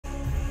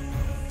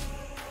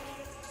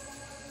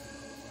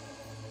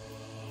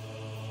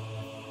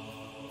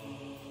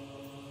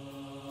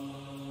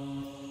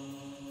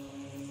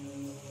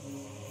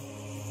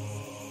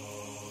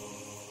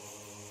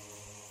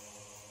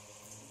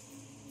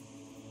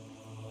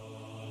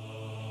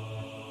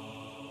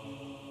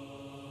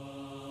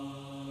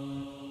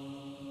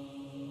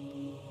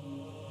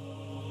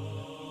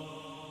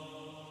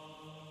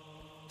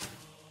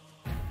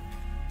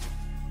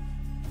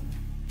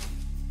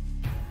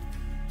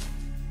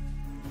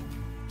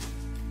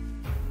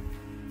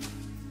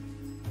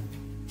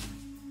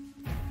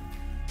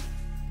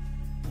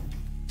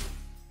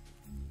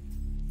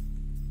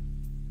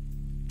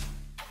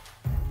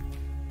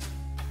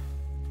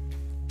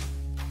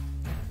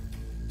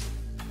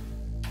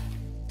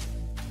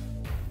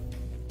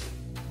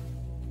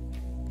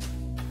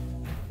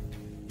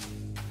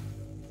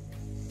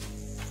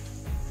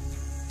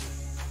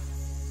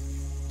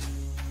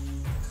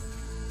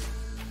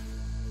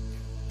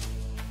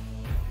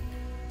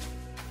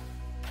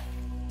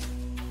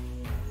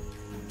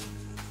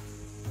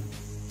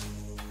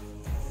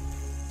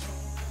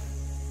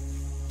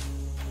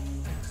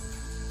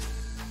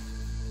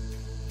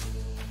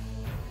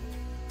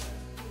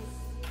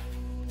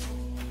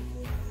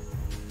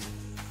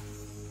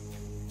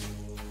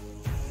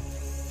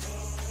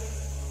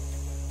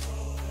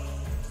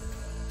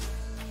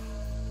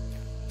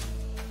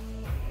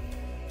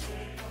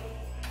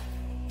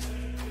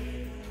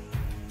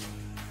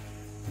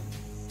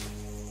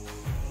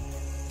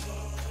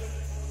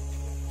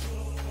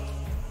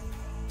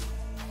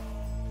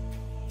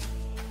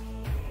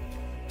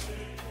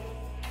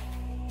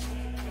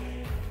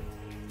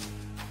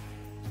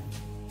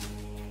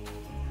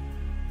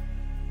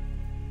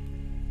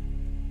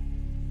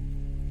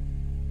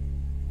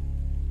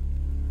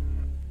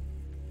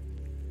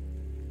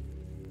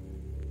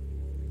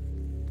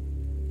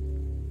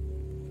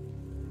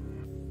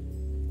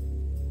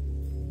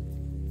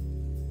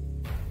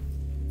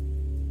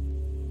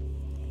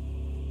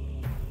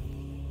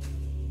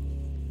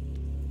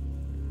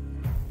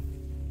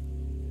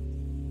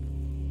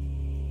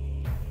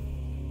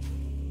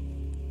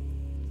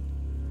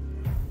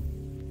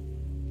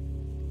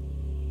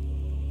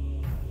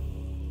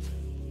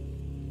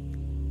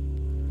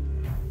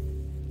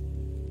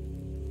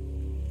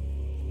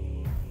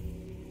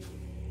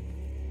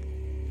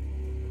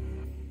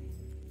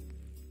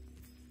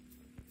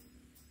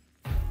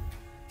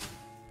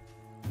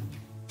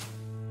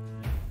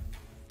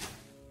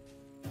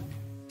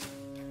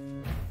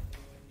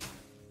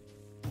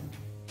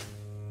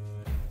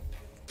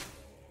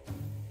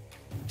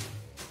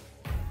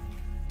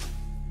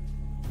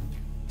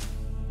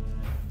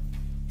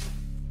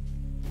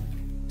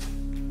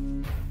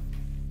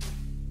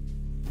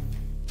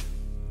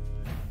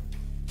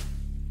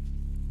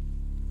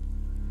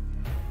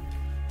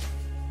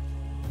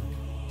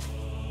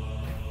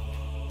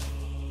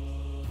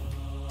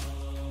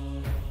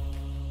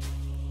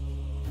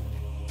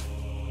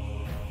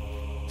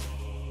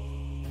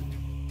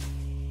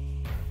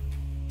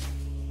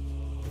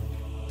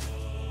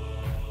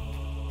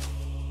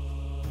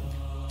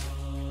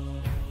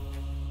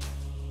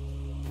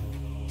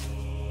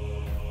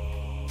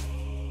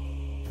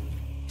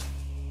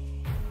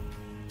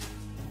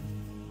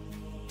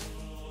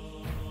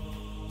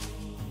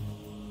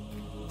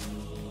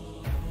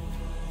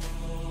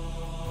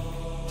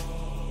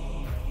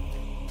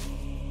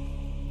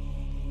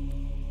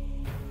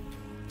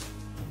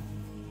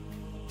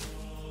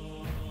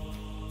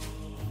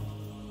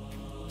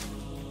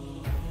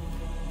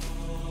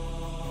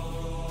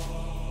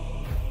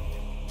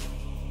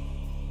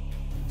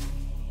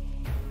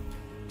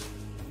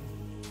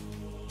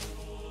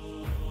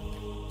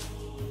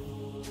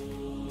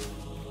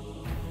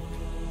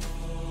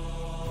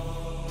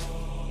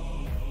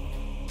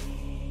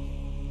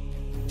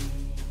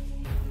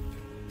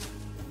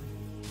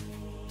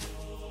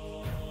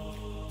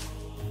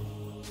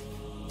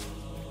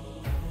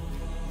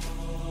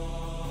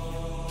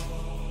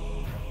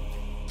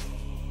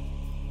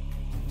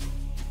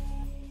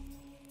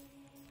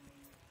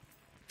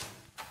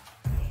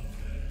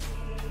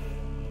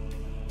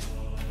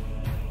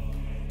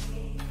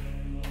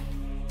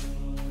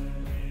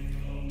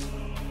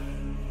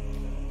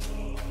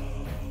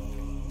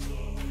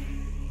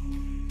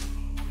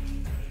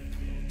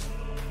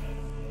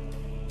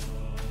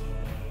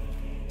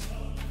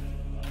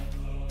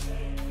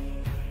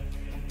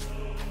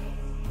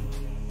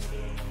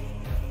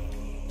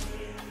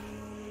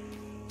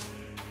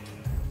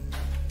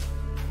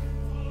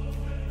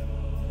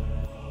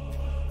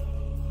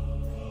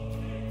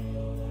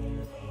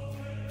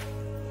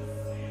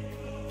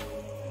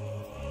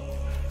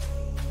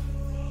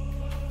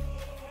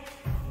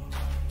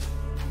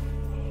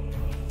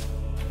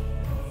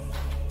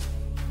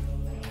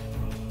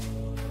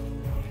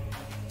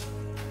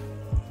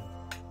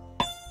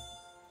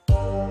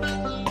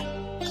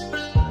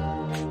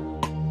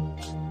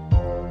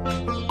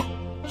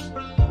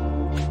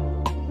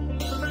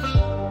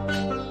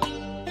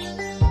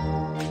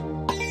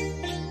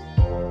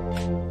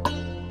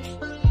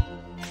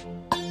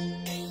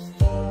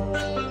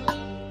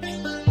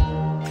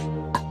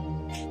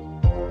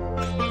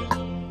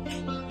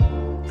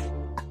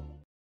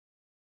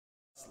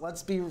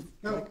let's be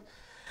like...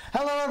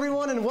 Hello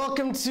everyone and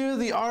welcome to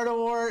the Art of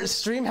War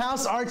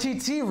Streamhouse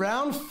RTT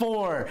Round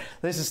 4.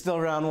 This is still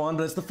Round 1,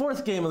 but it's the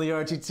 4th game of the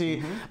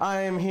RTT.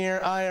 I am here,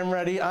 I am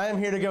ready, I am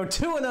here to go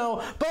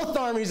 2-0, both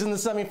armies in the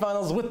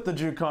semifinals with the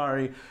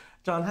Drukhari.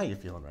 John, how you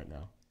feeling right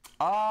now?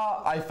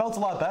 I felt a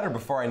lot better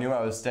before I knew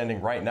I was standing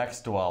right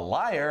next to a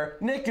liar.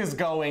 Nick is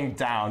going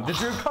down. The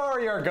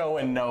Drukhari are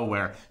going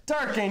nowhere.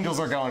 Dark Angels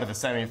are going to the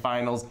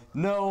semifinals.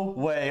 No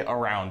way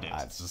around it.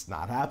 It's just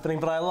not happening,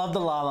 but I love the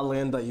La La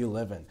Land that you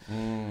live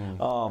in.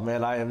 Oh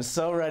man, I am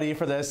so ready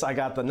for this. I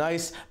got the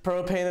nice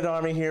pro-painted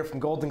army here from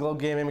Golden Globe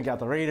Gaming. We got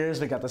the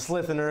Raiders, we got the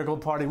Ssylth and Urgle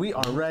party. We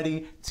are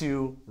ready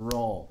to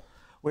roll.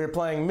 We're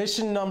playing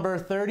mission number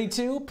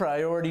 32,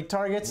 priority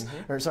targets,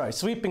 or sorry,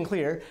 sweep and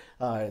clear.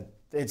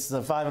 It's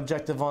the 5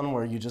 objective one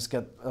where you just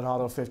get an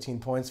auto 15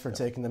 points for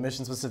taking the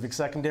mission specific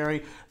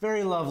secondary.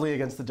 Very lovely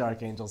against the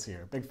Dark Angels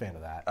here. Big fan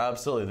of that.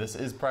 Absolutely. This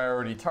is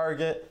priority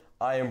target.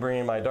 I am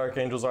bringing my Dark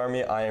Angels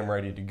army. I am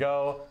ready to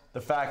go. The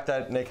fact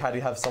that Nick had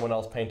to have someone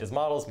else paint his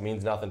models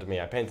means nothing to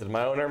me. I painted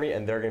my own army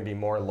and they're going to be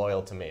more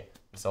loyal to me.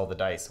 So the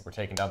dice. We're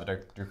taking down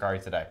the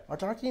Drukhari today. Are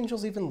Dark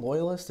Angels even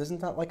loyalist?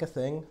 Isn't that like a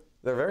thing?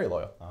 They're very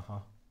loyal.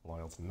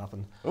 Loyal to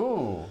nothing.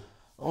 Ooh.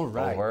 All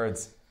right. Old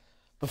words.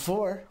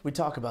 Before we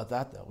talk about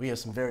that, though, we have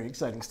some very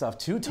exciting stuff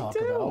to talk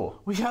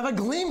about. We have a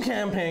Gleam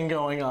campaign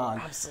going on.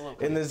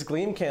 Absolutely. In this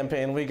Gleam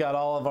campaign, we got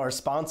all of our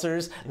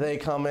sponsors. They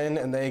come in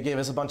and they gave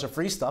us a bunch of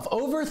free stuff.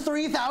 Over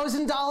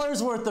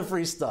 $3,000 worth of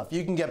free stuff.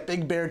 You can get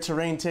Big Bear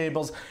terrain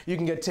tables. You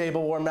can get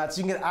table war mats.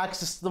 You can get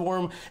access to the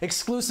Worm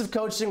exclusive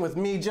coaching with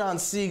me, John,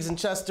 Siegs, and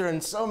Chester,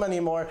 and so many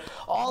more.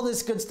 All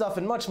this good stuff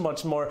and much,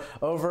 much more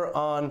over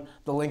on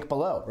the link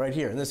below, right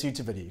here in this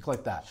YouTube video. You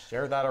click that.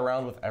 Share that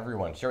around with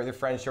everyone. Share it with your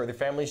friends. Share it with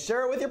your family.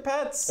 Share it with your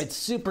pets. It's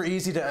super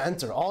easy to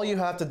enter. All you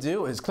have to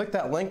do is click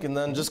that link and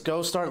then just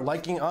go start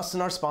liking us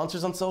and our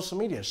sponsors on social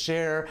media.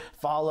 Share,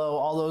 follow,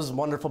 all those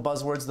wonderful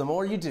buzzwords. The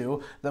more you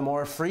do, the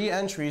more free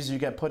entries you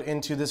get put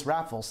into this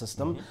raffle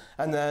system.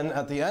 And then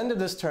at the end of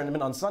this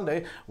tournament on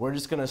Sunday, we're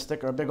just gonna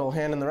stick our big old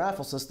hand in the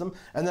raffle system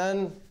and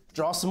then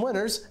draw some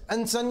winners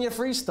and send you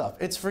free stuff.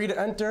 It's free to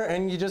enter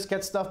and you just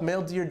get stuff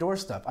mailed to your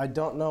doorstep. I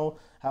don't know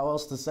how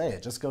else to say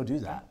it. Just go do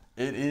that.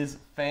 It is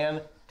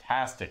fantastic.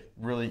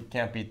 Really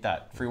can't beat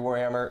that. Free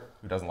Warhammer,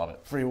 who doesn't love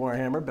it? Free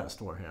Warhammer, best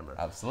Warhammer.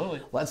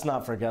 Absolutely. Let's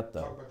not forget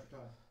though,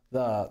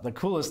 the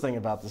coolest thing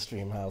about the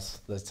Streamhouse,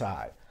 the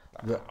tie.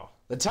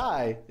 The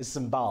tie is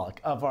symbolic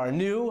of our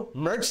new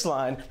merch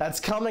line that's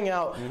coming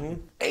out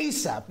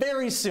ASAP,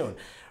 very soon.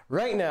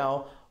 Right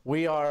now,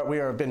 we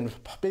are been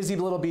busy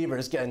little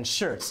beavers getting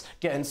shirts,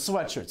 getting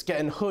sweatshirts,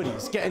 getting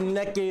hoodies, getting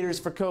neck gaiters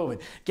for COVID,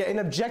 getting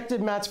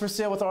objective mats for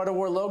sale with Art of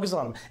War logos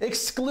on them,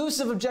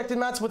 exclusive objective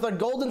mats with our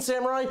golden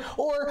samurai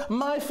or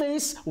my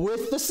face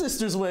with the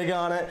sister's wig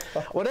on it.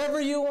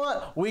 Whatever you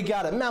want, we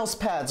got it. Mouse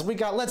pads, we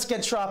got Let's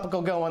Get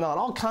Tropical going on,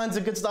 all kinds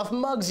of good stuff.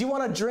 Mugs, you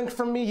want to drink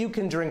from me, you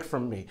can drink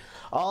from me.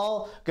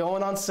 All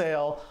going on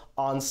sale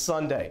on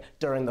Sunday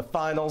during the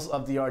finals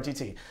of the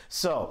RTT.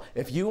 So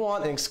if you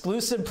want an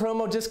exclusive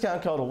promo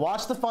discount code,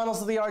 watch the finals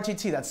of the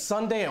RTT. That's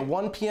Sunday at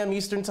 1 p.m.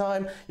 Eastern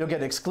time. You'll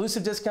get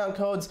exclusive discount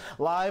codes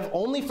live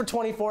only for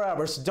 24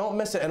 hours. So don't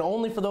miss it, and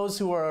only for those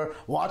who are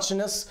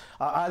watching us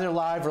either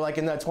live or like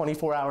in that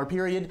 24-hour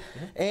period.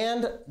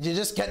 And you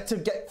just get to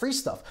get free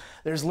stuff.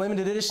 There's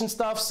limited edition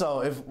stuff, so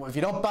if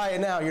you don't buy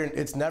it now,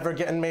 it's never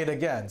getting made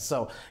again.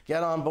 So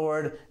get on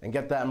board and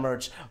get that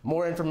merch.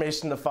 More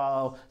information to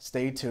follow.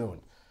 Stay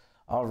tuned.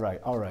 All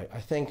right. I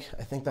think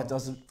that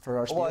does it for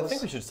our spiels. Well, I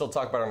think we should still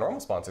talk about our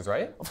normal sponsors,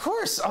 right? Of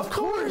course,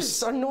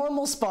 our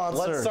normal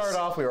sponsors. Let's start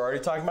off. We were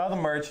already talking about the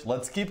merch.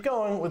 Let's keep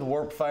going with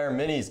Warpfire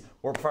Minis.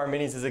 Warpfire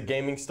Minis is a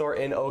gaming store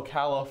in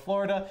Ocala,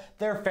 Florida.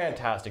 They're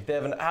fantastic. They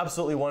have an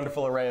absolutely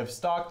wonderful array of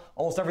stock.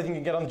 Almost everything you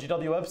can get on the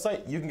GW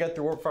website, you can get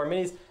through Warpfire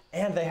Minis,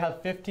 and they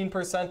have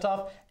 15%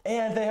 off,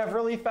 and they have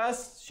really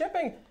fast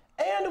shipping.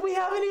 And we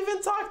haven't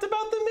even talked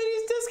about the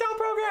Minis discount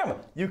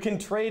program. You can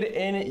trade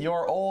in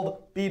your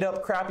old, beat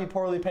up, crappy,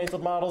 poorly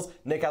painted models.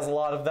 Nick has a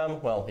lot of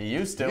them. Well, he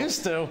used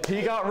to.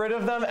 He got rid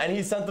of them and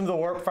he sent them to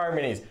Warpfire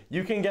Minis.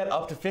 You can get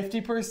up to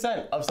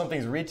 50% of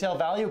something's retail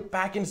value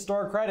back in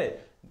store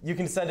credit. You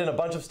can send in a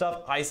bunch of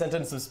stuff. I sent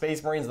in some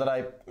Space Marines that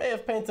I may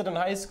have painted in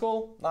high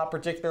school, not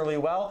particularly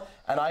well,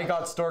 and I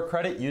got store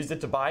credit, used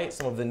it to buy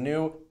some of the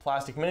new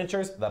plastic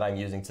miniatures that I'm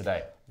using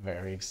today.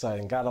 Very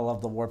exciting. Gotta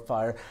love the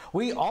Warpfire.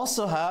 We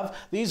also have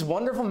these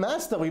wonderful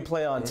mats that we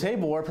play on.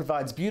 Table War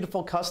provides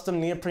beautiful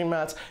custom neoprene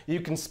mats. You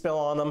can spill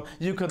on them.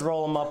 You could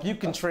roll them up. You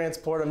can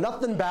transport them.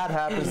 Nothing bad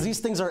happens. These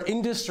things are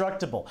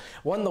indestructible.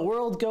 When the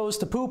world goes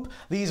to poop,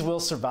 these will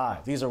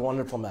survive. These are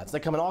wonderful mats.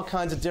 They come in all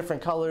kinds of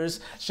different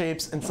colors,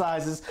 shapes, and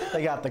sizes.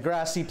 They got the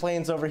grassy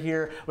plains over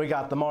here. We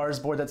got the Mars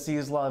board that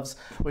Seas loves.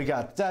 We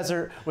got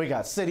desert. We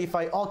got city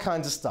fight. All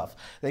kinds of stuff.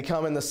 They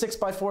come in the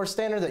 6x4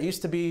 standard that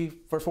used to be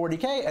for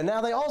 40K, and now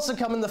they also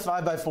come in the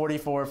 5x44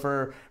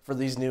 for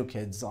these new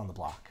kids on the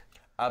block.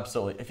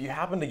 Absolutely. If you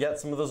happen to get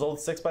some of those old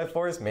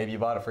 6x4s, maybe you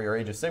bought it for your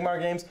Age of Sigmar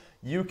games,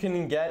 you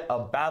can get a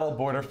battle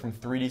border from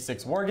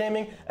 3D6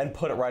 Wargaming and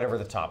put it right over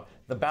the top.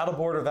 The battle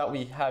border that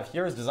we have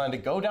here is designed to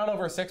go down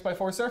over a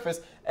 6x4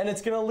 surface, and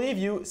it's going to leave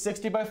you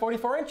 60 by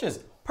 44 inches.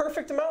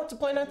 Perfect amount to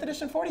play 9th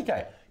edition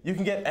 40k. You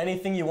can get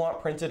anything you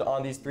want printed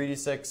on these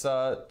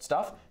 3D6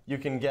 stuff. You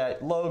can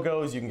get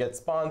logos, you can get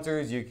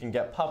sponsors, you can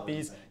get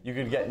puppies, you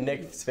can get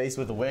Nick's face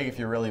with a wig if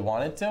you really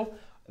wanted to.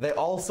 They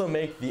also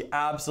make the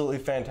absolutely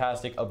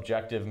fantastic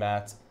objective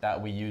mats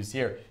that we use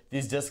here.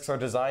 These discs are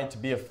designed to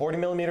be a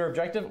 40mm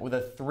objective with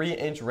a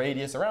 3-inch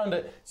radius around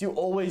it, so you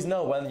always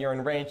know when you're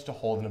in range to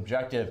hold an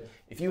objective.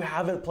 If you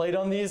haven't played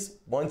on these,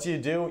 once you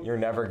do, you're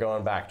never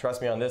going back.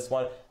 Trust me on this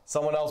one.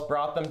 Someone else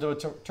brought them to a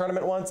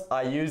tournament once.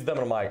 I used them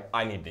and I'm like,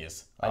 I need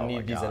these. I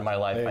need these in my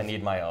life. I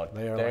need my own.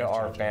 They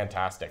are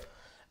fantastic.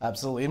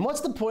 Absolutely. And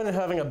what's the point of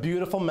having a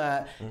beautiful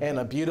mat and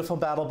a beautiful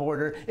battle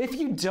border if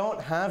you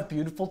don't have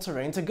beautiful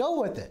terrain to go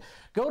with it?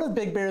 Go to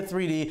Big Bear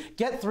 3D,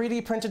 get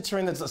 3D printed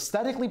terrain that's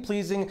aesthetically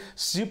pleasing,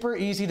 super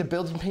easy to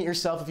build and paint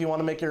yourself if you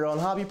want to make your own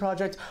hobby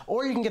project,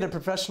 or you can get it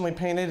professionally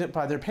painted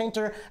by their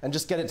painter and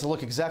just get it to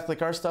look exactly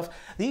like our stuff.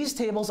 These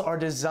tables are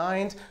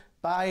designed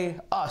by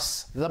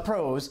us, the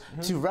pros,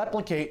 to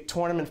replicate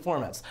tournament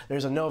formats.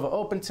 There's a Nova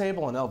Open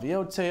table, an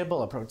LVO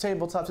table, a Pro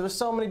Tabletop. There's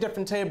so many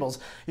different tables.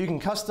 You can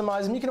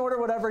customize them. You can order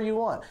whatever you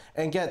want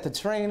and get the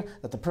terrain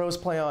that the pros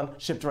play on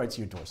shipped right to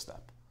your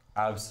doorstep.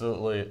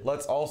 Absolutely.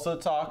 Let's also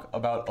talk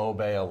about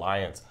Obey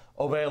Alliance.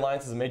 Obey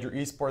Alliance is a major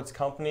esports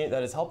company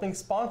that is helping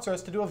sponsor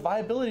us to do a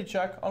viability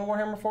check on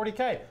Warhammer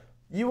 40k.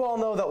 You all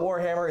know that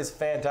Warhammer is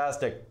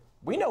fantastic.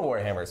 We know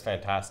Warhammer is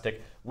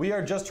fantastic. We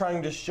are just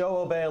trying to show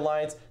Obey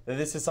Alliance that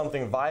this is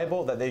something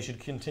viable that they should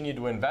continue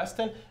to invest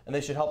in, and they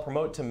should help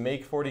promote to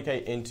make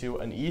 40k into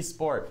an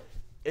esport.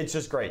 It's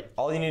just great.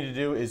 All you need to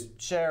do is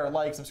share,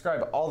 like,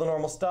 subscribe, all the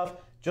normal stuff,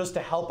 just to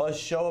help us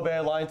show Obey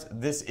Alliance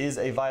this is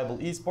a viable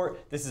esport.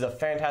 This is a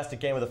fantastic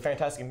game with a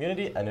fantastic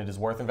community, and it is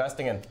worth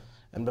investing in.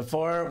 And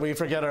before we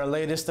forget our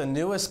latest and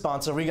newest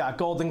sponsor, we got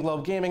Golden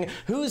Globe Gaming,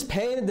 who's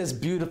painted this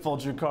beautiful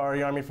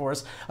Drukhari army for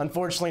us.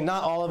 Unfortunately,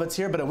 not all of it's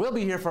here, but it will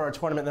be here for our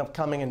tournament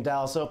upcoming in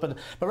Dallas Open.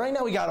 But right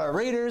now we got our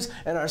Raiders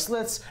and our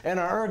Ssylths and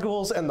our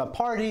ghouls, and the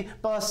party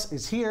bus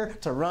is here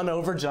to run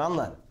over John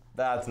Lennon.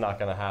 That's not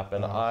going to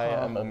happen. I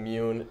am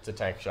immune to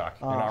tank shock.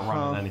 You're not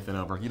running anything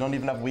over. You don't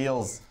even have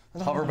wheels.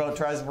 Hoverboat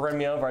tries to run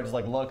me over. I just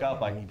like look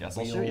up. I guess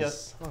I'll shoot you.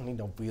 I don't need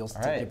no wheels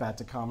to take you back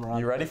to Comrade.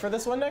 You ready for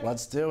this one, Nick?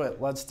 Let's do it.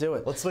 Let's do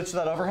it. Let's switch to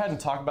that overhead and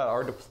talk about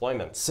our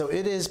deployments. So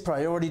it is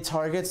priority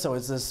target. So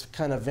it's this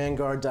kind of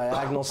Vanguard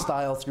diagonal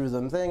style through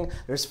them thing.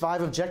 There's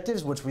 5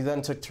 objectives, which we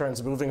then took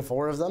turns moving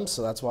 4 of them.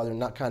 So that's why they're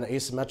not kind of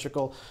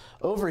asymmetrical.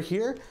 Over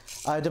here,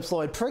 I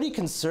deployed pretty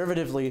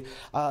conservatively.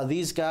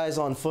 These guys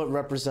on foot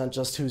represent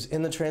just who's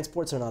in the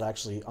transports. They're not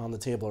actually on the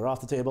table or off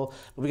the table.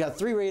 But we got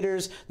 3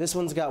 raiders. This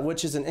one's got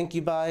witches and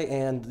incubi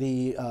and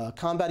the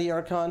combat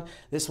Archon.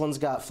 This one's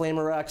got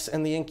wracks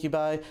and the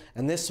incubi.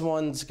 And this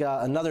one's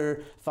got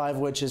another 5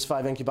 witches,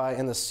 5 incubi,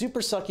 and the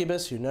super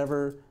succubus who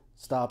never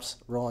stops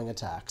rolling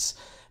attacks.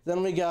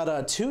 Then we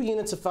got 2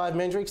 units of 5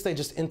 mandrakes. They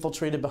just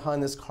infiltrated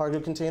behind this cargo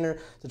container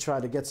to try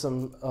to get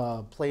some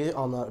play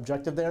on the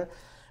objective there.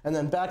 And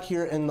then back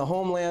here in the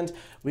homeland,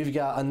 we've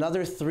got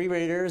another 3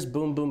 raiders,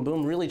 boom, boom,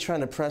 boom, really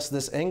trying to press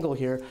this angle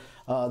here.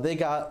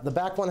 The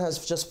back one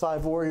has just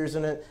 5 warriors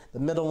in it. The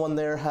middle one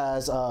there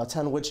has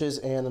 10 witches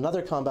and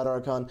another combat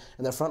Archon.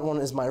 And the front one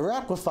is my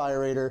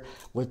liquifier raider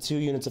with 2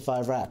 units of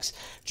 5 wracks.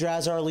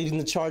 Drazhar leading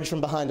the charge from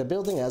behind a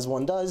building, as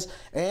one does.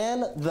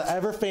 And the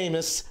ever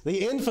famous,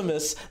 the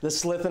infamous, the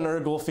Ssylth and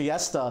Urgul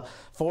Fiesta.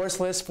 4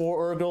 Ssylths,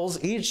 4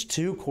 Urguls, each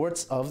 2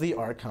 quarts of the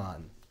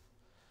Archon.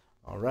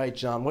 All right,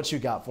 John, what you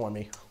got for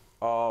me?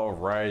 All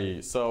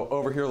right, so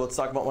over here, let's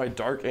talk about my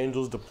Dark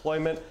Angels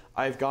deployment.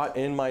 I've got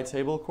in my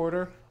table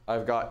quarter,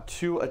 I've got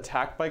 2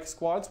 attack bike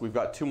squads. We've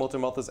got 2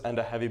 multi-meltas and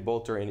a heavy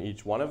bolter in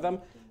each one of them.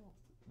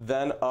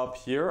 Then up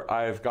here,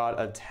 I've got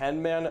a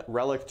 10-man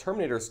relic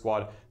Terminator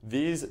squad.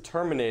 These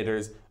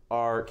Terminators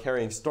are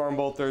carrying storm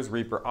bolters,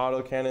 Reaper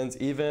autocannons,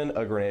 even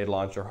a grenade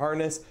launcher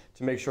harness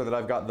to make sure that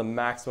I've got the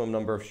maximum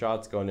number of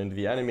shots going into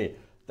the enemy.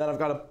 Then I've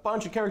got a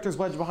bunch of characters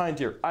wedged behind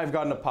here. I've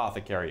got an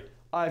Apothecary.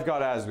 I've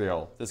got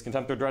Azrael. This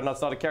Contemptor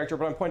Dreadnought's not a character,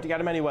 but I'm pointing at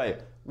him anyway.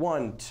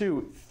 1,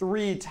 2,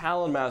 3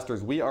 Talon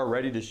Masters. We are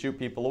ready to shoot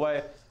people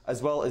away.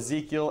 As well,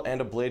 Ezekiel and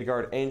a Blade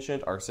Guard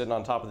Ancient are sitting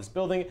on top of this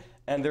building,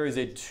 and there is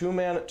a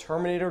 2-man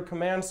Terminator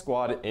command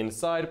squad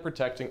inside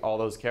protecting all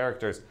those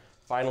characters.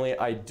 Finally,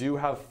 I do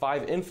have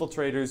 5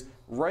 infiltrators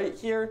right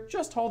here,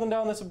 just holding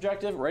down this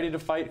objective, ready to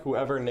fight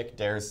whoever Nick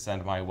dares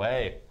send my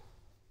way.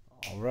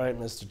 All right,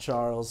 Mr.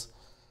 Charles.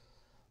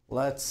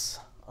 Let's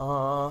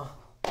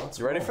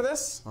you ready for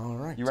this? All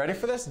right. You ready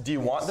for this? Do you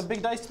want the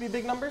big dice to be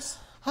big numbers?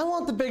 I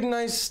want the big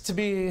dice to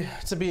be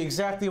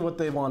exactly what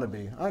they want to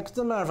be. It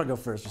doesn't matter if I go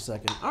first or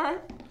second. All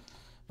right.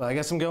 But I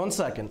guess I'm going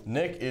second.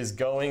 Nick is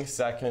going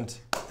second.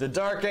 The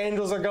Dark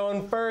Angels are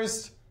going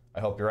first. I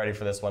hope you're ready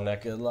for this one,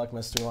 Nick. Good luck,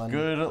 Mr. One.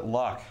 Good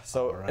luck.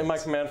 So in my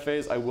command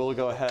phase, I will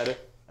go ahead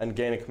and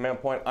gain a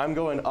command point. I'm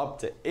going up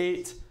to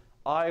 8.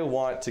 I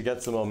want to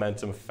get some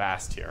momentum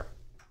fast here.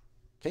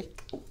 Okay.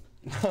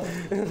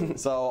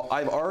 So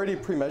I've already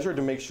pre-measured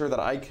to make sure that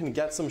I can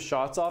get some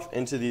shots off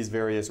into these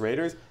various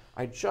raiders.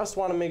 I just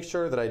want to make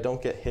sure that I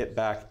don't get hit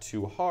back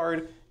too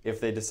hard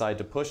if they decide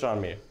to push on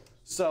me.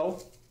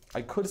 So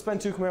I could spend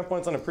 2 command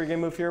points on a pregame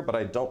move here, but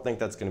I don't think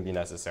that's going to be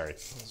necessary.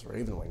 Those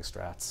Ravenwing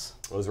strats.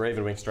 Those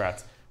Ravenwing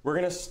strats. We're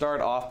going to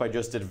start off by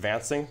just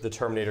advancing the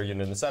Terminator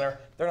unit in the center.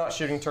 They're not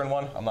shooting turn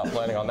 1. I'm not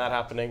planning on that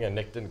happening, and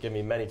Nick didn't give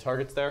me many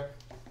targets there.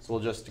 So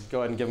we'll just go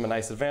ahead and give him a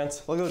nice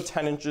advance. I'll go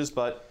 10 inches,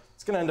 but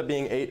it's going to end up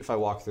being 8 if I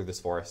walk through this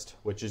forest,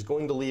 which is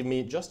going to leave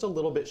me just a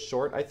little bit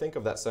short, I think,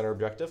 of that center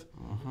objective.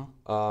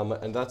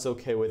 And that's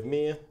okay with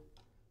me.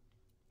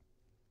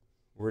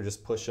 We're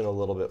just pushing a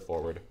little bit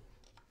forward,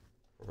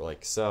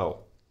 like so.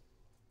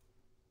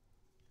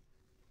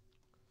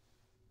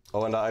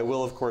 Oh, and I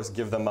will, of course,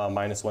 give them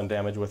 -1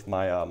 damage with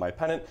my my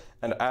pennant.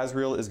 And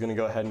Azrael is going to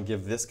go ahead and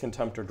give this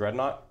Contemptor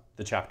Dreadnought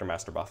the Chapter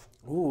Master buff.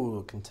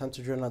 Ooh,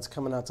 Contemptor Dreadnought's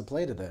coming out to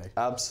play today.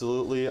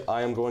 Absolutely.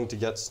 I am going to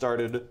get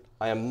started.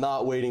 I am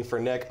not waiting for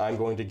Nick. I'm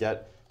going to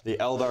get the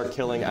Eldar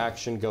killing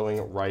action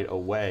going right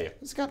away.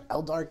 It's got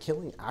Eldar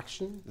killing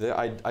action?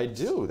 I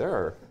do.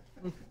 There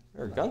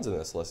are guns in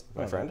this list,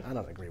 my friend. I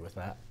don't agree with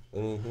that.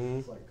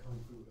 It's like Kung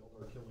Fu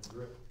Eldar killing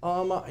grip.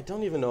 I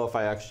don't even know if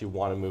I actually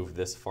want to move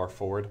this far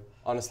forward.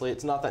 Honestly,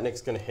 it's not that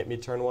Nick's going to hit me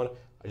turn 1.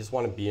 I just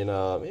want to be in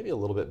a maybe a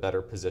little bit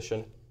better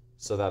position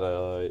so that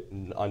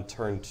on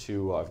turn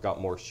 2 I've got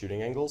more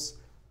shooting angles.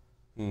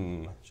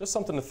 Just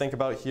something to think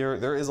about here.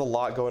 There is a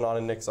lot going on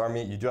in Nick's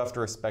army. You do have to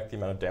respect the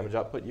amount of damage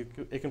output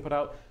it can put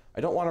out.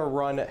 I don't want to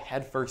run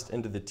headfirst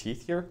into the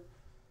teeth here.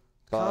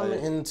 Come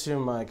into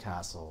my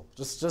castle.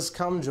 Just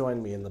come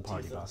join me in the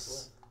party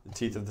bus. The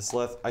teeth of the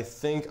Ssylth. I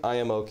think I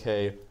am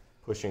okay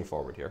pushing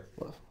forward here.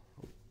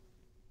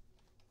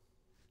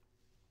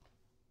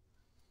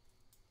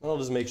 I'll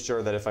just make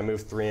sure that if I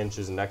move 3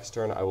 inches next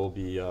turn, I will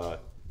be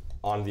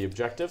on the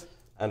objective.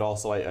 And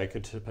also, I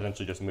could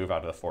potentially just move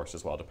out of the forest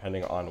as well,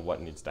 depending on what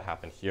needs to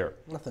happen here.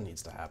 Nothing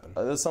needs to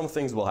happen. Some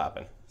things will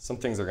happen. Some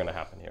things are going to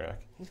happen here,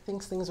 Nick. He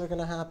thinks things are going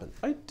to happen.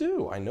 I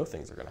do. I know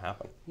things are going to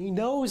happen. He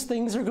knows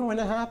things are going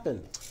to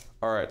happen.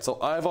 All right, so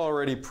I've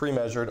already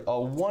pre-measured a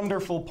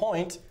wonderful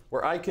point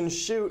where I can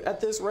shoot at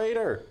this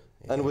raider.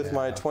 Yeah. And with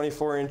my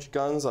 24-inch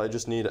guns, I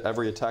just need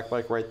every attack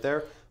bike right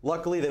there.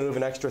 Luckily, they move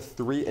an extra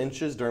 3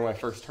 inches during my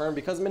first turn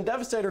because I'm in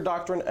Devastator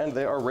Doctrine and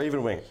they are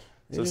Ravenwing.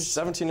 So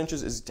 17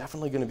 inches is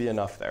definitely going to be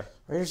enough there.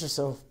 Raiders are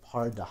so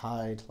hard to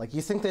hide. Like,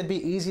 you think they'd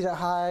be easy to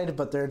hide,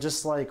 but they're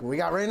just like, we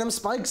got random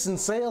spikes and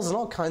sails and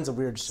all kinds of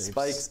weird shapes.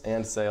 Spikes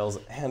and sails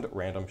and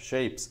random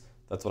shapes.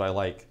 That's what I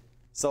like.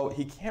 So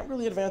he can't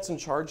really advance and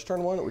charge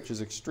turn 1, which is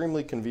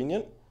extremely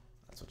convenient.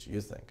 That's what you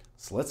think.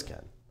 Ssylths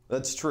can.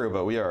 That's true,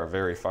 but we are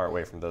very far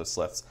away from those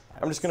Ssylths.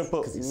 I'm just going to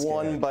put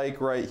 1 bike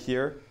right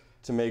here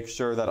to make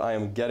sure that I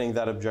am getting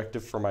that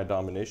objective for my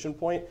domination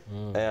point.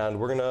 And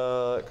we're going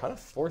to kind of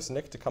force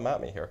Nick to come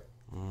at me here.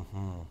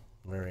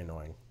 Very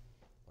annoying.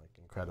 Like,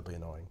 incredibly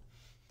annoying.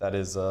 That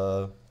is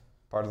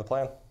part of the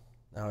plan.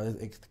 Now,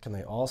 can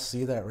they all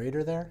see that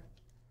raider there?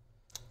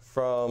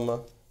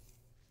 From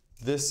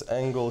this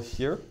angle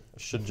here, I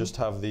should just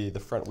have the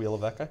front wheel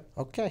of that guy.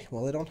 Okay,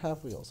 well, they don't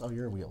have wheels. Oh,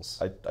 your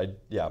wheels.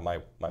 Yeah, my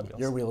wheels.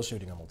 Your wheel is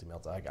shooting a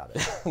multi-melt. I got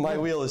it. My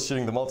wheel is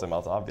shooting the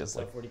multi-melt,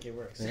 obviously. That's how 40K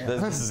works. Yeah.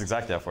 This is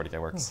exactly how 40K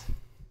works.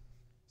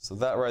 So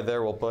that right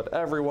there will put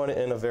everyone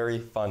in a very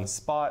fun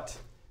spot.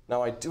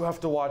 Now, I do have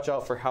to watch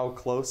out for how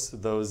close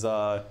those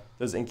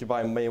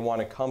incubi may want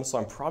to come, so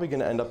I'm probably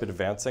going to end up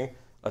advancing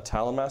a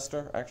Talon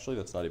Master. Actually,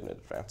 that's not even an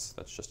advance.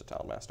 That's just a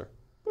Talon Master.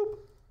 Boop.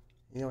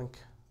 Yoink.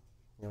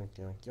 Yoink,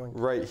 yoink, yoink.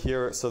 Right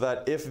here, so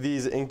that if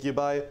these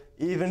incubi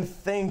even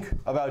think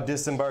about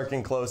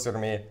disembarking closer to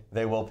me,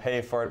 they will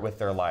pay for it with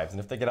their lives. And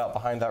if they get out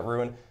behind that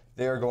ruin,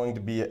 they are going to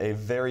be a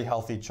very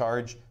healthy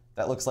charge.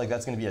 That looks like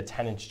that's going to be a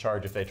 10-inch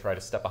charge if they try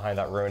to step behind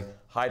that ruin,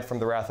 hide from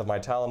the wrath of my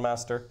Talon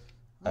Master,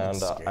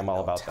 and I'm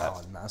all about that.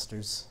 Talon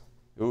Masters.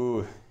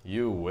 Ooh,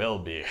 you will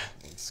be.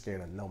 I'm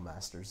scared of no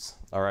masters.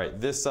 All right,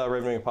 this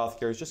Ravenwing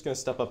Apothecary is just going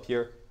to step up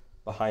here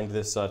behind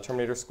this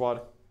Terminator squad.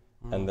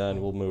 And then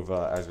we'll move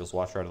Azrael's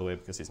Watcher out of the way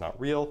because he's not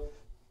real.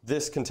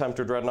 This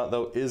Contemptor Dreadnought,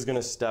 though, is going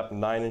to step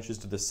 9 inches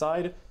to the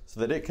side so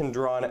that it can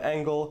draw an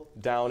angle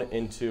down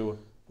into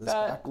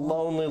that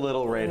lonely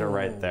little raider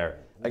right there.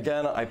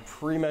 Again, I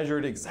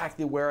pre-measured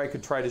exactly where I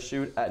could try to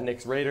shoot at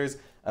Nick's raiders,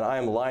 and I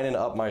am lining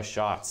up my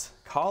shots.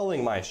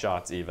 Calling my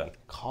shots, even.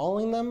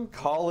 Calling them?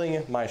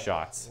 Calling my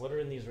shots. What are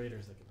in these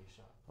raiders that can be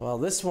shot? Well,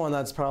 this one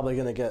that's probably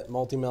going to get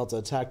multi-melt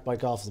attack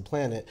bike off the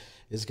planet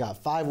has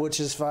got 5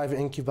 witches, 5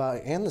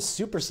 incubi, and the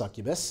super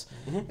succubus.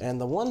 And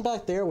the one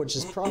back there, which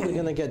is probably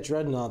going to get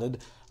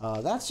dreadnoughted,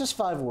 that's just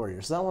 5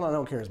 warriors. That one I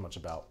don't care as much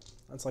about.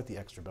 That's like the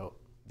extra boat.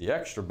 The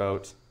extra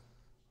boat.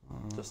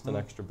 Just an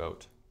extra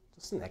boat.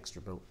 Just an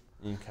extra boat.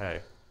 Okay.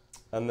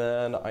 And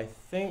then I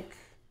think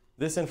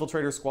this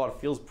infiltrator squad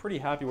feels pretty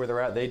happy where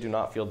they're at. They do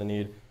not feel the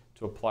need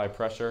to apply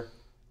pressure.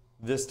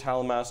 This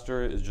Talon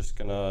Master is just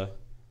going to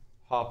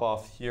hop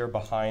off here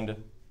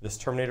behind this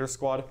Terminator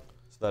squad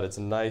so that it's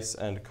nice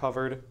and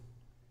covered.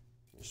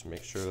 Just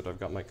make sure that I've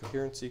got my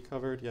coherency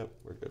covered. Yep,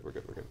 we're good, we're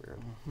good, we're good, we're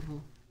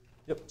good.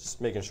 Yep,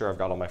 just making sure I've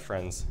got all my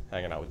friends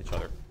hanging out with each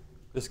other.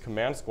 This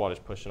command squad is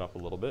pushing up a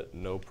little bit.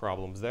 No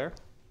problems there.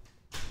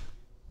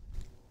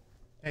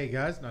 Hey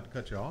guys, not to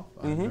cut you off.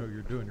 I know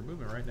you're doing your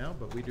movement right now,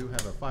 but we do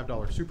have a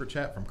 $5 super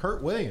chat from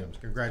Kurt Williams.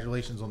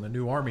 Congratulations on the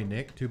new army,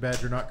 Nick. Too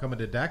bad you're not coming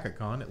to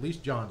DACACon. At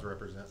least John's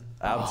representing.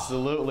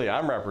 Absolutely,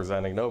 I'm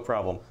representing, no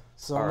problem.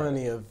 So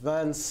many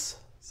events.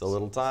 So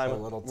little time. So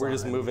little We're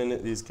just time.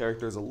 moving these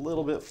characters a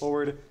little bit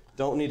forward.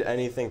 Don't need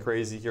anything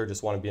crazy here,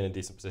 just want to be in a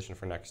decent position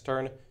for next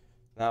turn.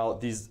 Now,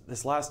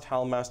 this last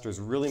Helmmaster is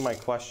really my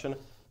question.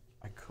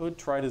 I could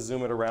try to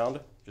zoom it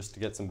around just to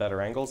get some better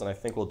angles, and I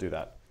think we'll do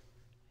that.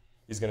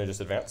 He's going to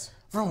just advance.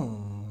 So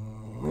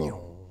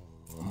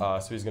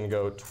he's going to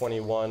go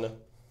 21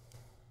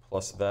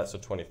 plus that, so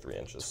 23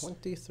 inches.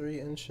 23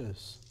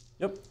 inches.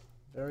 Yep.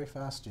 Very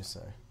fast, you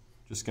say.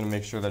 Just going to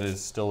make sure that it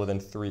is still within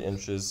 3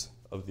 inches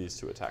of these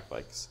two attack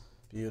bikes.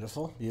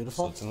 Beautiful, So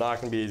beautiful. it's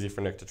not going to be easy for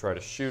Nick to try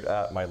to shoot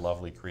at my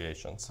lovely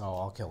creations. Oh,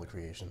 I'll kill the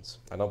creations.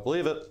 I don't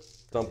believe it.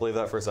 Don't believe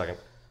that for a second.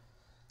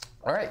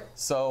 All right,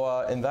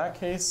 so in that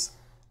case,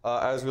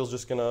 Azriel's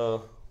just going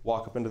to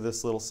walk up into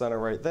this little center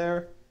right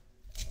there.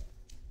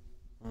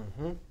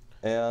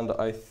 And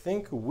I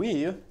think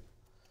we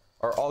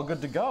are all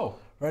good to go.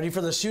 Ready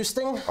for the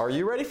shoosting? Are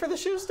you ready for the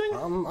shoosting?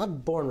 I'm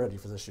born ready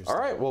for the shoosting. All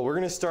right, well, we're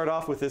going to start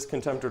off with this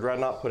Contemptor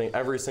Dreadnought, putting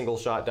every single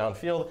shot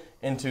downfield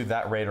into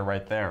that raider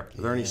right there.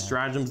 Are there any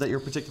stratagems that you're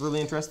particularly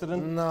interested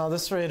in? No,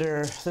 this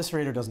raider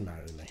doesn't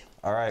matter to me.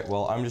 All right,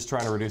 well, I'm just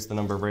trying to reduce the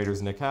number of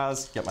raiders Nick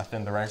has, get my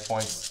thin to rank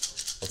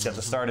points. Let's get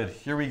this started.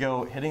 Here we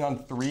go, hitting on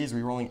 3s,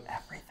 rerolling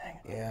everything.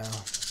 Yeah.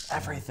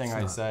 Everything,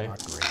 I'd say.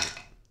 Not great.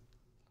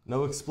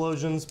 No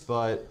explosions,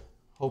 but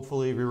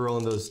hopefully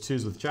rerolling those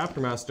 2s with Chapter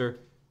Master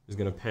is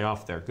going to pay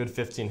off there. Good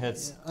 15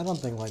 hits. Yeah, I don't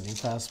think Lightning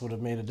Fast would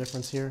have made a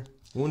difference here.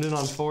 Wounded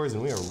on 4s,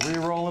 and we are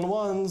rerolling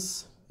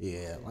 1s.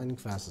 Yeah, Lightning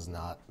Fast is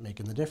not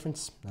making the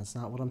difference. That's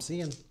not what I'm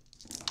seeing.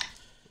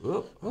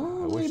 Oop.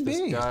 Oh, I wish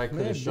maybe, this guy could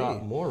have maybe.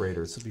 shot more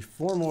raiders. This would be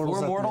 4 mortals. 4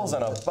 at the mortals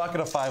end and of a it.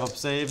 bucket of 5 up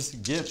saves.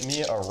 Give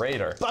me a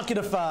raider. Bucket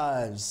of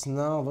 5s.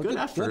 No, look Good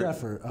at effort, good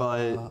effort.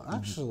 but-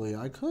 Actually,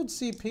 I could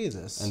CP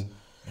this. And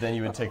then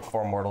you would take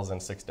 4 mortals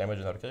and 6 damage.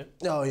 Is that okay?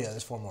 Oh yeah,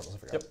 there's 4 mortals. I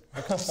forgot.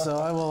 Yep. So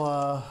I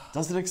will.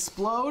 Does it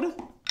explode?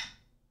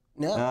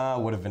 Yeah.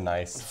 Would have been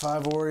nice.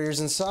 5 warriors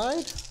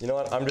inside. You know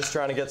what? I'm just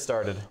trying to get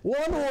started.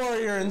 1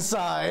 warrior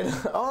inside.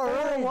 All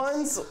right.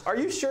 Ones? Are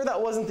you sure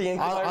that wasn't the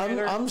incubi?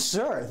 I'm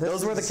sure.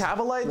 Those were the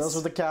Kabalites? Those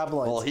were the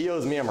Kabalites. Well, he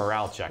owes me a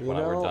morale check when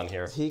we're done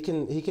here. He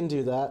can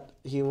do that.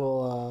 He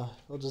will.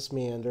 He'll just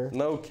meander.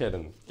 No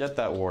kidding. Get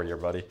that warrior,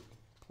 buddy.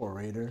 Poor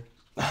raider.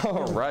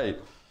 All right.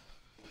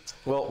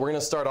 Well, we're gonna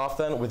start off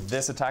then with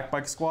this attack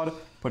bike squad,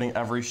 putting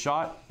every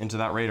shot into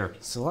that raider.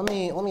 So let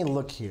me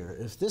look here.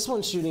 If this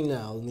one's shooting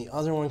now, then the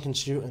other one can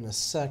shoot in a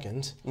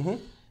second.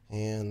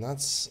 And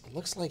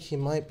looks like he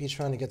might be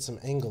trying to get some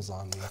angles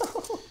on me.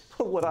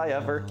 Would I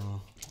ever?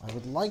 I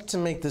would like to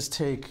make this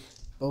take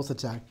both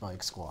attack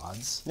bike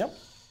squads. Yep.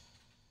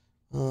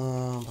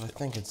 But I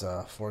think it's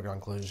a foregone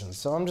conclusion.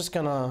 So I'm just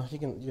gonna you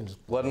can just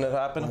Letting it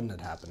happen? letting it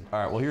happen.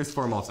 All right, well, here's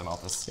 4 Molten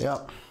Office.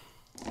 Yep.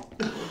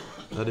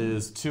 That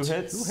is 2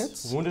 hits. 2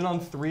 hits. Wounded on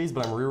 3s,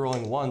 but I'm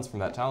rerolling 1s from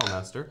that Talon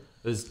Master.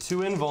 There's 2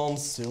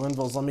 invulns. 2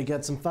 invulns. Let me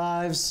get some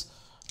 5s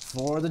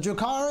for the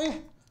Drukhari.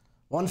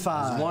 1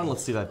 5. There's 1.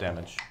 Let's see that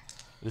damage.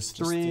 There's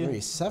 3.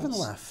 7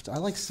 left. I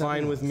like 7.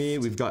 Fine with me.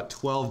 We've got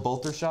 12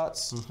 bolter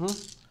shots.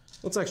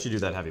 Let's actually do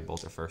that heavy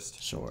bolter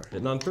first. Sure.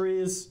 Hitting on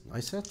 3s.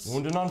 Nice hits.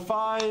 Wounded on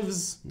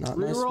 5s. Not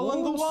nice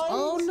Rerolling the rolls. 1s.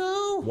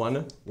 Oh no.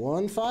 1.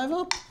 1 5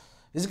 up.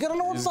 Is it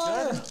gonna on Is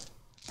fire? good.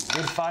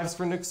 Good 5s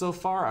for Nick so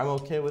far. I'm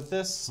okay with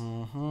this.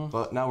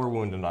 But now we're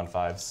wounded on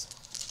 5s.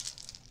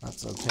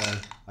 That's okay.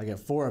 I get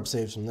 4 up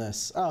saves from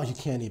this. Oh, you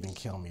can't even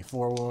kill me.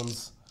 4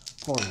 wounds.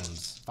 4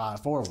 wounds. 4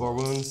 wounds. 4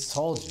 wounds.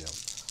 Told you.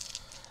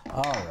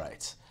 All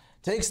right.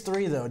 Takes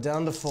 3 though,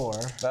 down to 4.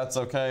 That's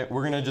okay.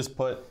 We're gonna just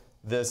put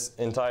this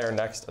entire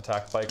next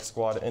attack bike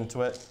squad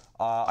into it.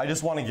 I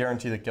just want to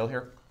guarantee the kill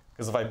here,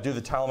 because if I do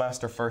the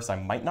Talmaster first, I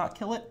might not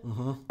kill it.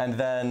 And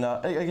then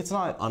it's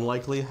not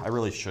unlikely. I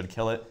really should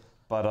kill it,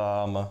 but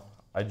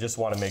I just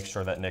want to make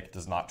sure that Nick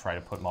does not try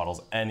to put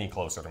models any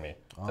closer to me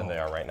than they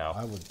are right now.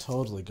 I would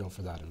totally go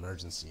for that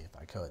emergency if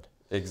I could.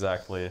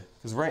 Exactly.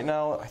 Because right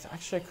now,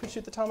 actually I could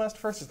shoot the Talmaster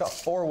first. He's got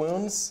 4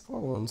 wounds.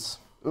 4 wounds.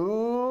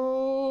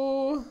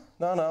 Ooh.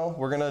 No.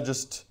 We're gonna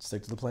just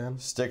Stick to the plan.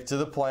 stick to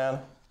the plan.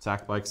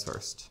 Attack bikes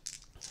first.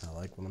 I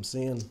like what I'm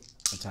seeing.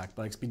 Attack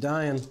bikes be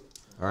dying.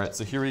 All right,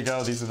 so here we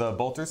go. These are the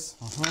bolters.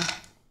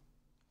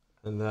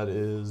 And that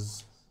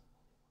is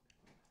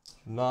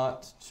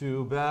not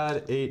too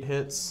bad. 8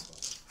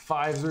 hits.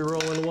 5s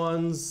rerolling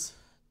 1s.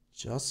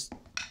 Just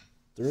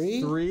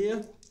 3. 3.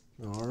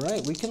 All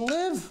right, we can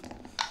live.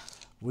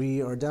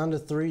 We are down to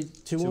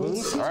 2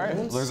 wounds. All right,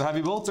 wounds. there's a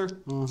heavy bolter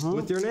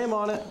with your name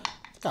on it.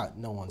 Got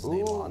no one's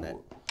name on it.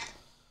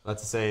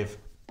 That's a save.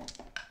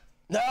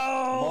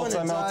 No, and it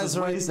Multi-mount dies is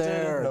right wasted.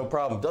 there. No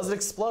problem. Does it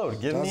explode?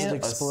 Give me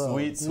a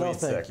sweet, sweet No,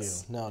 thank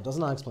 6. you. No, it does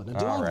not explode. Now,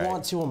 do I Alright.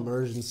 want to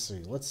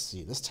emergency? Let's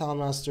see. This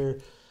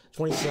Talonmaster,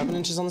 27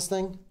 inches on this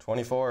thing?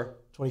 24.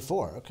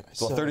 24, okay.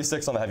 Well,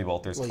 36 on the heavy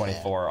bolters, Well,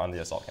 24 on the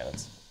assault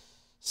cannons.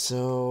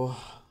 So,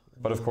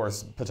 But of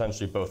course,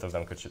 potentially both of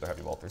them could shoot their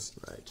heavy bolters.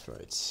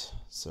 right.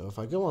 So if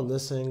I go on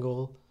this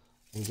angle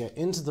and get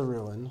into the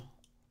ruin,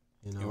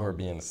 you know, You are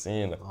being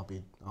seen. I'll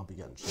be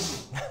getting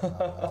shot.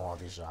 I don't want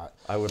to be shot.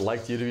 I would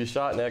like you to be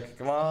shot, Nick.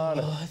 Come on.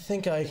 I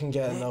think I can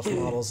get enough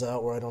models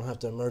out where I don't have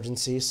to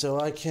emergency,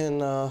 so I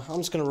can. I'm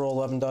just gonna roll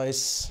 11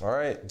 dice. All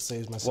right. It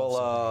saves myself.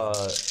 Well,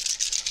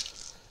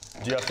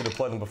 do you have to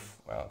deploy them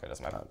before? Well, okay,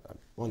 doesn't matter.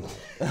 One.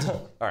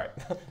 All right.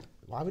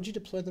 Why would you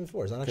deploy them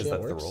for? Is that actually Because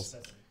how it that's the works? rules.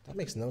 That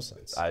makes no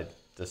sense. I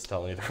just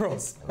telling you the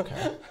rules.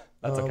 Okay.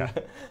 That's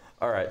okay.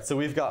 All right, so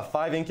we've got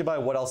 5 incubi.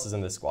 What else is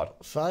in this squad?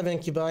 5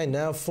 incubi,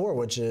 now 4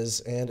 witches,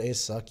 and a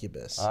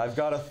succubus. I've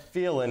got a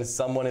feeling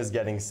someone is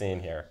getting seen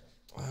here.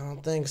 I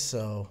don't think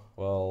so.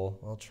 Well,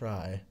 I'll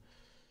try.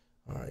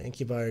 All right,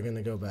 incubi are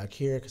gonna go back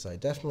here because I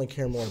definitely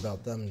care more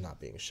about them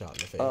not being shot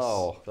in the face.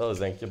 oh, those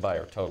incubi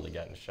are totally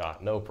getting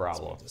shot. No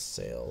problem. The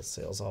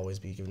sales always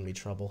be giving me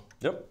trouble.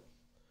 Yep.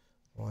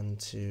 1,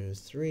 2,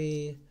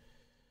 3,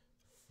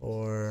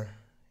 4,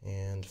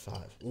 and 5.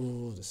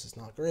 Ooh, this is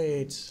not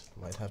great.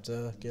 Might have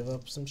to give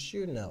up some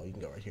shooting. No, you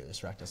can go right here.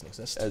 This rack doesn't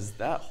exist. Is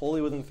that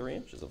wholly within 3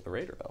 inches of the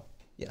raider, though?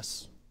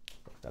 Yes.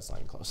 That's not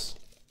even close.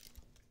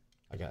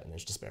 I got an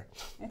inch to spare.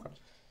 Okay.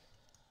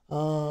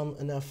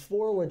 And now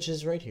 4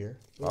 witches right here.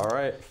 All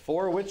right,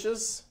 4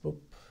 witches. Boop.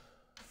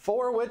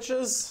 4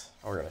 witches.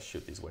 Oh, we're gonna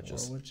shoot these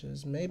witches. 4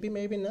 witches. Maybe,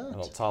 maybe not. I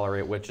don't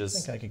tolerate I witches.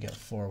 think I could get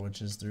 4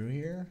 witches through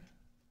here.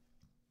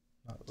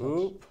 Not touch.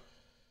 Oop.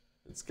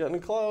 It's getting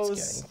close.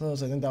 It's getting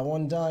close. I think that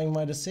one dying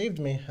might have saved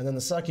me. And then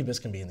the succubus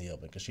can be in the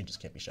open because she just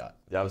can't be shot.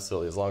 Yeah,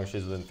 absolutely. As long as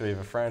she's within 3 of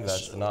a friend,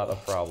 that's not a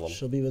problem.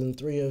 She'll be within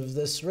 3 of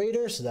this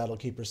raider, so that'll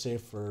keep her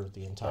safe for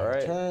the All entire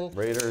right, turn.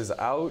 Raider's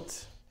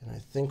out. And I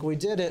think we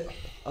did it.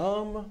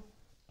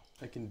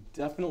 I can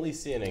definitely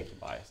see an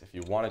incubi. If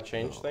you want to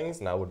change things,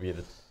 now would be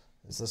the.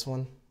 Is this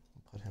one?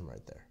 I'll put him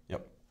right there.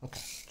 Yep.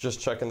 Okay. Just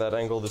checking that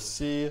angle to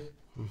see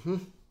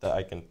that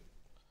I can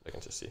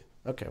just see.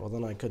 Okay, well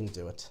then I couldn't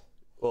do it.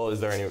 Well,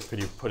 is there any? Could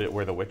you put it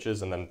where the witch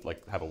is and then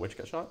like have a witch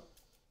get shot?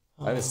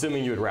 I'm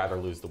assuming you would rather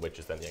lose the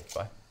witches than the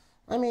incubi.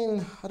 I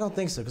mean, I don't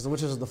think so, because the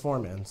witches are the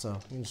foreman, so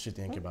you can just shoot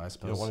the incubi, I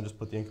suppose. You don't want to just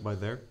put the incubi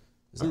there?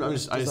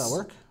 Does that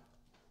work?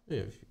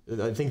 Yeah,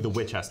 I think the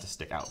witch has to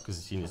stick out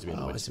because she needs to be in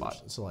the Oh, I witch see what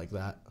spot. So like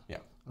that? Yeah.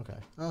 Okay.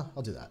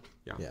 I'll do that.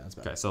 Yeah, that's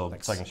better. Okay, so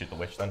Thanks. I can shoot the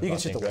witch then. You can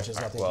not shoot the incubi? witches,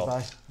 not the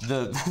Alright,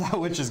 incubi. that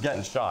witch is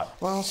getting shot.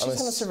 Well, she's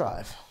gonna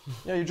survive.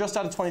 Yeah, you're just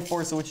out of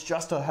 24, so it's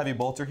just a heavy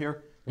bolter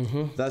here.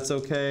 That's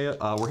okay.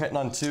 We're hitting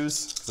on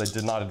 2s because I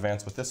did not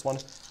advance with this one.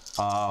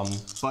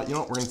 But you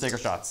know what? We're gonna take our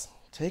shots.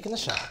 Taking the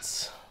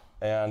shots.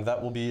 And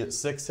that will be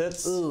 6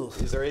 hits. Ooh.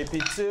 These are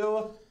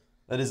AP2.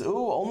 That is,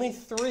 only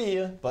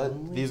 3,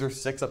 but these are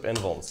 6 up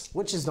invulns.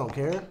 Witches don't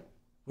care.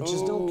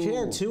 Witches don't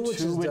care. 2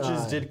 witches 2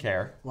 witches died. did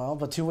care. Well,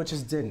 but 2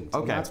 witches didn't.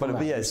 Okay, That's what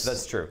but yes, matters.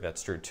 that's true.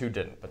 That's true. 2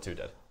 didn't, but 2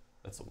 did.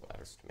 That's what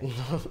matters to me.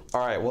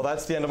 All right, well,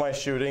 that's the end of my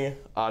shooting.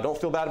 Don't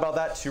feel bad about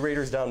that. 2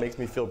 raiders down makes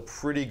me feel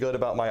pretty good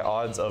about my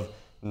odds of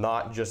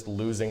not just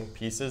losing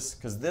pieces,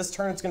 because this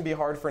turn it's going to be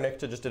hard for Nick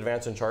to just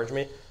advance and charge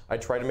me. I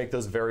tried to make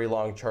those very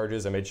long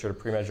charges. I made sure to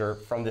pre-measure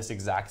from this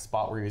exact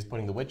spot where he was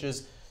putting the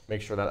witches, make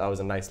sure that that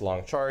was a nice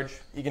long charge.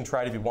 You can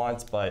try it if you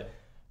want, but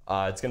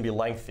it's going to be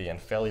lengthy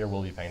and failure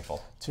will be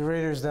painful. 2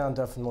 raiders down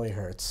definitely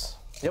hurts.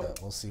 Yep.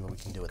 But we'll see what we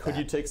can do with Could that.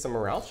 you take some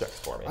morale checks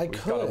for me?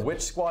 We've got a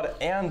witch squad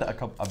and a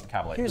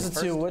Kabal. Here's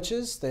the 2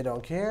 witches. They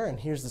don't care. And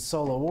here's the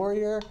solo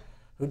warrior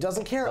who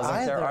doesn't care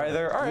either. All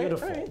right,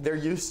 Beautiful. all right. They're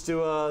used to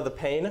the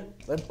pain.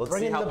 Let's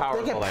see how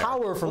powerful they get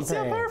power from Let's see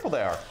how pain. powerful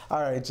they are.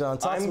 All right, John.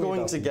 Talk to I'm me going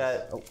about to these.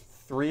 get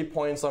 3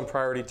 points on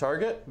priority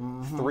target,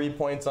 3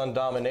 points on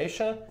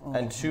domination,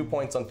 and 2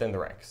 points on thin the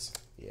ranks.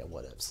 Yeah,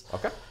 what ifs.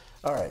 Okay.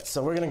 All right,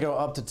 so we're going to go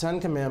up to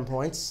 10 command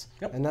points.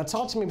 Yep. And now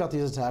talk to me about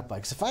these attack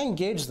bikes. If I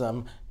engage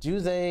them, do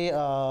they...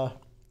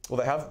 Well,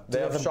 they have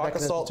have a shock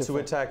mechanism assault, to 2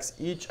 attacks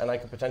each, and I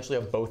could potentially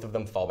have both of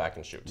them fall back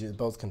and shoot.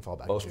 both can fall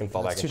back. Both can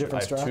fall back and shoot. I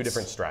have 2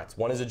 different strats.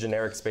 One is a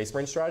generic Space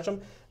Marine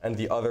stratagem, and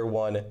the other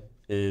one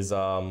is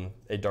a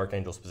Dark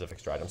Angel specific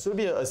stratagem. So it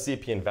would be a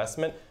CP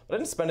investment, but I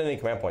didn't spend any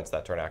command points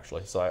that turn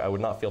actually, so I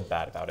would not feel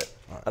bad about it.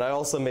 Right. And I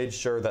also made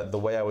sure that the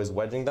way I was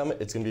wedging them,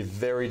 it's going to be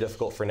very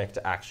difficult for Nick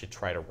to actually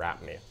try to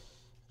wrap me.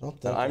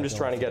 And I'm just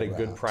trying to get a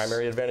good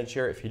primary advantage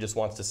here. If he just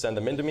wants to send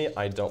them into me,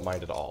 I don't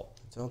mind at all.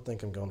 Don't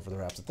think I'm going for the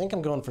wraps. I think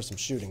I'm going for some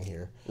shooting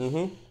here.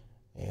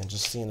 And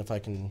just seeing if I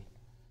can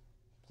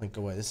blink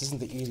away. This isn't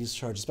the easiest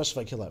charge,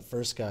 especially if I kill that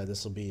first guy.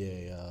 This will be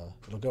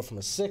it'll go from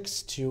a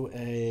 6 to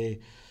a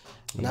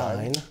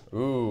 9.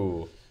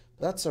 Ooh.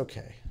 That's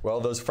okay. Well,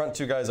 those front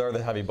 2 guys are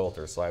the heavy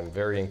bolters, so I'm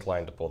very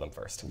inclined to pull them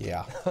first.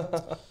 Yeah.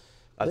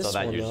 That's how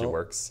that usually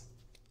works.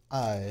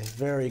 I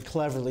very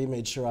cleverly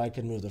made sure I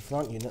could move the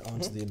front unit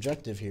onto the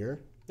objective here.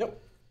 Yep.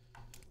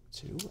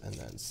 2, and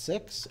then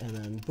 6, and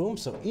then boom.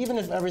 So even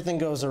if everything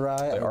goes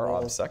awry, They are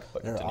obsec,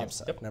 but they're continue.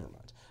 obsec. Yep. Never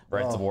mind.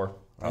 Rights of War,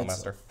 Rights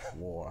Master. of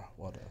War.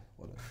 What a thing.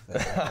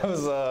 I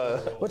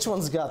was, Which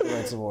one's got the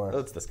Rights of War?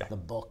 That's this guy. The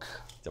book.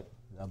 Yep.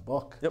 The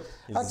book. Yep.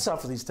 That's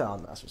tough for these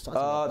Talon Masters. Talk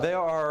about They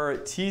are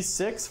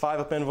T6, 5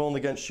 up invuln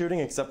against shooting,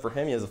 except for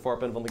him, he has a 4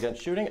 up invuln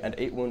against shooting, and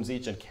 8 wounds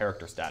each in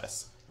character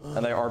status.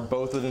 And they are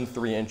both within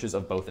 3 inches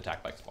of both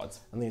attack bike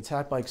squads. And the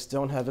attack bikes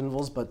don't have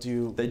invuls, but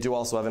do... They do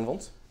also have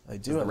invulns. They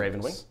do have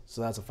Raven invulns. Wing.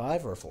 So that's a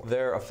 5 or a 4?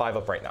 They're a 5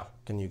 up right now.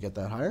 Can you get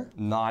that higher?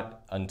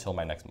 Not until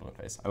my next movement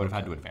phase. I would have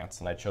had to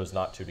advance, and I chose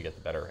not to get the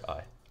better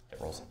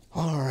hit rolls.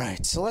 All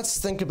right, so let's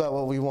think about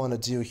what we want to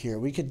do here.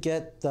 We could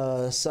get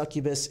the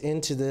Succubus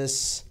into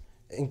this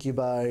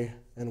incubi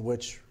and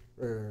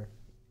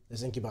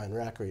this incubi and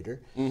rack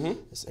raider.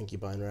 This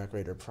incubi and rack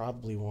raider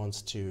probably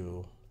wants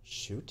to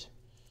shoot.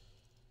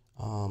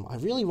 I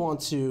really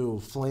want to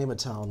flame a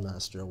Talon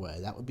Master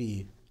away. That would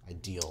be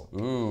ideal.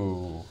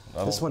 Ooh.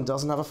 This one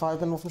doesn't have a 5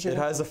 invul from shooting?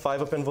 It has a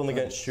 5 up invuln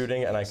against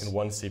shooting, and I can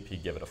 1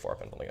 CP give it a 4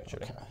 up invuln against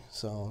shooting. Okay,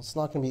 so it's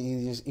not going to be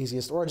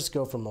easiest, or just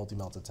go for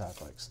multi-melt attack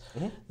bikes.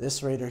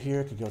 This raider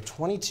here could go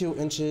 22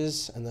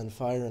 inches and then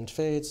fire and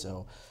fade,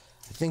 so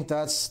I think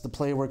that's the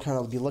play we're kind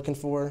of be looking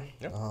for.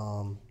 Yep.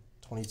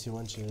 22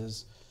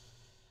 inches.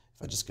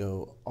 If I just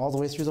go all the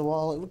way through the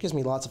wall, it gives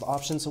me lots of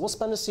options, so we'll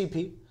spend a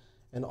CP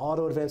and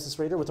auto-advance this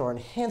raider with our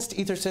enhanced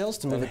ether sails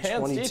to move it 22.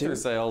 Enhanced ether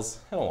sails.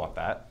 I don't want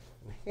that.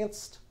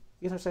 Enhanced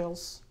ether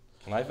sails.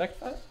 Can I vex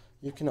that?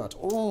 You cannot.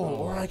 Oh,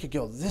 or I could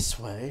go this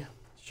way.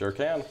 Sure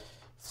can.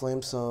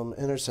 Flame some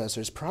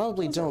intercessors.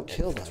 Probably don't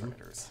kill them.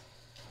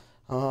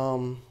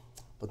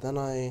 But then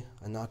I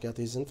knock out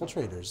these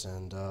infiltrators,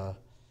 and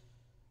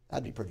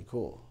that'd be pretty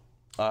cool.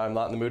 I'm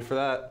not in the mood for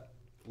that.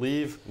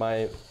 Leave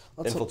my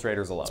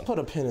infiltrators alone. Let's put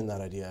a pin in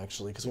that idea,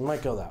 actually, because we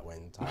might go that way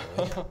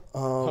entirely.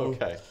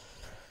 Okay.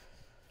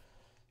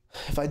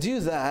 If I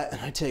do that,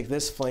 and I take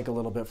this flank a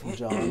little bit from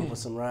John with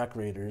some rack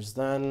raiders,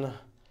 then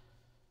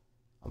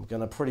I'm going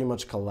to pretty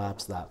much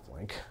collapse that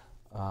flank,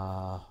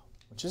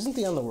 which isn't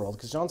the end of the world,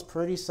 because John's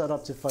pretty set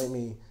up to fight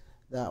me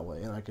that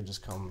way, and I could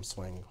just come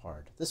swing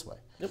hard this way.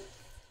 Yep.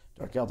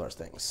 Dark Eldar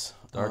things.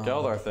 Dark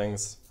Eldar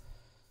things.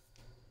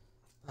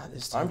 That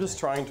is I'm just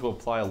trying to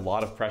apply a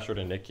lot of pressure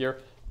to Nick here.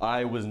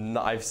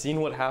 I've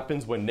seen what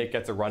happens when Nick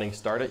gets a running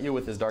start at you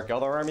with his Dark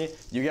Eldar army.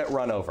 You get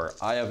run over.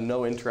 I have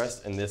no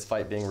interest in this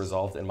fight being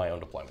resolved in my own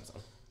deployment zone.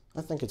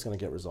 I think it's going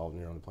to get resolved in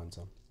your own deployment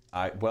zone.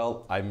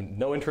 I'm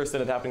no interest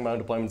in it happening in my own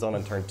deployment zone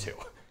on turn 2.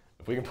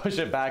 If we can push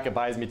it back, it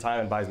buys me time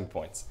and buys me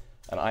points.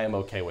 And I am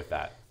okay with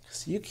that.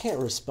 So you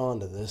can't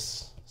respond to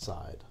this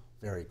side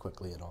very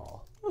quickly at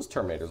all. Those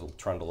Terminators will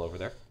trundle over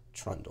there.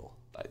 Trundle.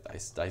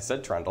 I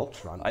said trundle.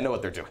 I know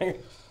what they're doing.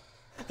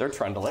 They're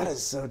trundling. That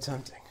is so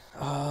tempting.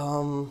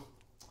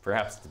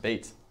 Perhaps it's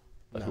bait,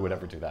 but who would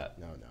ever do that?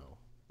 No.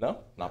 No?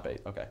 Not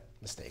bait. Okay.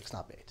 Mistakes,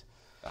 not bait.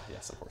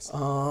 Yes, of course.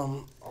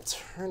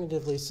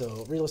 Alternatively,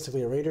 so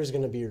realistically, a raider is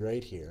going to be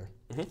right here.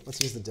 Let's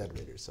use the dead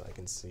raider so I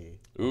can see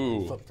what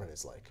the footprint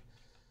is like.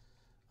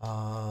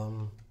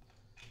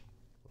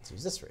 Let's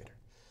use this raider.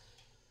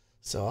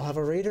 So I'll have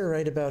a raider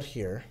right about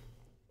here.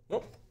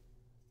 Nope.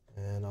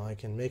 And I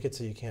can make it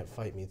so you can't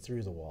fight me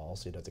through the wall,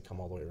 so you'd have to come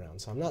all the way around.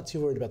 So I'm not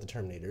too worried about the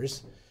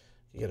Terminators.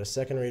 You get a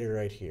second raider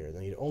right here.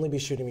 Then you'd only be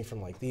shooting me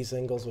from like these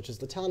angles, which is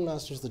the Talon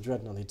Masters, the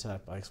Dreadnought, the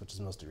attack bikes, which is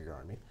most of your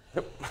army.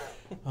 Yep.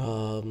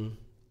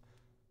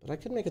 But I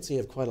could make it so you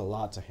have quite a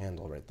lot to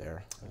handle right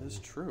there. That is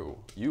true.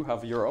 You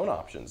have your own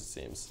options, it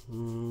seems.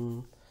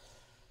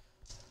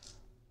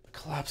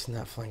 Collapsing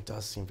that flank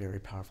does seem very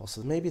powerful,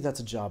 so maybe that's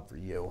a job for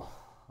you.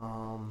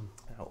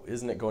 Now,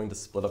 isn't it going to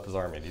split up his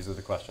army? These are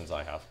the questions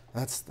I have.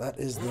 That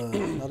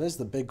is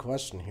the big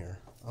question here.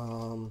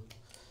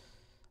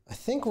 I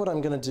think what I'm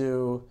gonna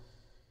do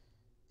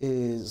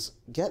is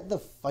get the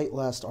Fight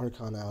Last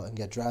Archon out and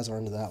get Drazhar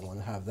into that one,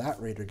 have that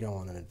raider go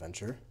on an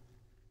adventure.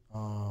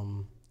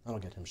 That'll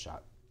get him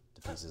shot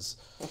to pieces.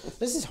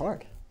 This is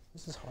hard.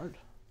 This is hard.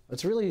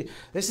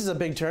 This is a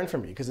big turn for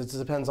me because it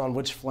depends on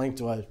which flank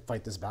do I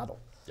fight this battle.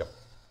 Yep.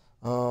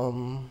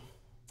 So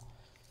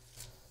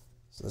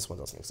this one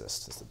doesn't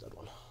exist. It's the dead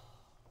one.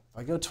 If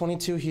I go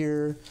 22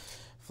 here,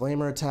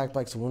 Flamer attack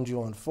bikes wound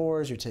you on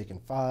 4s. You're taking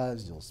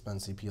 5s. You'll spend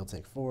CP. You'll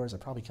take 4s. I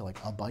probably kill like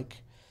a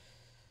bike.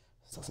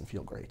 This doesn't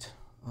feel great.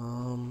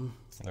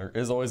 There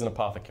is always an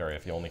apothecary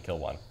if you only kill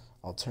one.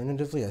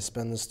 Alternatively, I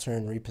spend this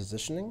turn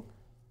repositioning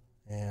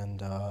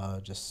and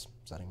just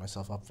setting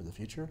myself up for the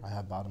future. I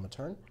have bottom a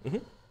turn.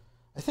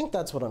 I think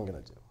that's what I'm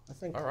going to do. I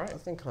think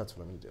that's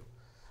what I'm going to do.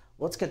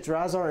 Let's get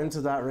Drazhar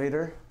into that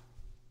raider.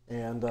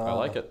 And I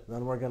like it.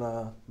 Then we're going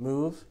to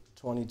move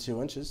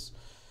 22 inches.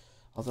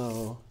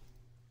 Although,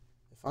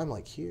 if I'm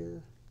like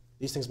here,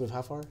 these things move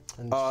how far?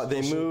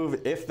 They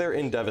move, if they're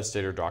in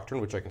Devastator Doctrine,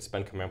 which I can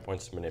spend command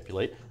points to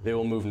manipulate, they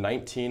will move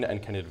 19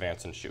 and can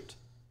advance and shoot.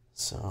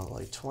 So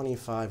like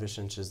 25-ish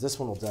inches. This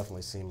one will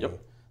definitely see me. Yep.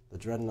 The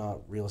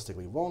Dreadnought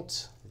realistically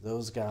won't.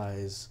 Those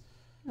guys...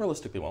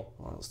 Realistically won't.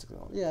 Realistically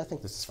won't. Yeah, I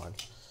think this is fine.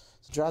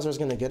 So Drazhar's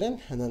going to get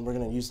in, and then we're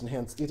going to use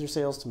Enhanced Ether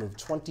Sails to move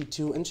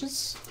 22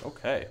 inches.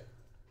 Okay.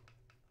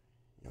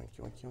 Yoink,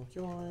 yoink, yoink,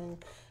 yoink.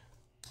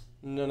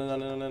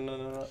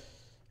 No.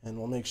 And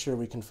we'll make sure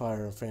we can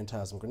fire a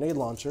phantasm grenade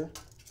launcher.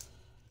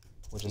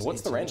 Which is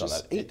What's the range on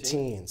that?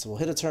 18. So we'll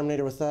hit a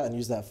Terminator with that and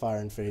use that fire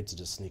and fade to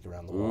just sneak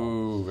around the wall.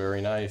 Ooh,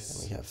 very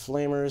nice. And we have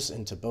flamers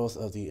into both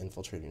of the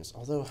infiltrator units.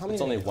 Although, how many?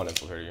 It's only one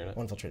infiltrator unit.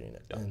 One infiltrator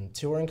unit. Yep. And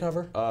 2 are in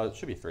cover? It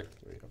should be 3.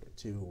 3 cover.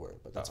 2 were,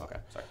 but that's okay.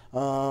 Sorry.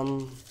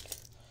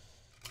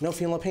 No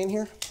feeling of pain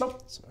here?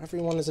 Nope. So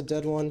everyone is a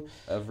dead one.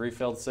 Every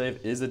failed save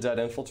is a dead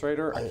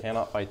infiltrator. I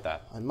cannot fight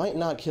that. I might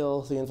not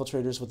kill the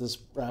infiltrators with this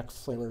rack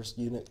flamers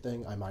unit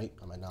thing. I might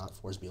not.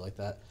 4s be like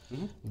that.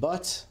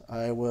 But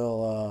I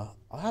will,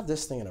 I'll have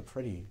this thing in a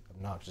pretty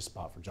obnoxious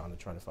spot for John to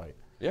try to fight.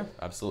 Yeah,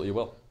 absolutely you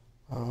will.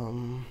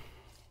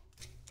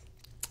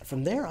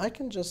 From there, I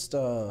can just,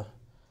 I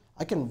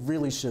can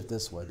really shift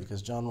this way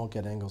because John won't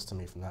get angles to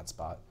me from that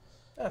spot.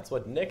 That's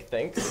what Nick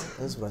thinks.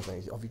 That's what I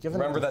think. I'll be given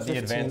Remember that the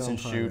 15 advance on and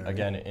shoot, primary.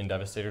 again, in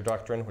Devastator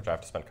Doctrine, which I have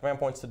to spend command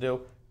points to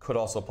do, could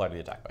also apply to the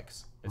attack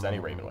bikes. It's any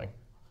Raven Wing.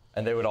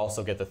 And they would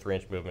also get the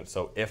 3-inch movement.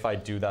 So if I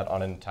do that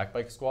on an attack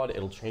bike squad,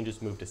 it'll change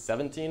its move to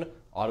 17,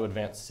 auto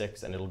advance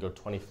 6, and it'll go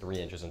 23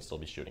 inches and still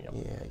be shooting him.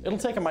 Yeah. It'll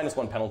take a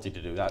 -1 penalty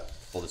to do that,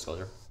 full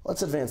disclosure.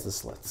 Let's advance the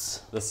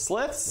Ssylths. The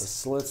Ssylths?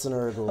 The Ssylths and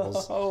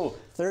Urgles. Oh.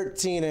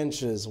 13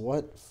 inches.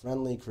 What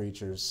friendly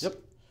creatures. Yep.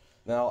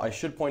 Now, I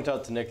should point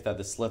out to Nick that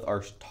the Ssylth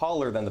are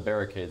taller than the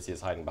barricades he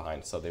is hiding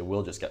behind, so they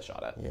will just get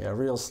shot at. Yeah, a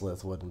real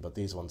Ssylth wouldn't, but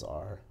these ones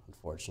are,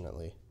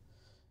 unfortunately.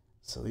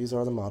 So these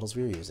are the models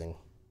we're using,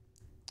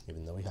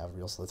 even though we have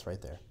real Ssylths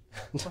right there.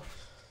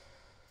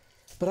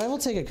 But I will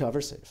take a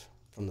cover save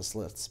from the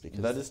Ssylths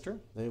because That is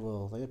true. they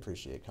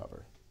appreciate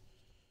cover.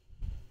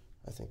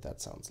 I think that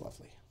sounds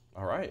lovely.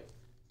 All right.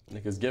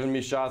 Nick has given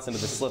me shots into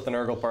the Ssylth and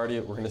Urgle party.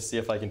 We're going to see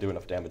if I can do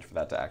enough damage for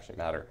that to actually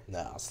matter.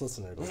 Nah, Ssylths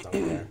and Urgles don't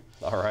care.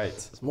 All right.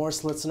 There's more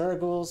Ssylths and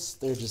Urgles.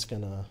 They're just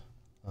gonna.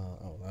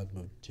 Oh, I've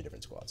moved 2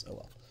 different squads. Oh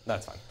well.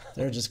 That's fine.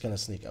 They're just gonna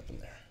sneak up in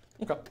there,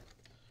 Okay.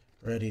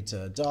 ready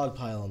to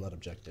dogpile on that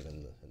objective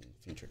in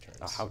future turns.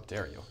 Oh, how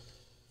dare you?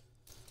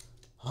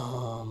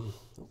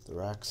 The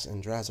wracks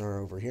and Drazhar are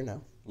over here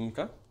now.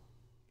 Okay.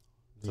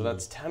 So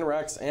that's 10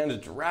 wracks and a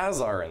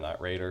Drazhar in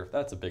that raider.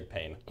 That's a big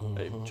pain.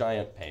 A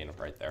giant pain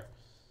right there.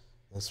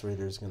 This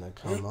raider's gonna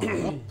come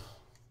on up.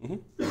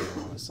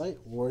 On sight.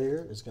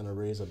 Warrior is gonna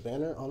raise a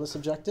banner on this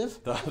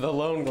objective. The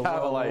lone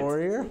Kabalite.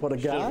 Warrior, what a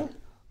guy.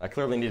 I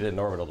clearly needed an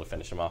orbital to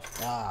finish him off.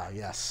 Ah,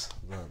 yes.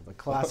 The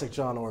classic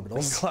John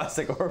orbitals.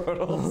 Classic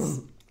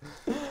orbitals.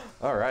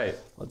 All right.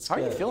 How are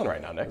you feeling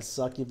right now, Nick?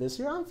 Succubus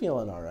here. I'm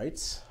feeling all right.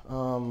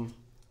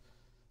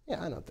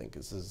 Yeah, I don't think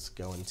this is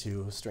going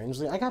too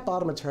strangely. I got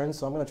bottom of turn,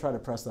 so I'm going to try to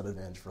press that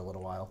advantage for a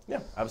little while.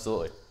 Yeah,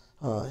 absolutely.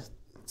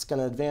 It's going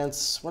to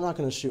advance. We're not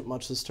going to shoot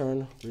much this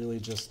turn. Really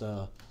just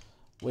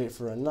wait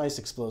for a nice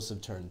explosive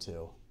turn,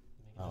 too.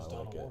 I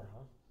like it.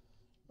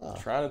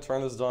 Trying to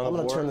turn this Dawn of I'm War.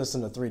 going to turn this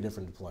into 3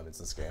 different deployments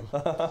this game.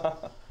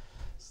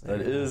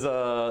 That is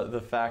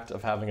the fact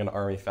of having an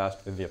army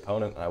faster than the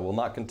opponent, and I will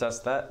not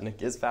contest that.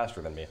 Nick is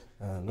faster than me.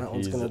 And that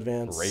one's going to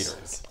advance.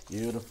 Raiders.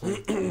 Beautifully.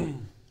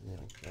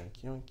 Yoink, yoink,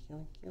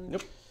 yoink, yoink.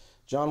 Yep.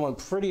 John went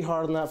pretty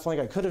hard on that flank.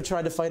 I could have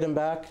tried to fight him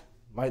back.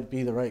 Might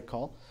be the right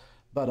call.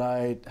 But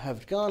I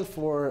have gone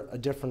for a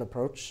different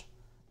approach.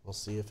 We'll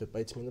see if it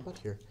bites me in the butt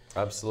here.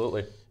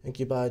 Absolutely.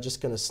 Incubi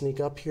just going to sneak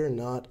up here,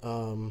 not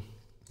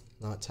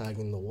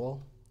tagging the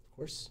wall, of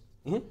course.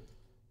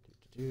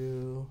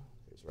 There's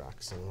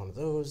rocks in one of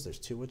those. There's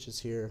 2 witches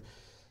here.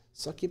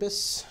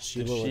 Succubus,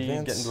 she will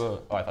advance. Get into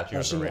a... Oh, I thought you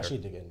were into a raider. She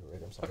did get into a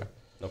raider, I'm sorry. Okay,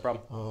 no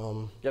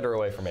problem. Get her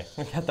away from me.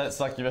 Get that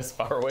succubus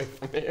far away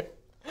from me.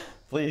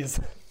 Please.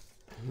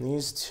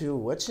 These 2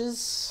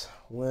 witches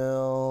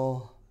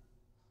will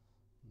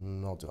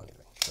not do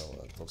anything.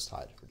 They'll just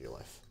hide for dear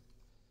life.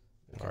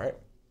 Okay. All right.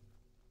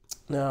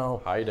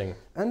 Now, hiding.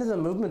 End of the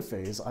movement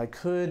phase, I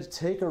could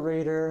take a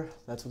raider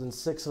that's within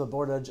 6 of the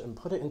board edge and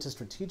put it into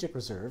strategic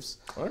reserves.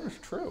 That is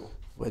true.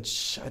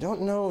 Which I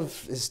don't know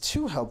if is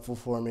too helpful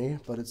for me,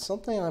 but it's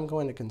something I'm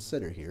going to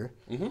consider here.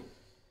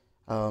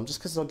 Just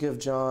because it'll give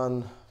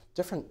John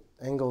different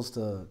angles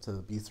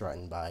to be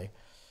threatened by,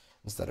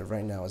 instead of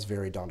right now is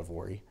very Dawn of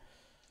War-y.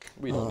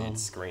 We don't need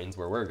screens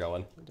where we're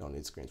going. We don't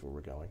need screens where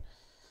we're going.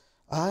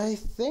 I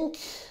think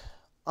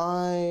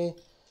I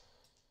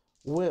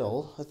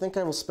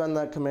will spend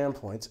that command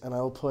point, and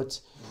I will put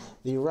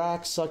the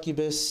Rack,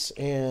 Succubus,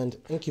 and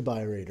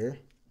Incubi Raider.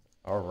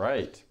 All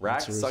right.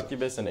 Rack,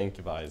 Succubus, and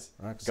Incubis.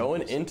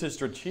 Going into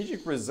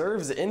strategic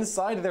reserves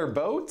inside their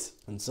boat?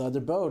 Inside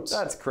their boat.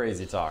 That's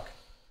crazy talk.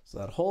 So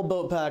that whole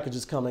boat package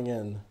is coming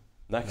in.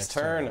 Next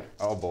turn.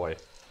 Oh boy.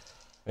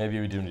 Maybe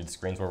we do need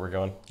screens where we're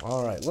going.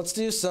 All right, let's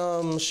do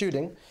some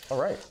shooting. All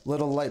right.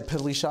 Little light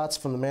piddly shots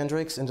from the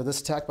mandrakes into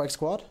this attack bike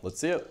squad. Let's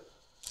see it.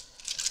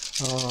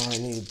 I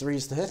need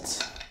 3s to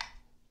hit.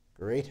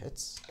 Great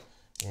hits.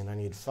 And I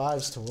need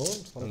 5s to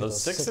wound. And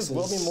those 6s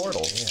will be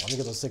mortal. Yeah, let me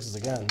get those 6s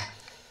again.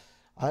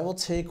 I will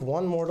take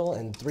 1 mortal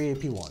and 3 AP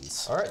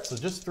 1s. All right, so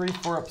just 3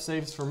 4-up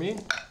saves for me.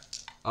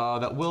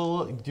 That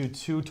will do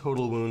 2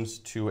 total wounds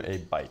to a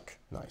bike.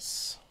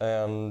 Nice.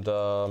 And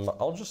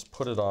I'll just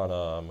put it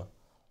on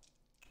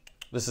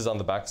This is on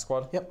the back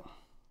squad? Yep.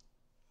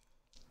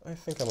 I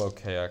think I'm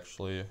okay,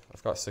 actually.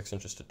 I've got 6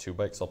 inches to 2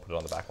 bikes, so I'll put it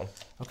on the back one.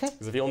 Okay.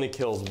 Because if he only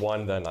kills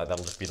one, then that'll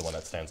just be the one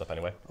that stands up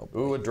anyway.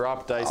 Ooh, a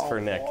drop dice for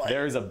Nick. Boy.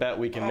 There's a bet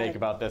we can make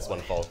about this one,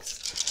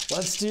 folks.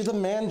 Let's do the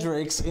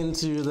mandrakes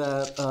into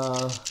that,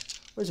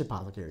 where's your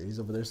apothecary? He's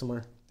over there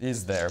somewhere?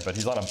 He's there, but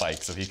he's on a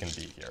bike, so he can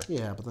be here.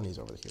 Yeah, but then he's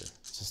over here.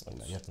 It's just,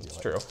 you have to It's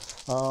deal true.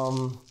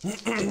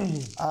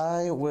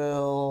 I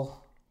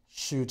will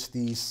shoot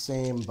the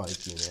same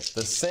bike unit.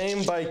 The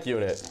same bike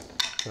unit.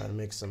 Try to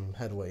make some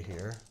headway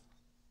here.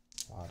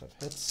 A lot of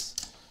hits.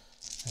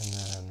 And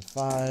then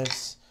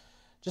 5s.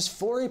 Just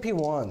 4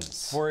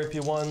 AP1s. 4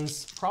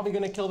 AP1s. Probably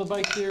going to kill the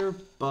bike here,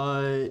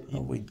 but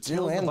we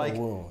do, and the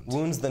wound.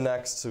 Wounds the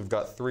next, so we've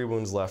got 3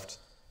 wounds left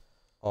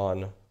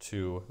on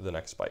to the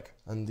next bike.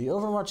 And the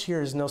Overwatch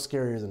here is no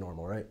scarier than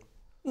normal, right?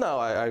 No,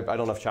 I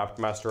don't have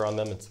Chapter Master on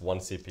them. It's 1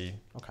 CP.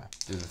 Okay.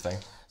 Do the thing.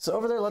 So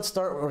over there, let's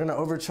start. We're going to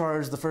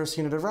overcharge the first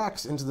unit of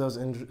wracks into those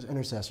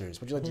intercessors.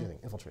 Would you like to do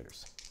anything?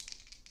 Infiltrators.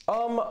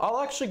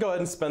 I'll actually go ahead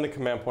and spend the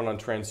command point on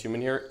transhuman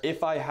here.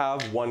 If I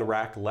have 1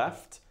 rack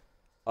left,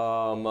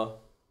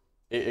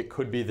 it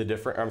could be the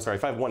difference. I'm sorry,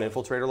 if I have 1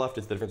 infiltrator left,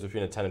 it's the difference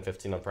between a 10 and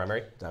 15 on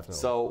primary. Definitely.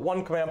 So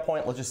 1 command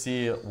point, let's just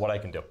see what I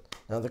can do.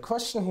 Now the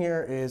question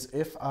here is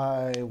if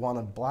I want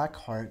to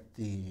blackheart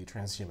the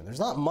transhuman. There's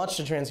not much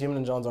to transhuman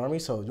in John's army,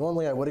 so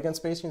normally I would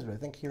against space humans, but I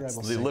think here I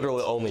will The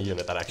literally only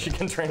unit that actually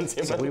can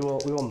transhuman. So we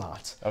will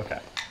not. Okay.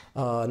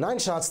 9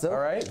 shots though. All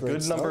right,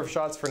 good number start. of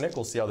shots for Nick.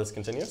 We'll see how this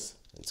continues.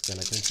 It's going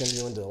to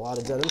continue into a lot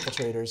of dead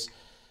infiltrators.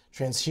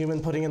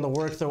 Transhuman putting in the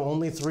work though,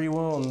 only 3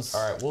 wounds.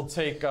 All right, we'll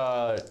take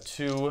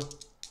 2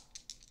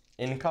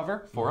 in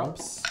cover, 4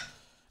 ups.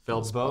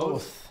 Failed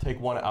both. Take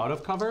 1 out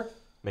of cover.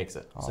 Makes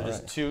it. So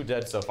just 2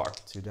 dead so far.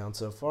 2 down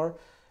so far.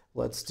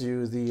 Let's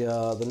do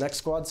the next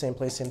squad, same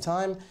place, same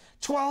time.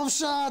 12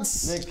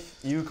 shots! Nick,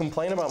 you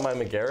complain about my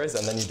Megaras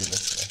and then you do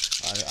this to me.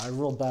 I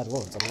rolled bad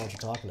wounds. I don't know what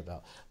you're talking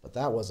about. But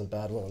that wasn't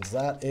bad wounds.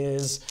 That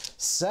is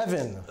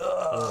 7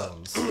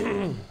 wounds.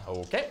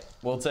 Okay.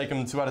 We'll take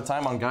them 2 at a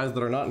time on guys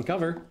that are not in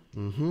cover.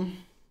 Mm-hmm.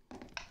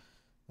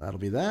 That'll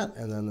be that.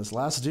 And then this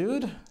last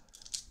dude.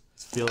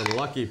 He's feeling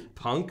lucky,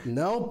 punk.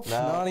 Nope.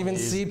 Not even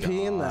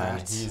CP in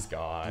that. He's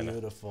gone.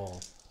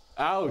 Beautiful.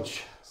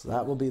 Ouch. So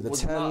that will be the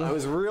 10. I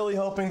was really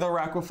hoping the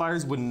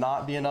liquifiers would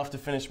not be enough to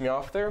finish me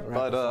off there,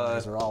 but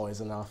Liquifiers are always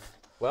enough.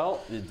 well,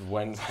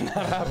 when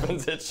that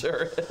happens, it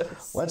sure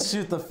is. Let's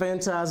shoot the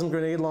phantasm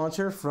grenade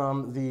launcher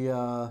from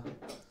the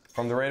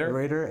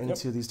Raider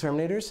into these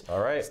Terminators.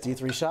 All right. It's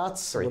D3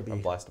 shots. 3.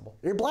 I'm blastable.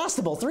 You're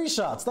blastable. 3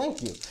 shots.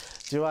 Thank you.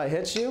 Do I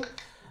hit you?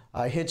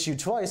 I hit you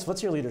twice.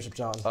 What's your leadership,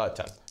 John? 10.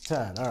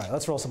 10. All right.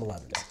 Let's roll some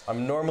 11s.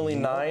 I'm normally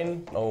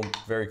 9. Oh,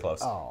 very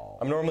close. Oh.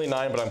 I'm normally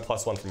 9, but I'm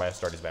 +1 for my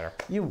Astartes banner.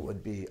 You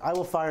would be. I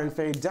will fire and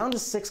fade down to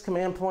 6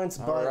 command points,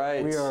 but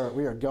right.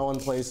 we are going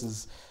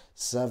places.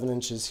 7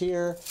 inches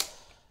here.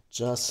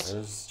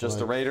 There's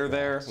just a Raider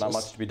there. Not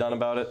much to be done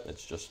about it.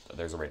 It's just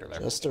there's a Raider there.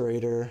 Just a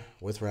Raider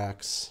with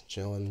racks,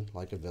 chilling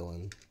like a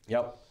villain.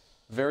 Yep.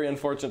 Very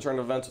unfortunate turn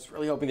of events. I was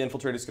really hoping the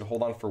infiltrators could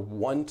hold on for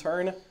 1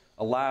 turn.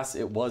 Alas,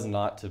 it was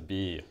not to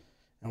be.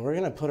 And we're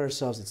gonna put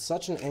ourselves at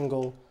such an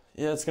angle.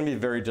 Yeah, it's gonna be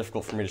very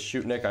difficult for me to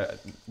shoot Nick.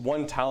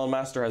 One Talon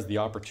Master has the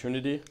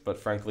opportunity, but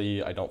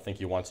frankly, I don't think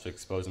he wants to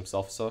expose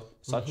himself So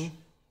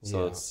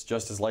it's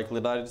just as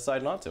likely that I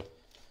decide not to.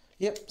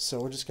 Yep. So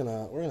we're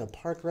gonna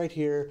park right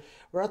here.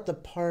 We're at the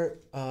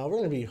part. We're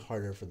gonna be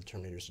harder for the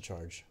Terminators to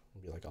charge.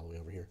 We'll be like all the way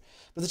over here.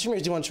 But the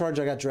Terminators do want to charge.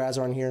 I got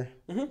Drazhar in here,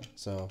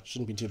 so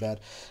shouldn't be too bad.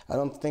 I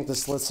don't think the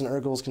Ssylths and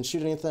Urgles can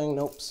shoot anything.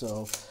 Nope.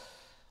 So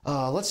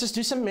let's just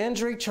do some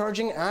Mandrake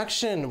charging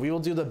action. We will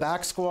do the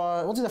back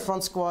squad. We'll do the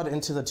front squad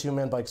into the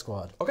 2-man bike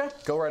squad. Okay,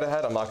 go right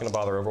ahead. I'm not gonna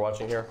bother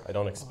overwatching here. I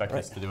don't expect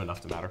this to do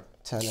enough to matter.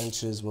 10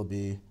 inches will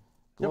be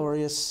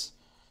glorious.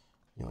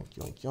 Yoink,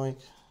 yoink, yoink.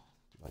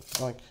 Yoink,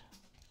 yoink.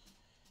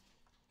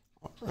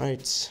 All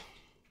right.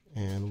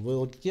 And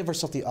we'll give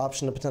ourselves the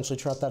option to potentially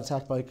trap that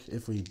attack bike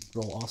if we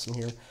roll awesome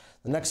here.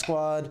 The next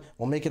squad,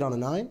 we'll make it on a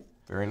 9.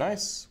 Very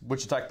nice.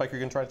 Which attack bike are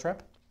you gonna try to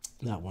trap?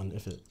 That one,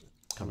 if it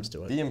comes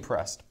to it. Be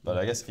impressed, but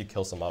I guess if you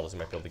kill some models, you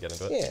might be able to get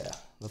into it. Yeah,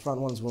 the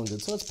front one's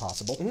wounded, so it's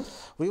possible.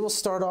 We will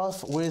start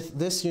off with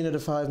this unit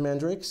of 5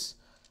 mandrakes.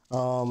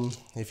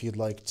 If you'd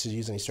like to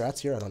use any strats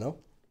here, I don't know.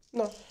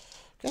 No.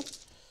 Okay.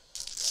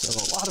 So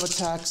a lot of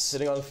attacks.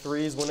 Hitting on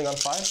 3s, winning on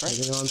 5s, right?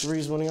 Hitting on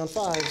 3s, winning on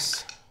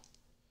 5s.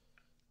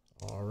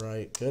 All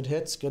right, good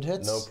hits, good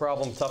hits. No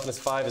problem. Toughness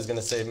 5 is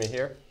gonna save me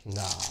here.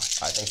 Nah.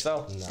 I think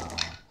so. Nah.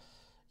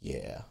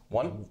 Yeah.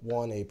 1?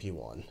 1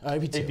 AP1.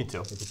 AP2. AP2.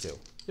 AP2.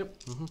 Yep.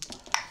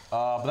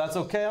 But that's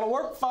okay on a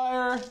warp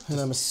fire. And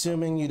I'm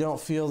assuming you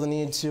don't feel the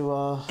need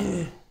to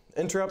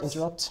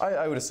Interrupt?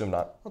 I would assume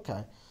not.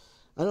 Okay.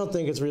 I don't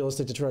think it's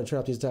realistic to try to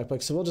trap these attack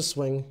bikes, so we'll just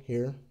swing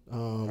here.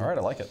 All right,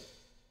 I like it.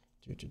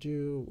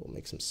 We'll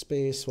make some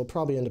space. We'll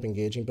probably end up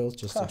engaging both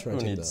just to try to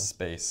take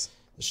space?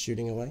 the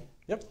shooting away.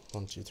 Yep.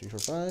 1, 2, 3, 4,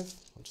 5.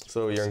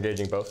 So you're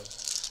engaging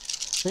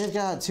both? They've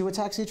got 2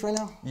 attacks each right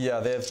now? Yeah,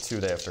 they have 2,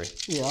 they have 3.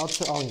 Yeah,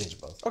 I'll engage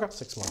both. Okay.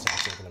 6 more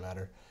attacks, ain't gonna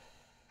matter.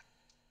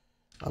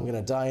 I'm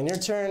gonna die in your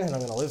turn, and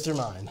I'm gonna live through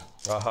mine.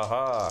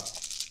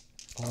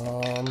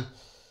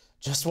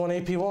 Just one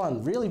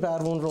AP1. Really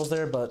bad wound rolls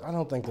there, but I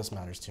don't think this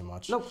matters too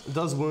much. Nope. It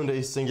does wound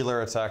a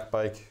singular attack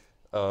bike.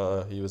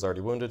 He was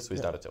already wounded, so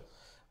he's down to 2.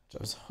 Which I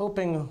was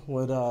hoping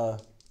would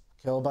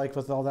kill a bike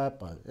with all that,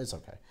 but it's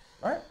okay.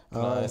 All right.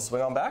 Can I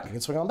swing on back? You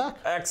can swing on back.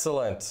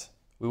 Excellent.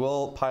 We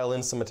will pile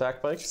in some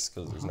attack bikes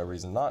because there's no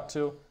reason not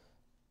to.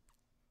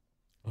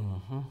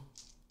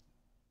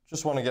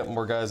 Just want to get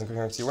more guys in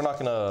coherency. We're not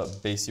going to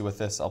base you with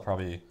this. I'll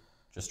probably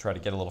just try to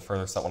get a little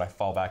further so that when I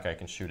fall back, I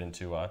can shoot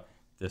into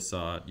this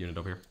unit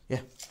over here. Yeah.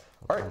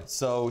 All right,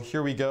 so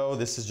here we go.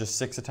 This is just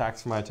 6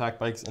 attacks for my attack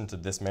bikes into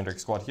this Mandrake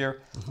squad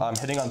here. I'm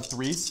hitting on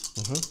 3s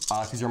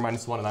because you're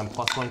 -1 and I'm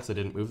 +1 because I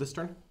didn't move this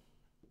turn.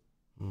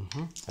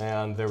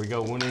 And there we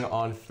go, wounding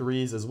on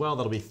 3s as well.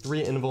 That'll be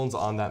 3 invulns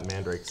on that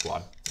Mandrake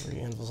squad. 3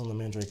 invulns on the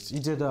Mandrakes. You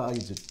did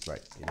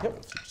right. You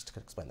just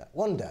explain that.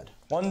 1 dead.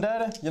 1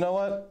 dead. You know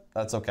what?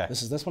 That's okay.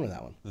 This is this one or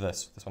that one?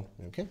 This one.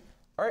 Okay.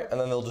 All right, and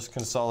then they'll just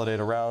consolidate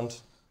around.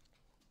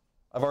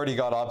 I've already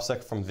got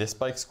OBSEC from this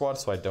bike squad,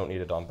 so I don't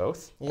need it on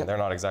both. And they're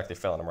not exactly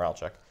failing a morale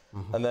check.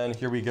 And then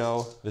here we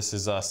go. This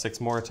is 6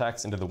 more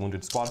attacks into the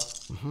wounded squad.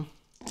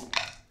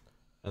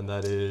 And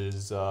that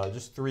is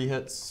just 3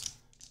 hits.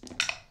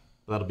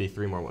 That'll be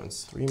 3 more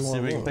wounds. 3 more See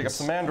if we can wounds. pick up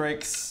some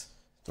mandrakes.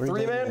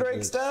 3 dead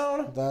mandrakes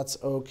down.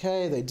 That's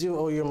okay. They do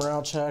owe you a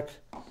morale check.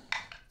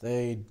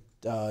 They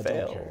don't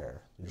Fail.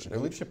 care. Their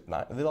leadership,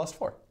 they lost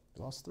 4.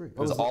 They lost 3. It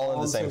was all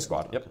in the same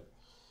squad. Yep.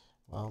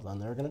 Well, then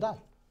they're gonna die.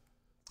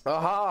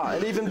 Aha!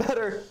 And even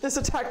better, this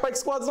attack bike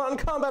squad's not in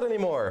combat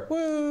anymore.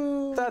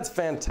 Woo! That's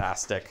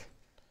fantastic.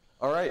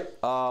 All right,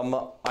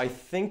 I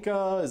think,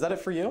 is that it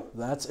for you?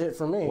 That's it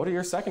for me. What are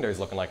your secondaries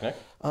looking like, Nick?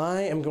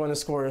 I am going to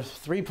score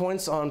 3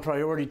 points on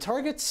priority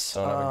targets.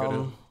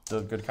 Don't have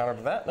a good counter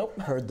to that? Nope.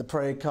 Heard the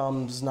prey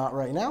comes not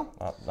right now.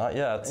 Not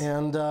yet.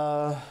 And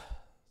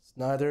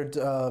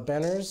neither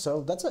banners,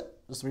 so that's it.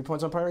 Just 3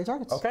 points on priority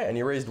targets. Okay, and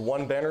you raised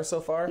 1 banner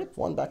so far? Yep,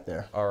 1 back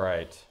there. All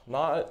right,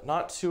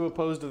 not too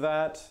opposed to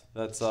that.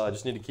 That's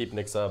just need to keep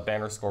Nick's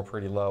banner score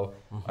pretty low.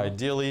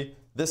 Ideally,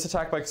 this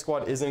attack bike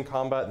squad is in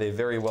combat. They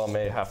very well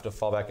may have to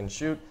fall back and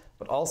shoot,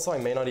 but also I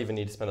may not even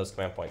need to spend those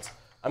command points.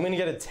 I'm gonna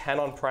get a 10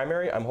 on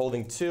primary. I'm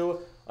holding 2.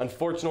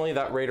 Unfortunately,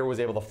 that raider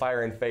was able to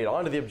fire and fade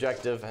onto the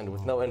objective, and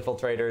with no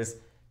infiltrators,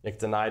 Nick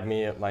denied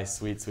me my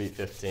sweet, sweet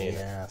 15.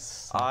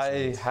 Yes.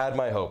 I had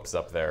my hopes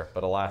up there,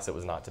 but alas, it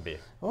was not to be.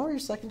 What were your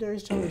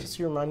secondaries, Joe? Just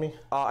to remind me.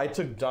 I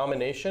took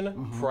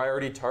domination,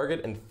 priority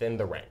target, and thin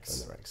the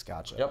ranks. The ranks,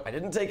 gotcha. Yep, I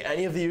didn't take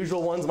any of the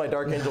usual ones in my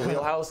Dark Angel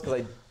wheelhouse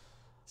because I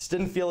just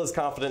didn't feel as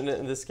confident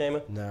in this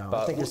game. No,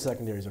 but I think your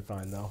secondaries are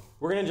fine though.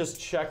 We're gonna just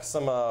check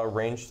some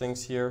range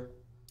things here,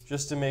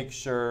 just to make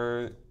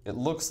sure. It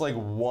looks like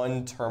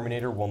 1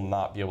 Terminator will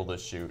not be able to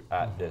shoot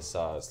at this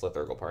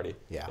Ssylth party.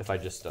 Yeah. If I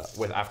just,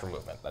 with after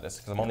movement, that is,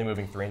 because I'm only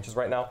moving 3 inches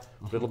right now.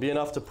 But it'll be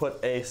enough to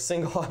put a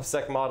single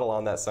OBSEC model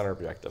on that center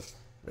objective.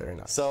 Very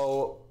nice.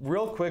 So,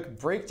 real quick,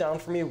 break down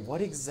for me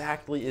what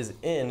exactly is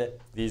in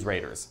these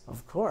raiders.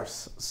 Of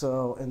course.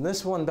 So in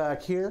this one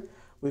back here,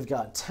 we've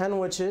got 10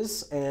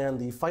 witches and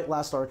the Fight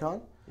Last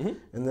Archon.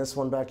 In this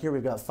one back here,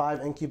 we've got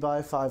 5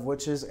 incubi, 5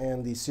 witches,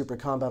 and the Super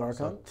Combat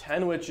Archon. So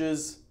 10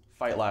 witches,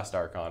 Fight Last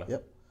Archon.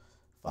 Yep.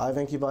 5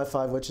 incubi,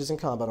 5 witches, and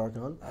Combat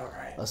Archon. All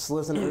right. A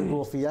Ssylth and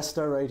Urgul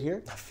Fiesta right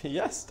here.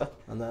 Fiesta.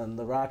 And then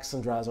the wracks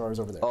and Drazhar is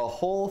over there. A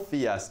whole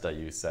fiesta,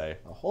 you say?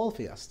 A whole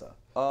fiesta.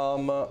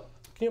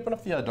 Can you open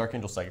up the Dark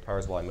Angel Psychic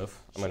Powers while I move?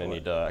 I'm gonna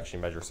need to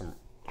actually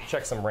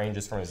check some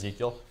ranges from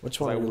Ezekiel.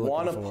 Which one are you I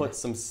want to looking for? put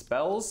some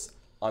spells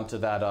onto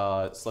that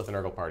Ssylth and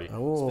Urgul party.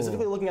 Oh.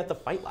 Specifically looking at the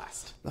Fight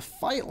Last. The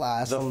Fight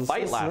Last. The on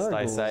Fight Ssylth Last, and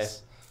I say.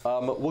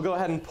 Urguls. We'll go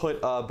ahead and put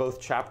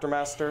both Chapter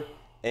Master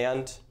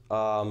and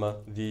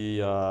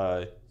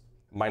the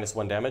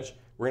 -1 damage.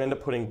 We're gonna end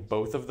up putting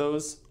both of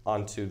those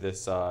onto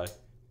this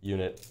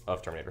unit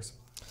of Terminators.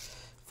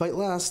 Fight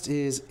Last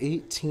is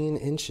 18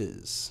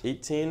 inches.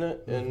 18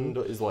 and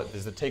is what?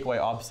 Is the takeaway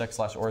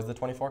OBSEC / or is the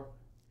 24?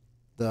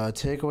 The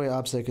takeaway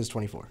OBSEC is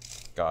 24.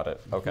 Got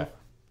it. Okay.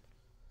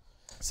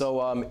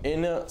 So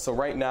so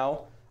right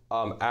now,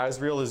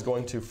 Azrael is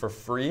going to for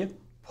free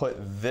put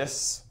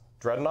this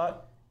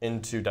Dreadnought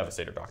into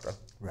Devastator Doctrine.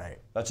 Right.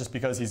 That's just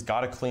because he's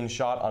got a clean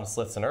shot on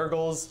Ssylths and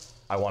Urguls.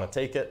 I want to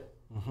take it.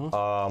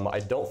 I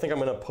don't think I'm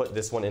going to put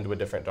this one into a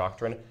different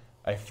doctrine.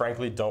 I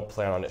frankly don't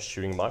plan on it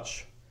shooting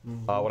much.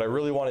 What I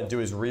really want to do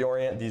is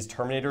reorient these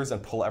Terminators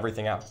and pull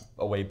everything out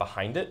away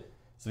behind it.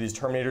 So these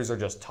Terminators are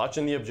just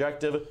touching the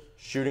objective,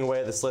 shooting away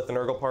at the Ssylth and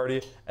Urgul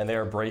party, and they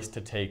are braced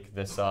to take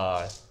this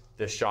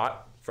this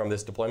shot from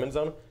this deployment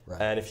zone.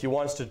 Right. And if he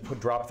wants to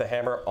drop the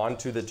hammer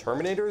onto the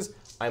Terminators,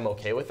 I'm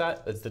okay with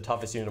that. It's the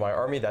toughest unit of my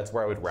army. That's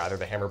where I would rather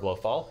the hammer blow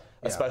fall.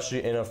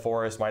 Especially in a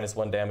forest,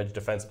 -1 damage,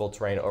 defensible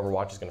terrain,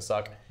 Overwatch is going to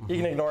suck. He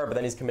can ignore it, but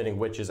then he's committing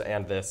witches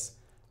and this.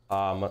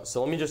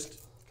 So let me just,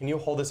 can you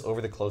hold this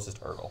over the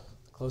closest Urgul?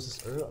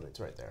 Closest Urgul, it's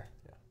right there.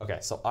 Yeah. Okay,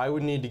 so I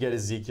would need to get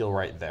Ezekiel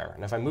right there.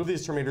 And if I move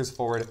these Terminators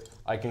forward,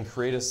 I can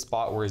create a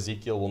spot where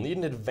Ezekiel will need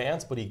an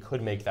advance, but he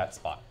could make that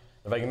spot.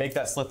 If I can make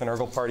that Ssylth and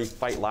Urgle party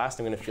fight last,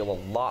 I'm going to feel a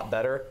lot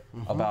better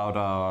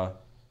about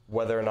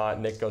whether or not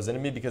Nick goes into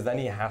me, because then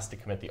he has to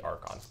commit the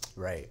Archon.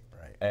 Right.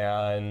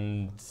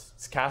 And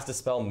cast a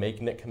spell,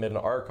 make Nick commit an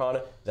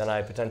Archon, then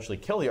I potentially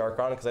kill the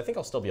Archon, because I think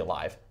I'll still be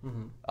alive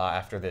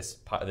after this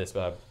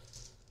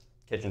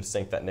kitchen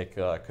sink that Nick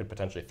could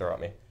potentially throw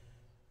at me.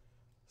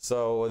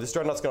 So this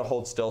Dreadnought's going to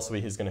hold still, so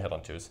he's going to hit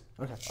on 2s.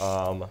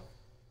 Okay.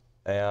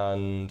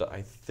 And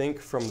I think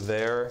from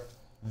there,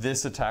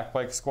 this attack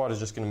bike squad is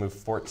just going to move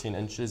 14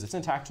 inches. It's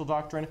in Tactical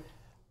Doctrine.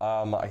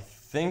 I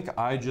think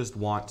I just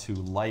want to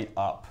light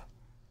up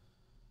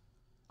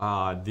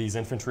these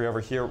infantry over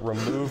here,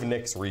 remove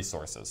Nick's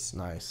resources.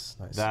 Nice.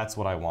 That's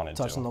what I wanted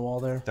to do. Touching the wall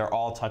there? They're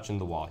all touching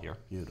the wall here.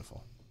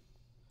 Beautiful.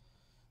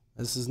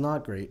 This is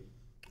not great.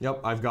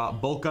 Yep, I've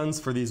got bolt guns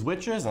for these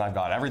witches, and I've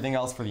got everything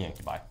else for the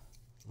incubi.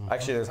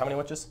 Actually, there's how many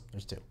witches?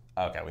 There's 2.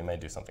 Okay, we may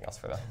do something else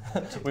for that.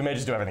 We may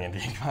just do everything in the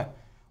incubi.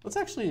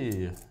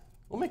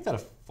 We'll make that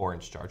a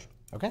 4-inch charge.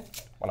 Okay.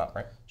 Why not,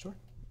 right? Sure.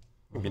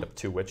 We beat up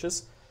 2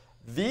 witches.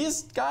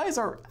 These guys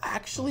are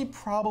actually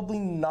probably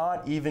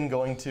not even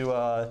going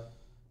to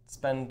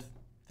spend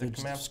their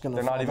command.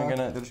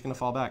 They're just gonna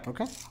fall back.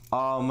 Okay.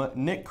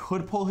 Nick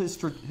could pull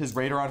his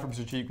Raider on from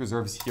strategic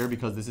reserves here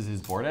because this is his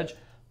board edge,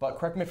 but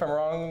correct me if I'm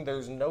wrong,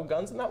 there's no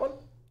guns in that one?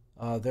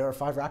 There are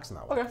 5 racks in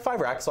that one. Okay,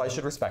 5 racks, so I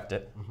should respect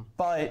it.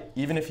 But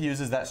even if he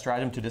uses that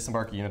stratagem to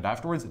disembark a unit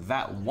afterwards,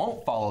 that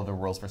won't follow the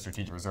rules for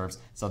strategic reserves,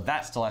 so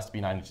that still has to be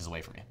 9 inches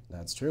away from me.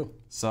 That's true.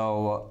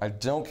 So I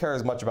don't care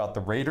as much about the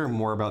Raider,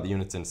 more about the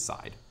units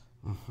inside.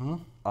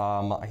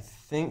 I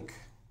think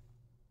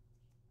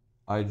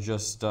I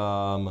just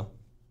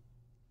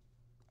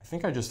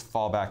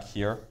fall back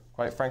here,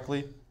 quite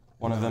frankly.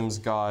 One of them's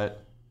got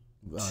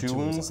 2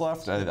 wounds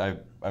left.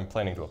 I'm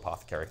planning to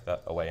apothecary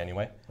that away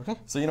anyway. Okay.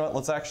 So you know what,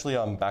 let's actually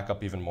back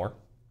up even more.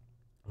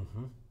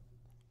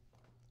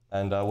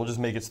 And we'll just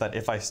make it so that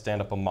if I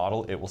stand up a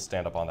model, it will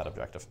stand up on that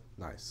objective.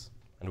 Nice.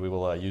 And we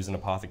will use an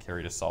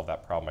apothecary to solve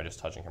that problem by just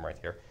touching him right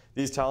here.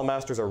 These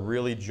Talonmasters are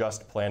really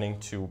just planning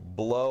to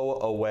blow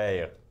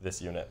away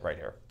this unit right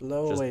here.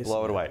 Blow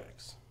it away.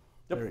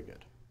 Yep. Very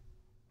good.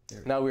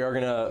 Now we are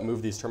going to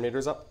move these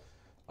Terminators up.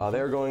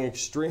 They're going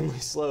extremely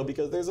slow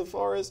because there's a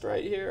forest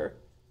right here.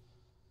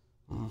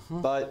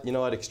 But you know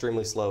what?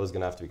 Extremely slow is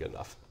going to have to be good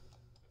enough.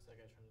 Is that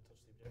guy trying to touch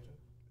the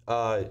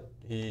objective?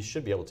 He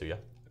should be able to, yeah.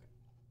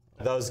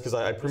 That was because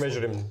I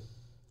pre-measured him.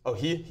 Oh,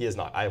 he is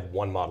not. I have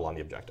 1 model on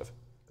the objective.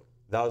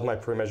 That was my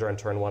pre-measure on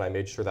turn 1. I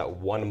made sure that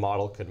 1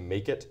 model could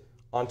make it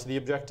onto the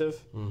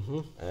objective.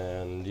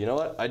 And you know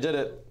what? I did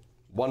it.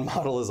 1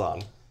 model is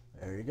on.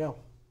 There you go.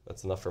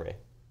 That's enough for me.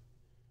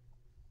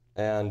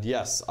 And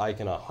yes, I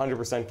can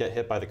 100% get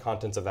hit by the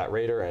contents of that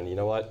Raider, and you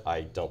know what?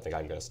 I don't think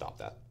I'm going to stop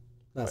that.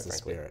 That's the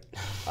spirit.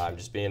 I'm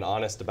just being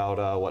honest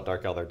about what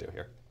Dark Eldar do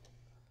here.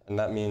 And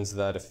that means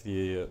that if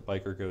the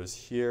biker goes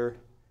here,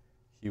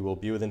 he will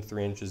be within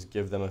 3 inches,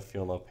 give them a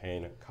feel no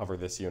pain, cover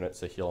this unit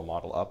to heal a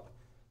model up.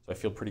 So I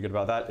feel pretty good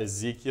about that.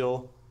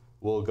 Ezekiel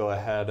will go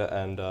ahead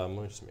and, let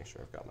me just make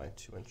sure I've got my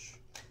 2-inch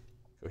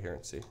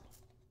coherency.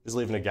 Just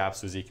leaving a gap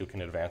so Ezekiel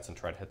can advance and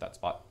try to hit that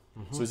spot.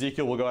 So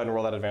Ezekiel will go ahead and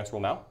roll that advance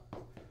roll now.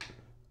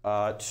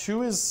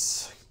 2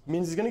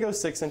 means he's going to go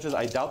 6 inches.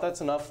 I doubt that's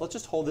enough. Let's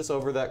just hold this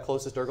over that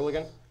closest Urgle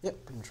again.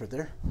 Yep, pretty much right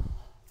there.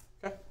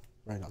 Okay.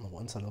 Right on the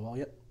one side of the wall,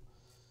 yep.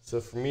 So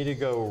for me to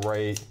go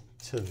right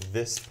to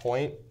this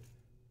point,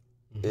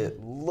 it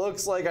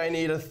looks like I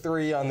need a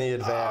 3 on the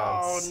advance.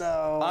 Oh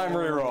no. I'm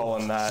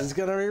re-rolling that. He's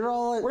gonna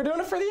re-roll it. We're doing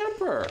it for the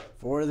Emperor.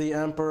 For the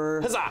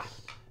Emperor. Huzzah!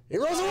 He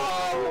rolls a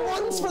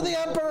 1! 1's for the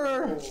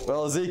Emperor!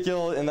 Well,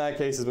 Ezekiel, in that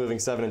case, is moving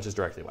 7 inches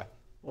directly away.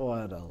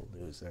 What a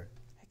loser.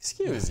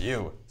 Excuse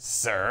you,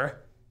 sir.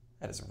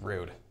 That is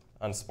rude.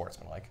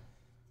 Unsportsmanlike.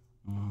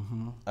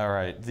 All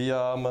right, this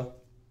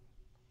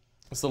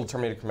little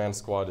Terminator Command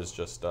Squad is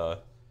just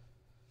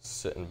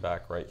sitting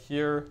back right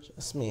here.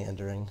 Just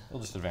meandering.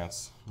 We'll just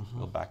advance.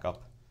 We'll back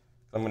up.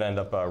 I'm going to end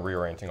up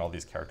reorienting all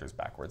these characters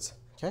backwards.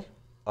 Okay.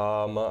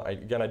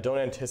 Again, I don't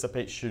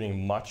anticipate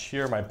shooting much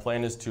here. My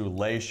plan is to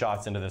lay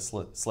shots into this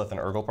Ssylth and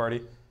Urgle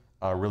party,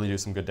 really do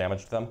some good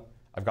damage to them.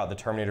 I've got the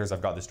Terminators,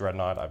 I've got this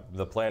Dreadnought.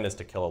 The plan is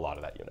to kill a lot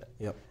of that unit.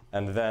 Yep.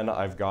 And then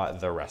I've got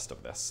the rest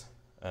of this.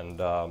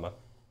 And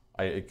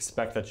I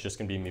expect that's just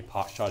going to be me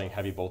pot-shotting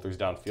heavy bolters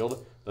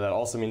downfield, but that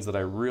also means that I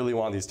really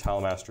want these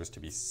Talonmasters to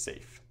be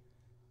safe.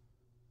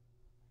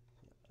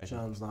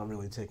 John's not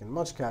really taking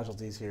much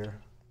casualties here,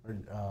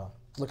 or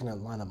looking to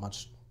line up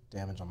much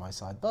damage on my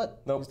side,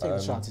 but he's taking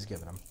the shots he's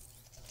giving them.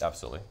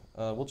 Absolutely.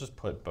 We'll just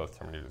put both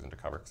Terminators into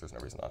cover because there's no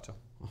reason not to.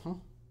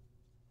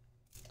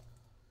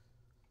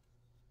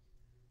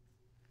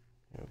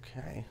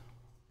 Okay.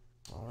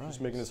 All right.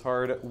 Just making this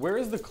hard. Where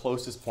is the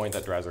closest point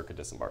that Drazhar could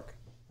disembark?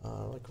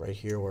 Like right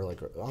here, or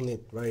like on the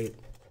right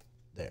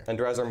there. And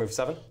Drazhar moves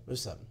 7?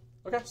 Moves 7.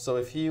 Okay, so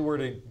if he were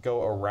to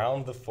go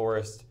around the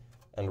forest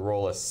and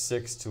roll a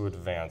 6 to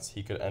advance,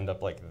 he could end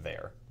up like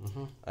there.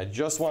 I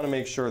just want to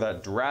make sure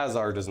that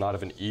Drazhar does not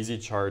have an easy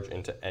charge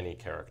into any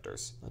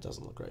characters. That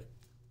doesn't look right.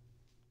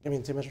 Give me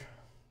the 2 measure.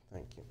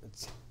 Thank you.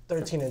 It's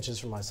 13 inches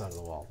from my side of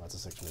the wall. That's a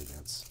 6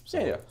 advance. So,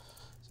 Yeah.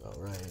 So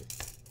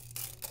right.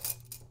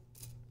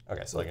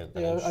 Okay, so like an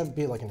Yeah, inch. I'd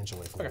be like an inch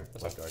away from Okay, the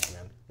that's left guard,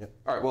 man. Yep.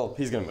 All right, well,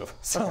 he's gonna move.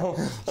 So,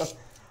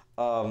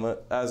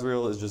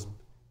 Azrael is just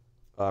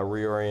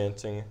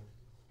reorienting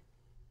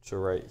to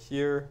right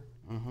here.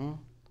 Mm-hmm.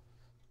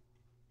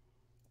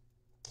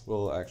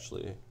 We'll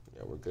actually,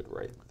 yeah, we're good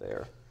right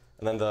there.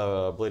 And then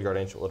the Blade Guard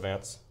Ancient will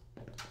advance.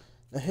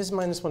 Now his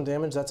 -1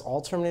 damage, that's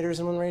all Terminators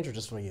in one range or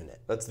just one unit?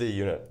 That's the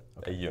unit,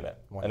 Okay. a unit.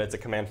 One. And it's a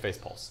command phase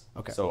pulse.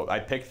 Okay. So I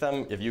pick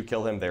them, if you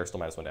kill him, they're still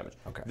 -1 damage.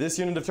 Okay. This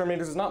unit of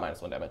Terminators is not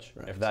 -1 damage,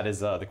 Right. if that is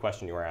the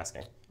question you were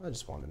asking. I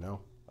just wanted to know.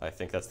 I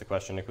think that's the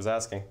question Nick was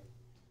asking.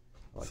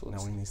 I like So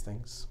let's- knowing these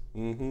things.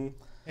 Mm-hmm.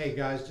 Hey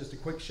guys, just a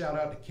quick shout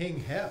out to King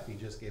Hef. He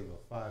just gave a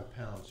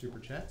 £5 super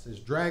chat.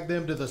 Says, drag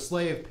them to the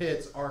slave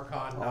pits,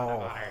 Archon.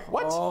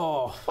 What?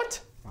 Oh.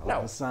 What? I like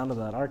No. the sound of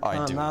that. I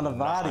Archon do Nanavati.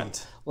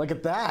 not. Look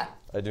at that.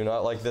 I do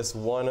not like this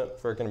one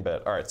freaking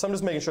bit. All right, so I'm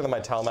just making sure that my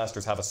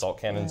Talmasters have assault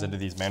cannons into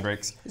these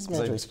mandrakes. These 'cause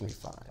mandrakes can be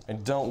fine. I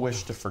don't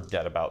wish to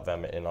forget about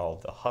them in all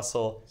the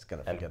hustle He's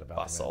gonna and forget about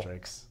bustle. the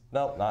mandrakes.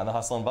 No, not in the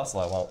hustle and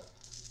bustle, I won't.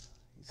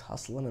 He's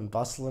hustling and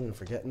bustling and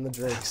forgetting the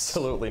drakes.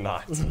 Absolutely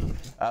not.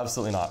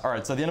 Absolutely not. All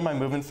right, so at the end of my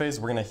movement phase,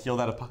 we're gonna heal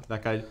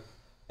that guy,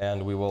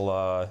 and we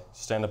will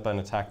stand up an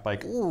attack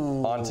bike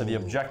onto the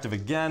objective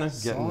again.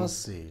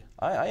 Saucy.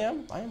 I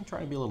am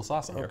trying to be a little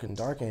saucy here. Broken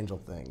Dark Angel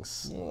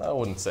things. I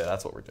wouldn't say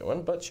that's what we're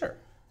doing, but sure.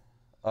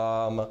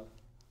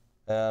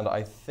 And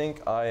I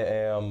think I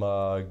am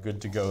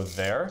good to go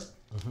there.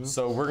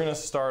 So we're gonna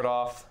start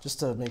off. Just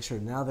to make sure,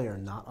 now they are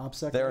not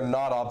OPSEC? They're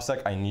not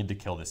OBSEC. I need to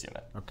kill this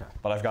unit. Okay.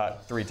 But I've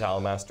got 3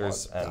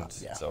 Talmasters, Oh, and God,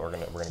 yeah. so we're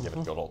gonna give it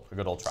a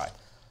good old try.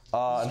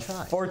 try.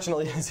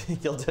 Unfortunately,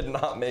 Ezekiel did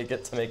not make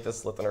it to make the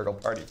Ssylth and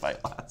Urgle party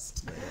fight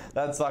last.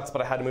 That sucks,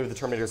 but I had to move the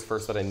Terminators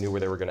first so that I knew where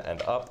they were gonna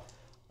end up.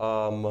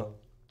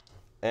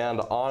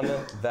 And on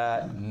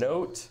that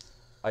note,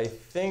 I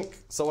think,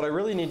 so what I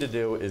really need to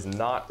do is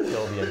not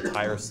kill the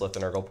entire Ssylth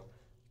and Urgle,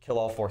 kill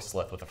all 4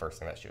 Ssylth with the first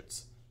thing that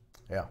shoots.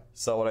 Yeah.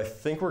 So what I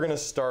think we're gonna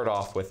start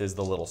off with is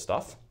the little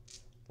stuff,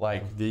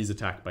 like these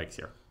attack bikes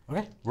here.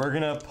 Okay. We're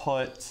gonna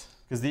put,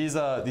 because these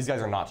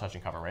guys are not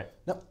touching cover, right?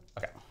 Nope.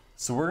 Okay.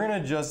 So we're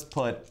gonna just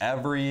put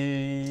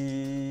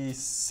every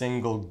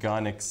single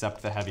gun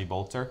except the heavy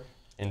bolter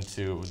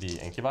into the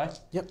incubi.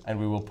 Yep. And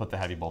we will put the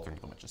heavy bolter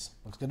into the witches.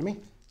 Looks good to me.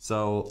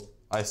 So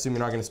I assume you're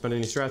not gonna spend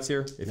any strats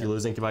here. If you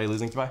lose incubi, you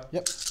lose incubi.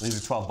 Yep.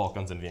 These are 12 bolt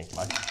guns into the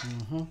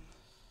incubi.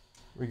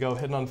 We go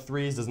hitting on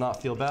 3s, does not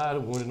feel bad.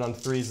 Wounded on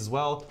 3s as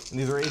well. And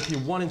these are AP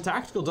 1 in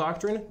Tactical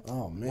Doctrine.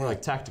 Oh, man. More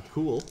like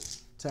Tactical.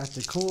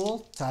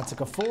 Tactical.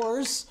 Tactica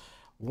 4s.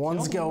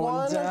 One's going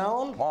one.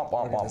 down. Womp, womp,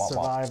 We're womp, gonna womp,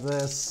 survive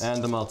this.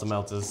 And the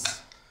Melta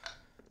is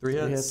 3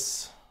 hits.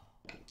 Hits.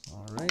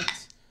 All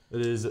right.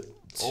 It is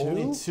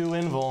only 2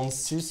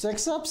 invulns. 2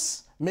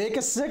 6-ups. Make a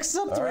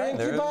 6-up. All 3 right,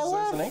 incubi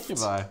left. there's an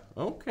incubi.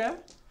 Okay.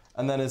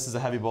 And then this is a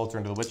heavy bolter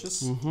into the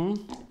witches.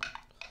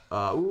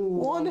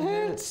 One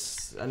hit.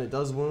 And it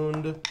does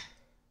wound.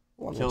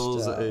 One Kills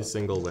witch down. a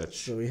single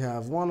witch. So we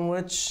have 1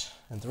 witch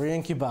and 3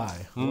 incubi.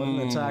 What an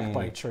attack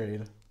bite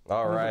trade.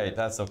 All right,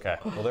 that's okay.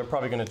 Well, they're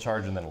probably going to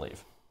charge and then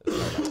leave.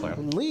 That's my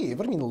plan. Leave?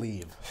 What do you mean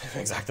leave?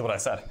 Exactly what I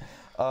said.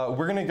 We're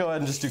going to go ahead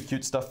and just do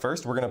cute stuff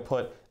first. We're going to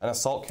put an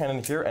assault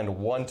cannon here and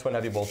 1 twin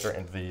heavy bolter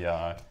into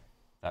the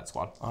that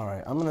squad. All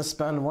right, I'm going to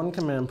spend 1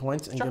 command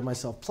point and give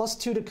myself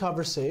 +2 to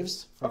cover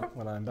saves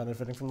when I'm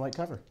benefiting from light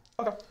cover.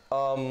 Okay.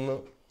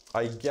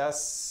 I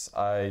guess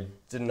I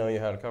didn't know you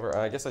had a cover.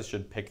 I guess I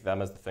should pick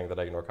them as the thing that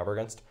I ignore cover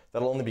against.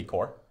 That'll only be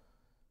core.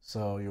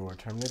 So your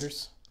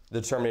Terminators? The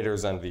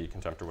Terminators and the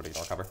Contemptor would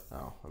ignore cover.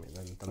 Oh, I mean,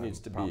 then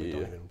Needs I to probably be-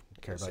 don't even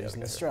care about see,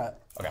 using the okay, strat.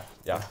 Okay,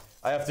 yeah.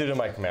 I have to do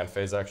my command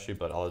phase actually,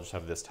 but I'll just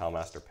have this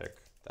Talmaster pick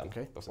them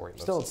Okay. before he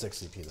moves. Still at 6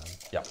 CP then.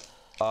 Yeah.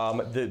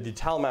 The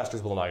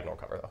Talmasters will not ignore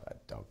cover though. I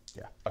don't,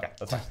 yeah. Okay,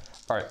 that's fine.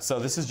 All right, so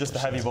this is just the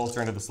heavy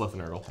bolter into the Ssylth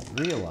and Urgle.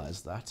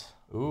 Realize that.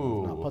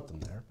 Ooh. Not put them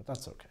there, but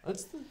that's okay.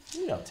 That's the,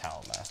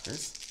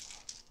 Talmasters.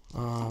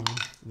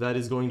 That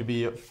is going to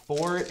be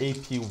 4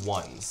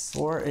 AP1s.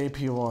 4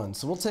 AP1.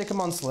 So we'll take them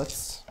on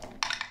Ssylths.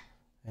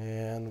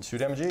 And 2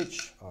 damage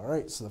each. all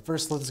right, so the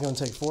first Sslyth is going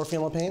to take 4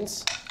 Feel of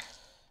Pains.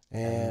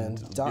 And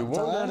be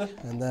wounded.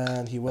 and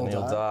then he will And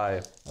he'll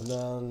die. And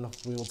then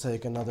we will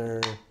take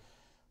another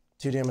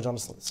 2 damage on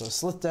the Sslyth. So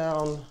Sslyth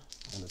down,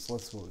 and the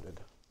Sslyth's wounded.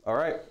 All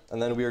right,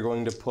 and then we are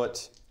going to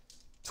put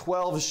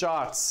 12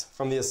 shots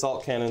from the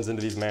assault cannons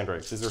into these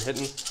mandrakes. These are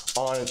hitting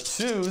on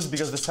 2s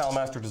because this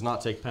Talmaster does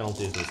not take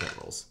penalties to hit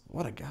rolls.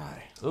 What a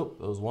guy. Oh,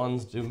 those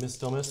 1s do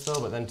still miss though,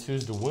 but then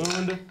 2s to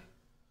wound.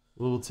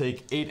 We will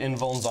take 8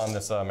 invulns on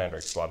this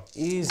Mandrake squad.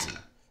 Easy.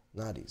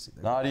 Not easy.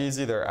 Not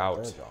easy, they're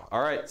out. They're gone.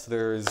 All right, so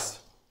there's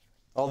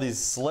all these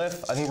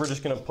Ssylth. I think we're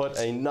just gonna put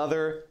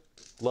another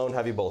lone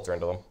heavy bolter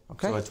into them.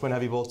 Okay. So a twin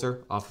heavy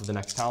bolter off of the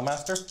next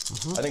Talmaster.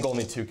 I think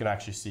only 2 can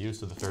actually see you,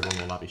 so the third one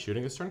will not be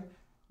shooting this turn.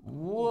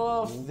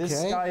 Woof, this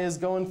Okay. guy is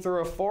going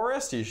through a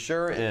forest. He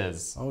sure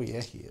is. Oh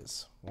yeah, he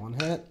is. 1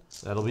 hit.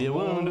 That'll be a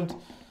wound.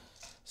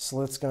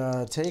 Ssylth's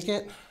gonna take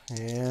it,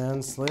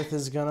 and Ssylth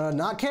is gonna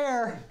not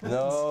care.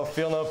 No,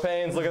 feel no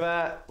pains. Look at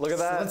that. Look at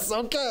that. That's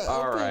okay.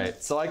 All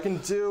right, so I can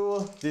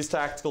do these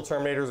tactical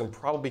terminators and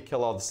probably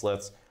kill all the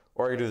Ssylths,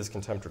 or I can do this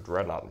contemptor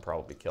dreadnought and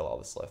probably kill all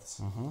the Ssylths.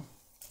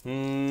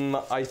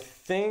 I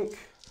think,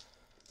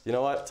 you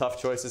know what? Tough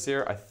choices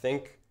here. I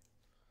think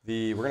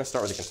we're gonna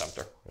start with the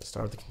contemptor.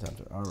 Start with the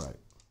contemptor. All right.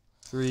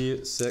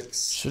 3,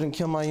 6. Shouldn't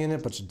kill my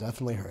unit, but should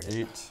definitely hurt it.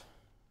 8,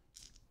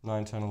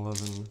 9, 10,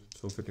 11,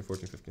 12, 15,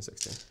 14, 15,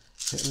 16.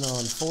 Hitting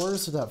on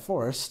 4s with that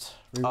forest.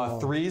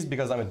 3s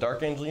because I'm a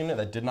Dark Angel unit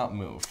that did not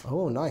move.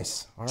 Oh,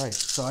 nice. All right.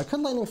 So I could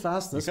lightning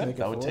fast this. Make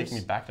that it would 4s. take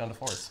me back down to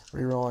 4s.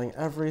 Rerolling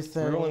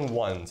everything. Rerolling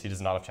 1s. He does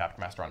not have Chapter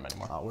Master on him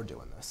anymore. Oh, we're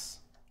doing this.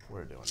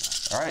 We're doing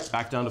that. All right,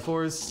 back down to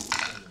 4s.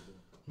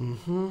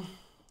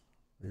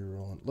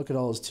 Rerolling. Look at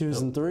all those 2s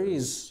and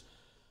 3s.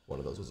 One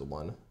of those was a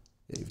 1.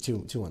 Yeah, you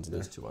have two ones in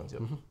there. There's 2 1s,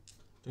 yep.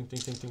 Ding, ding,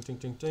 ding, ding, ding,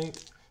 ding, ding.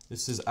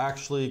 This is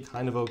actually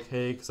kind of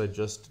okay because I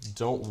just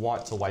don't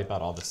want to wipe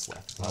out all the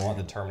Ssylths. I want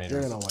the Terminators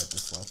You're gonna wipe the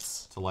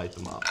Ssylths. to light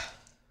them up.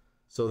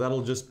 So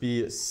that'll just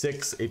be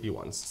 6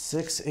 AP1s.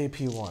 6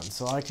 AP1.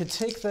 So I could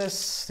take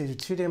this. They do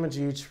 2 damage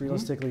each.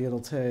 Realistically, it'll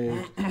take.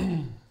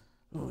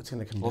 Ooh, it's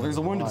gonna come. Well, there's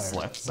a wounded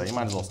Ssylth, so you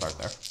might as well start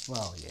there.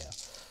 Well,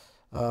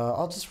 yeah.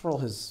 I'll just roll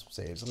his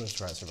saves. I'm gonna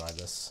try to survive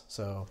this.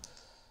 So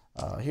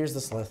here's the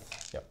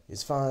Ssylth. Yep.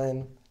 He's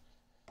fine.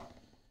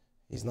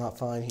 He's not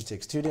fine. He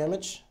takes 2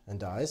 damage and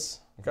dies.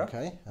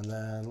 Okay. And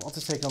then I'll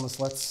just take on the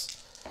Ssylths.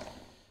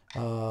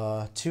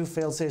 2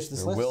 failed saves for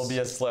the Ssylths. There will be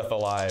a Ssylth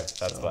alive.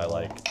 That's what I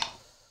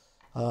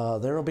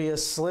like. There will be a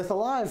Ssylth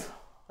alive.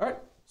 All right.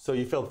 So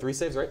you failed 3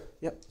 saves, right?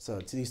 Yep. So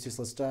these 2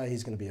 Ssylths die.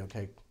 He's gonna be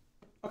okay.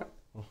 Okay.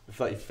 I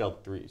thought you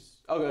failed 3s.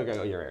 Okay.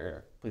 Oh, you're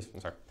right. Please,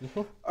 I'm sorry.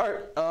 All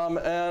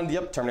right. And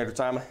yep, Terminator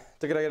time.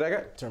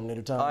 Digga.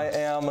 Terminator time. I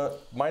am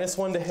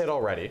 -1 to hit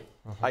already.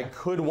 I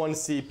could 1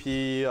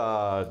 CP.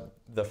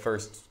 The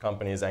first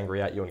company is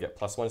angry at you and get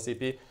 +1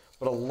 CP.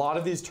 But a lot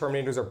of these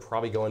Terminators are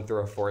probably going through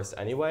a forest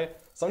anyway.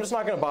 So I'm just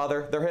not going to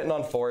bother. They're hitting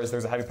on 4s.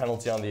 There's a heavy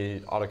penalty on the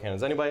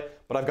autocannons anyway.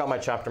 But I've got my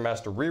Chapter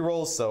Master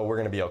rerolls, so we're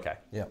going to be okay.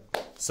 Yep.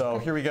 So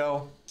here we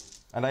go.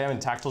 And I am in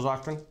Tactical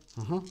Doctrine.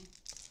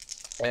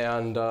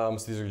 And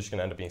so these are just going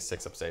to end up being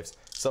 6-up saves.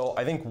 So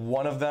I think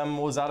one of them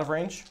was out of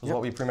range, was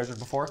what we pre-measured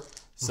before.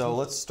 So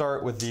let's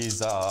start with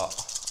these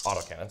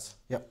autocannons.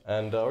 Yep.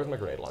 And where's my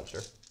grenade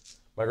launcher?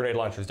 My grenade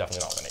launcher is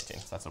definitely not within 18,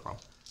 so that's no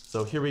problem.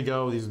 So here we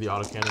go. These are the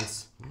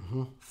autocannons.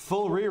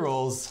 Full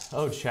rerolls.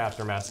 Oh,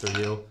 Chapter Master,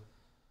 you.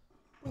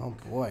 Oh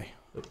boy.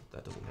 Oop,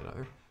 that doesn't hit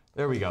either.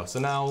 There we go. So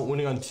now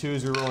winning on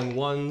 2s, rerolling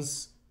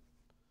 1s.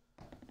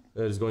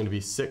 That is going to be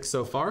 6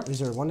 so far.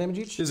 These are 1 damage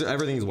each?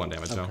 Everything is 1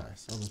 damage now. Okay,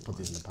 so I'll just put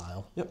these in the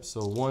pile. Yep.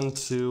 So 1,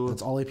 2.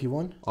 That's all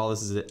AP1? All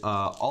this is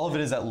all of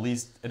it is at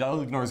least. It all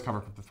ignores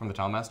cover from the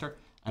Talon Master,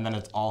 and then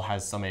it all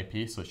has some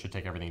AP, so it should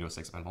take everything to a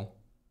 6-up invul.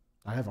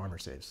 I have armor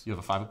saves. You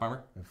have a 5-up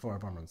armor? I have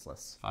 4-up armor and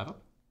Ssylths. 5-up?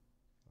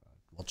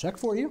 We'll check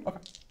for you. Okay.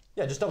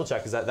 Yeah, just double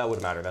check because that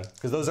would matter then.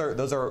 Because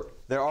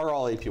they are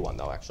all AP1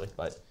 though actually,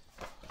 but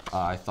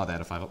I thought they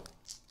had a 5-up.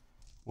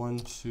 1,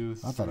 2,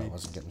 3. I thought I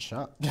wasn't getting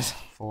shot.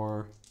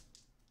 4,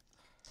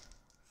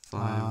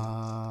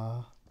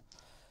 5.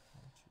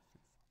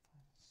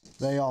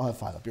 They all have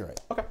 5-up. You're right.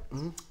 Okay.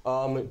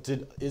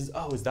 Is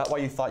that why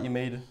you thought you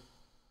made?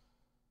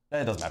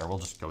 It doesn't matter. We'll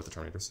just go with the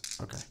Terminators.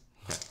 Okay.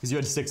 Because you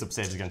had 6-up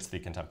saves against the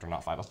Contemptor,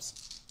 not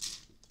 5-ups.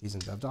 He's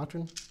in Dev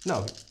Doctrine?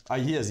 No,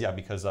 he is, yeah,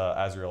 because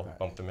Azrael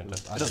bumped him into.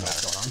 It doesn't matter.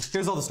 What's going on.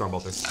 Here's all the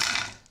Stormbolters.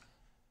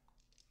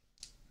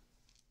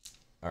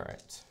 All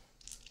right.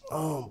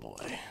 Oh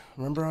boy.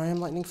 Remember, I am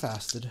lightning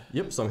fasted.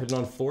 Yep, so I'm hitting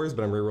on 4s,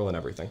 but I'm rerolling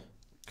everything.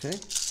 Okay.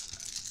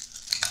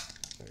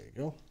 There you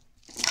go.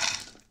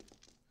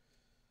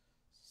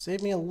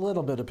 Save me a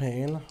little bit of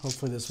pain.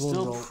 Hopefully this wound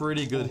Still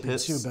pretty good won't be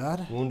hits. too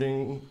bad.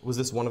 Wounding, was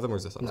this one of them or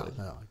is this No, unrelated?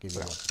 no, I'll give you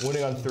one.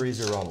 Wounding on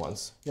 3s, rerolling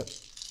 1s. Yep.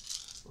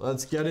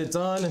 Let's get it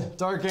done.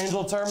 Dark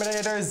Angel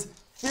Terminators,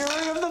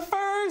 Fury of the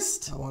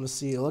First. I want to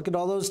see. Look at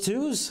all those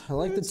 2s. I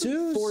like the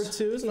 2s. 4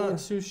 2s, not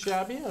too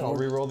shabby. And I'll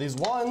reroll these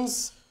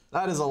 1s.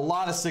 That is a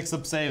lot of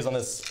 6-up saves on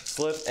this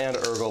Ssylth and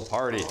Urgle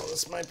party. Oh,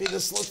 this might be the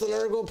Ssylth and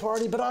Urgle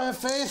party, but I have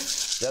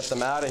faith. Get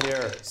them out of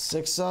here.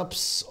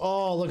 6-ups.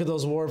 Oh, look at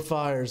those warp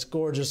fires.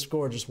 Gorgeous,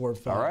 gorgeous warp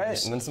fires. All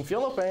right, and then some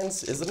feel no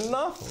pains. Is it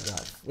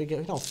enough? We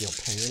don't feel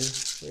pain.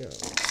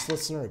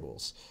 Ssylths and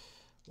Urgles.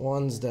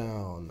 1's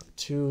down,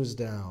 2's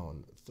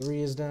down,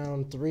 3 is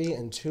down, 3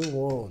 and 2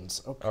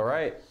 wounds. Okay. All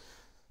right.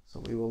 So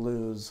we will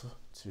lose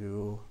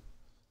 2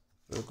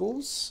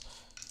 Urgles.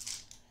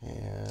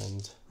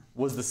 And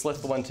was the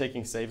Ssylth the one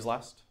taking saves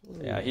last?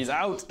 Yeah, he's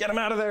out. Get him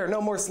out of there.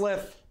 No more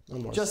Ssylth. No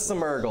more Just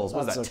some Urgles.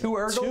 What was that? Okay. 2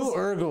 Urgles? 2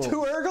 Urgles.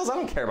 2 Urgles? I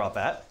don't care about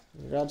that.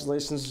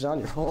 Congratulations, John.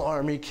 Your whole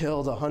army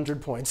killed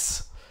 100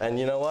 points. And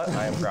you know what?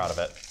 I am proud of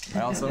it. I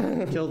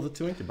also killed the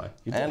 2 incubi.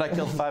 And I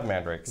killed 5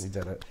 mandrakes. You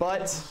did it.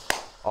 But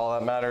all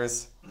that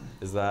matters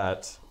is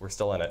that we're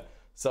still in it.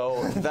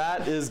 So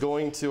that is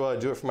going to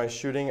do it for my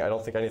shooting. I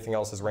don't think anything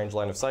else is range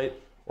line of sight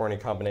or any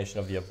combination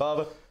of the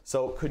above.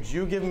 So could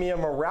you give me a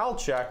morale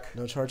check?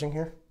 No charging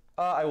here?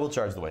 I will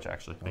charge the witch,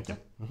 actually. Thank you.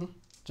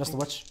 Just the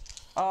witch?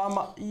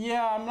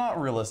 Yeah, I'm not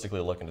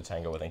realistically looking to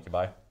tango with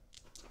incubi.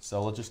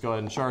 So let's just go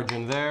ahead and charge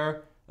in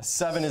there. A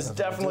 7 is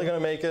definitely going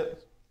to make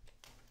it.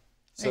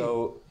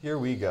 So here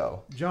we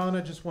go. John,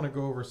 I just want to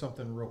go over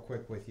something real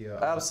quick with you.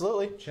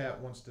 Absolutely. Chat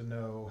wants to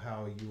know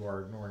how you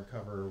are ignoring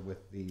cover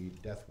with the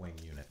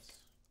Deathwing units.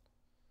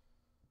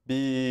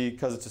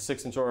 Because it's a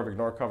 6-inch orb of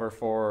ignore cover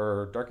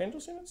for Dark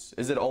Angels units?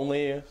 Is it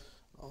only...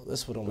 Oh,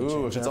 this would only Ooh,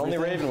 change if it's everything.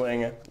 only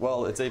Ravenwing,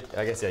 well, it's a...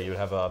 I guess, yeah, you would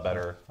have a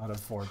better... I'd have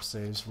 4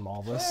 saves from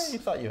all this. You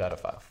thought you had a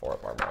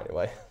 4-up armor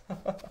anyway.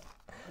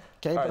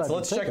 Okay, All right, so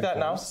let's check that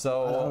now.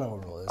 So I don't know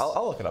what rule it is.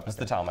 I'll look it up. It's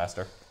the Tau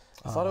Master.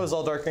 I thought it was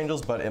all Dark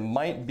Angels, but it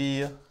might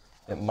be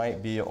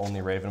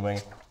only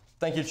Ravenwing.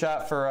 Thank you,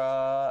 chat,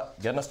 for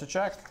getting us to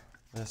check.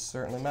 This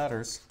certainly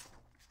matters.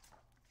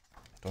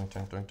 Doink,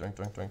 doink, doink, doink,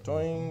 doink,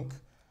 doink,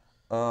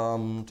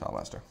 doink. Tau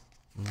Master.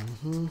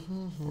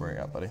 Where you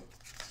at, buddy?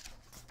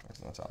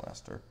 There's no Tau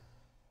Master.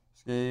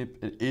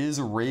 Escape. It is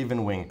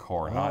Ravenwing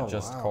core, not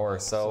just core.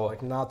 So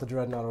like not the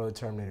Dreadnought or the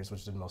Terminators,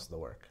 which did most of the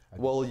work.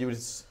 Well, you would,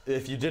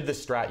 if you did the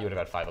strat, you would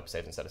have had 5-up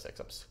saves instead of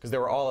 6-ups. Because they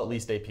were all at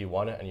least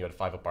AP1, and you had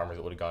 5-up armors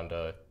that would have gone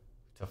to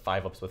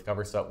 5-ups with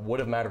cover, so it would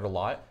have mattered a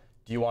lot.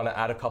 Do you want to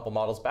add a couple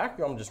models back, or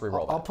you want to just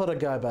re-roll I'll that? put a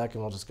guy back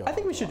and we'll just go. I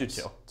think we should do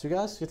 2. 2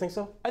 guys? You think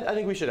so? I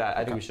think we should add.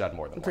 I think we should add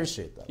more than one.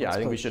 Appreciate that. Yeah, Let's I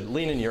think put- we should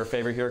lean in your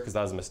favor here because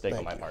that was a mistake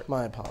on my part.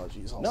 My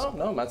apologies. Also.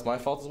 No, that's my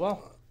fault as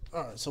well.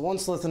 All right, so 1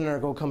 Ssylth and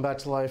Nurgle will come back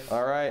to life.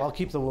 All right. I'll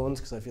keep the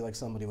wounds because I feel like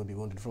somebody would be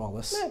wounded from all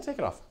this. Yeah, take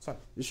it off. It's fine.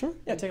 You sure?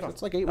 Yeah, take it off.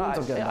 It's like 8 wounds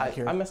I'm getting back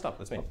here. I messed up.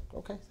 That's me.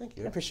 Okay, thank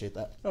you. I appreciate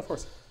that. No, of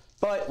course.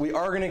 But we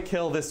are gonna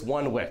kill this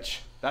one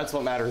witch. That's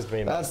what matters to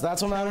me. That's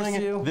what matters to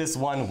you. This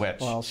one witch.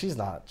 Well, she's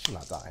not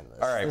dying of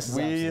this. All right, this is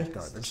absolute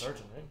garbage.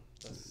 Sergeant, right?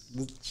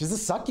 She's a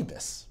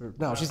succubus.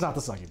 No, she's not the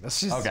succubus.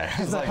 She's Okay.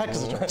 She's Like, a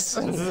Hexadrix. this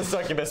is a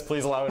succubus.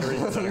 Please allow me to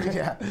reconsider.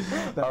 Yeah.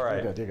 No, All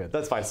right. You're good.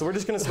 That's fine. So we're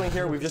just gonna swing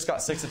here. We've just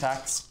got 6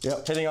 attacks.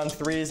 Yep. Hitting on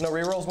 3s, no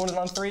rerolls. Wounded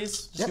on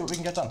 3s. Just see what we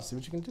can get done. See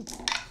what you can do.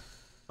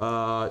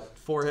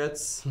 4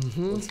 hits.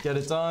 Let's get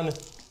it done.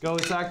 Go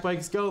attack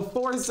bikes. Go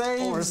 4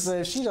 saves. 4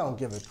 saves. She don't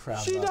give a crap.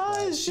 She about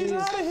that. does. She's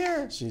out of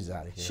here. She's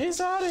out of here. She's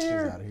out of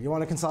here. You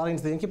want to consolidate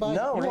into the incubi?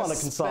 No, you we're want gonna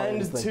to consolidate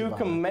spend into the 2 incubi.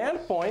 command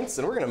points,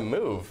 and we're gonna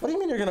move. What do you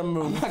mean you're gonna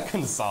move? I'm not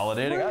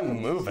consolidating. I'm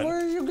moving. Where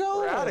are you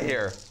going? We're out of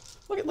here.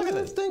 Look at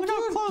this. Look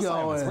how close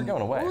I am. We're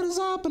going away. What is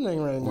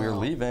happening right now? We're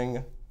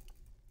leaving.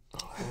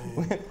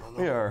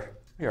 we are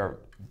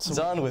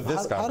done with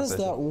this conversation. How does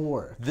that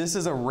work? This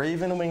is a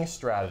Ravenwing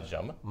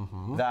stratagem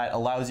that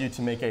allows you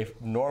to make a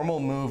normal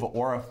move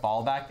or a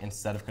fallback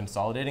instead of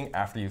consolidating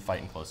after you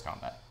fight in close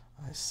combat.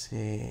 I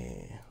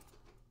see.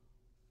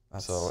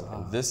 So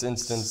in this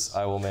instance,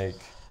 I will make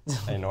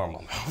a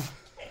normal move.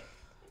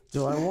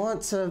 Do I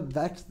want to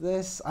vect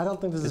this? I don't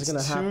think this is going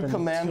to happen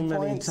command too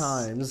many points.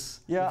 times.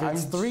 Yeah, if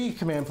it's 3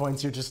 command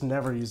points, you're just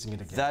never using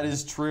it again. That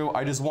is true.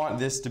 I just want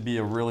this to be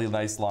a really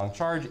nice long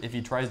charge. If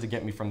he tries to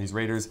get me from these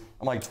raiders,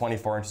 I'm like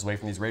 24 inches away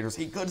from these raiders.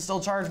 He could still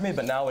charge me,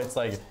 but now it's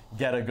like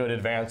get a good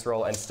advance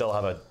roll and still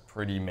have a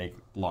pretty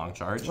long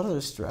charge. What other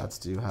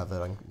strats do you have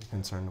that I'm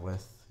concerned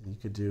with? You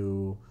could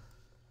do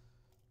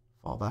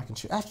fall back and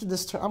shoot. After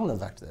this turn, I'm going to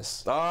vect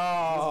this.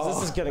 Oh,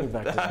 This is getting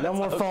vected. No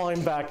more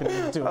falling back and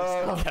doing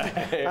stuff.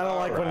 I don't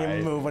like when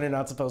you move when you're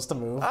not supposed to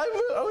move. I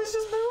was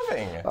just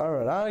moving. All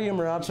right, I am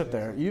Ratchet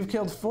there. You've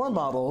killed 4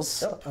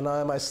 models, and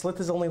my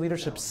Ssylth is only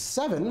leadership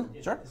 7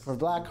 for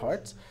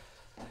Blackheart.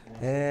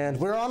 And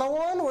we're on a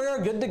 1,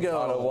 we're good to go.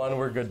 On a 1,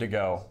 we're good to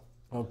go.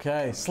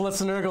 Okay,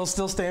 Ssylths and Nurgle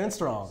still standing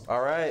strong.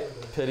 All right,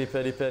 pity.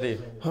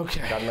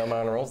 Okay. Got no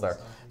amount of rolls there.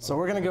 So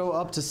we're gonna go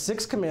up to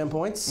 6 command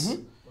points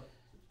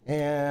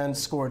and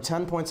score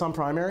 10 points on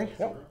primary.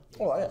 Yep.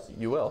 Well,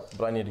 you will,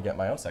 but I need to get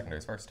my own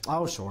secondaries first.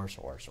 Oh, sure.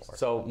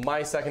 So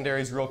my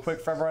secondaries, real quick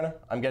for everyone,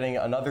 I'm getting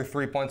another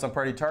 3 points on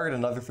party target,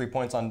 another 3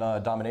 points on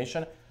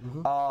domination.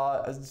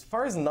 As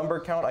far as number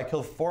count, I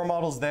killed 4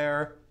 models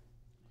there,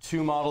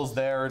 2 models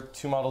there,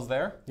 2 models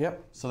there.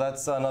 Yep. So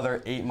that's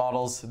another 8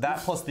 models. That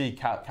plus the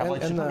Kabal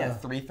should and be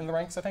at 3 in the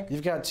ranks, I think.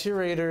 You've got 2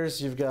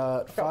 raiders, you've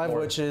got 5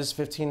 more. witches,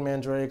 15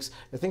 mandrakes.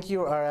 I think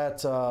you are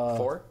at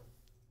 4?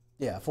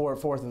 Yeah,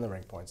 4th in the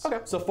rank points. Okay,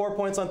 so 4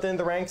 points on thin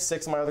the ranks,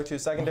 6 on my other 2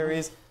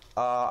 secondaries.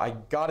 I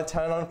got a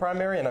 10 on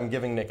primary, and I'm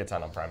giving Nick a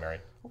 10 on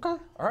primary. Okay.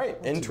 All right,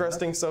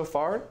 interesting so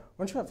far.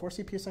 Weren't you at 4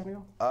 CP a second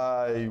ago?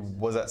 I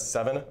was at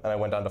 7, and I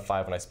went down to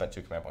 5, and I spent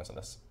 2 command points on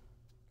this.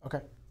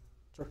 Okay.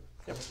 Sure.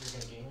 Yep. You're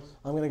gonna gain 1.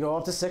 I'm going to go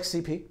up to 6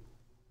 CP. You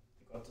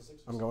go up to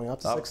 6. I'm going up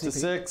to Up 6 to CP.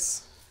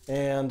 6.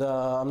 And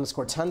I'm going to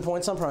score 10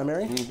 points on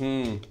primary.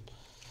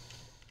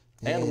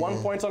 And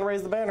 1 point on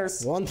raise the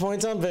banners. 1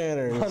 point on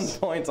banners. 1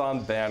 point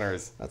on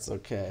banners. That's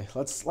okay.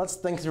 Let's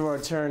think through our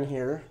turn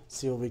here.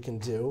 See what we can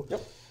do.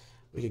 Yep.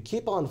 We could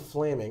keep on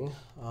flaming.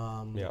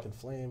 We Yep. could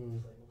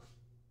flame.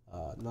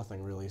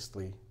 Nothing really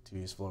too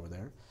useful over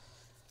there.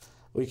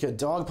 We could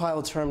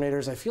dogpile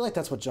Terminators. I feel like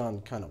that's what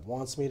John kind of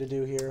wants me to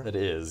do here. It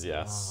is,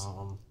 yes.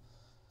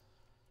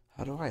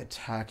 How do I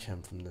attack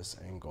him from this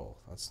angle?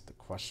 That's the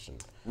question.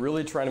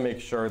 Really trying to make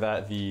sure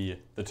that the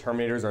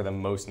Terminators are the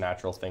most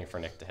natural thing for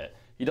Nick to hit.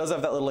 He does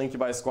have that little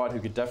incubi squad who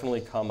could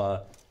definitely come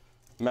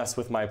mess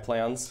with my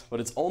plans. But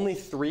it's only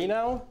 3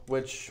 now,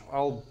 which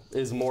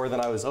is more than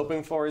I was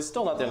hoping for. It's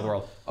still not the end of the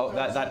world. Oh,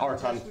 that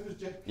Archon.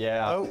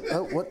 Yeah. Oh,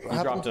 what You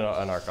happened? dropped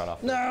an Archon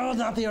off. No,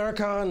 not the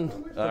Archon.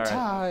 The right.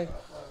 tie.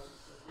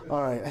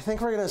 All right, I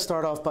think we're gonna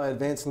start off by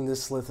advancing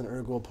this Ssylth and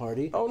Urgul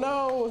party. Oh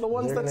no, the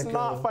ones They're that's gonna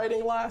not go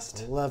fighting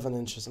last. 11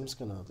 inches. I'm just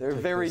gonna. They're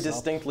pick very this up.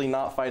 distinctly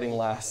not fighting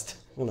last.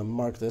 I'm gonna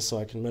mark this so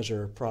I can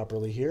measure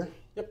properly here.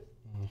 Yep.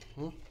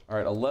 All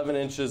right, 11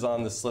 inches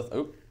on the Ssylth.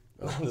 Oop,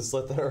 on the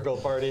Ssylth and Urgul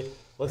party.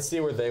 Let's see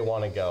where they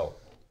want to go.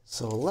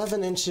 So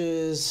 11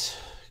 inches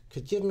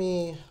could give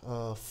me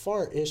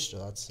far-ish.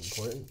 That's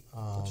important.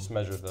 Just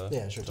measure the.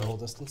 Yeah, sure. Total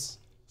distance.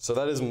 So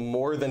that is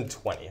more than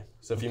 20.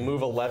 So if you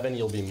move 11,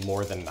 you'll be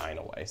more than 9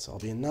 away. So I'll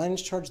be a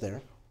 9-inch charge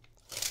there.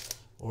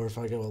 Or if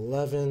I go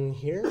 11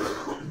 here,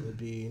 it would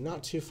be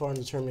not too far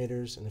into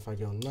Terminators. And if I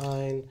go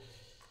 9,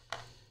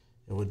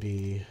 it would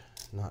be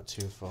not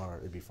too far.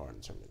 It'd be far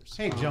into Terminators.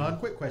 Hey, John,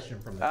 quick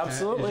question from the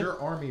Absolutely. chat. Is your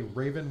army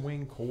Raven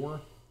Wing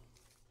Core?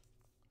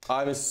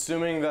 I'm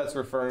assuming that's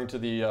referring to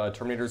the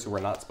Terminators who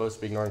were not supposed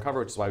to be ignoring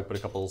cover, which is why we put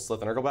a couple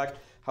Ssylth and Urgul back.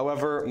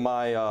 However,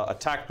 my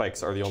attack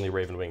bikes are the only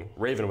Raven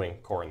Wing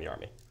core in the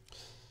army.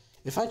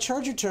 If I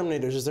charge your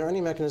Terminators, is there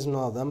any mechanism to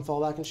let them fall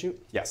back and shoot?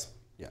 Yes.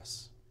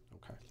 Yes.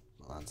 Okay.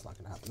 Well, that's not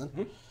going to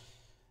happen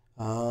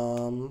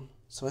then.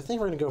 So I think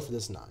we're going to go for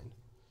this 9.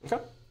 Okay.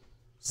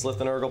 Ssylth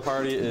and Urgul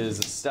party is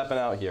stepping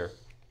out here.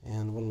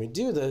 And when we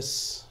do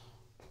this,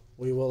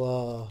 we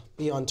will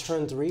be on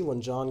turn 3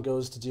 when John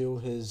goes to do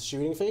his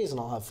shooting phase,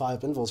 and I'll have 5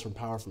 invulns from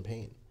Power from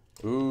Pain.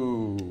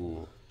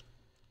 Ooh.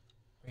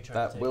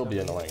 That will be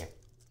annoying.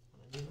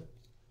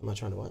 Am I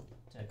trying to what?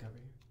 Take cover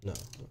here. No,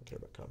 I don't care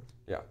about cover.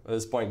 Yeah, at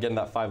this point, getting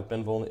that 5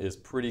 invuln is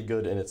pretty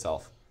good in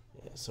itself.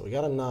 Yeah, so we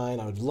got a 9.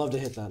 I would love to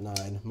hit that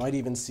 9. Might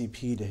even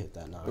CP to hit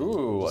that 9.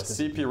 Ooh, a Just 'cause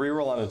CP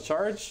reroll on a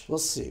charge? We'll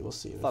see, we'll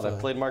see. Thought I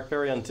played Mark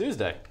Perry on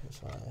Tuesday.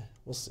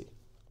 We'll see.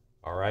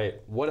 All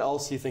right, what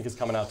else do you think is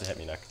coming out to hit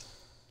me next?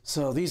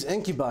 So these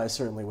incubi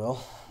certainly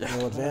will.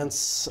 They'll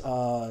advance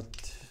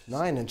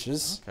 9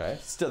 inches. Okay,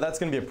 still, that's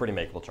going to be a pretty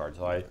makeable charge.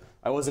 So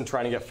I wasn't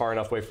trying to get far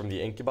enough away from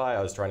the incubi,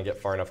 I was trying to get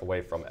far enough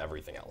away from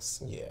everything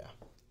else. Yeah.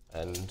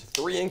 And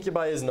 3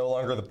 incubi is no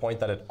longer the point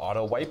that it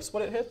auto-wipes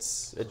what it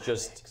hits. It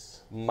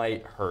just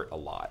might hurt a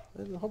lot.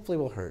 It hopefully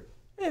will hurt.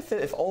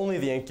 If only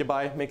the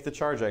incubi make the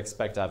charge, I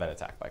expect to have an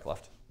attack bike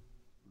left.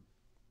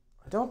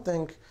 I don't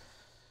think...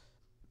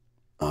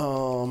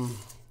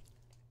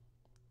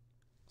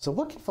 So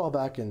what can fall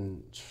back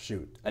and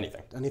shoot?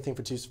 Anything. Anything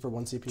for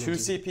 1 CP? 2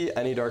 CP,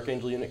 any Dark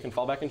Angel unit can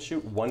fall back and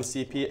shoot. 1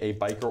 CP, a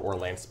biker or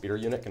land speeder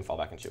unit can fall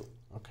back and shoot.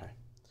 Okay.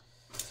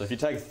 So if you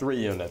tag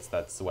 3 units,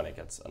 that's when it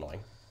gets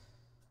annoying.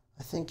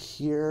 I think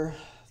here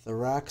the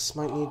wracks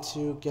might need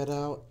to get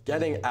out.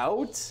 Getting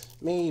out?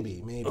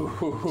 Maybe.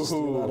 Just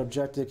do that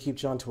objective, keep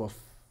John to a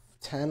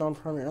 10 on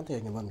primary. I don't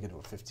think I can let him get to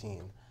a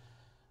 15.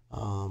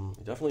 You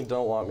definitely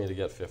don't want me to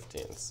get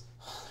 15s.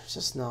 There's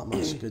just not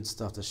much good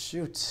stuff to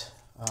shoot.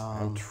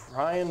 I'm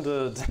trying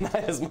to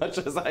deny as much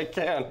as I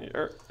can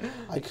here.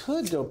 I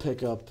could go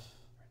pick up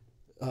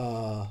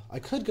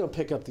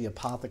the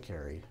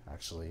apothecary,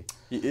 actually.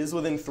 He is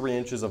within 3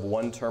 inches of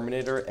 1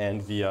 Terminator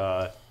and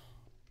the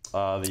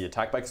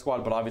attack bike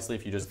squad, but obviously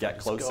if you just get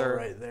closer, Go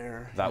right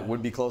there. that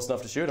would be close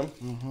enough to shoot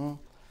him.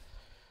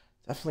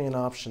 Definitely an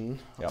option.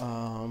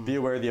 Yeah. Be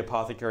aware the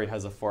apothecary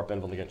has a 4-up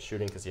invuln against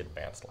shooting because he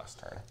advanced last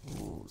turn.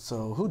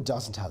 So who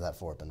doesn't have that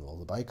 4-up invuln?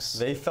 The bikes?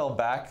 They fell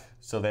back,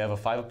 so they have a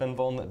 5-up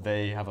invuln.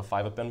 They have a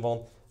 5-up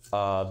invuln.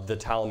 The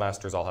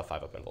Talmasters all have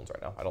 5-up invulns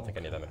right now. I don't think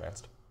any of them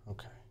advanced.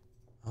 Okay.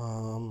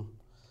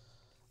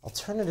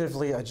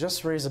 Alternatively, I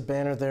just raise a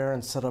banner there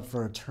and set up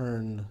for a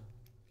turn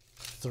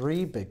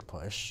 3 big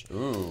push.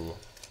 Ooh.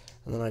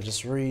 And then I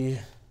just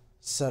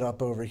set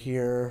up over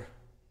here.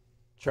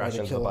 Try Trash to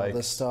into kill the all bike.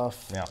 this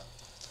stuff. Yeah.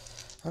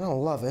 I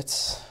don't love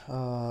it.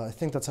 I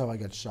think that's how I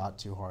get shot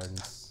too hard.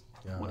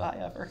 Would I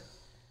ever?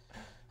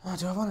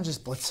 Do I want to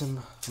just blitz him?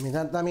 I mean,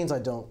 that means I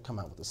don't come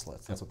out with the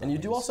Ssylths. That's what that And you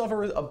do means. also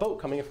have a boat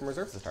coming in from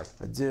reserves this turn.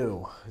 I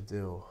do.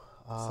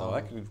 So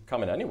that could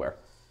come in anywhere.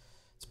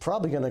 It's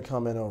probably going to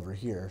come in over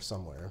here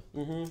somewhere.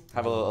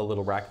 Have a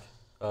little rack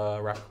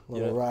Little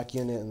unit. rack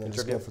unit, and then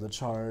just go Contribute. for the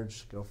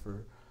charge. Go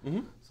for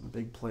some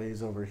big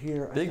plays over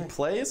here. I Big think.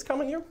 plays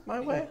coming your my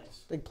way?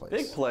 Big plays.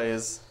 Big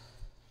plays.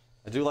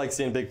 I do like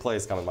seeing big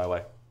plays coming my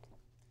way.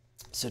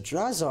 So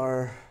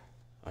Drazhar,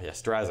 Oh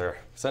yes, Drazhar.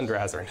 Send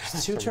Drazhar.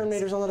 2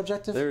 Terminators on that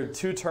objective? There are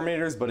 2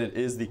 Terminators, but it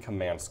is the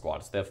command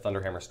squad. So they have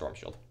Thunderhammer Storm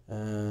Shield.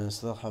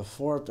 So they'll have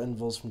 4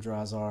 invulns from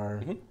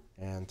Drazhar,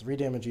 and 3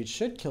 damage each.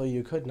 Should kill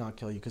you, could not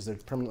kill you, because they're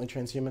permanently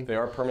transhuman. They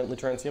are permanently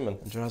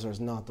transhuman. And Drazhar is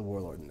not the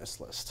warlord in this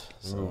list.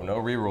 So, Ooh, no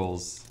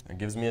rerolls. It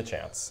gives me a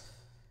chance.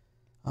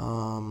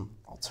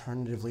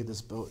 alternatively,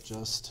 this boat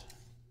just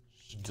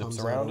comes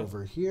around. out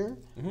over here.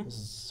 This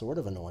is sort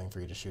of annoying for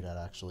you to shoot at,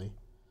 actually.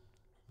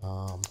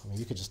 I mean,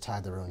 you could just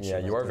tag the ruin. Yeah,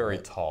 you are very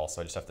tall,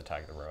 so I just have to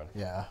tag the ruin.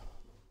 Yeah.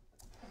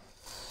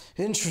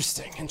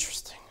 Interesting.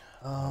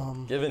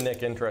 Giving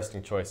Nick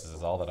interesting choices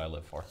is all that I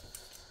live for.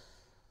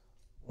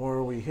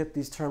 Or we hit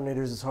these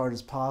Terminators as hard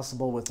as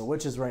possible with the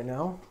witches right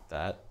now.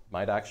 That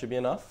might actually be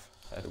enough.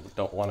 I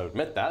don't want to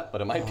admit that,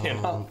 but it might be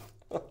enough.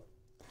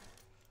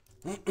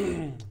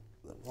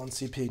 1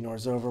 CP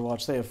ignores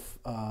Overwatch. They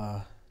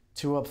have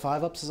 2 up,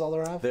 5 ups is all they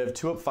have? They have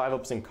 2 up, 5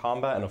 ups in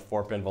combat and a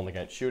 4 invuln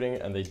against shooting,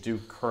 and they do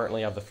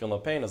currently have the Feel No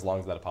Pain as long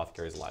as that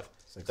Apothecary is alive.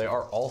 They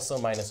are also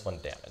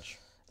 -1 damage.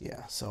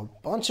 Yeah, so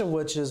a bunch of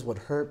witches would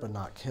hurt but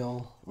not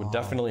kill. Would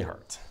definitely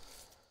hurt.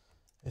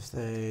 If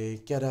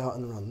they get out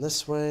and run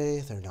this way,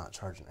 they're not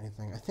charging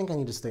anything. I think I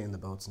need to stay in the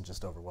boats and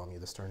just overwhelm you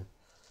this turn.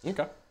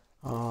 Okay.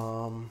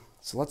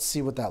 So let's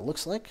see what that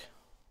looks like.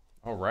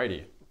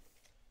 Alrighty.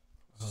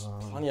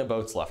 Plenty of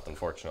boats left,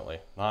 unfortunately.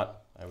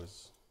 Not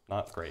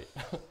great.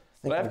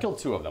 But I have killed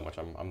 2 of them, which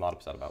I'm not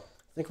upset about.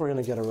 I think we're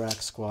gonna get a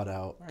rack squad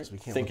out because we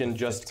can't. Thinking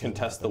just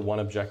contest the 1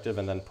 objective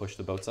and then push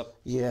the boats up.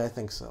 Yeah, I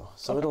think so.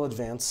 So it'll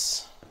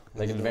advance.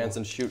 They can advance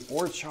and shoot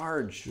or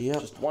charge. Yep.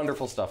 Just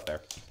wonderful stuff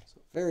there.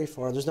 So very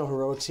far. There's no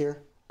heroics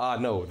here.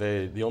 No.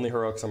 The only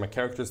heroics are my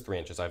character's 3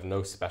 inches. I have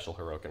no special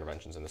heroic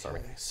interventions in this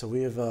army. So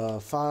we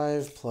have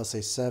 5 plus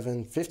a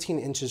 7, 15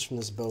 inches from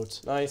this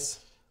boat. Nice.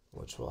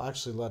 Which will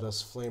actually let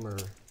us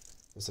flamer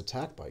this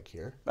attack bike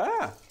here.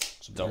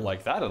 Don't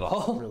like that at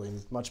all. Really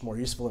much more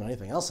useful than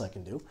anything else I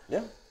can do.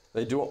 Yeah.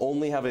 They do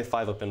only have a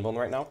 5 up invuln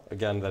right now.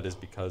 Again, that is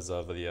because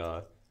of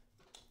the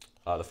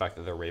fact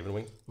that they're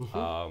Ravenwing.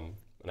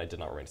 And I did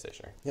not remain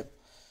stationary. Yep.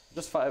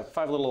 Just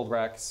five little old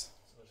racks.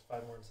 So there's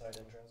 5 more inside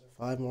and Drazhar.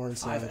 5 more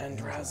inside. 5 and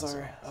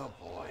Drazhar. Oh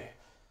boy.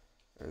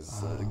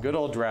 There's good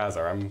old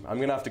Drazhar. I'm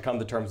gonna have to come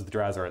to terms with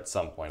Drazhar at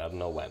some point. I don't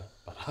know when,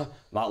 but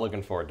not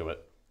looking forward to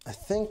it. I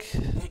think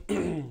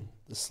the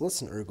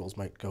Ssylths and Urgles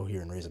might go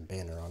here and raise a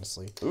banner,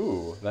 honestly.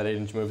 Ooh, that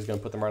 8-inch move is gonna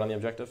put them right on the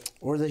objective.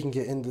 Or they can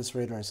get into this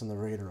raider and send the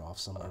raider off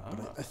somewhere.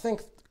 But I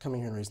think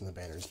coming here and raising the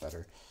banner is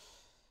better.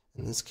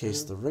 In this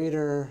case, the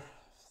raider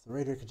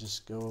could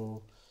just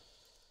go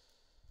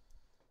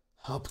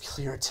help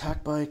clear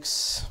attack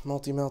bikes,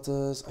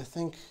 multi-meltas. I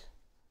think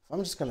if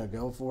I'm just gonna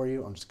go for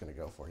you, I'm just gonna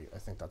go for you. I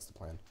think that's the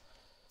plan.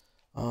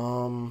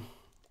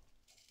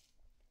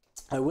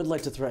 I would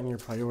like to threaten your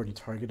priority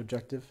target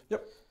objective.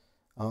 Yep.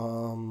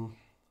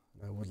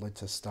 I would like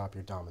to stop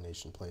your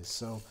domination plays.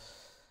 So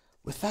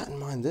with that in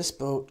mind, this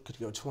boat could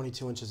go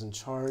 22 inches in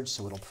charge,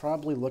 so it'll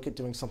probably look at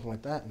doing something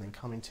like that and then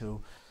coming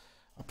to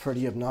a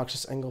pretty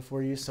obnoxious angle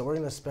for you. So we're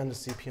going to spend a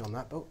CP on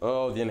that boat.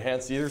 Oh, the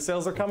enhanced ether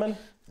sails are coming?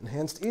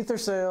 Enhanced ether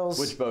sails.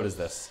 Which boat is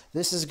this?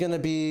 This is going to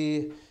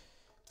be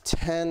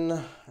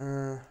 10,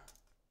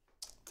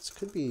 this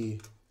could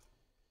be...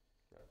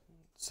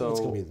 So it's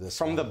gonna be this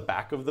from one. the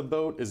back of the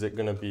boat, is it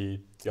going to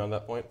be beyond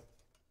that point?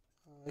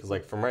 Because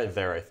like from right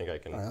there, I think I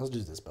can... All right, let's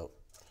do this boat.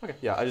 Okay,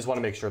 yeah, I just want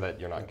to make sure that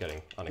you're not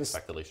getting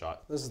unexpectedly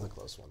shot. This is the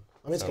close one.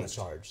 I mean, it's going to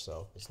charge,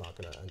 so it's not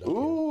going to end up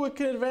Ooh, it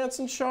can advance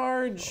and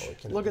charge.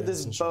 Look at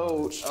this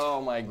boat.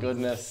 Oh my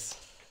goodness.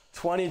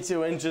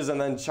 22 inches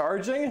and then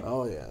charging?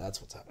 Oh yeah,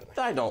 that's what's happening.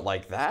 I don't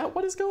like that.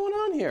 What is going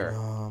on here?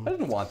 I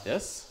didn't want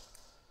this.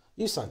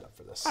 You signed up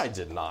for this. I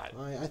did not.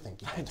 I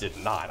think you I did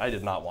not. I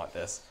did not want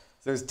this.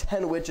 There's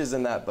 10 witches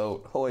in that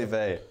boat. Hoy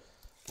vey.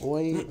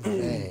 Oy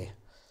vey.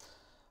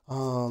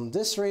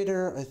 This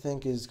raider, I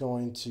think, is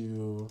going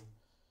to...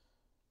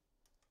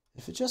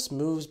 If it just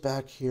moves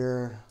back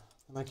here,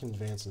 then I can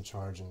advance and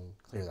charge and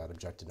clear that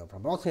objective, no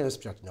problem. I'll clear this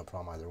objective, no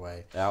problem either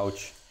way.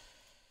 Ouch.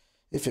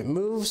 If it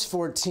moves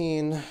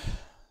 14,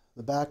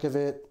 the back of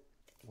it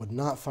would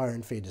not fire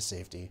and fade to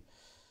safety.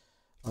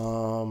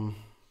 I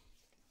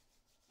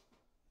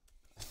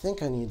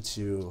think I need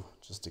to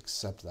just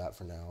accept that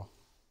for now.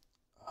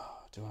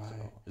 Do I?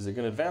 Is it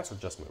going to advance or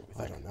just move?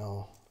 I don't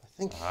know. I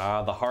think.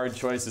 The hard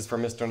choice is for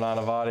Mr.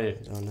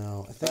 Nanavati. I don't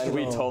know. I think And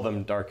we told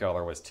him Dark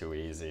Elder was too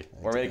easy.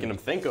 We're making him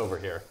think over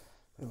here.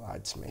 They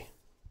lied to me.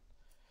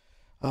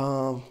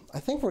 I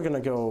think we're gonna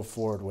go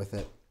forward with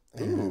it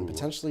and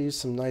potentially use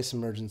some nice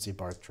emergency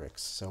bark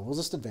tricks. So we'll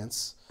just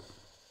advance.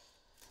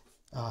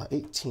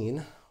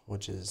 18,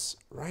 which is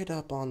right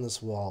up on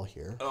this wall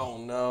here. Oh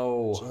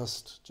no.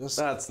 Just.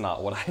 That's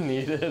not what I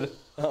needed.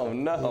 Oh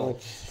no.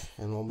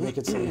 And we'll make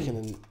it so we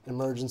can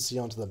emergency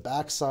onto the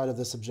back side of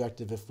this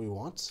objective if we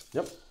want.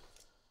 Yep.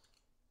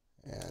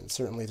 And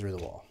certainly through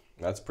the wall.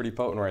 That's pretty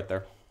potent right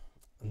there.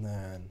 And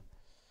then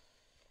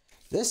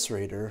this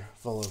raider,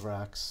 full of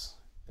wracks,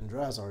 and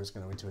Drazhar is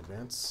going to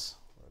advance,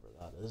 whatever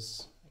that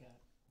is.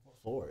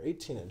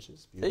 18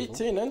 inches. Beautiful.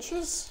 18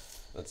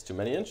 inches? That's too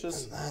many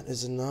inches. And that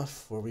is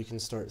enough where we can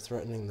start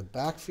threatening the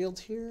backfield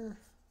here.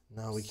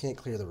 No, we can't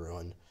clear the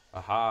ruin.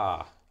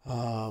 Aha.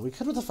 We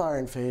could with the fire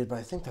and fade, but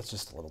I think that's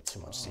just a little too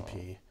much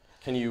CP.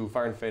 Can you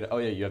fire and fade? Oh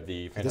yeah, you have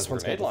the Phantasm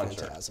grenade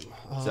launcher. Phantasm.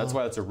 So that's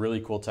why it's a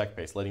really cool tech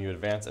base, letting you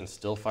advance and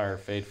still fire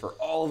and fade for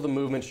all of the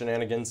movement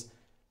shenanigans.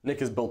 Nick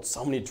has built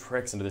so many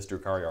tricks into this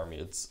Drukhari army.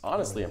 It's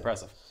honestly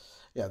impressive.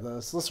 Yeah, the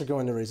Ssylths are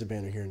going to raise a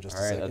banner here in just a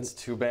second. All right, that's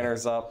 2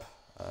 banners up.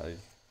 I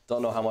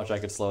don't know how much I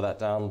could slow that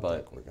down,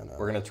 but we're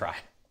gonna try.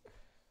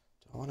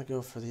 Do I want to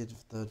go for the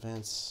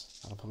advance?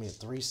 That'll put me at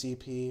 3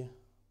 CP.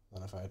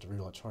 Then if I had to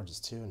reroll charges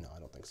too, no, I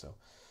don't think so.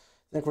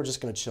 I think we're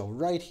just going to chill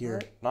right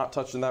here. Not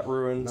touching that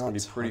ruin. It's going to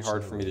be pretty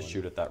hard for me to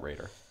shoot at that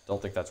raider.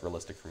 Don't think that's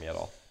realistic for me at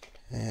all.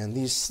 And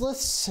these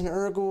Ssylths and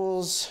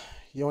ghouls,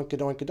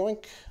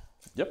 yoink-a-doink-a-doink.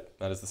 Yep,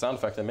 that is the sound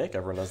effect I make.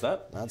 Everyone knows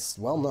that. That's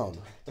well known.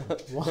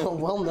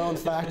 well-known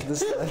fact.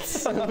 That's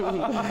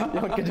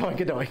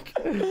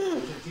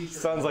yoink-a-doink-a-doink.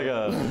 Sounds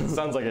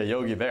like a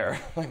Yogi Bear.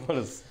 Like what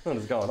is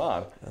going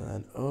on? And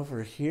then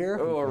over here.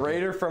 Oh, a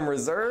raider from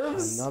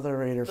reserves. Another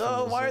raider from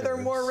reserves. Why are there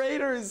more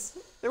raiders?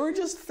 There were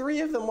just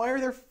 3 of them. Why are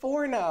there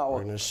 4 now?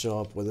 We're gonna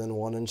show up within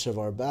 1 inch of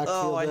our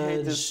backfield. Oh, I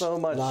hate this so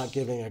much. Not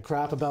giving a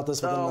crap about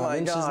this within 9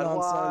 inches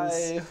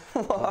nonsense.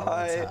 Why?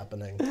 Why? It's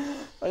happening.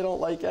 I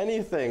don't like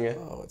anything.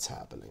 Oh, it's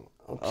happening.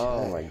 Okay.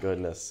 Oh my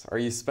goodness. Are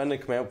you spending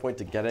a command point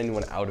to get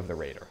anyone out of the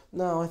raider?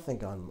 No, I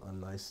think I'm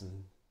nice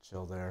and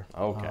chill there.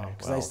 Okay.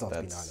 Because they still have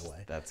to be 9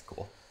 away. That's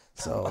cool.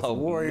 So the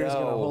warrior's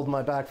gonna hold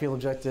my backfield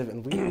objective,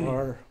 and we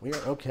are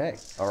okay.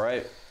 All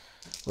right.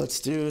 Let's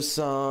do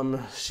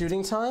some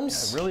shooting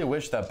times. I really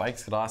wish that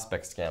bikes could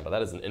aspect scan, but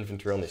that is an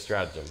infantry-only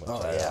stratagem.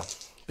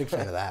 Which Big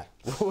fan of that.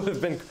 would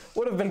have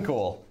been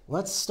cool.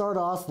 Let's start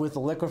off with the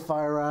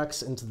liquifier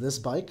racks into this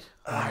bike.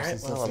 All right.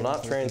 Well, I'm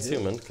not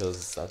transhuman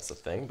because that's the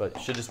thing, but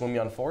you should just win me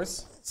on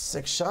 4s.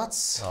 6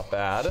 shots. Not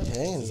bad. Okay,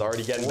 This is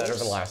already getting better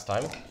than last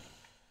time.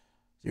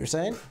 You were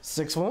saying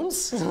 6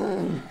 wounds? 5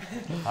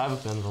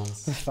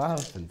 pinballs. 5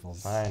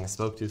 pinballs. Fine. I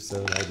spoke too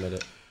soon. I admit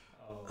it.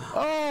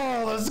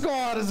 Oh, the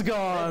squad is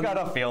gone.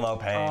 Gotta feel no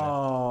pain.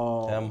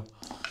 Oh. Him.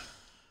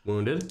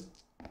 Wounded.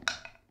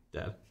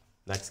 Dead.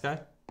 Next guy.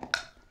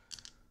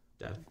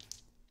 Dead.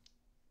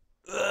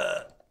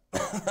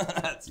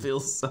 That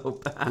feels so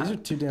bad. These are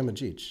 2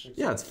 damage each.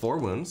 Yeah, it's 4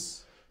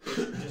 wounds.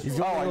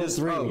 You've only rolled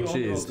 3.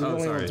 Jeez. You've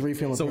only rolled 3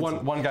 feeling So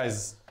points. one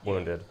guy's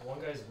wounded. One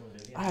guy's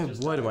wounded. Yeah,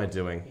 What am I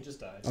doing? he just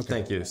died. Okay.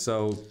 Thank you.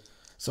 So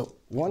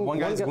one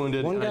guy's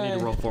wounded, one and I need guy-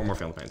 to roll 4 more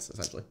feeling pains,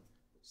 essentially.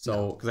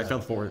 So, because I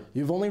failed 4.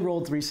 You've only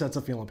rolled 3 sets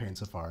of feeling pain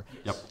so far.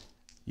 Yep.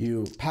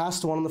 You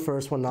passed 1 on the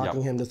first one,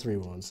 knocking Yep. him to 3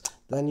 wounds.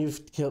 Then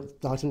you've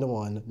knocked him to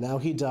 1. Now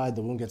he died.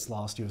 The wound gets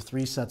lost. You have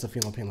 3 sets of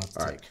feeling pain left to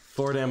All take. right.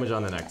 4 damage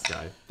on the next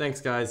guy.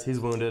 Thanks, guys. He's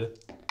wounded,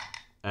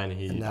 and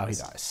Now he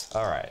dies.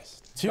 All right.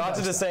 2 Got to guys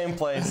the died. same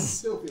place.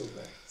 Still feels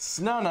bad.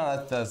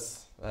 No,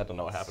 that's. I don't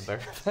know what happened there.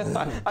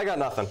 I got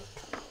nothing.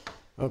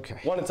 Okay.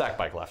 1 attack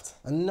bike left.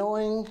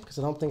 Annoying, because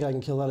I don't think I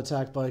can kill that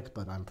attack bike,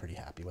 but I'm pretty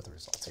happy with the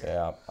results here.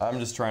 Yeah, I'm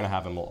just trying to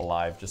have him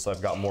alive, just so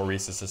I've got more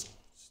resources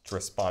to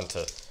respond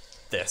to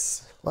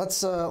this.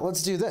 Let's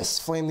do this.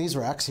 Flame these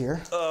racks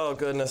here. Oh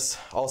goodness.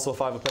 Also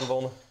 5 of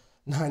pinball.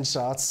 9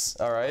 shots.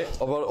 All right.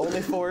 About only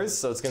 4s,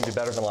 so it's gonna be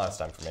better than last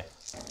time for me.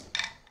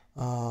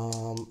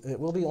 It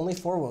will be only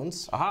 4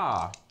 wounds.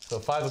 Aha! So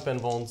 5 of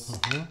pinballs.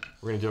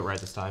 We're gonna do it right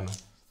this time.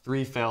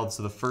 3 failed,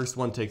 so the first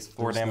one takes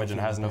 4 damage and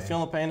has no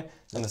feeling pain,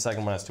 and the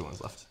second one has 2 wounds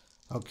left.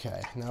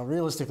 Okay. Now,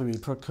 realistically, we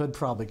could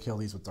probably kill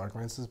these with Dark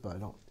Lances, but I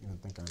don't even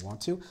think I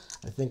want to.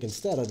 I think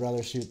instead I'd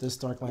rather shoot this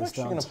Dark I'm Lance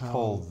actually downtown. gonna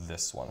pull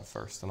this one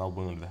first, and I'll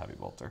wound the heavy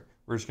bolter.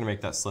 We're just gonna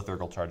make that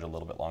Slithergle charge a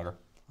little bit longer.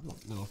 I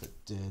don't know if it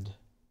did.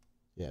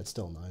 Yeah, it's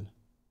still 9,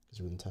 because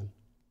you're within 10.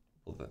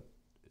 Well, that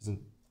isn't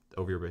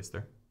over your base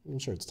there. I'm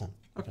sure it's 10.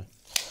 Okay.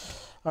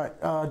 All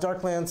right,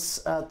 Dark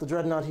Lance at the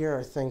Dreadnought here.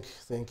 I think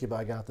the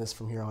Incubi got this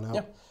from here on out.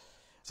 Yep.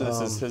 So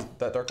this is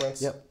that Dark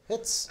Lance? Yep.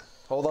 Hits.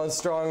 Hold on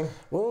strong.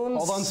 Wounds.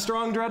 Hold on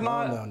strong,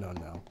 Dreadnought. No.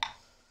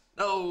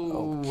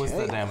 No. What's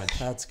the damage?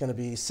 That's going to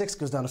be 6,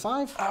 goes down to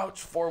 5. Ouch,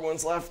 4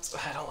 wounds left.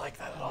 I don't like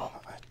that at all.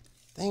 I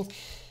think.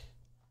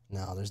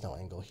 No, there's no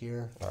angle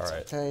here. All That's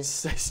right. Okay.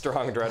 Stay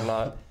strong,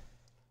 Dreadnought.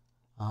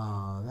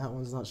 That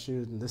one's not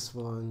shooting. This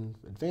one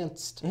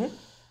advanced.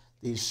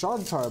 The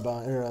shard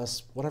carbine, or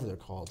whatever they're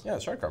called. Yeah,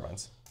 shard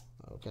carbines.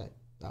 Okay,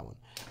 that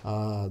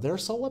one. They're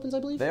assault weapons, I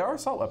believe. They are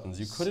assault weapons.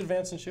 You could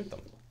advance and shoot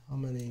them. How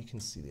many? You can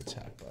see the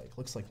attack bike.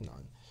 Looks like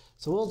none.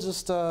 So we'll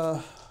just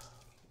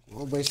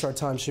we'll waste our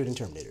time shooting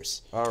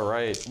Terminators. All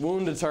right.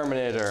 Wounded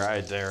Terminator, I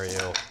dare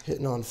you.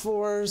 Hitting on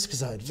 4s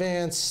because I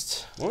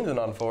advanced. Wounded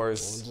on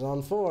 4s. Wounded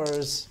on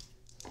 4s.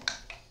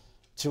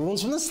 2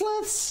 wounds from the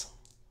Ssylths.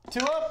 2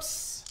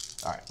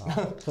 ups. All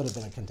right. Could have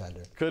been a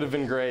contender. Could have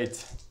been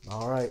great.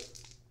 All right.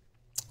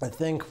 I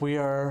think we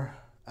are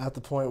at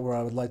the point where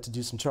I would like to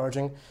do some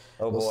charging.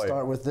 Oh, we'll boy.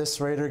 start with this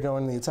Raider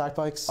going to the attack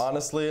bikes.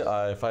 Honestly,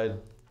 if I had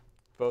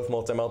both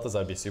multi-meltas,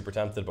 I'd be super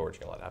tempted, but we're just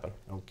gonna let it happen.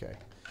 Okay.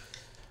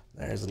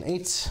 There's an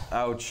 8.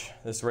 Ouch.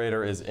 This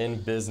Raider is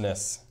in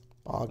business.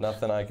 Bonk.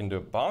 Nothing I can do.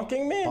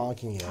 Bonking me?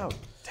 Bonking you. How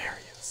dare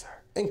you, sir?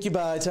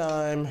 Incubi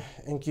time.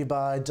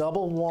 Incubi.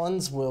 Double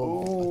ones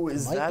will. Ooh,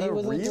 is might that be a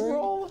within 3.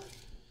 reroll?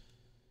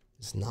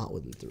 It's not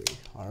within 3.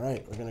 All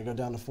right, we're gonna go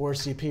down to 4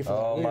 CP for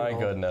Oh that my reroll.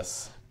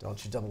 goodness.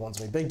 Don't you double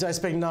ones me. Big dice,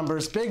 big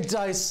numbers. Big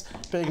dice,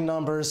 big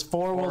numbers.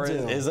 4 will 4 do.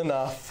 is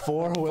enough.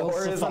 4 will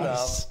 4 is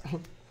suffice.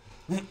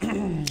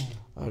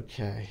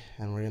 Okay,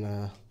 and we're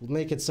gonna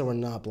make it so we're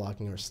not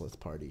blocking our Ssylth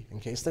party in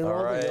case they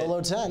roll a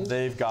YOLO 10.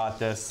 They've got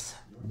this.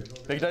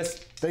 Big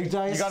dice. Big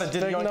dice. You got it,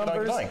 did big yoink, yoink,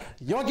 numbers. yoink.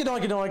 Yoink,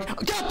 yoink, yoink.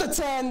 Got the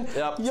 10.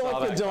 Yep.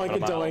 Yoink, yoink,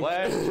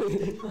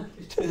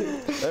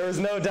 yoink. There was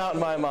no doubt in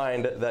my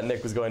mind that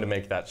Nick was going to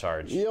make that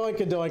charge. Yoink,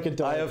 yoink,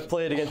 yoink. I have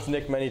played against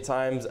Nick many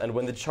times, and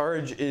when the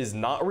charge is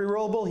not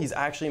rerollable, he's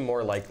actually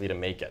more likely to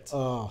make it.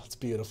 Oh, it's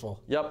beautiful.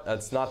 Yep,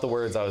 that's not the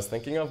words I was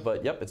thinking of,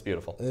 but yep, it's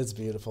beautiful. It's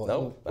beautiful.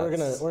 Nope, We're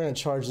gonna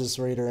charge this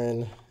raider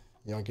in.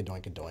 Yoink,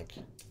 yoink, yoink.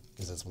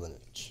 Because it's within an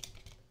inch.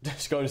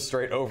 Just going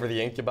straight over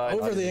the incubi.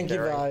 Over the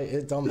incubi,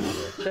 it don't matter.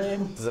 Okay.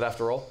 Does it have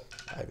to roll?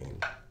 I mean,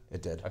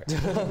 it did.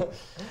 Okay.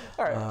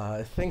 All right.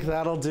 I think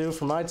that'll do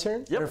for my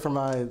turn. Yep. Or for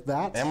my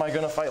that. Am I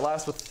gonna fight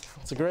last with?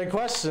 It's a great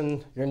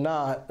question. You're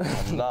not.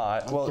 I'm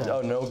not. Well, Okay.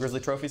 oh, no grisly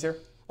trophies here.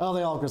 Oh,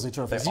 they all have grizzly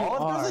trophies. They You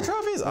all have grizzly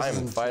are. trophies.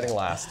 I'm fighting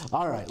last.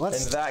 All right,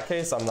 let's. In that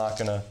case, I'm not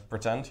gonna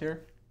pretend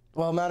here.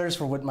 Well, it matters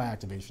for what my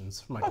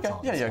activations. For my Okay.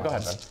 controls. Yeah. Go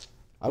ahead, man.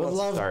 I would Let's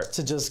love start.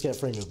 to just get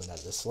free movement out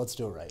of this. So let's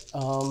do it right.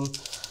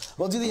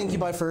 We'll do the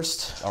incubi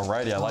first.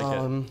 Alrighty, I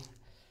like it.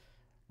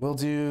 We'll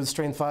do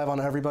strength 5 on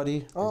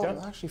everybody. Oh,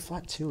 Okay. actually,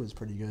 flat 2 is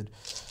pretty good.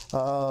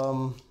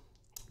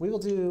 We'll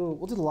do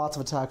lots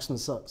of attacks from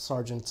the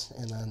sergeant,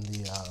 and then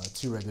the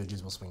 2 regular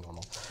dudes will swing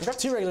normal. Okay.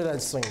 2 regular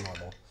dudes swing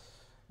normal.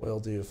 We'll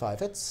do 5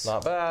 hits.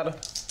 Not bad.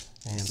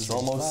 And This is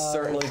strength almost 5.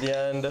 certainly the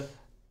end.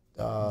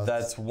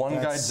 That's one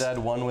that's- guy dead,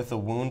 one with a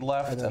wound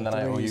left, and then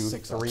I owe 3 you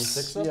 6-ups. 3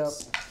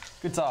 6-ups. Yep.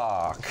 Good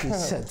talk. You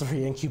said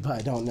 3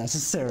 incubi don't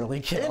necessarily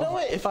kill. You know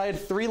what? If I had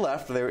 3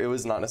 left, there it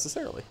was not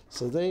necessarily.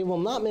 So they will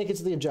not make it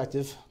to the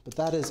objective, but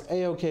that is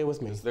a-okay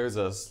with me. There's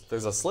a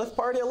Ssylth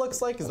party. It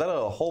looks like. Is that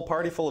a whole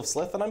party full of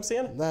Ssylth that I'm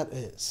seeing? That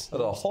is.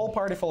 That's a whole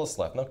party full of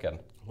Ssylth. No kidding.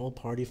 Whole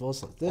party full of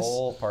stuff.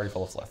 Whole party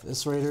full of Ssylth.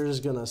 This raider is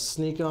gonna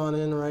sneak on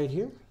in right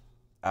here.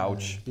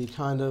 Ouch. Be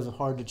kind of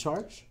hard to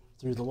charge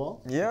through the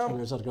wall. Yeah.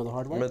 Knows how to go the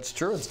hard way. It's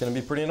true. It's going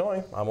to be pretty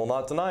annoying. I will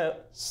not deny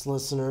it.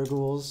 Ssylths and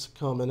ghouls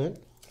coming in.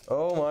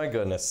 Oh my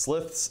goodness.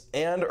 Ssylths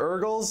and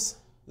Urgles.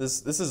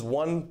 This is a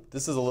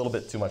little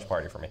bit too much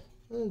party for me.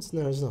 There's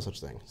no such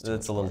thing.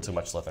 It's a little too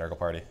much Ssylth and Urgle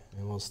party.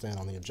 And we'll stand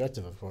on the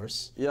objective, of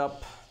course.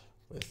 Yep.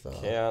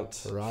 With Can't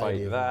variety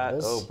fight of that.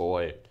 models. Oh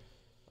boy.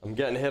 I'm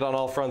getting hit on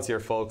all fronts here,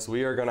 folks.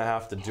 We are going to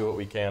have to do what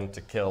we can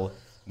to kill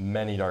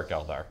many Dark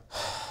Eldar.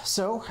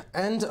 So,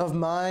 end of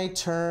my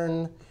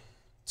turn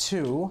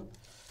 2.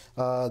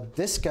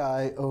 This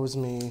guy owes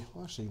me.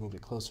 Well, actually, you can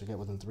get closer, get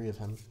within 3 of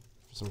him.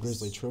 For some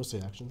grisly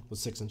trophy action with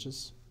 6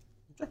 inches.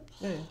 Sure.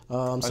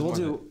 Yeah. So we'll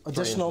do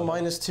additional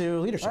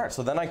 -2 leadership. All right,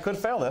 so then I could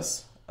fail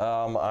this.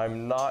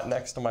 I'm not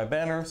next to my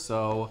banner,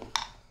 so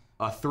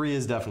 3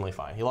 is definitely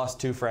fine. He lost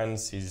 2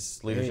 friends.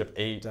 He's leadership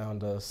 8. Down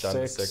to to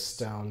 6, 6.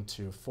 down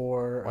to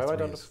 4. Why am I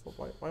down to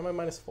 4? Why am I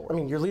 -4? I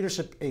mean, your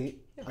leadership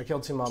 8. I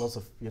killed 2 models,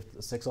 so you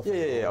have 6 off. Yeah.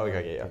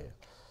 Okay, yeah.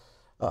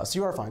 So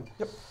you are fine.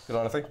 Yep. Good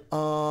on a 3.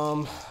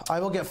 I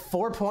will get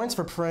 4 points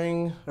for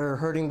preying or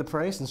hurting the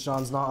prey since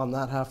John's not on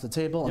that half the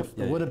table. Yep.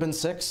 It would have been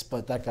 6,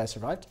 but that guy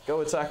survived.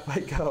 Go attack by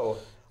go.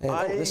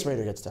 And this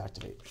raider gets to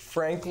activate.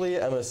 Frankly,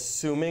 am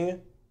assuming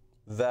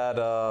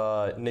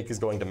that Nick is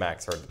going to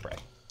max hurt the prey.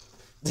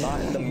 Not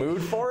in the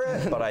mood for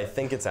it, but I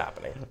think it's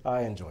happening.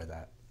 I enjoy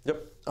that.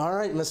 Yep. All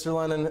right, Mr.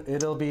 Lennon,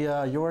 it'll be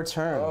your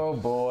turn. Oh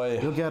boy.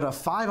 You'll get a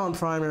 5 on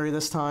primary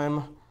this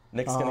time.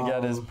 Nick's gonna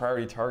get his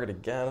priority target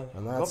again.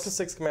 Go up to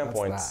 6 command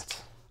points.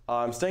 That.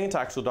 I'm staying in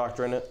Tactical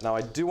Doctrine. Now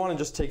I do want to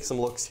just take some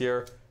looks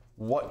here.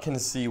 What can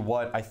see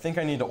what? I think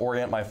I need to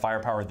orient my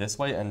firepower this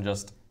way and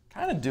just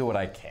kind of do what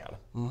I can.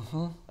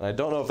 And I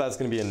don't know if that's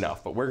gonna be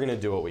enough, but we're gonna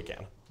do what we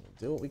can.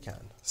 Do what we can.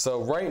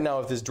 So right now,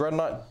 if this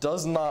Dreadnought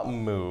does not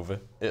move,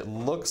 it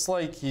looks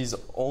like he's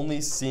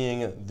only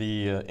seeing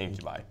the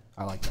incubi.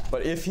 I like that.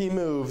 But if he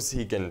moves,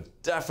 he can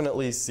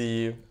definitely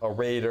see a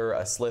raider,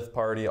 a Ssylth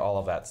party, all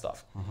of that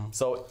stuff.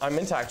 So I'm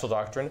in Tactical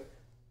Doctrine.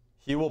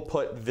 He will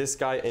put this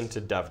guy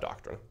into Dev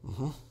Doctrine.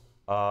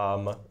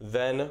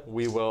 Then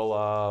we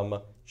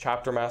will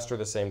Chapter Master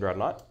the same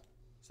Dreadnought.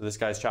 So this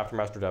guy's Chapter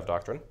Master Dev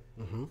Doctrine.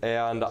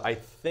 And I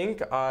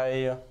think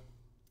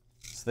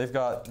so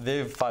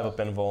they've 5 up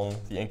invuln.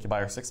 The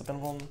incubi are 6 up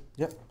invuln.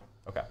 Yep.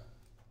 Okay.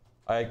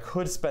 I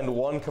could spend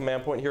 1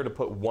 command point here to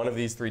put one of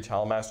these 3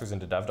 Talon Masters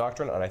into Dev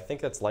Doctrine, and I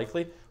think that's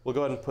likely. We'll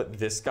go ahead and put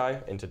this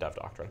guy into Dev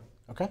Doctrine.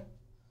 Okay.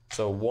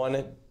 So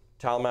 1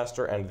 Talon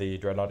Master and the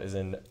Dreadnought is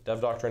in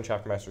Dev Doctrine,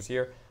 Chapter Master's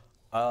here.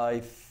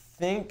 I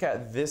think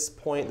at this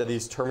point that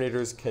these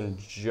Terminators can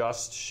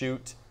just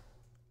shoot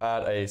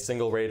at a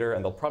single Raider,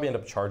 and they'll probably end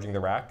up charging the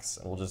racks,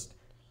 and it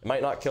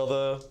might not kill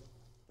the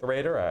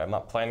Raider. I'm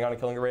not planning on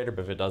killing a Raider,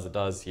 but if it does, it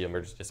does. He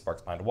emerges,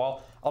 disembarks behind a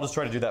wall. I'll just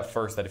try to do that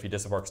first, that if he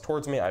disembarks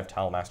towards me, I have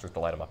Talon Masters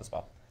to light him up as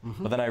well.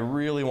 But then I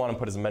really want to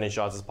put as many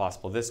shots as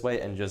possible this way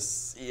and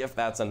just see if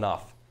that's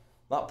enough.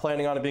 Not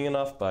planning on it being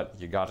enough, but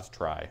you got to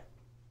try.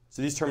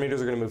 So these Terminators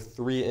are going to move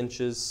 3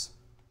 inches.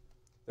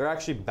 They're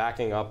actually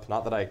backing up.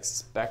 Not that I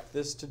expect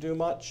this to do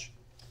much,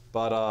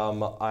 but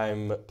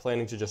I'm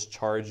planning to just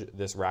charge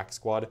this rack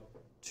squad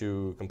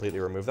to completely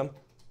remove them.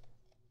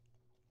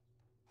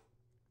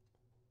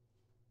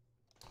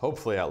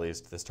 Hopefully, at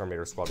least, this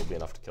Terminator squad will be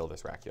enough to kill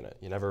this rack unit.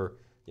 You never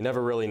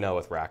really know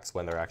with racks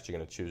when they're actually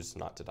going to choose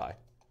not to die.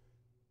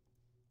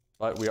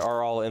 But we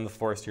are all in the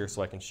forest here,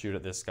 so I can shoot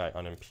at this guy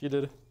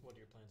unimpeded. What are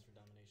your plans for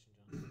domination,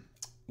 John?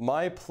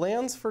 My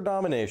plans for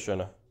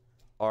domination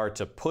are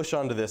to push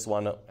onto this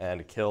one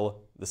and kill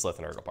the Ssylth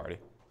and Urgle party.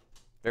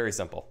 Very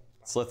simple.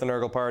 Ssylth and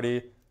Urgle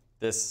party.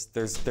 There's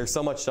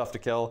so much stuff to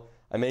kill.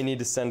 I may need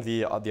to send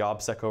the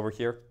OBSEC over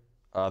here,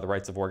 the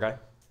Rights of War guy,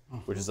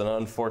 which is an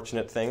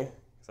unfortunate thing,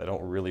 because I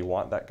don't really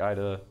want that guy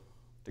to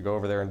go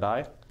over there and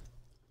die.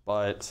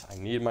 But I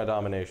need my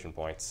domination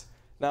points.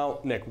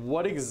 Now, Nick,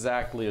 what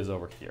exactly is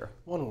over here?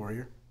 One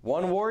warrior.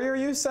 One warrior,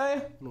 you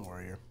say? One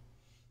warrior.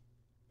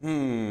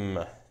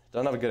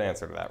 Don't have a good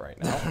answer to that right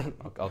now.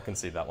 I'll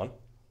concede that one.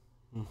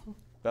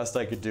 Best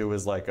I could do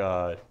is like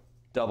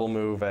double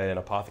move an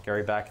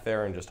apothecary back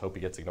there and just hope he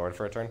gets ignored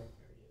for a turn.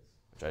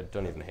 Which I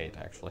don't even hate,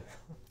 actually.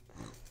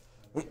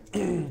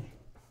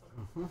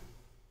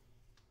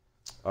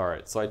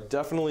 Alright, so I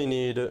definitely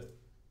need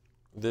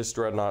this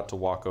dreadnought to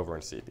walk over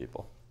and see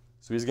people.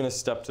 So he's going to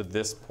step to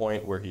this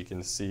point where he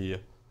can see...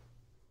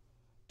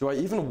 Do I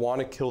even want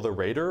to kill the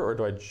raider, or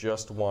do I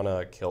just want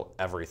to kill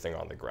everything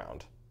on the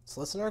ground?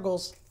 Ssylths and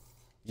Urgles.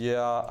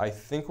 Yeah, I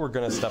think we're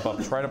going to step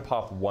up, try to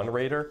pop one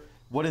raider.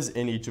 What is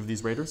in each of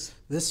these raiders?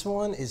 This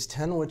one is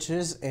 10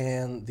 witches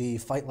and the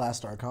Fight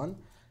Last Archon.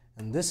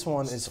 And this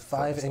one is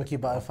 5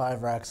 incubi,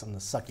 5 wracks, and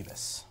the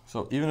Succubus.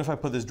 So even if I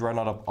put this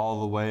dreadnought up all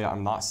the way,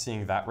 I'm not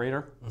seeing that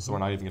raider, so we're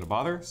not even going to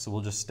bother. So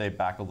we'll just stay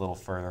back a little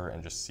further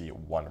and just see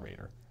one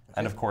raider. Okay.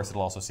 And of course,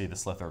 it'll also see the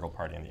Ssylth Urgle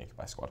party and the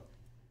incubi squad.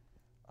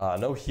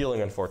 No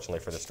healing, unfortunately,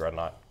 for this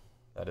dreadnought.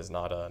 That is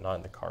not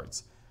in the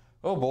cards.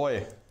 Oh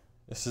boy,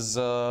 this is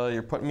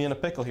you're putting me in a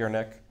pickle here,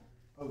 Nick.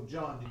 Oh,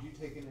 John, did you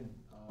take into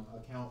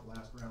account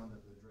last round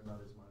that the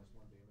dreadnought is -1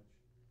 damage?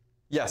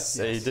 Yes,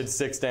 it did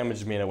 6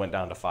 damage to me and it went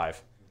down to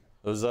 5.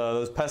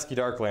 Those pesky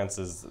dark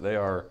lances,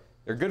 they're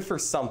good for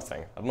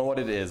something. I don't know what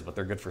it is, but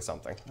they're good for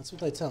something. That's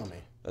what they tell me.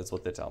 That's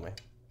what they tell me.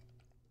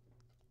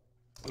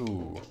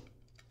 Ooh.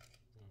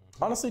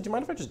 Honestly, do you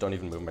mind if I just don't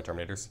even move my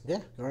Terminators? Yeah,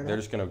 go right They're ahead.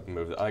 just going to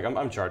move. Like,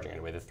 I'm charging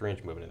anyway. The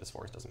 3-inch movement in this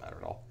forest doesn't matter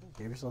at all.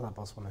 Give yourself that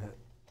 +1 to hit.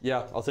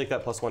 Yeah, I'll take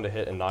that +1 to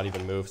hit and not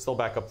even move. Still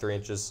back up 3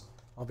 inches.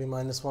 I'll be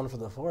 -1 for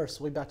the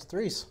forest. We'll be back to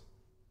 3s.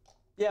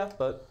 Yeah,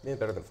 but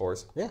better than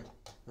 4s. Yeah.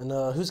 And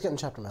who's getting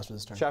Chapter Master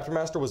this turn? Chapter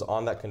Master was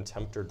on that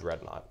Contemptor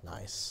Dreadnought.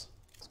 Nice.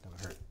 It's going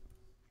to hurt.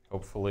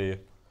 Hopefully.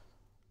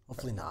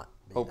 Hopefully not.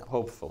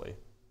 Hopefully.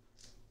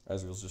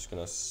 Azrael's just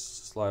going to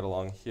slide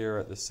along here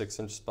at the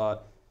 6-inch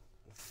spot.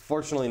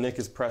 Fortunately, Nick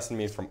is pressing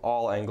me from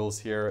all angles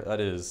here. That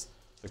is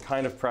the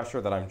kind of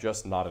pressure that I'm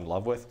just not in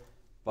love with.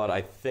 But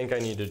I think I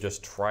need to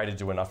just try to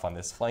do enough on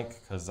this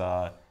flank, because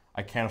I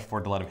can't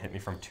afford to let him hit me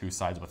from 2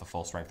 sides with a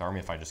full-strength army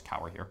if I just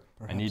cower here.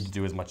 Perhaps. I need to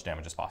do as much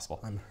damage as possible.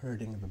 I'm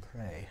hurting the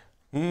prey.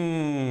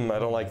 I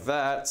don't like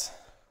that.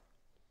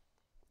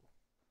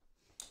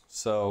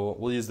 So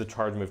we'll use the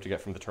charge move to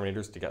get from the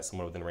Terminators to get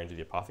someone within range of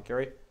the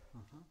Apothecary.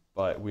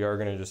 But we are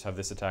going to just have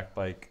this attack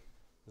bike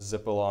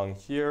zip along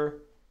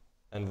here.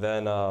 And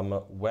then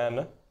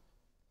when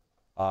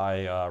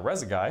I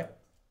res a guy,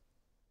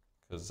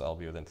 because I'll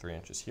be within 3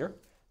 inches here,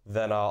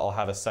 then I'll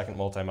have a second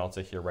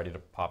multi-melta here ready to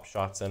pop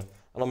shots in.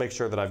 And I'll make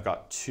sure that I've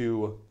got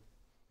 2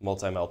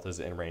 multi-meltas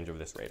in range of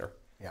this raider.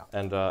 Yeah.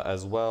 And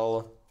as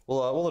well,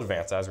 we'll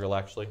advance Azrael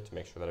actually to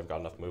make sure that I've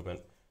got enough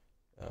movement.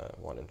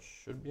 1 inch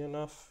should be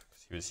enough,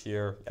 because he was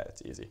here. Yeah,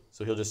 it's easy.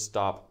 So he'll just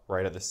stop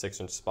right at the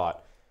 6-inch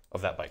spot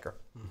of that biker.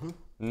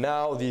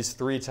 Now these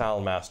 3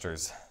 Talon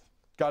Masters.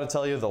 Gotta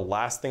tell you, the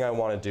last thing I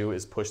want to do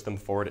is push them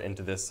forward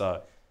into this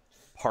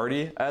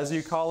party, as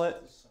you call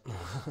it.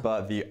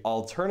 But the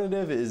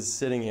alternative is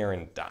sitting here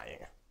and dying.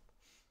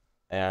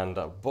 And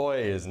boy,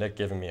 is Nick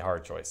giving me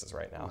hard choices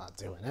right now. I'm not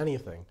doing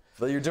anything.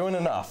 But you're doing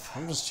enough.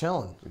 I'm just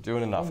chilling. You're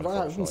doing enough,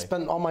 unfortunately. I've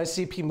spent all my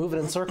CP moving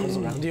in circles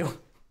around you.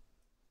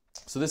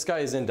 So this guy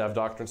is in Dev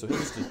Doctrine, so he'll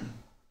just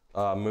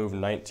move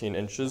 19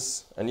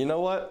 inches. And you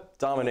know what?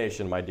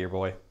 Domination, my dear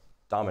boy.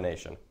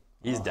 Domination.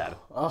 He's dead.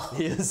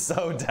 He is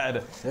so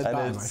dead.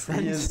 Goodbye, my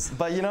friend.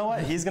 But you know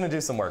what? He's going to do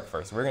some work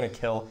first. We're going to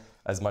kill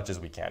as much as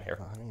we can here.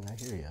 I mean, I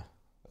hear you.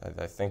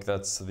 I think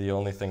that's the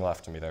only thing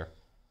left to me there.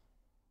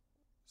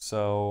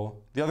 So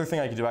the other thing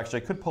I could do,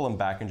 actually, I could pull him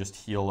back and just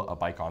heal a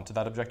bike onto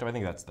that objective. I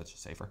think that's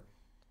just safer.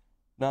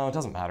 No, it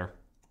doesn't matter.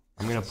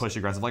 I'm going to push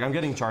aggressive. Like, I'm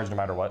getting charged no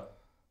matter what.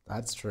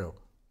 That's true.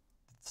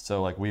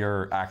 So, like, we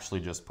are actually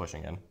just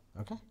pushing in.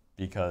 Okay.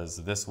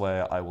 Because this way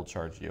I will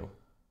charge you.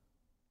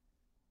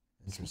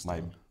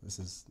 Interesting. This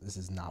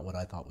is not what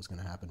I thought was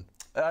going to happen.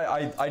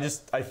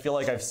 I feel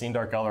like I've seen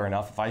Dark Elder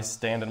enough. If I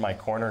stand in my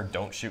corner,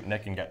 don't shoot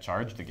Nick, and get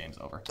charged, the game's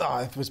over. Oh,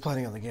 I was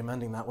planning on the game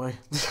ending that way.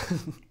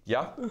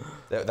 Yeah,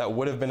 that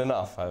would have been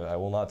enough. I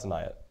will not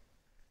deny it.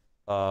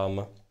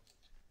 So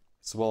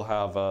we'll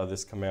have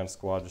this command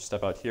squad just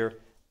step out here.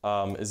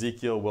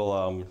 Ezekiel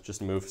will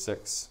just move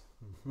 6.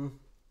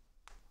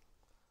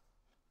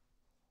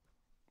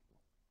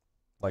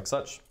 Like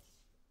such.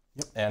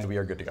 Yep. And we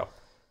are good to go.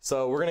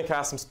 So we're going to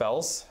cast some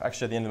spells.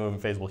 Actually, at the end of the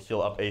movement phase, we'll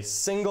heal up a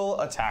single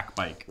attack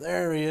bike.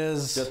 There he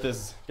is.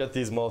 Get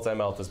these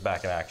multi-meltas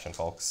back in action,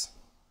 folks.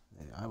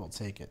 Yeah, I will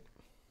take it.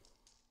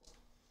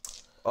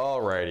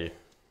 Alrighty.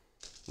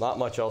 Not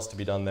much else to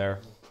be done there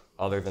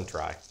other than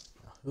try.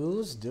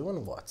 Who's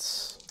doing what?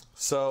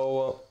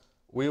 So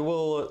we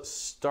will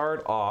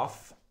start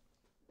off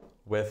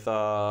with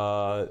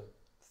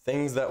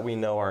things that we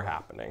know are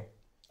happening.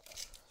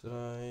 Should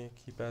I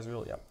keep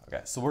Azrael? Yeah.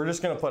 Okay. So we're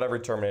just gonna put every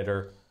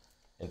Terminator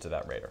into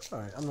that Raider. All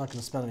right. I'm not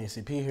gonna spend any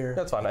CP here.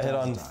 That's fine. I hit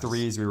on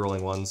 3s,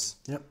 rerolling 1s.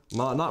 Yep.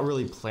 Not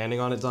really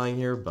planning on it dying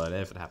here, but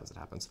if it happens, it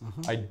happens.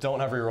 I don't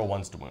have reroll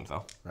 1s to wound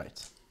though. Right.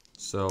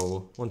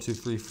 So 1, 2,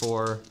 3,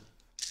 4,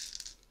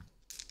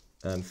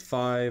 and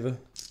 5.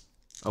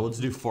 I will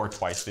just do 4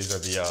 twice. These are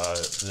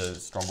the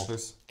storm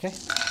bolters. Okay.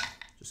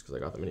 Just because I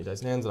got the mini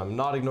dice in hands, and I'm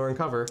not ignoring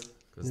cover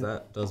because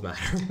that does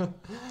matter.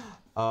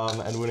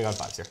 And wounding on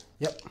 5s here.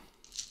 Yep.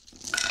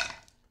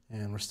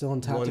 And we're still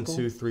in tactical. 1,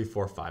 2, 3,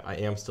 4, 5. I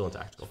am still in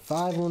tactical.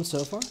 5 wounds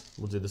so far.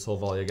 We'll do this whole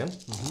volley again.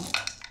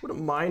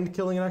 Wouldn't mind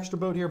killing an extra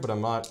boat here, but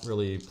I'm not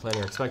really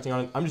planning or expecting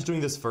on it. I'm just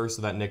doing this first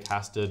so that Nick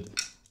has to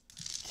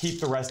keep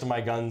the rest of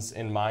my guns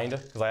in mind,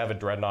 because I have a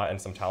Dreadnought and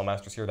some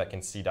Talonmasters here that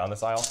can see down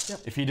this aisle.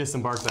 Yep. If he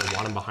disembarks, I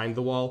want him behind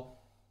the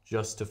wall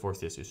just to force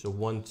the issue. So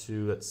 1,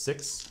 2, that's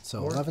 6.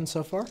 So 11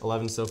 so far?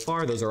 11 so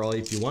far. Those are all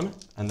AP1.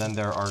 And then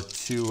there are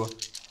 2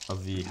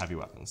 of the heavy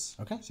weapons.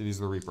 Okay. So these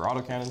are the Reaper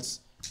autocannons.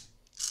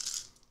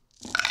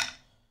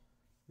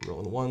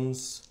 Rolling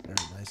 1s. Very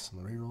nice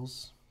on the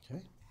rerolls.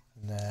 Okay.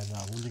 And then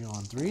wounding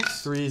on 3s.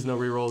 3s, no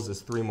rerolls,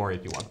 is 3 more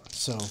AP1.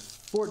 So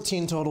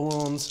 14 total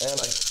wounds. And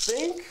I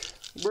think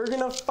we're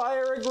gonna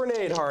fire a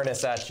grenade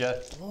harness at you.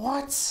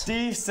 What?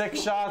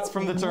 D6 shots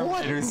from the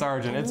Terminator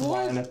Sergeant. It's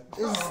What 1.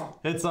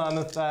 Hits on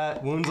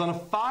that. Wounds on a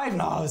 5.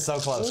 No, it was so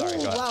close. Sorry,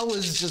 go ahead. That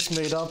was just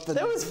made up.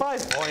 That was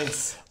 5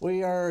 points.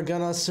 We are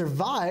gonna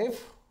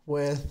survive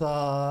with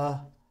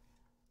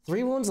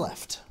 3 wounds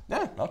left.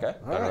 Yeah, okay.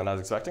 Better than I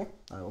was expecting.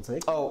 I will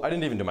take. Oh, I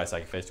didn't even do my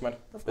psychic phase. Do you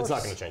mind? It's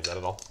not going to change that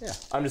at all. Yeah.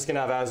 I'm just going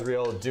to have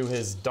Azrael do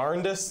his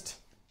darndest,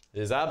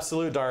 his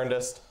absolute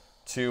darndest,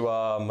 to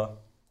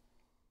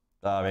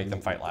make them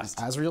fight last.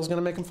 Azrael's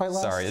gonna make him fight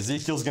last? Sorry,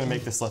 Ezekiel's going to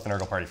make the Ssylth and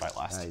Urgle party fight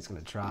last. He's gonna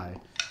try.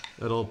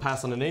 It'll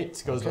pass on an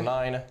 8, goes to a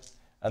 9,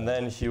 and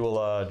then he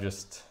will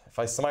just, if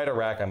I smite a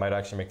rack, I might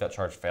actually make that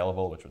charge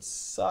failable, which would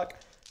suck.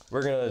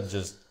 We're going to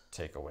just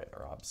take away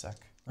their obsec.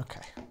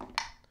 Okay.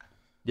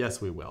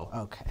 Yes, we will.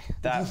 Okay.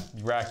 That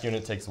rack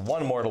unit takes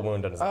 1 mortal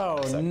wound and is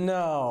Oh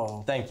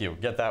no. Thank you.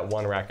 Get that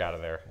 1 rack out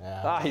of there.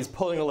 Yeah. Ah, he's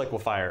pulling a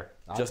liquefier.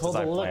 Just pulled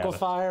as I the planned.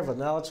 liquifier, but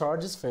now the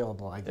charge is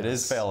failable, I guess. It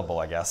is failable,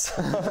 I guess.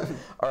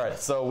 All right,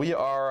 so we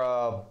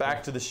are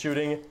back to the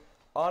shooting.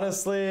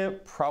 Honestly,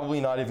 probably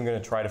not even going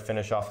to try to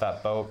finish off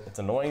that boat. It's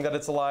annoying that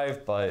it's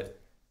alive, but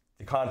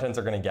the contents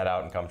are going to get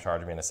out and come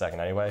charge me in a second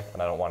anyway,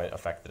 and I don't want to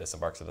affect the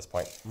disembarks at this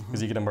point, because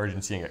you can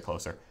emergency and get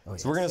closer. Oh,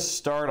 yes. So we're going to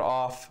start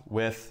off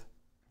with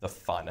the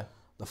fun.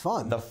 The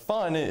fun? The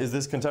fun is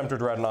this Contemptor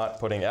Dreadnought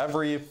putting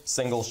every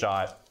single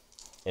shot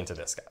into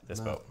this guy, this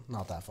boat.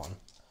 Not that fun.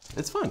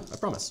 It's fun, I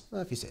promise.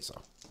 If you say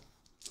so.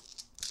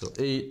 So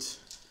 8.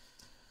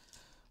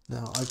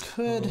 Now I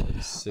could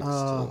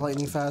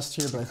lightning fast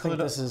here, but I think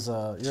this is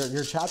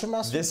your chapter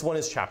master. This one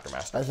is chapter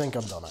master. I think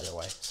I'm done either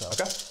way. So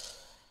okay,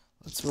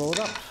 let's roll it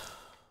up.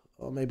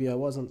 Oh, maybe I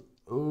wasn't.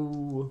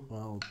 Ooh.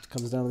 Well, it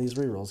comes down to these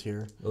rerolls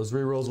here. Those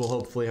rerolls will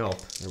hopefully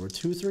help. There were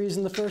 2 3s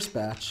in the first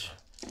batch.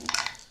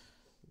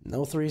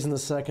 No 3s in the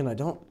second. I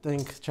don't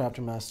think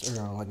Chapter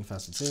Master or Lightning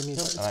Fast would save me.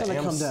 It's gonna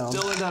come down.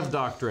 Still in that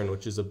Doctrine,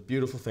 which is a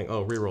beautiful thing.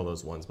 Oh, reroll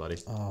those 1s, buddy.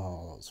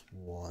 Oh, those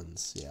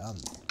 1s. Yeah,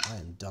 I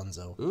am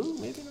donezo. Ooh,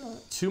 maybe not.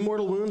 2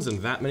 mortal wounds and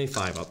that many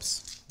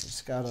 5-ups.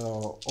 Just gotta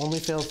only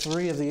failed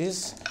 3 of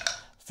these.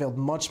 Failed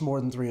much more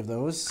than 3 of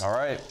those. All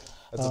right,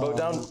 that's a boat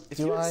down. If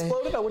you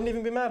exploded, I wouldn't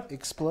even be mad.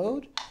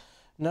 Explode?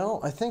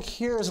 No, I think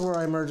here is where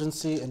I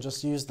emergency and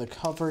just use the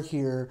cover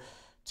here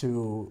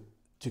to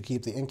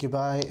keep the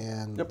incubi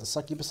and the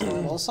succubus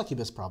alive. Well, the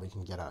succubus probably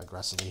can get out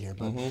aggressively here,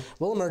 but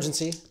we'll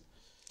emergency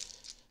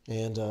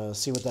and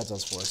see what that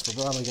does for us.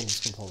 We're probably going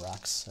to pull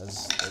racks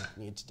as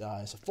they need to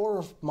die. So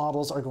 4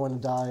 models are going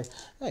to die.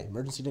 Hey,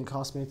 emergency didn't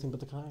cost me anything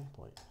but the command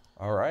point.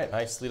 All right,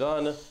 nicely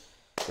done.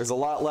 There's a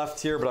lot left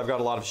here, but I've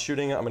got a lot of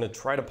shooting. I'm going to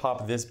try to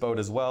pop this boat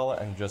as well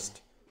and just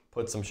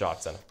put some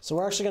shots in. So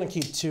we're actually going to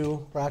keep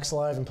 2 racks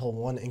alive and pull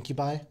 1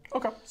 incubi.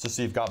 Okay.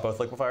 So you've got both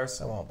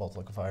liquifiers? I want both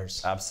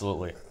liquifiers.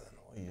 Absolutely.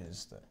 We'll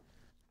use the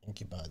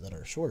incubi that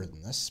are shorter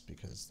than this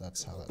because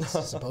that's how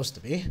that's supposed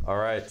to be. All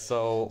right,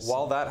 so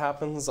while that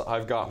happens,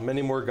 I've got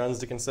many more guns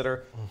to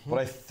consider. What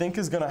I think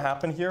is going to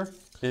happen here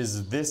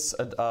is this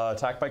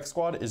attack bike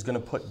squad is going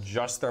to put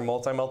just their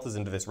multi-meltas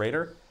into this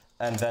raider,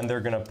 and then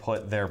they're going to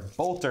put their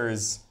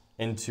bolters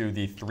into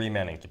the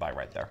 3-man incubi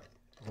right there.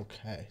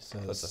 Okay, so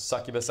there's a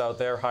succubus out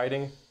there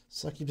hiding.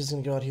 Succubus is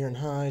going to go out here and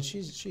hide. She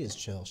is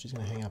chill. She's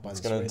going to hang out by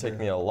this raider. It's going to take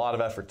me a lot of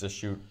effort to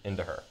shoot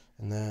into her.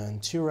 And then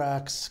 2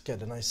 racks,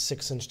 get a nice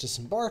 6-inch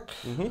disembark.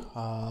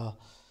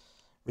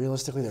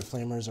 Realistically, their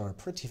flamers are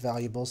pretty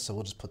valuable, so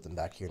we'll just put them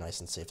back here nice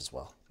and safe as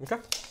well. Okay.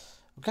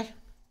 Okay,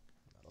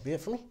 that'll be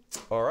it for me.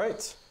 All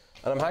right.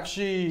 And I'm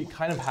actually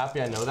kind of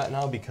happy I know that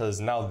now because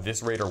now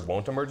this raider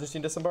won't emergency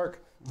disembark.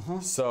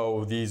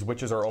 So these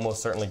witches are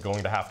almost certainly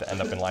going to have to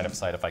end up in line of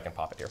sight if I can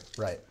pop it here.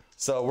 Right.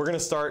 So we're gonna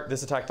start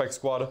this attack bike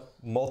squad.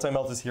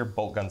 Multi-melt is here,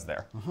 bolt guns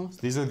there. So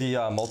these are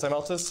the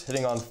multi-meltas,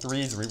 hitting on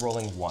 3s,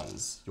 re-rolling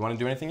 1s. You wanna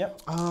do anything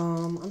yet?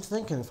 I'm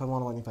thinking if I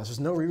want to lightning fast. There's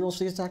no rerolls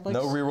for these attack bikes?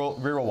 No reroll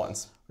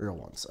 1s. Reroll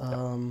ones.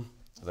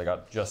 So they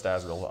got just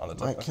as real on the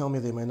top. Might kill me,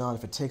 they might not.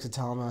 If it takes a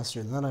Talon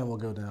Master, then I will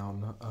go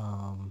down.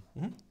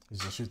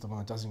 Because you'll shoot them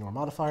on it doesn't ignore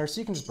modifier, so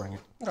you can just bring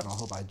it. And I'll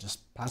hope I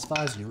just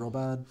pacifies, you roll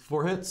bad.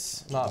 4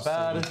 hits, not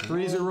bad.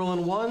 3s are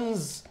rolling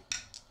 1s.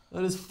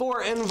 That is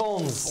 4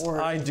 invulns.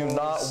 I do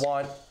not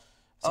want.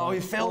 Oh, he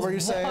failed. What were you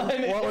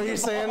saying? What were you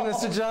saying,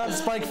 Mr. John?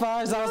 Spike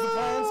 5s, that was the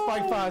plan?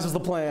 Spike 5s was the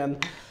plan.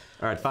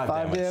 All right, 5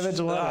 damage,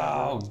 whatever.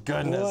 Oh,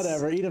 goodness.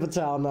 Whatever, eat up a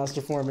Talon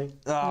Master for me.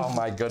 Oh,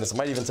 my goodness. It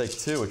might even take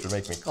 2, which would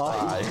make me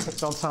cry.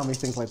 Don't tell me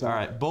things like that. All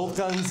right, bolt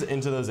guns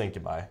into those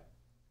incubi.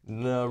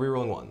 No,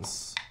 rerolling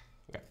 1s.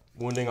 Okay,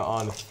 wounding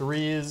on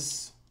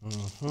 3s.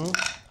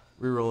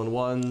 Rerolling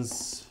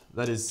 1s.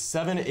 That is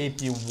 7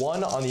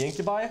 AP1 on the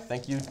incubi.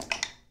 Thank you.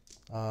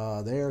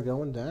 They are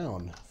going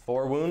down.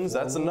 4 wounds,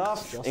 that's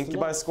enough.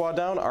 Incubi enough. squad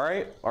down. All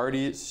right,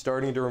 already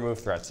starting to remove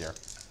threats here.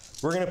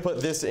 We're gonna put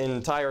this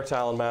entire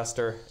Talon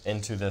Master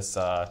into this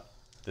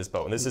this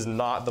boat, and this is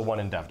not the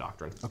one in Dev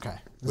Doctrine. Okay.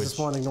 Is this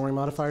one ignoring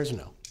modifiers or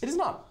no? It is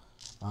not.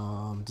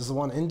 Does the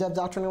one in Dev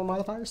Doctrine ignore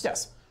modifiers?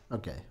 Yes.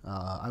 Okay.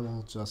 I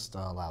will just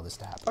allow this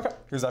to happen. Okay.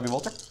 Here's Heavy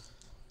Bolter.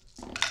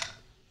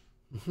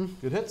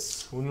 Good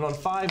hits. Wounded on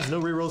 5s.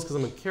 No rerolls because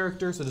I'm a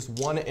character, so just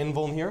 1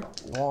 invuln here.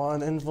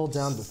 1 invul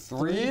down to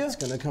 3. It's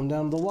gonna come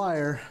down to the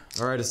wire.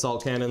 All right,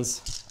 assault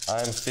cannons.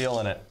 I'm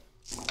feeling it.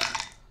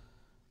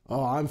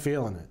 Oh, I'm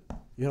feeling it.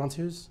 You hit on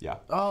 2s? Yeah.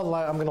 Oh,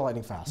 I'm gonna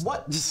lightning fast.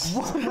 What?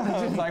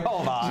 Like,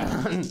 hold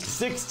on.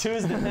 6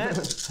 2s to hit.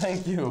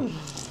 Thank you.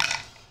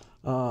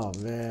 Oh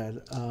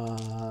man.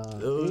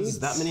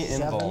 That many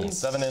invulns.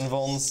 7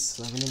 invulns.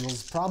 7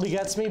 invulns probably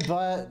gets me,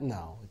 but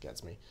no, it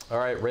gets me. All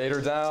right,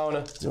 Raider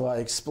down. Do I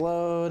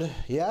explode?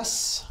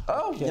 Yes.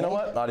 Oh, Okay. you know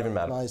what? Not even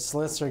mad. My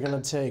Ssylths are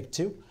gonna take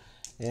 2,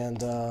 and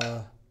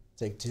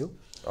take 2.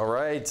 All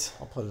right.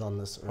 I'll put it on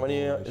this. How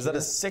many? Is that a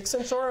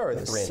 6-inch aura or a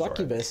 3-inch aura?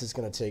 Succubus is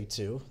gonna take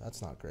 2.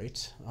 That's not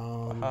great.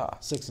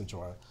 6-inch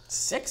aura.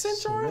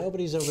 6-inch aura? So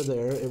nobody's over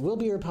there. It will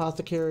be your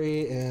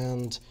apothecary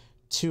and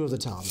 2 of the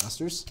Talon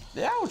Masters.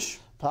 Ouch.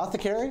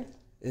 Apothecary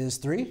is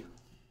 3.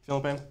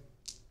 Feeling pain?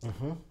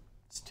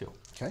 It's 2.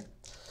 Okay.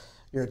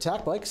 Your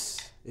attack bikes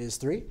is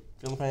 3.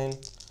 Feeling pain?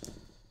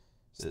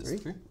 Is 3.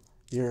 3.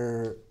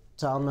 Your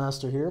Talon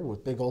Master here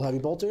with big old heavy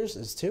bolters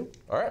is 2.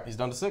 All right, he's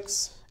down to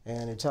 6.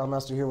 And your Talon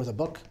Master here with a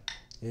book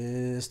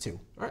is 2.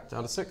 All right,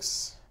 down to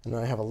 6. And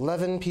I have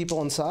 11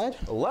 people inside.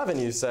 11,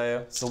 you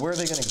say? So where are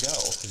they going to go?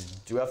 'Cause you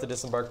do have to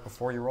disembark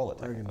before you roll it.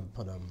 We're gonna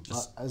put them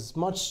as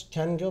much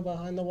can go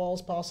behind the wall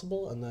as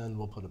possible, and then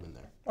we'll put them in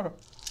there. Okay.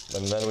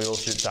 And then we will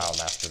shoot Talon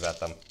Masters at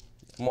them.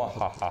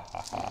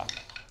 Mwahahaha.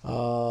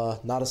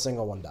 Not a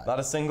single one died.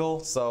 Not a single.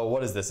 So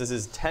what is this? This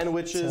is 10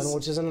 witches. 10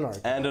 witches and an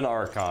Archon. And an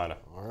Archon.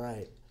 All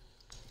right.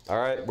 All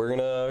right, we're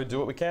gonna do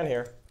what we can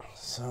here.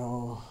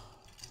 So,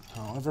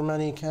 however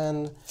many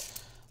can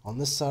on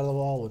this side of the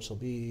wall, which will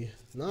be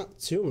not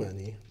too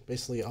many,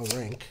 basically a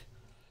rank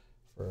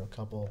for a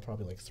couple,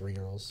 probably like 3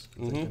 girls.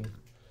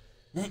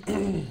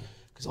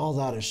 Because all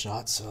that is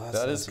shot, so that's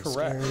That not is too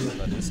correct. scary.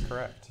 That is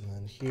correct. And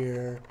then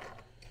here,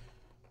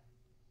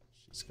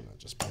 she's gonna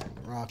just bang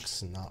the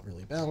rocks and not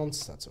really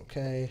balance. That's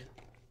okay.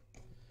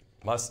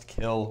 Must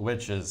kill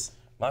witches.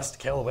 Must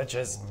kill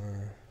witches.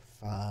 4,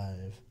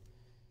 5,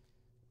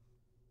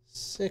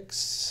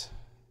 6,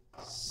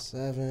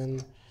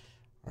 7.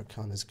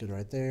 Archon is good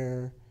right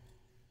there.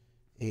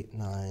 8,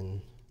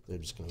 9. They're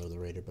just gonna go to the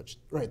Raider, but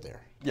right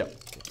there. Yep.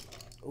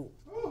 Oh,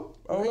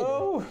 Oh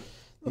no!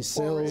 These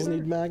Ssylths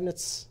need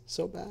magnets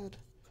so bad.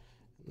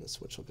 And the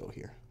switch will go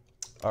here.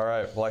 All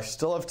right. Well, I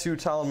still have 2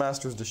 Talon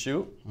Masters to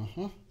shoot.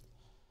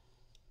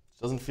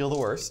 Doesn't feel the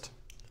worst.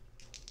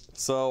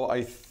 So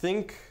I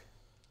think,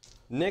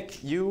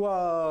 Nick, you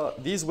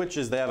these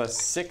witches, they have a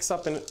 6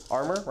 up in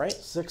armor, right?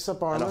 6 up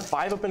And armor. a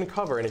 5 up in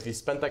cover. And if you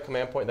spent that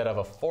command point, they'd have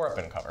a 4 up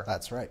in cover.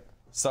 That's right.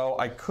 So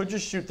I could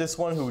just shoot this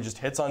one who just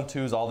hits on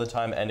 2s all the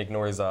time and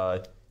ignores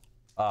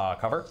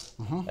cover.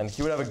 And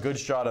he would have a good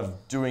shot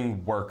of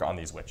doing work on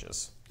these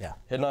witches. Yeah.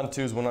 Hitting on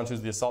 2s, 1 on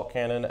 2s, the assault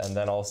cannon, and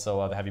then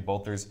also the heavy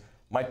bolters.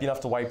 Might be enough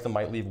to wipe them,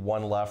 might leave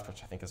 1 left,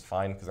 which I think is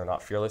fine because they're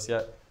not fearless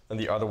yet. Then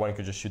the other one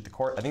could just shoot the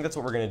court. I think that's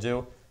what we're gonna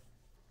do.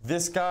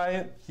 This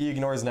guy, he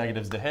ignores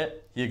negatives to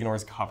hit, he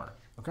ignores cover.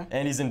 Okay.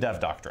 And he's in Dev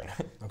Doctrine.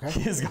 Okay.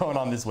 He is going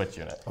on this witch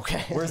unit.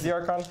 Okay. Where's the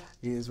Archon?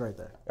 He is right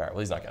there. All right, well,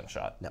 he's not getting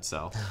shot. No.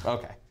 So,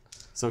 okay.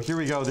 So here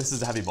we go. This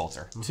is a heavy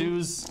bolter.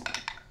 2s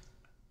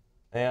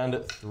and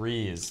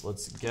 3s.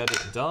 Let's get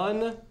it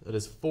done. That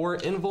is 4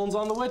 invulns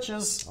on the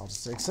witches. I'll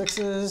just take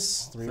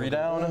 6s. 3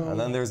 down, and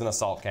then there's an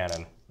assault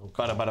cannon.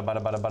 Bada, bada,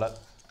 bada, bada, bada.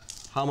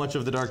 How much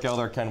of the Dark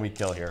Eldar can we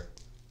kill here?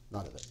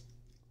 None of it.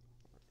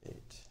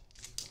 8.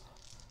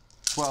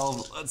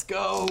 12. Let's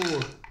go.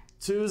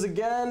 2s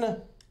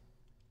again.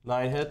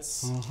 9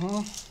 hits.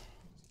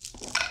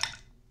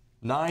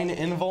 9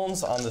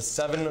 invulns on the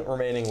 7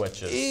 remaining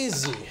witches.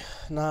 Easy.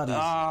 Not easy.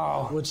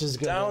 Oh, which is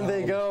good. Down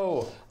they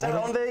go.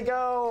 Down they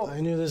go.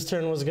 I knew this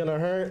turn was gonna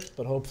hurt,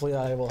 but hopefully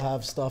I will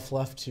have stuff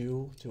left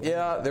to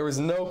Yeah, there was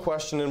no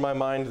question in my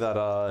mind that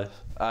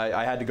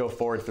I had to go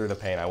forward through the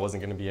pain. I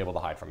wasn't gonna be able to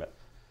hide from it.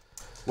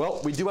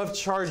 Well, we do have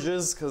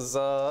charges, because,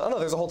 oh no,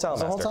 there's a whole Talon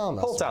Master.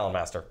 Whole Talon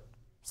Master.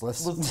 So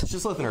let's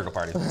just let the Nurgle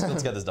party.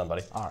 Let's get this done,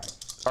 buddy. All right.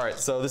 All right,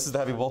 so this is the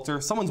Heavy Bolter.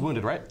 Someone's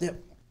wounded, right? Yep.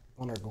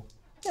 One Nurgle.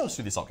 Yeah, let's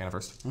do the Assault Cannon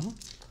first. Do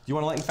you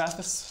want to lighten fast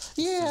this?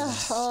 Yeah,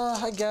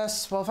 I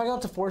guess. Well, if I go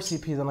up to 4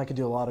 CP, then I could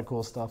do a lot of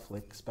cool stuff,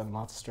 like spend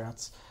lots of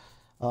strats.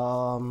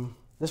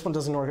 This one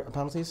doesn't ignore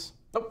penalties?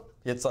 Nope.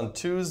 He hits on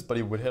 2s, but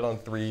he would hit on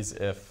 3s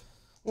if...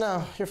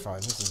 No, you're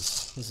fine.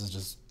 This is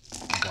just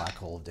a black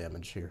hole of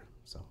damage here.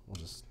 So we'll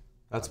just...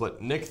 That's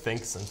what Nick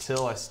thinks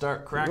until I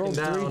start cracking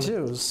down. Rolled 3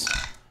 2s.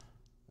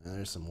 And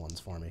there's some 1s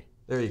for me.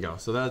 There you go.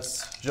 So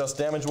that's just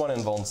damage 1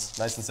 invulns.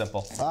 Nice and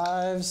simple.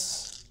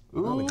 5s.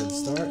 Not a good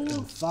start. And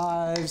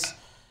 5s.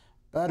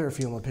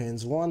 Battlefield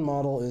pains. 1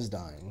 model is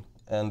dying.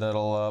 And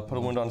that'll put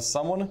a wound on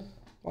someone.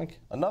 Like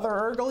Another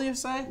Urgle, you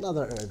say?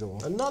 another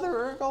Urgle. Another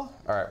Urgle? All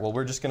right, well,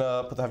 we're just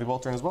gonna put the Heavy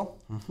Bolter in as well.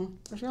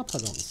 Actually, I'll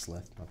put it on the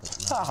Ssylth.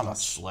 I'm not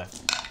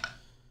Ssylth.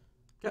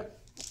 Yep.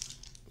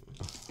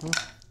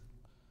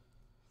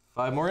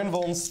 5 more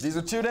invulns. These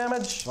are 2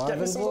 damage. 5 Get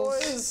me some invulns.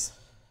 boys.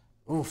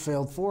 Ooh,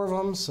 failed 4 of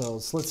them, so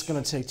Ssylth's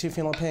gonna take 2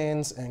 Feline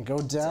Pains and go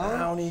down.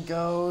 Down he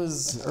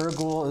goes. And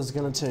Urgle is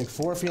gonna take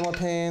 4 Feline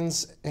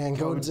Pains and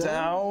go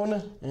down.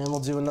 And we'll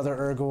do another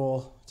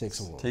Urgle. Takes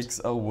a wound.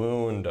 Takes a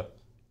wound.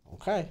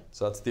 Okay.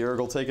 So that's the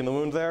Urgle taking the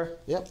wound there?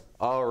 Yep.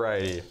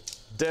 Alrighty.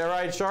 Dare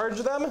I charge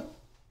them?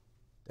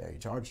 There you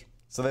charge.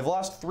 So they've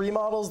lost 3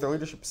 models, their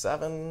leadership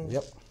 7.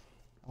 Yep.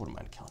 I wouldn't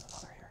mind killing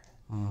another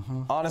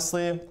here.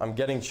 Honestly, I'm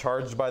getting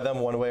charged by them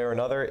one way or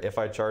another. If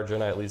I charge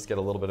in, I at least get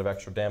a little bit of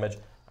extra damage.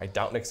 I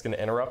doubt Nick's gonna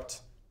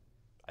interrupt.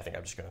 I think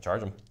I'm just gonna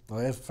charge him. Well,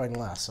 they have fighting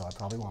last, so I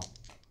probably won't.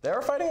 They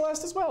are fighting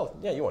last as well.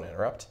 Yeah, you won't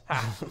interrupt.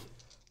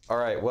 All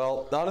right,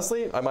 well,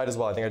 honestly, I might as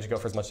well. I think I should go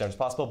for as much damage as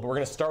possible, but we're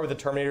gonna start with the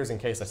Terminators in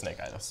case I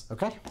snake eye us.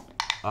 Okay.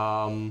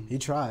 He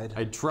tried.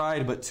 I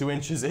tried, but 2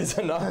 inches is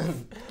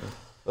enough.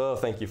 Oh,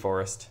 thank you,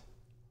 Forrest.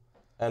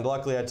 And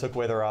luckily I took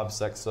away their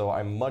obsec, so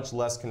I'm much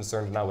less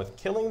concerned now with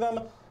killing them,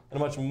 and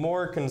much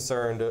more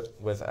concerned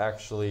with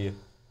actually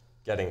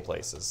getting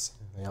places.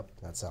 Yep,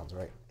 that sounds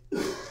right.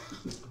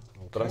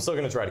 But I'm still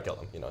gonna try to kill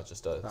them. You know, it's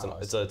just it's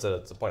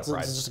a point of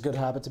pride. It's just a good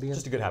habit to be in.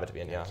 Just a good habit to be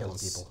in, yeah. Killing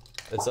people.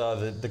 It's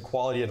the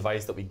quality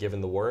advice that we give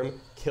in the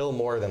Worm: kill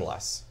more than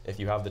less, if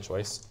you have the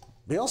choice.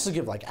 We also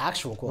give like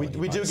actual quality.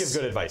 We do give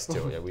good advice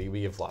too. Yeah,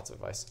 we give lots of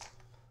advice.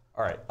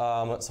 All right,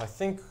 so I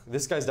think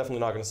this guy's definitely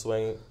not gonna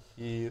swing.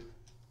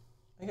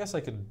 I guess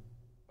I can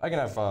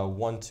have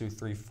 1, 2,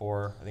 3,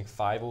 4. I think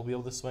 5 will be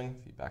able to swing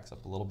if he backs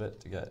up a little bit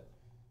to get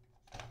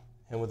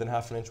him within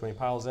half an inch when he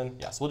piles in.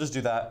 Yeah, so we'll just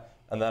do that,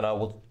 and then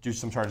we'll do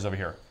some charges over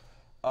here.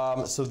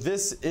 So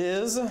this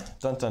is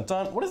dun dun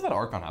dun. What does that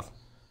Archon have?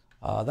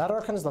 That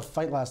Archon is the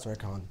fight last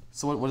Archon.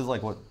 So what is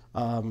like what?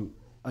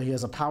 He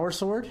has a power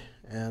sword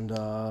and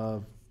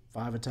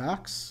 5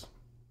 attacks,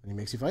 and he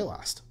makes you fight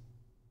last.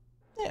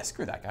 Yeah,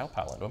 screw that guy. I'll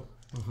pile into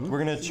him. We're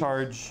gonna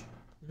charge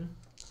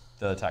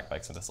the attack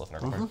bikes into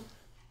Ssylth.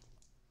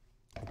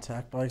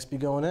 Attack bikes be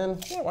going in.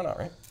 Yeah, why not,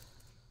 right?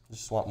 I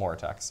just want more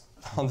attacks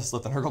on the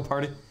Ssylth and Nurgle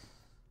party.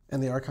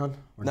 And the Archon?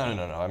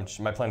 No.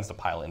 My plan is to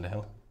pile into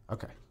him.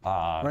 Okay.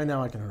 Right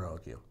now I can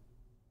heroic you.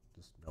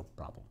 Just no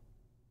problem.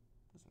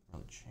 Doesn't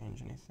really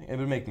change anything. It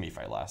would make me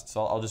fight last,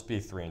 so I'll just be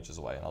 3 inches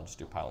away, and I'll just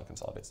do pile and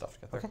consolidate stuff to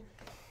get there. Okay.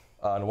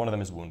 And one of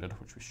them is wounded,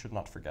 which we should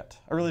not forget.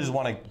 I really just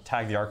want to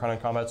tag the Archon in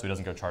combat so he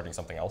doesn't go charging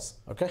something else.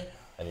 Okay.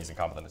 And he's in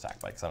combat with an attack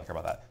bike, so I don't care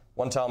about that.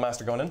 1 Talon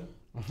Master going in.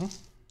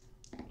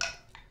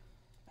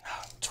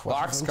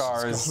 12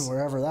 scars. Going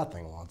wherever that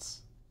thing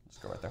wants.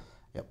 Just go right there.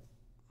 Yep.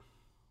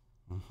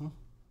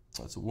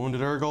 That's a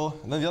wounded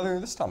Urgle. And then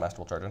this Talon Master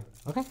will charge in.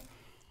 Okay.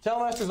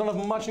 Talon Masters don't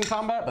have much in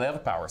combat, but they have a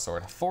power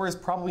sword. 4 is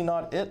probably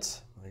not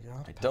it.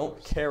 I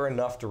don't care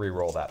enough to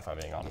re-roll that, if I'm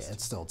being honest. Yeah,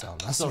 it's still Talon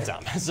Master. It's still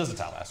Talon. It's just a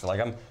Talon Master. Like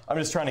I'm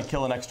just trying to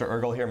kill an extra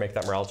Urgle here, make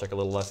that morale check a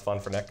little less fun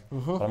for Nick.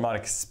 But I'm not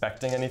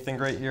expecting anything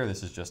great here.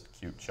 This is just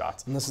cute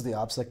shots. And this is the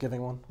obsec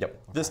giving one? Yep. Okay.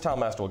 This Talon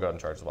Master will go ahead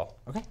and charge as well.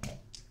 Okay.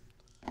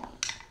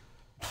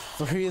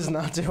 3 is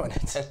not doing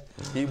it.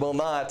 He will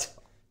not.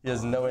 He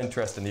has no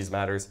interest in these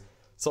matters.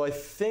 So I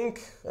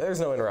think there's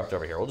no interrupt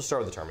over here. We'll just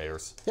start with the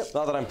Terminators. Yep.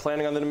 Not that I'm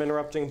planning on them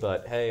interrupting,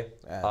 but hey,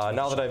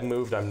 now that I've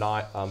moved, I'm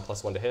not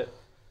 +1 to hit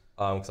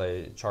because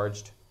I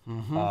charged.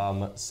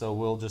 So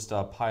we'll just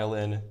pile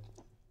in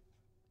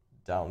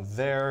down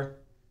there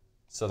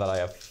so that I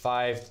have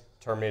 5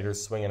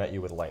 Terminators swinging at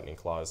you with lightning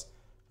claws,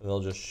 and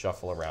they'll just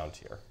shuffle around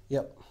here.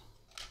 Yep.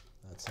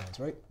 That sounds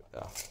right.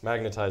 Yeah.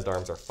 Magnetized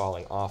arms are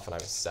falling off, and I'm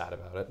sad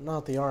about it.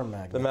 Not the arm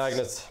magnets.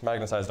 The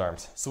magnetized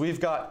arms. So we've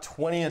got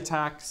 20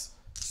 attacks.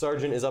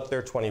 Sergeant is up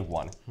there,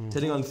 21.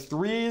 Hitting on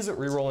 3s,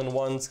 re-rolling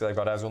 1s, because I've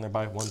got Azrael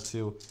nearby. 1,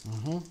 2,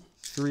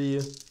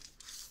 3,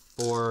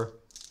 4,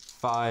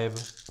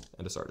 5,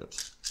 and a Sergeant.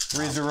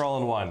 3s,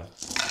 re-rolling 1.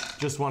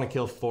 just want to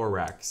kill 4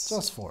 wracks.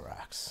 Just 4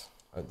 racks.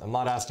 I'm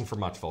not asking for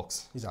much,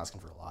 folks. He's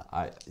asking for a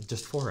lot.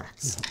 Just 4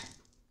 wracks.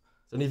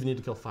 Don't even need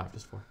to kill 5,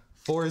 just 4.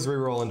 4 is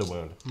reroll into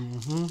wound.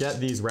 Get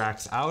these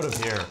racks out of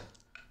here.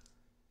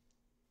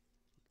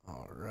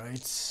 All right.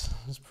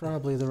 It's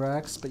probably the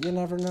racks, but you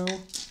never know.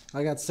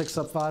 I got 6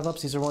 up, 5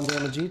 ups. These are 1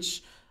 damage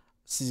each.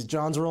 See,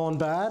 John's rolling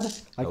bad.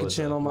 I could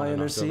channel my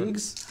inner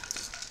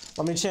Siegs.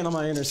 Let me channel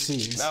my inner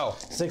Siegs. No.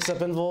 6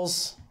 up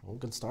invuls. Oh,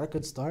 good start,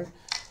 good start.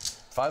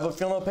 5 up,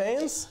 feel no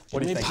pains?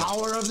 What do you think?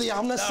 Power of the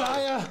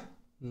Omnissiah.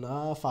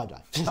 No, 5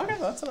 die. Okay,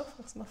 that's enough.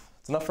 That's enough.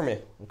 It's enough for me.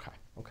 Okay,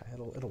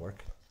 it'll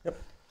work.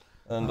 Yep.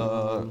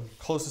 And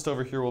closest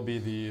over here will be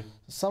the...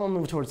 Some will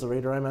move towards the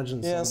raider, I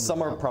imagine. Yeah,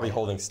 some are probably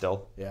holding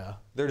still. Yeah.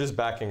 They're just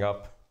backing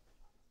up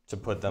to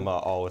put them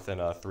all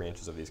within 3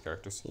 inches of these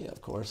characters. Yeah,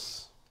 of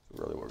course.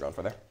 Really what we're going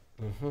for there.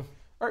 All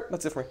right,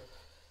 that's it for me.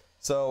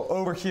 So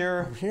over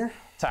here,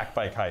 attack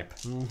bike hype.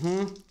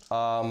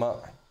 I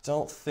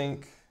don't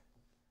think...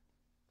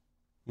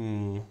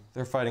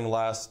 they're fighting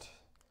last.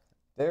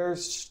 They're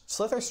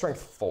Ssylths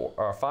strength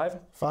 5?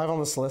 5 on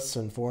the Ssylths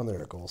and 4 on the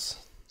Urgles.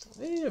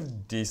 They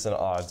have decent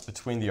odds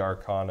between the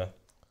Archon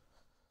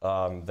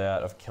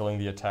that of killing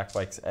the attack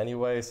bikes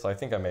anyway, so I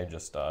think I may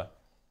just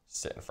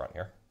sit in front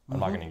here. I'm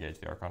not going to engage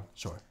the Archon.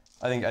 Sure.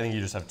 I think you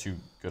just have 2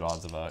 good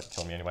odds of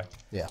killing me anyway.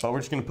 Yeah. But we're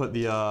just going to put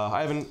the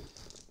I haven't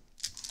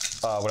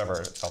whatever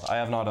it's called. I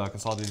have not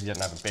consolidated yet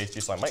and I haven't based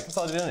you, so I might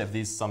consolidate in if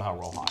these somehow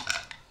roll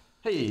high.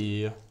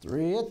 Hey.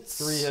 3 hits.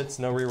 3 hits.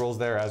 No rerolls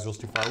there. Azrael's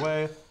too far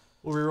away.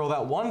 We'll reroll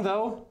that 1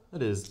 though.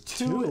 That is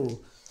 2.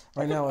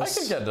 Right now, I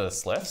can get to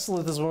Ssylth.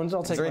 Ssylth is wounded.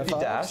 I'll take my 5s.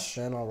 Dash.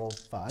 Then I'll roll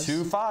 5s.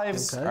 2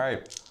 5s. Okay. All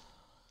right.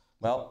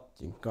 Well.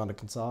 You going to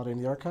consolidate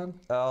the Archon?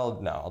 No,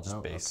 I'll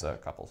just base a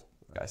couple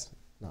guys.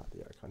 Not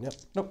the Archon. Yep.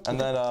 Nope. And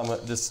then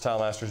this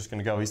Talemaster is just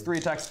gonna go. He's 3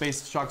 attacks,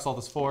 space. Shock Assault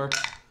is 4.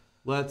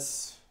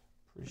 Let's.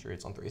 Pretty sure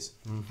it's on 3s.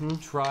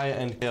 Try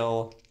and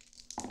kill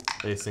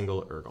a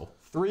single Urgle.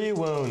 3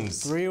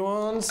 wounds. 3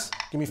 wounds.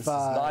 Give me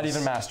 5. Not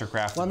even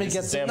Mastercraft. Let me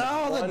get some.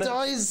 No, the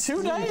dice.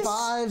 2 dice.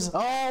 5s.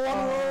 Oh,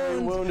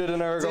 1 wound. Wounded an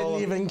Urgle.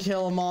 Didn't even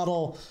kill a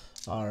model.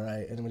 All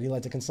right. And would you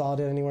like to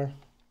consolidate anywhere?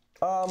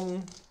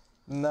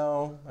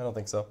 No, I don't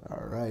think so.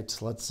 All right.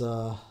 Let's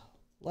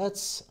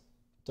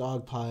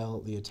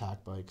dogpile the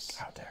attack bikes.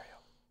 How dare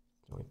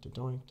you?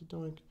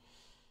 Doink.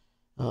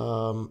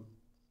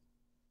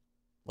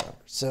 Whatever.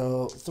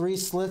 So 3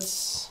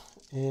 Ssylths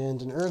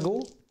and an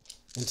Urgle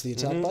into the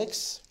attack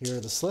bikes. Here are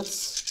the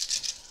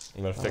Ssylths.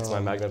 I'm gonna fix my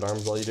magnet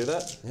arms while you do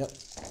that. Yep.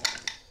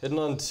 Hidden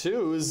on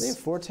 2s. They have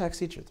 4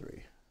 attacks each or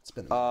 3. It's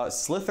been.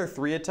 Ssylth are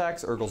 3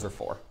 attacks. Urgles are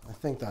 4. I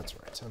think that's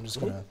right. So I'm just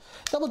gonna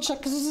double check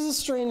because this is a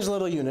strange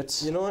little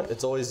unit. You know what?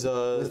 It's always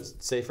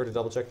safer to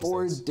double check.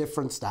 4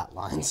 different stat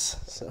lines.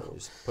 So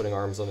just putting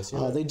arms on this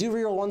unit. they do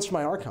reroll 1s for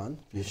my Archon.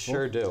 You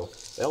sure do.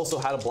 They also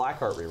had a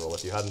Blackheart reroll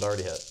if you hadn't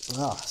already hit.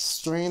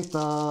 Strength.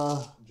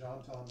 John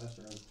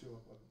Talemaster has 2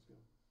 up weapon skill.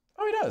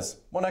 Oh, he does.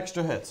 1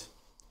 extra hit.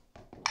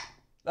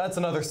 That's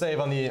another save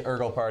on the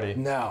Urgle party.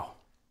 No.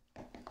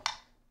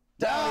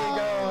 Down he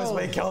goes.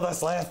 We killed a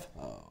Ssylth.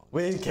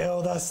 We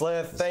killed a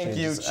Ssylth. Thank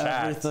you,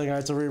 chat. Everything. I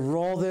have to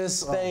re-roll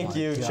this. Thank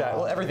you, chat.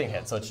 Well, everything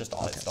hits, so it's just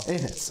all hit stuff. It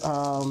hits.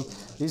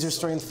 These are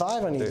strength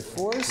 5. I need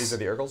 4s. These are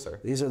the Urgles, sir.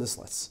 These are the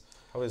Ssylths.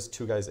 How is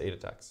 2 guys 8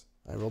 attacks?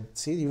 I rolled.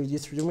 See, you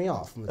threw me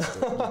off.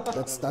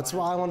 That's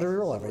why I wanted to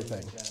re-roll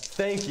everything.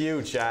 Thank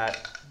you, chat.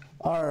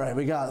 All right,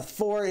 we got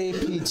 4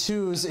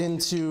 AP2s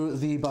into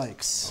the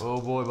bikes.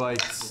 Oh boy,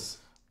 bikes.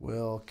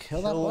 We'll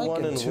kill that Kill bike one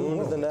and and 2 wound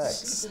wounds. the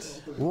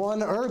next. 1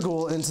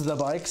 Urgle into the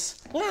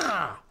bikes.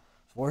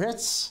 4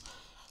 hits.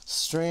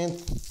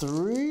 Strength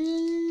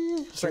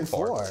 3. Strength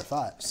 4.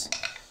 5s.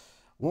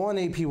 1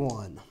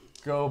 AP1.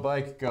 Go,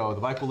 bike, go. The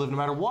bike will live no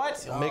matter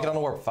what. Make it on the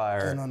warp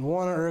fire. And on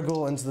 1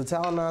 Urgle into the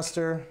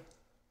Talemaster.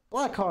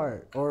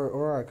 Blackheart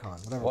or Archon,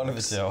 whatever. One of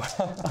the 2.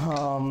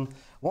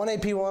 1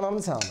 AP1 on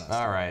the Talemaster.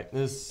 All right,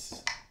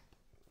 this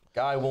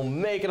guy will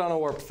make it on a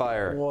warp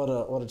fire.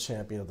 What a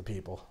champion of the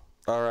people.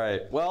 All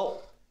right,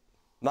 well,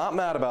 not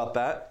mad about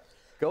that.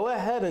 Go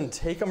ahead and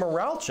take a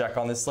morale check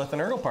on this Ssylth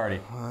and Urgle party.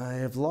 I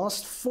have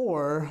lost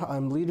 4.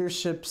 I'm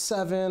leadership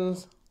 7.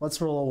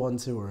 Let's roll a 1,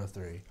 2, or a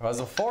 3. Who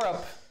has a 4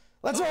 up?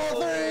 Let's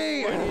roll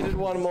a 3! I needed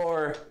 1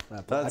 more.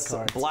 That's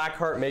Blackheart.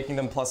 Blackheart making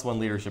them +1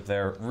 leadership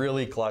there.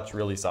 Really clutch,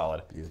 really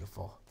solid.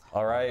 Beautiful.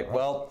 All right,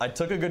 well, I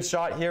took a good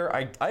shot here.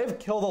 I have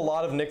killed a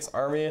lot of Nick's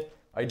army.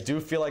 I do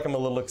feel like I'm a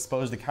little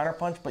exposed to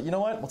counterpunch, but you know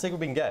what? We'll take what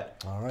we can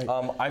get. All right.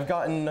 I've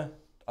gotten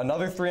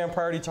another 3 on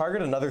priority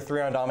target, another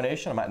 3 on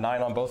domination. I'm at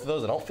 9 on both of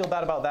those. I don't feel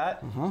bad about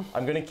that.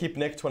 I'm gonna keep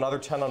Nick to another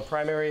 10 on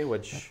primary,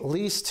 which... At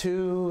least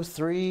 2,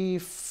 3,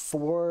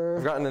 4.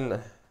 I've gotten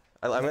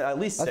I mean, at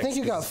least 6. I think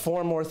you got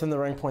 4 more than the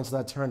rank points of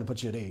that turn to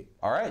put you at 8.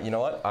 All right, you know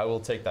what? I will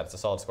take that. It's a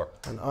solid score.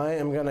 And I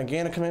am going to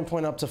gain a command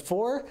point up to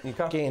 4,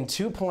 Okay. gain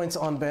 2 points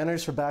on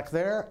banners for back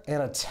there,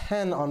 and a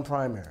 10 on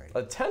primary.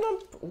 A 10 on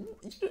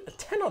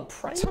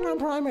primary? 10 on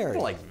primary. I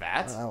don't like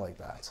that. I like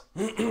that.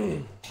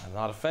 I'm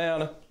not a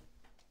fan.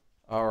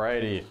 All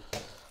righty.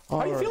 How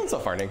are you feeling so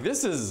far, Nick?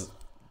 This is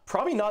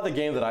probably not the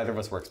game that either of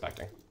us were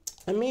expecting.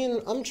 I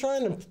mean, I'm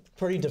trying to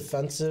pretty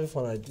defensive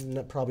when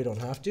I probably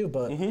don't have to,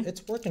 but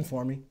it's working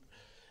for me.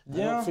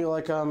 Yeah. I don't feel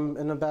like I'm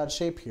in a bad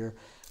shape here.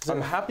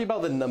 I'm happy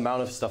about the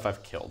amount of stuff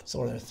I've killed.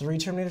 So are there 3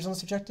 Terminators on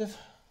this objective?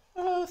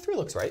 3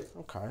 looks right.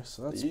 Okay,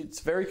 so that's It's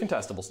very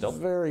contestable still.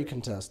 very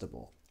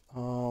contestable.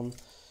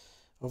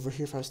 Over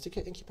here, if I was to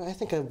get incubi, I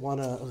think I want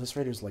to... Oh, this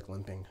Raider's like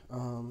limping.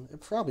 It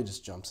probably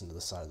just jumps into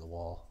the side of the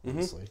wall,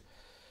 honestly.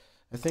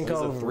 I think It's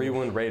a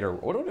 3-wound raider.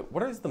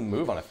 What is the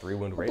move on a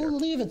 3-wound I raider?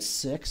 believe it's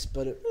 6,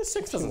 but...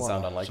 6 doesn't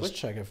sound unlikely. Just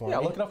check it for Yeah,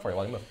 me. look it up for you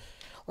while you move.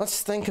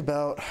 Let's think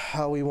about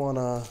how we want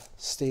to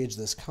stage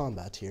this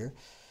combat here.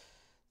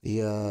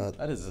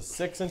 That is a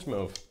 6-inch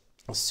move.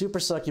 Super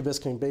Succubus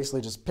can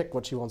basically just pick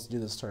what she wants to do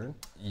this turn.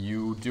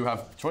 You do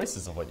have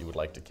choices of what you would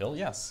like to kill,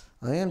 yes.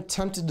 I am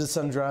tempted to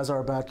send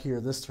Drazhar back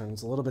here this turn.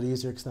 It's a little bit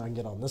easier because now I can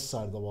get on this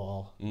side of the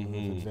wall,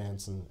 move,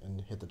 advance,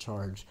 and hit the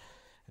charge.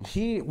 And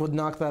he would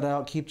knock that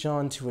out, keep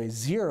John to a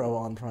 0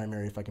 on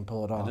primary if I can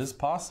pull it off. It is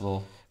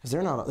possible. Because they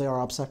are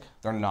OBSEC.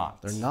 They're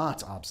not. They're not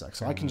OBSEC,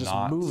 so I can just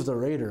move the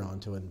Raider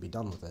onto it and be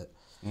done with it.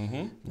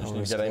 You just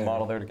need to get a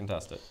model there to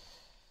contest it.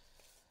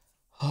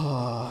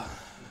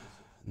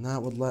 And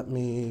that would let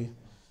me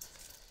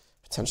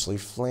potentially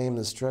flame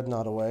this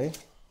Dreadnought away.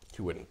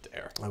 You wouldn't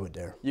dare. I would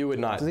dare. You would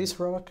not. Are these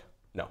heroic?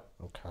 No.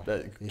 Okay.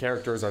 The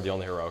characters are the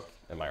only heroic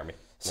in my army.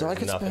 So There's I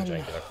could nothing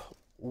spend... janky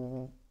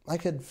there. I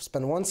could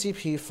spend 1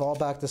 CP, fall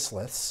back to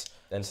Ssylths.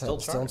 And still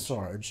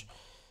charge.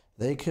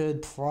 They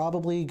could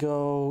probably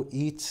go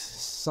eat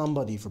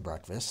somebody for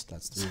breakfast.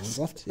 That's 3 wounds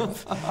left. Yep.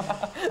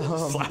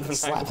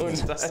 Slap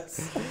wound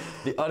dice.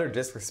 The utter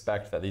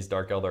disrespect that these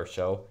Dark Eldar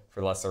show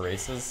for lesser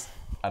races,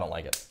 I don't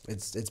like it.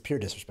 It's pure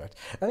disrespect.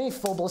 Any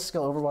full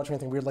ballistical Overwatch or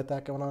anything weird like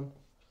that going on?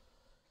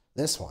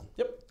 This one.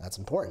 Yep. That's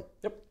important.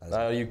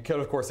 Yep. You could,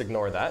 of course,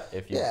 ignore that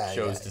if you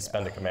chose to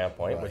spend a command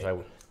point, which I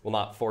will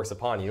not force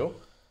upon you.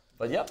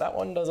 But yeah, that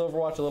one does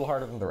Overwatch a little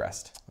harder than the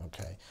rest.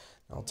 Okay.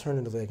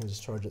 Alternatively, I can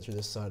just charge it through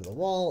this side of the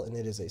wall, and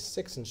it is a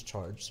 6-inch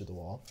charge through the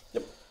wall.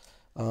 Yep.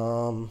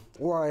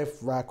 Or I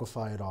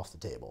rackify it off the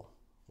table,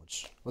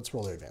 which, let's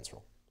roll their advance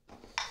roll.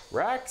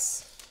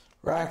 Wracks.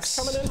 Wracks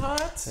Coming in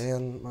hot.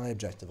 And my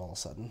objective all of a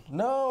sudden.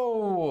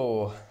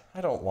 No,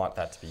 I don't want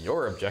that to be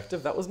your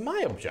objective. That was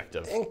my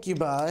objective.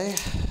 Incubi,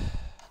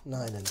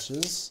 9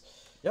 inches.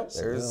 Yep,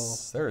 there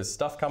is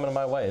stuff coming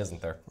my way,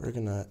 isn't there? We're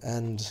gonna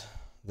end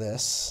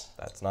this.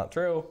 That's not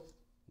true.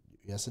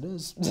 Yes, it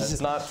is. That's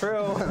not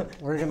true.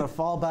 We're gonna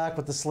fall back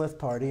with the Ssylth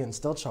party and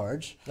still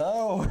charge.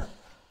 No.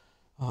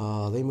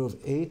 They move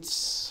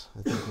 8.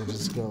 I think we'll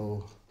just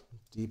go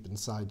deep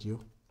inside you.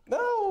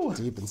 No.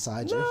 Deep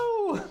inside you.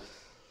 No.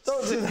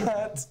 Don't do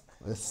that.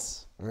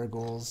 With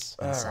ghouls.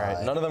 All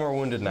right, none of them are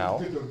wounded now.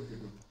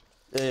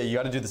 You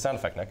got to do the sound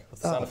effect, Nick.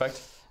 What's the sound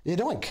effect? You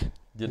doink.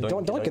 You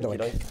Doink, doink, doink, doink.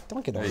 doink.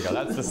 Doink, doink. There you go.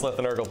 That's the Ssylth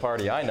and Urgle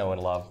party I know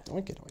and love.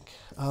 Doink,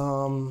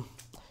 doink.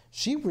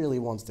 She really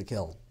wants to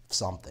kill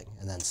something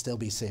and then still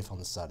be safe on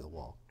the side of the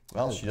wall.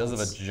 Well, she does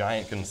have a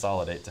giant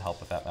consolidate to help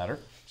with that matter.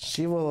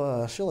 She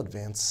will. She'll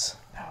advance.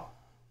 No.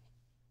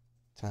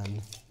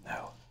 10.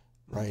 No.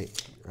 Right.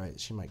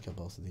 She might kill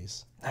both of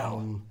these.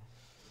 No.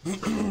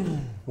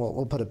 Well,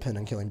 we'll put a pin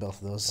in killing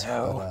both of those.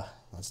 No. But,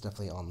 that's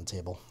definitely on the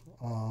table.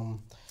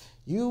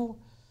 You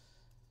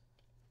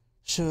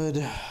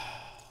should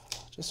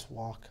just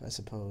walk, I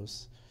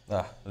suppose.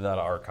 That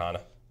Archon.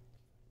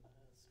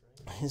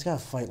 He's got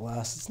to fight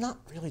last. It's not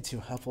really too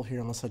helpful here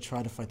unless I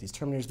try to fight these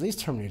Terminators. But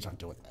these Terminators aren't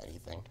doing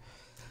anything.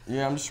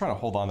 Yeah, I'm just trying to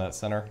hold on that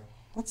center.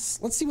 Let's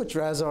see what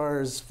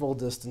Drazhar's full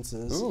distance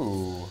is.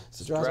 Ooh.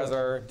 So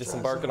Drazhar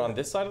disembarking on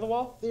this side of the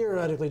wall?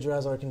 Theoretically,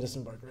 Drazhar can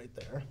disembark right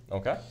there.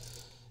 Okay.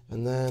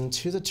 And then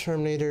to the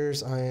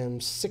Terminators, I am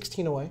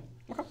 16 away.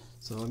 Okay.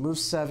 So I move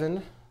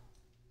 7.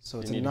 So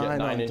it's You need a 9 to get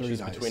 9 on 3 inches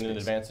dice between an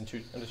space. advance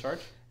and a charge?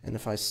 And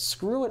if I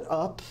screw it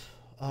up,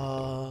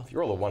 If you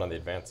roll a 1 on the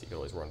advance, you can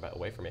always run back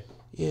away from me.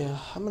 yeah,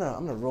 I'm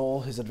gonna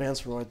roll his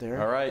advance roll right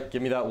there. All right,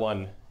 give me that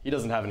 1. He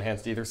doesn't have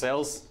enhanced ether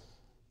sales.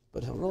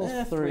 But he'll roll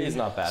 3. 3 is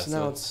not bad. So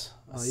now it's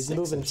he's 6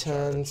 moving inch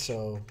 10,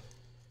 so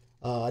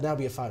now it'd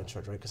be a 5-inch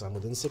charge, right? Because I'm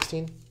within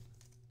 16.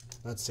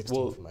 That's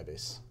 16 for my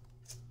base.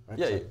 Right?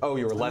 Yeah. Oh,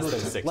 you were less than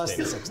 16. Less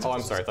than 16. Oh,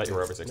 I'm sorry. I thought you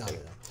were over 16.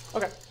 No.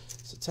 Okay.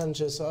 So 10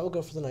 inches. So I will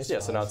go for the nice. Yeah.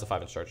 5. So now it's a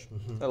 5-inch charge.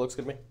 That looks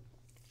good to me.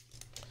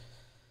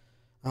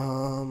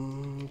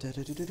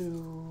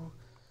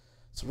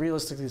 So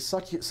realistically,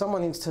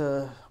 someone needs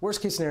to.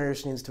 Worst case scenario,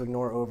 she needs to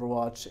ignore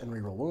Overwatch and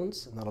reroll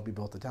wounds, and that'll be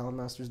both the Talon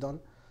Masters done.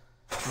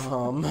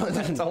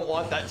 I don't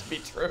want that to be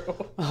true.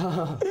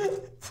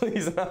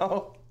 Please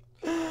no.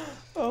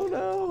 Oh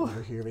no.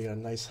 Over here we got a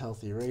nice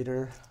healthy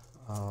Raider,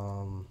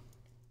 who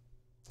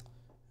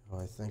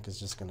I think is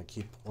just going to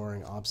keep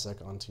pouring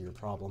OBSEC onto your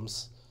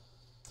problems.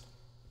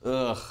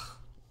 Ugh.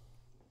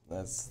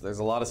 There's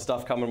a lot of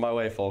stuff coming my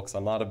way, folks.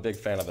 I'm not a big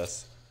fan of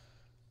this.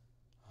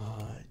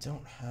 I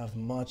don't have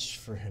much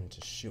for him to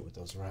shoot with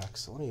those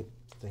wracks, so let me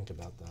think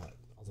about that.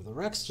 Although the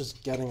wracks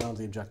just getting onto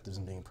the objectives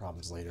and being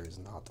problems later is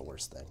not the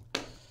worst thing.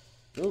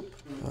 Oop.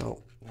 Oh,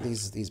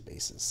 these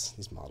bases,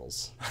 these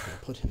models. I'm going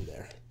to put him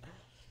there.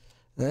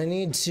 I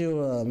need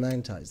to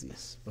magnetize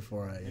these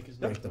before I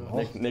break them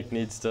all. Nick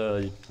needs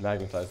to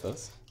magnetize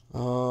those.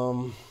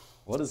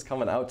 What is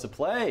coming out to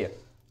play?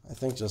 I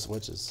think just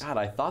witches. God,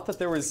 I thought that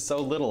there was so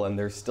little, and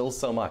there's still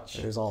so much.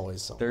 There's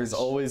always so much. There's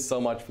always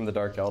so much from the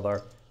Dark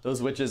Eldar.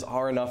 Those witches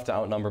are enough to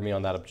outnumber me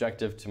on that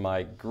objective, to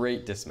my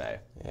great dismay.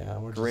 Yeah,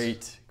 we're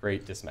great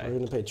dismay. We're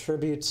gonna pay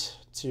tribute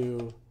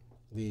to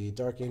the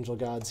Dark Angel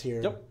gods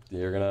here. Yep.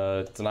 You're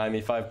gonna deny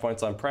me 5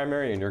 points on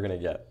primary, and you're gonna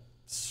get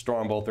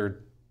Stormbolter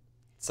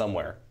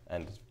somewhere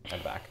and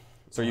back.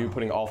 So are you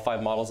putting all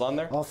 5 models on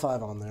there? All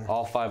 5 on there.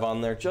 All 5 on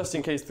there, just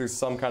in case there's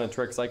some kind of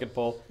tricks I could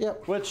pull.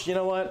 Yep. Which, you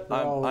know what?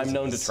 I'm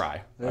known to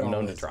try. I'm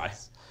known to try.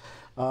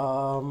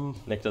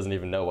 Nick doesn't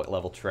even know what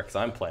level tricks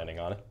I'm planning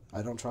on.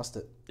 I don't trust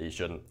it. You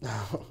shouldn't.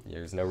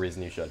 There's no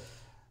reason you should.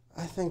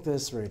 I think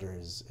this raider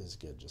is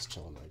good, just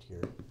chilling right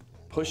here.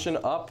 Pushing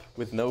up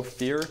with no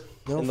fear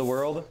in the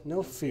world.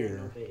 No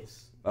fear.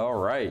 Base. All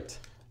right.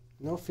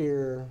 No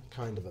fear,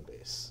 kind of a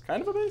base.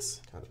 Kind of a base?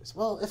 Kind of a base.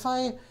 Well, if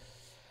I...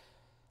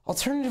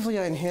 Alternatively,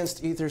 I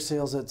enhanced ether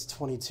sales at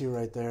 22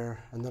 right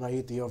there, and then I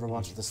eat the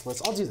Overwatch with the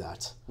slits. I'll do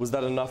that. Was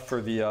that enough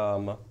for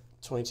the...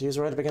 22 is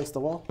right up against the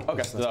wall.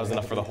 Okay, so that was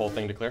enough for the whole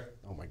thing to clear?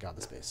 Oh my god,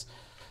 the space.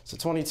 So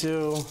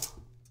 22,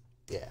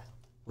 yeah,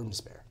 room to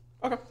spare.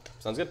 Okay,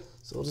 sounds good.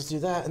 So we'll just do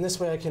that, and this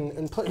way I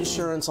can put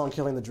insurance on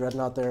killing the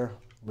Dreadnought there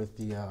with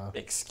the...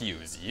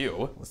 Excuse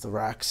you. With the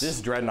racks.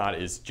 This Dreadnought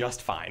is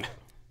just fine.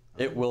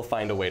 It will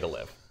find a way to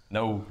live.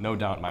 No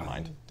doubt in my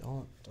mind.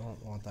 Don't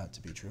want that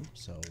to be true,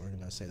 so we're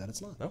gonna say that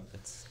it's not. No,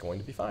 it's going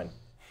to be fine.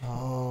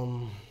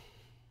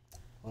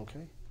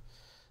 Okay.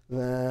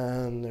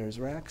 Then there's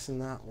racks in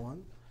that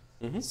one.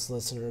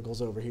 Ssylths and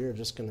Urgles over here are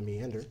just gonna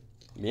meander.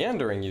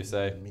 Meandering, you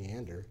say?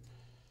 Meander.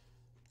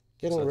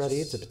 Getting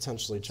ready to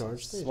potentially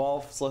charge.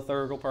 Small Ssylth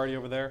Urgle party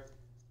over there.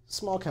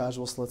 Small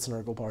casual Ssylths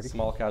and Urgle party.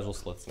 Small casual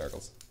Ssylths and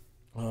Urgles.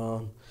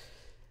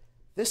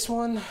 This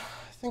one,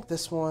 I think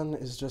this one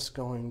is just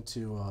going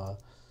to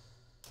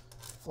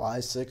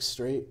fly 6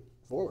 straight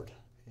forward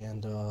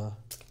and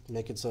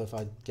make it so if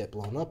I get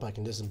blown up, I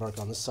can disembark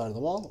on this side of the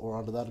wall or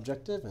onto that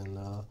objective and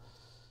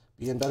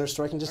be in better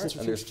striking distance.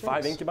 And there's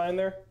 5 incubi in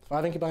there?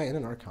 5 incubi and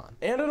an Archon.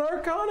 And an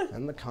Archon?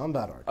 And the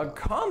combat Archon. A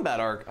combat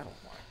Archon? I don't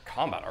want a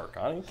combat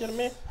Archon. Are you kidding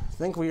me? I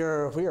think we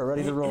are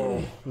ready to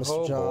roll,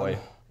 Mr. John. Oh boy.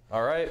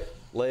 All right,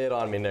 lay it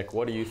on me, Nick.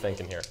 What are you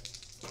thinking here?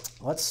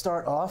 Let's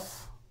start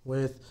off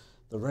with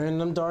the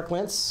random Dark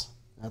Lance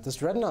at this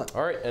Dreadnought.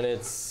 All right, and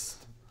is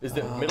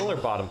it middle or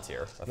bottom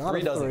tier? Not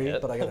 3 a doesn't 3,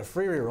 hit. but I got a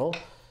free reroll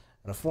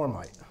and a 4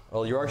 might.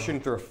 Well, you are shooting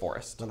through a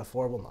forest. And a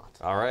 4 will not.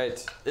 All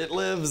right, it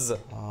lives.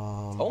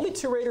 Only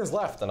 2 raiders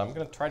left, and I'm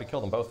gonna try to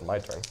kill them both in my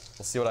turn.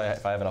 We'll see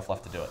if I have enough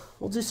left to do it.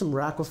 We'll do some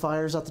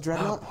liquifiers at the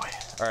Dreadnought. Oh boy.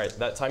 All right,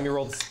 that time you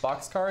rolled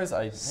boxcars,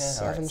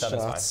 7 7's fine.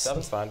 shots.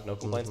 7's fine. No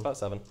complaints about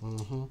 7.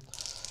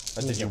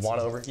 Did you want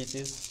to overheat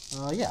these?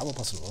 Yeah, we'll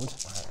plus a wound.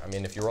 I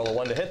mean, if you roll a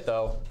 1 to hit,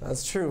 though.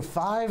 That's true.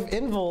 5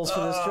 invols for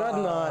this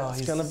Dreadnought.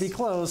 It's gonna be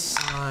close.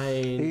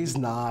 He's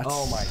not.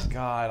 Oh my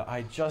god,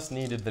 I just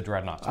needed the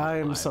Dreadnought to be I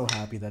am alive. so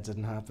happy that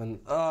didn't happen.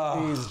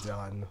 He's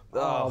done.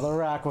 Oh, the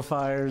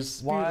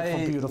liquifiers.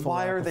 Beautiful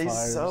Why are they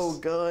liquifiers. so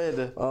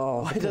good?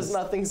 Oh, Why does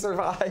nothing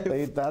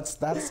survive?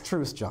 That's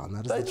truth, John.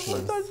 That is the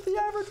truth. The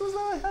average was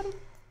that I had a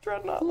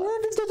Dreadnought left.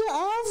 Where did the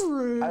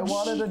average? I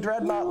wanted a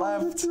Dreadnought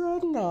left.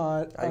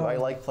 Dreadnought. I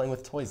like playing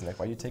with toys, Nick.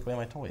 Why do you take away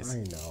my toys?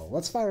 I know.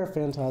 Let's fire a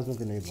phantasm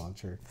grenade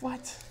launcher.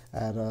 What?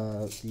 At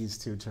these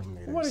 2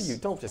 Terminators. What are you?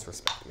 Don't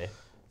disrespect me.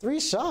 3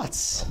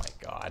 shots. Oh my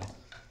god.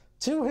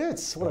 2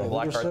 hits. What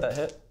Black heart that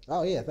hit?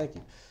 Oh yeah, thank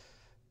you.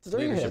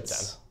 3 Leadership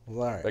hits. All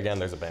right. Again,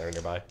 there's a banner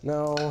nearby.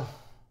 No.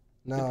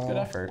 Good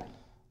effort.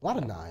 A lot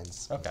of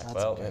 9s. Okay, That's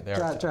well, okay. they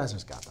are.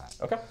 Drazhar's got that.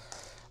 Okay.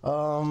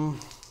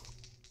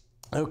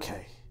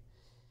 Okay.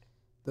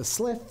 The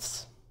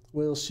Ssylths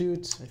will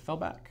shoot. They fell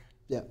back.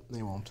 Yep,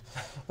 they won't.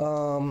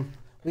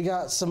 We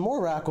got some more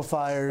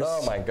liquifiers.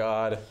 Oh my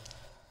god.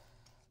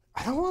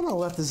 I don't want to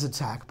let this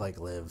attack bike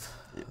live.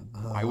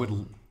 I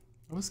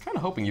was kind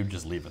of hoping you'd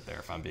just leave it there,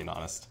 if I'm being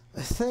honest.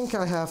 I think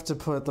I have to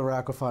put the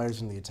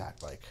liquifiers in the attack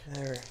bike.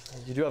 There.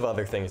 You do have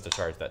other things to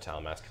charge that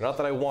Talonmaster. Not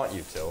that I want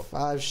you to.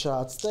 5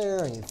 shots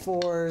there. I need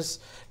 4s.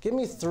 Give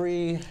me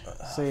 3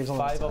 saves on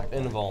the 5 attack up bike.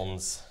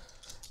 invulns.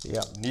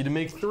 Yep. Need to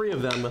make 3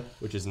 of them,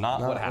 which is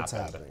not what what's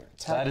happened. happening.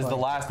 That is the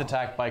Attack last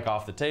attack bike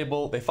off the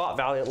table. They fought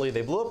valiantly.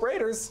 They blew up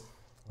raiders.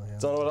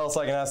 Don't know what else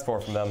I can ask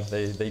for from them.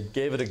 They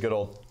gave it a good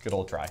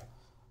old try.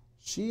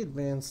 She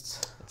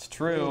advanced. It's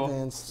true.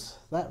 Advanced.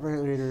 That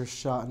raider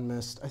shot and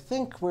missed. I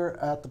think we're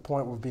at the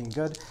point where we're being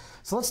good.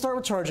 So let's start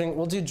with charging.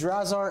 We'll do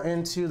Drazhar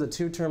into the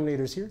 2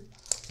 Terminators here.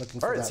 Looking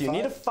for All right, that so you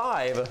need a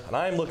 5, and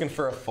I'm looking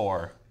for a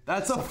 4.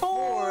 That's a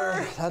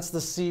 4! That's the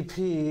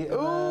CP. And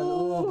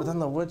then, but then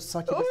the Witch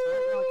Succubus.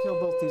 I'll kill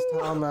both these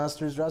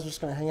Talonmasters. Drazhar's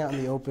just going to hang out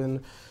in the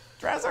open.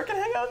 Drazhar can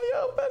hang out in the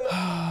open.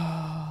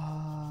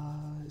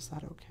 Is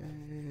that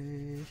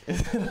okay?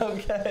 Is it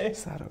okay?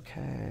 Is that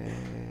okay?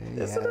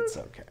 Is Yeah, it it's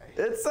okay.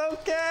 It's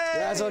okay.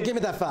 Drazhar, give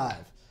me that 5.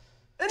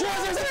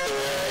 Drazhar's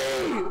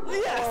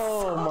Yes!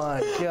 Oh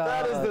my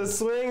That is the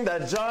swing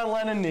that John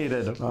Lennon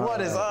needed.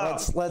 What is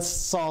up? Let's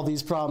solve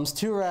these problems.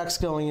 2 racks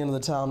going into the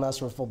Talon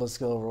Master with full bliss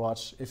skill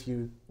Overwatch if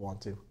you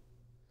want to.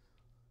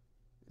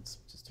 It's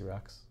just 2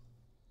 racks.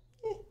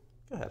 Go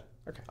ahead.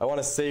 Okay. I want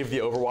to save the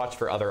Overwatch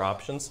for other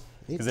options.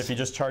 Because if he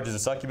just charges a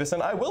Succubus,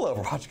 and I will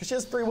Overwatch because she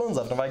has 3 wounds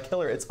left. And if I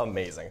kill her, it's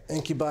amazing.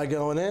 Incubi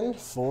going in.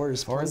 4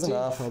 is plenty. 4 is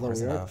enough. Although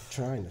we're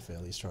trying to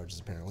fail these charges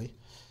apparently.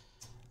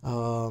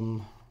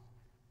 All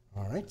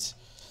right.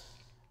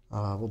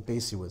 We'll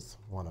base you with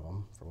one of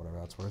them for whatever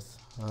that's worth.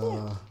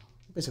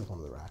 Base you with one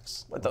of the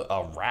racks. What,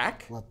 a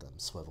rack? Let them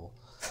swivel.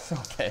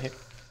 Okay.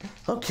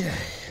 Okay.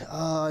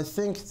 I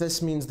think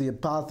this means the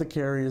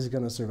apothecary is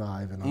going to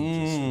survive, and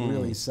I'm just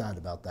really sad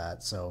about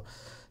that. So,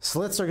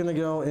 Ssylths are going to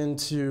go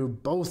into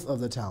both of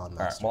the Talon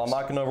Masters. All right. Well,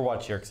 I'm not going to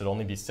Overwatch here because it'll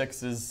only be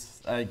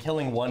 6s.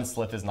 Killing 1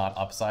 Ssylth is not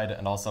upside,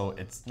 and also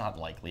it's not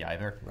likely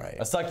either. Right.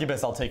 A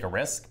Succubus, I'll take a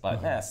risk,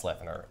 but Ssylth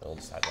and her, we'll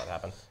decide what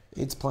happened.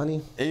 8's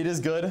plenty. 8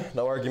 is good.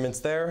 No arguments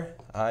there.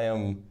 I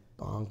am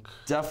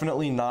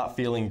definitely not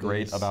feeling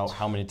great about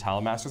how many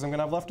Talon Masters I'm going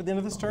to have left at the end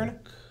of this turn.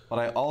 But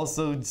I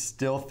also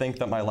still think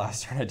that my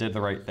last turn I did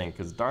the right thing,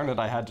 because darn it,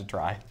 I had to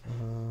try.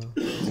 And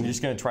you're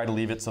just going to try to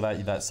leave it so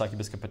that that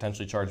Succubus could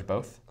potentially charge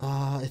both?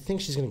 I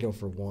think she's going to go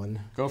for 1.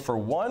 Go for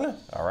 1?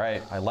 All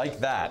right. I like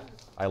that.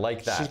 I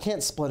like that. She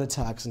can't split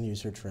attacks and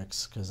use her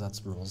tricks, because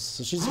that's rules.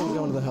 So she's going to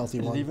go into the healthy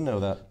one. I didn't even know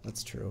that.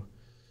 That's true.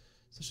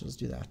 So she'll just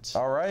do that.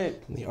 All right.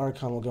 And the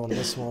Archon will go into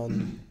this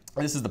one.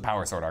 This is the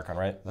Power Sword Archon,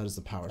 right? That is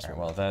the Power Sword.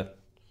 All right, well,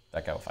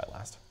 that guy will fight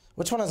last.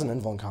 Which one has an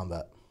invul in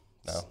combat?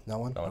 No. No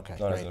one? No one. Okay,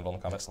 No one great. has an invul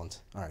in combat. Excellent.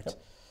 All right.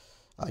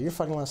 Yep. You're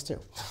fighting last too.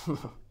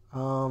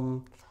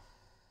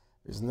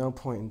 There's no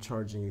point in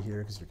charging you here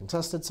because you're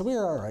contested, so we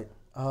are all right.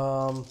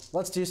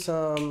 Let's do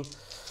some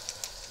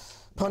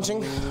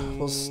punching.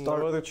 We'll start.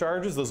 No other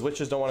charges? Those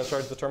witches don't want to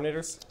charge the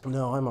Terminators?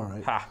 No, I'm all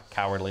right. Ha!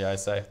 Cowardly, I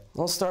say.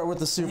 We'll start with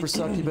the Super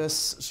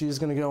Succubus. She's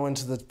going to go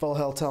into the full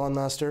health Talon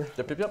Master.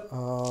 Yep.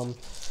 1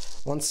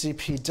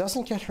 CP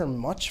doesn't get her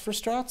much for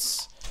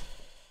strats.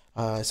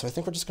 So I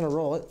think we're just going to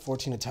roll it.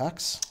 14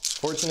 attacks.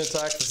 14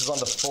 attacks. This is on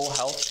the full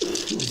health.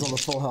 This is on the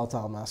full health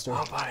Talon Master.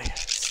 Oh, buddy.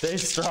 Stay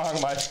strong,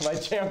 my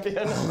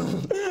champion.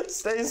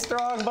 Stay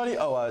strong, buddy.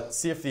 Oh,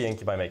 see if the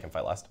Incubi make him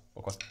fight last.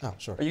 Oh,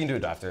 sure. Or you can do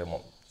it after.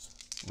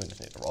 We just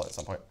need to roll it at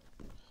some point.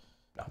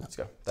 No, let's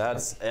go.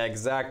 That's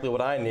exactly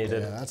what I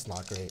needed. Yeah, that's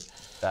not great.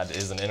 That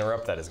is an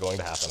interrupt that is going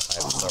to happen.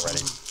 I am so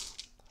ready.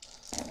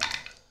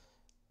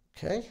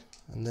 Okay.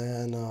 And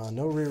then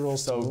no rerolls.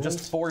 So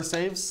just 4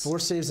 saves? 4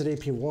 saves at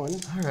AP 1.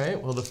 All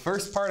right, well, the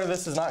first part of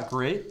this is not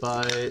great,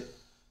 but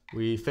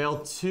we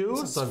failed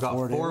 2, so I've got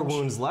 4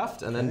 wounds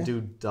left, and then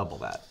do double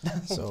that.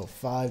 So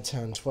 5,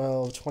 10,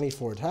 12,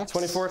 24 attacks.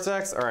 24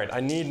 attacks? All right, I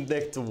need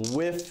Nick to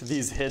whiff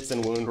these hits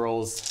and wound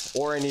rolls,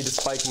 or I need to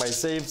spike my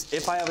saves.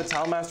 If I have a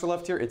Talon Master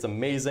left here, it's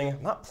amazing.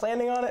 I'm not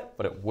planning on it,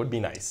 but it would be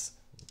nice.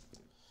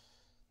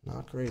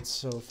 Not great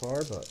so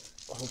far, but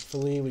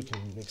hopefully we can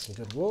make some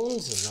good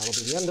wounds, and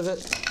that'll be the end of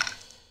it.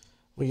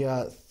 We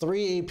got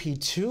 3 AP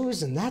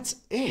 2s, and that's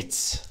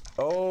it.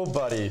 Oh,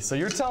 buddy. So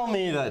you're telling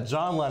me that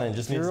John Lennon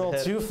just needs to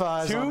hit 2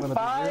 5s. 2 I'm gonna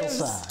 5s? be real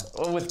sad.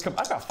 Well,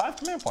 I've got 5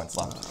 command points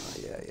left.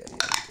 Yeah, you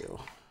do.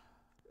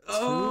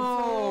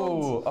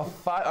 Oh, a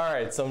 5. All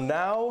right, so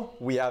now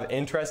we have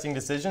interesting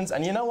decisions.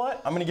 And you know what?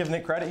 I'm going to give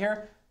Nick credit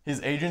here.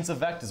 His Agent's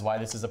Effect is why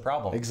this is a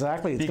problem.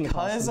 Exactly. It's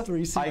because cost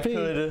 3 CP. I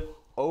could,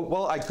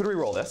 I could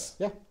reroll this.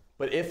 Yeah.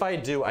 But if I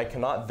do, I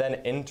cannot then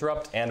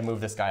interrupt and move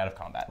this guy out of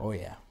combat. Oh,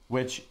 yeah.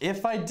 Which,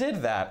 if I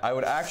did that, I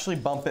would actually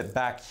bump it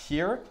back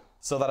here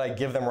so that I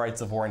give them rights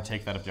of war and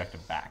take that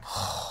objective back.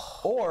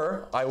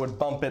 Or I would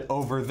bump it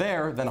over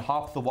there, then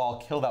hop the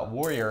wall, kill that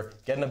warrior,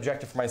 get an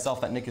objective for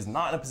myself that Nick is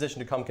not in a position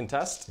to come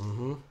contest.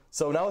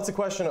 So now it's a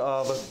question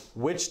of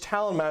which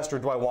Talon Master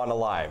do I want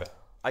alive?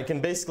 I can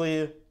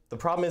basically, the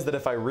problem is that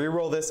if I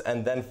reroll this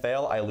and then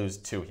fail, I lose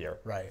 2 here.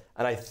 Right.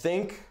 And I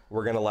think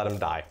we're gonna let him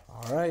die.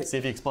 All right. See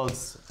if he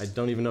explodes. I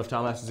don't even know if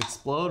Talon Masters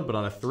explode, but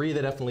on a 3,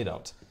 they definitely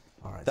don't.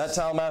 All right. That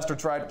Talon Master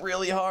tried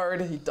really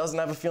hard. He doesn't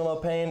have a feel no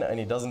pain, and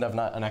he doesn't have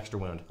an extra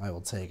wound. I will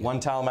take it. 1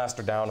 Talon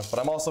Master down, but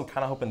I'm also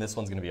kind of hoping this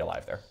one's gonna be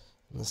alive there.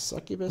 The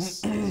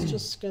Succubus is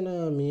just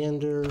gonna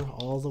meander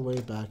all the way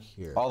back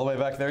here. All the way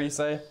back there, you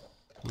say?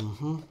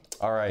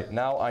 All right,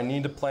 now I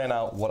need to plan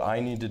out what I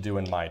need to do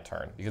in my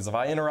turn, because if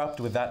I interrupt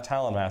with that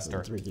Talon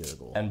Master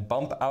and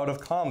bump out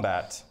of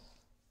combat,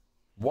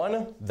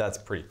 1, that's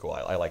pretty cool.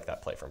 I like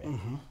that play for me.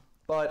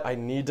 But I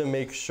need to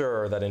make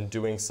sure that in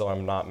doing so,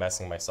 I'm not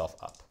messing myself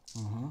up.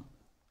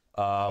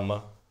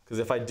 Because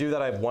if I do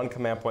that, I have 1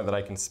 command point that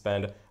I can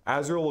spend.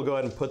 Azrael will go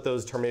ahead and put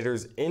those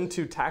Terminators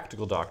into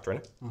Tactical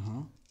Doctrine,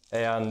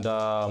 and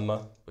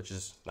which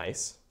is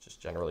nice,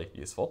 just generally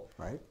useful.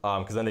 Right.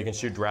 Because then they can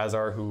shoot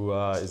Drazhar, who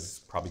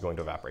is probably going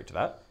to evaporate to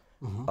that.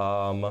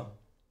 Oh,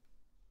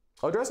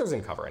 Drazhar's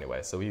in cover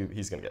anyway, so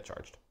he's going to get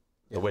charged.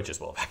 The witches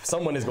will.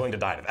 Someone is going to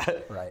die to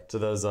that. Right. To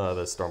those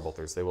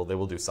Stormbolters, they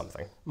will do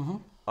something.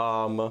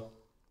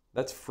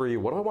 That's free.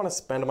 What do I want to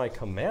spend my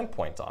command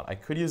point on? I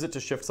could use it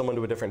to shift someone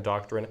to a different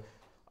doctrine.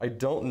 I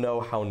don't know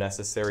how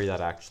necessary that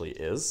actually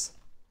is.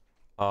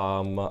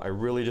 I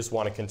really just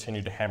want to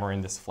continue to hammer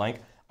in this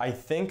flank. I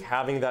think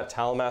having that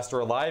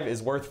Talmaster alive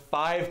is worth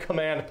 5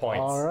 command points.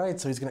 All right,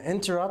 so he's going to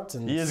interrupt.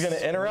 And he is going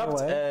to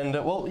interrupt, and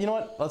well, you know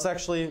what? Let's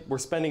actually, we're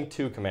spending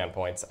 2 command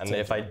points, and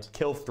if I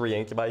kill 3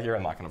 incubi here,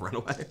 I'm not going to run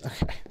away.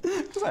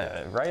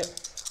 Okay.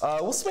 Right?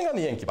 We'll swing on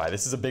the incubi.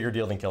 This is a bigger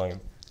deal than killing.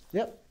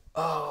 Yep.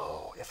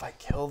 Oh, if I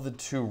kill the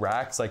 2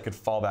 wracks, I could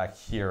fall back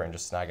here and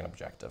just snag an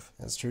objective.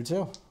 That's true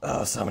too.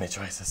 Oh, so many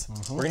choices.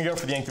 We're going to go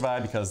for the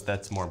incubi because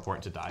that's more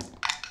important to die.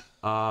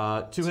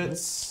 2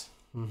 hits.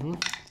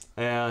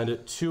 And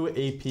 2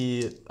 AP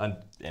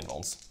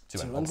invulns. 2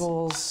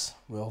 invulns.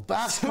 We'll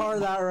backcar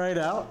that right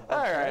out. All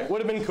right, would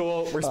have been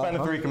cool. We're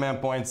spending 3 command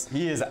points.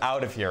 He is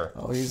out of here.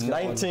 Oh, he's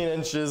 19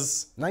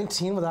 inches.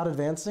 19 without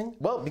advancing?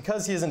 Well,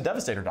 because he is in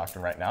Devastator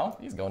Doctrine right now,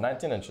 he's going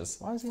 19 inches.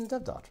 Why is he in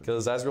Dev Doctrine?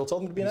 Because Azrael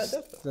told him to be in that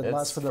Dev.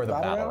 It's for the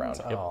battle round?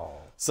 Yep. Oh.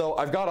 So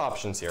I've got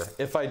options here.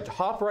 If I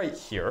hop right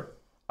here,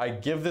 I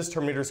give this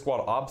Terminator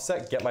Squad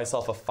obsec, get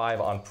myself a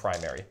 5 on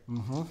primary.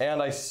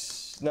 And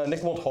no,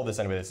 Nick won't hold this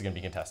anyway. This is going to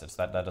be contested,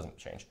 so that doesn't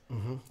change.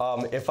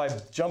 If I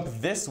jump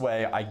this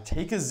way, I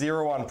take a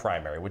 0 on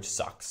primary, which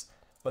sucks.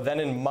 But then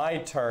in my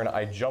turn,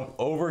 I jump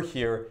over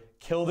here,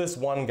 kill this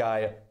one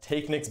guy,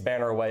 take Nick's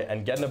banner away,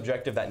 and get an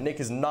objective that Nick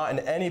is not in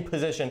any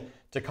position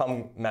to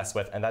come mess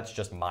with, and that's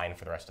just mine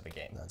for the rest of the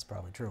game. That's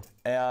probably true.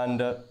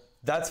 And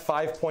that's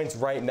 5 points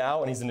right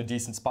now, and he's in a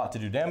decent spot to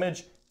do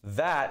damage.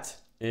 That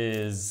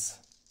is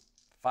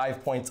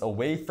 5 points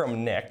away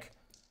from Nick,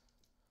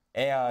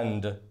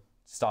 and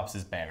stops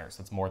his banners.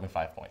 That's more than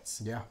 5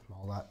 points. Yeah,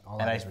 all that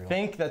and I is real.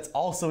 think that's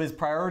also his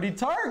priority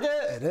target.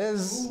 It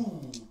is.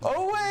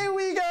 Away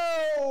we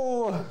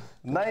go!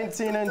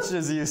 19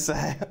 inches, you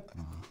say.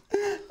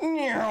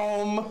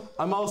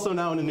 I'm also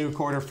now in a new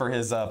quarter for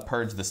his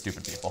Purge the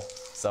Stupid People.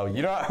 So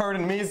you're not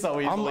hurting me so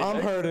easily.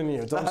 I'm hurting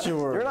you, don't you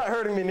worry. You're not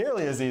hurting me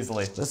nearly as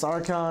easily. This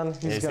Archon,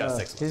 he's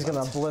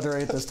gonna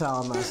obliterate this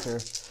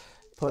Talmaster.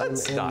 Put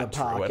That's him in not the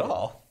pocket. true at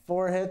all.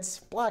 4 hits,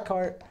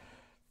 Blackheart,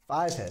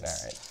 5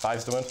 hits. All right,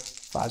 5s to win.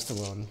 5s to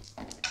win.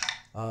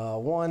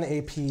 1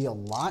 AP a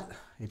lot.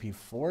 AP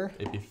 4.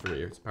 AP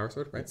 3. It's Power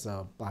Sword, right? It's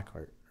a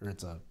Blackheart, or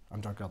it's a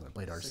Dark Elder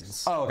Blade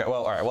Artisans. Oh, okay.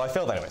 Well, all right. Well, I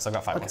failed anyway, so I've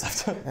got 5 points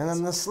left. And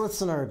then the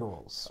Ssylths and our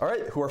ghouls. All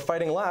right, who are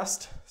fighting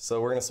last?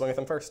 So we're gonna swing with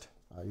them first.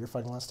 You're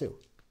fighting last too.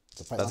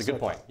 That's a good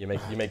point. You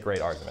make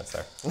great arguments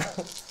there.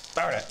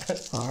 Darn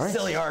it. All right.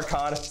 Silly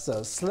Archon.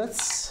 So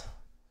Ssylths.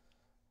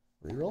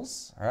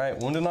 Rerolls. All right,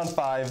 wounded on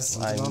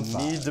 5s. I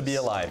need to be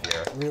alive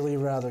here. Really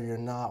rather you're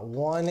not.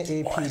 1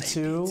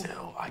 AP2.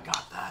 I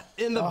got that.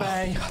 In the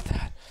bag. Got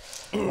that.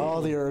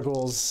 Oh, the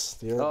Urgles.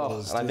 The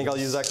Urgles. And I think I'll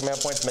use that command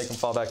point to make him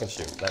fall back and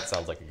shoot. That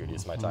sounds like a good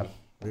use of my time.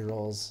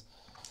 Rerolls.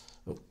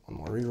 Oh, one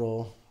more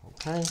reroll.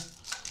 Okay.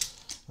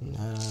 And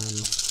then,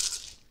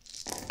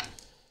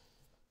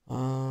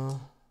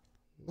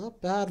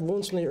 not bad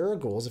wounds from the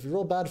Urgles. If you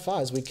roll bad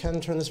 5s, we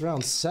can turn this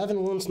around.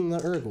 7 wounds from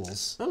the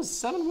Urgles. That was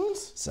 7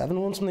 wounds? 7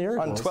 wounds from the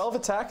Urgles. On 12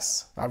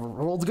 attacks? I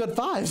rolled good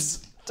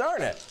 5s.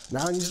 Darn it.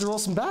 Now I need to roll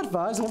some bad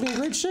 5s and we'll be in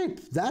great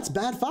shape. That's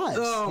bad 5s.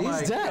 Oh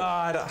He's dead.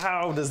 God.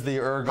 How does the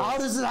Urgles... How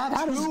does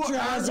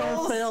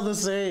Drazhar fail the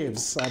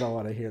saves? I don't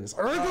want to hear this.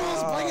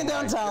 Urgles bringing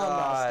down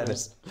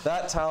Talmasters.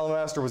 That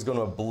Talmaster was going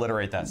to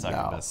obliterate that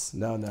Succubus.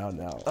 No.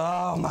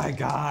 Oh my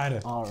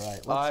God. All right.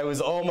 I was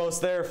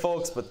almost there,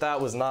 folks, but that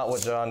was not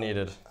what John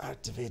needed.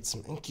 Activate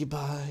some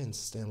incubi and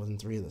stand within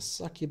 3 of the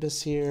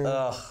Succubus here.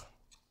 Ugh.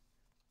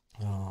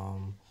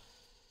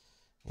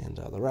 And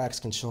the wracks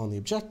can chill on the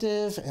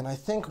objective, and I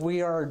think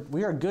we are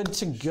good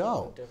to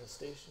go.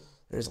 Devastation.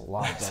 There's a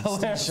lot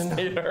of devastation.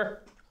 That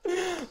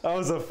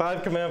was a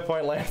 5 command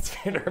point lance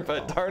feeder,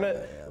 but darn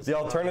it, the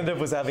alternative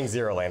was having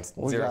 0 lance.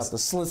 We got the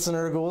Ssylths and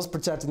Urgles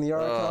protecting the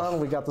Archon.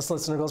 We got the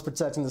Ssylths and Urgles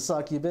protecting the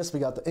Succubus. We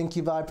got the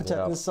incubi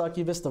protecting the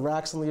Succubus. The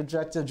wracks on the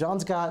objective.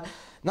 John's got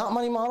not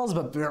many models,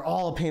 but they're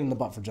all a pain in the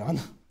butt for John.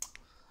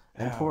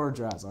 And poor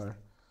Drazhar.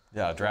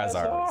 Yeah,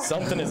 Drazhar.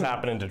 Something is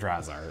happening to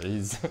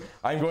Drazhar.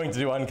 I'm going to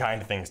do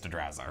unkind things to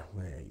Drazhar.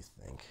 Where do you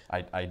think?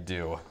 I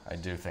do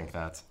think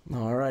that.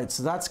 All right,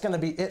 so that's going to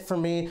be it for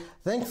me.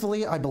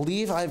 Thankfully, I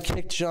believe I've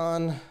kicked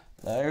John.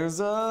 There's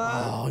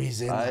Oh,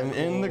 he's in. I'm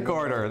in the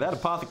corner. That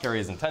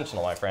apothecary is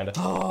intentional, my friend.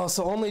 Oh,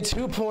 so only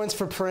 2 points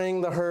for preying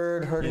the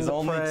herd, hurting the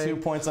prey. He's only 2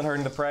 points on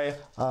hurting the prey.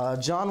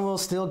 John will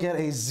still get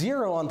a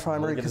 0 on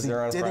primary because he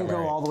didn't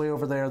go all the way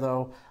over there,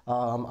 though.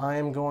 I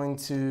am going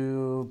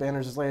to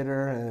banners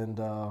later and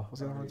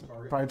what's the other one?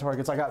 Priority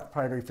targets. I got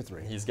priority for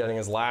 3. He's getting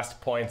his last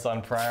points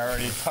on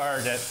priority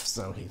target.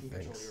 So he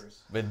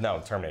thinks. But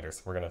no,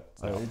 Terminators. We're gonna.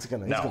 He's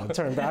gonna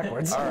turn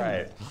backwards. All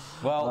right.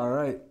 Well. All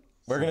right.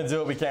 We're gonna do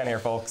what we can here,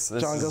 folks.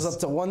 John goes up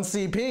to 1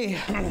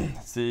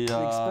 CP. See, big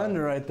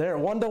spender right there.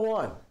 1 to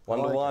 1. 1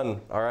 to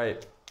 1. All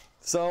right.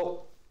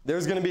 So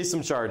there's gonna be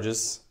some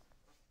charges.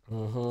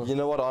 You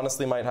know what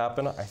honestly might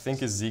happen? I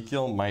think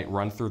Ezekiel might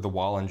run through the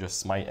wall and just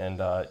smite and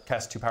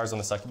cast 2 powers on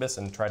the Succubus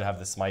and try to have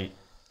the smite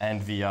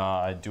and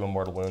the do a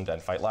mortal wound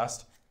and fight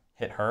last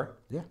hit her.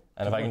 Yeah.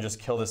 And if I can just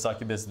kill the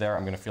Succubus there,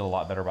 I'm gonna feel a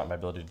lot better about my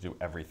ability to do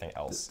everything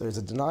else. There's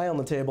a deny on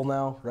the table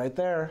now, right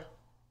there.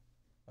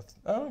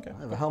 Oh, okay.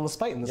 I have a helm of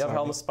spite in this. You have a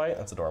helm army. of spite?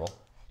 That's adorable.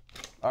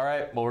 All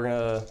right, well, we're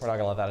not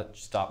gonna let that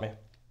stop me.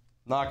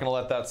 Not gonna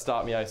let that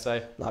stop me, I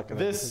say. Not gonna-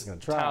 This he's gonna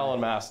try. Talon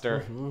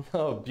Master,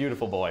 oh,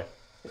 beautiful boy.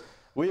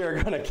 We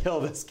are gonna kill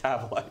this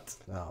Kabalite.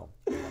 No,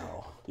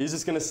 no. He's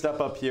just gonna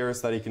step up here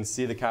so that he can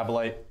see the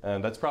Kabalite,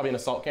 and that's probably an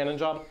assault cannon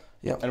job.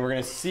 Yep. And we're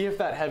gonna see if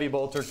that heavy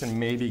bolter can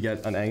maybe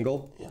get an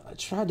angle. Yeah, I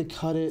tried to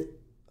cut it.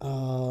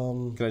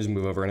 Can I just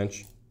move over an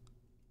inch?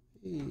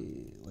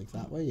 Like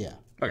that way, yeah.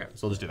 Okay,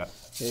 so we'll just do that.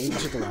 Yeah, you can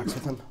shoot the racks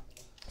with him.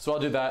 So I'll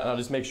do that, and I'll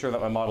just make sure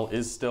that my model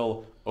is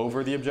still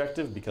over the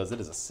objective because it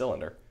is a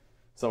cylinder.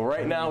 So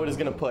right now it is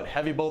gonna put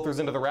heavy bolters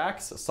into the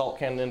racks, assault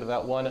cannon into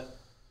that one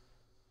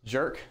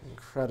jerk.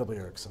 Incredibly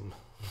irksome.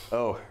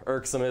 Oh,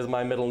 irksome is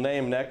my middle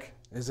name, Nick.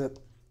 Is it?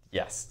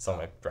 Yes, it's on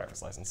my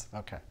driver's license.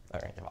 Okay. All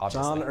right,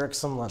 obviously. John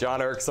Irksome Lennon.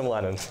 John Irksome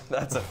Lennon.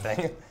 That's a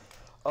thing.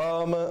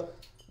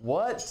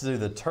 What do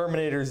the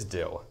Terminators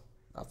do?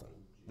 Nothing.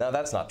 No,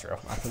 that's not true.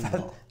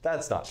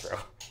 That's not true.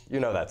 You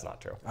know that's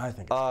not true. I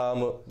think.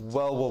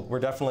 Well, we're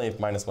definitely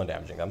 -1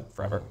 damaging them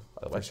forever,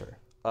 by the way. For sure.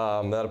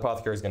 That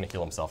Apothecary is going to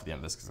heal himself at the end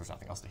of this because there's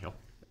nothing else to heal.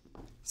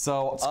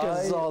 So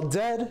Because it's I all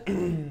dead.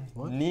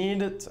 need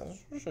to...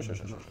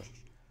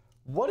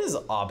 What is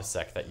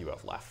OBSEC that you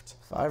have left?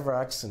 5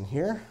 racks in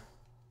here.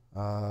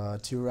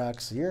 2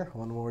 racks here.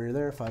 1 warrior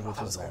there. 5 That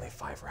witches was there. only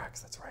 5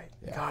 racks, that's right.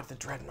 Yeah. God, the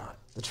Dreadnought.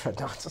 The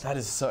dreadnoughts. That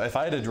is so... If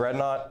I had a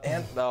Dreadnought,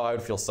 and I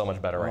would feel so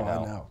much better right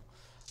now. I know.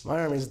 My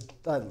army's.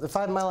 If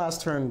I had my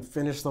last turn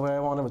finished the way I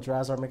wanted with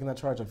Drazhar making that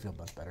charge, I'd feel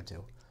much better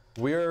too.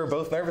 We're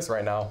both nervous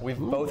right now. We've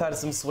both had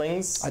some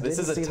swings. This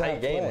is a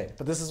tight game. Play,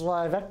 but this is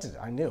why I vected it.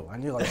 I knew.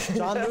 Like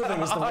John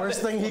moving is the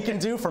worst thing he can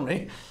do for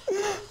me.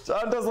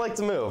 John does like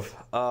to move.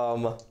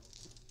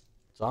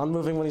 John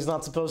moving when he's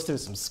not supposed to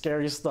is some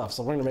scary stuff.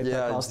 So we're gonna make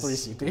that cost 3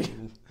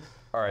 CP.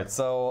 All right,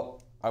 so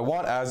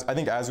I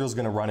think Azrael's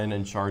gonna run in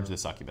and charge the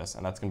Succubus,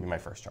 and that's gonna be my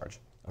first charge.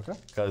 Okay.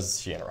 Because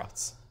she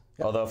interrupts.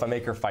 Although if I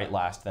make her fight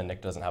last, then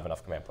Nick doesn't have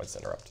enough command points to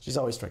interrupt. She's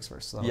always strikes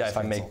first. So Yeah, if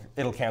I make,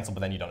 it'll cancel, but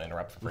then you don't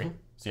interrupt for free.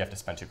 So you have to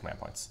spend 2 command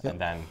points, and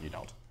then you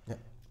don't. Yep.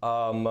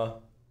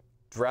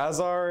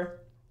 Drazhar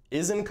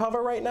is in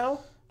cover right now.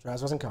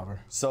 Drazhar's in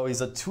cover. So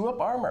he's a 2-up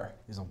armor.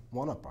 He's a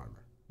 1-up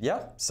armor.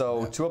 Yeah,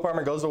 so 2-up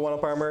armor goes to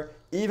 1-up armor.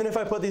 Even if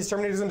I put these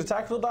Terminators into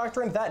Tactical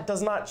Doctrine, that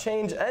does not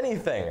change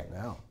anything.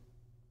 No.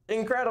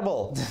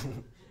 Incredible.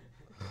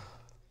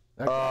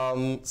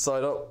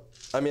 So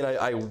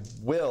I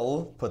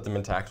will put them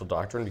in Tactical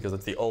Doctrine because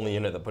it's the only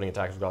unit that putting in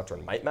Tactical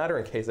Doctrine might matter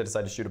in case I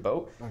decide to shoot a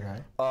boat.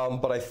 Okay.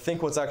 But I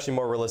think what's actually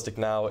more realistic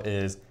now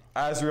is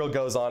Azrael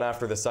goes on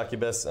after the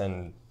Succubus,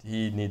 and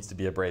he needs to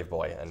be a brave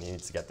boy, and he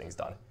needs to get things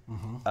done.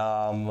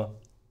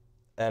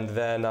 And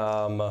then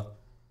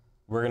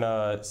we're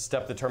gonna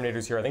step the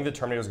Terminators here. I think the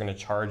Terminator's gonna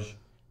charge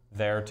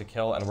there to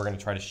kill, and we're gonna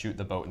try to shoot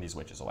the boat and these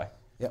witches away.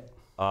 Yep.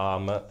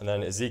 And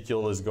then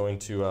Ezekiel is going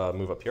to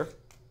move up here.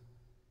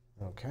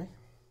 Okay.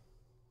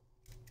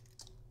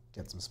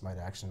 Get some smite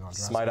action on Drazhar.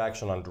 Smite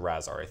action on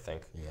Drazhar, I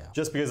think. Yeah.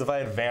 Just because if I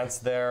advance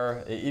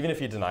there, even if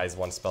he denies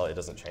 1 spell, it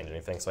doesn't change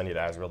anything. So I need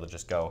Azrael to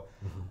just go.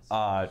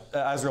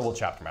 Azrael will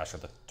chapter master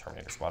the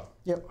Terminator squad.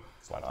 Yep.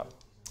 So why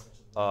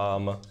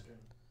not?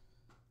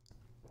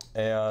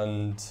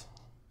 And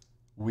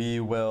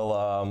we will.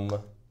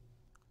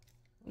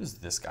 What does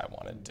this guy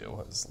want to do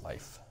with his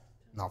life?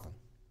 Nothing.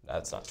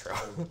 That's not true.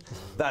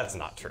 That's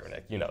not true,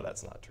 Nick. You know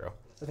that's not true.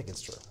 I think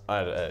it's true. You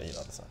know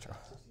that's not true.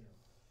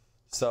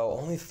 So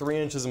only 3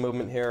 inches of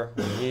movement here.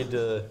 We need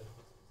to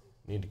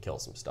kill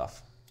some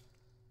stuff.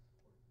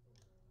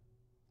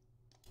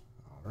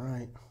 All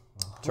right.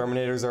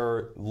 Terminators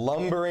are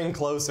lumbering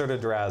closer to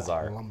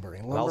Drazhar.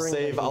 Lumbering.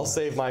 I'll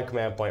save my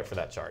command point for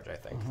that charge. I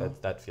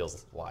think that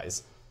feels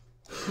wise.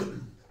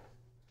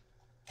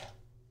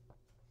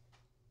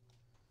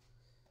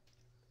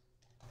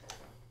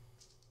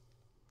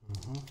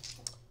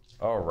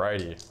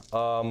 Alrighty.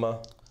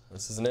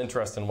 This is an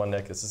interesting one,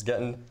 Nick.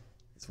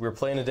 We're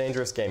playing a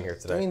dangerous game here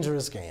today.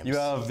 Dangerous games. You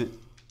have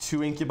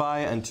 2 incubi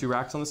and 2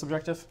 racks on this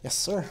objective. Yes,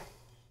 sir.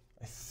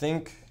 I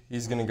think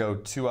he's gonna go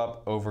 2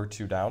 up over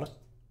 2 down. So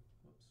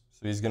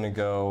he's gonna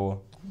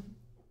go.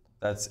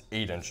 That's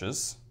 8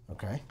 inches,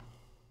 Okay.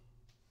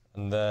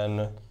 and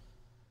then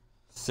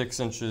 6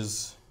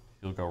 inches.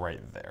 He'll go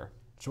right there.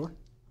 Sure.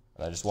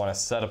 And I just want to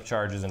set up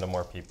charges into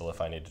more people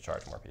if I need to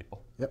charge more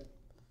people. Yep.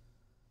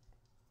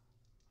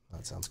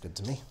 That sounds good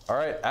to me. All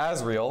right,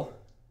 Azrael.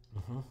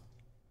 You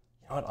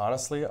know what?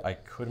 Honestly, I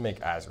could make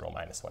Azrael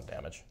 -1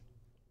 damage.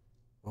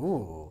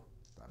 Ooh.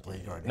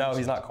 No,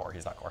 he's not core.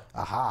 He's not core.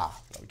 Aha.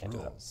 No, we can't do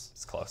that.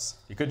 It's close.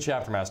 You could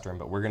chapter master him,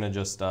 but we're gonna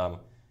just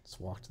Just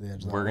walk to the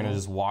edge of that we're gonna wall.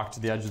 just walk to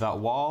the edge of that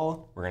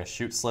wall. We're gonna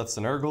shoot Ssylths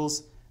and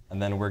Urgles,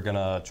 and then we're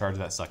gonna charge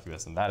that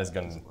Succubus, and that is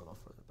gonna. A little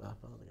further back,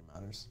 but I don't think it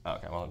matters.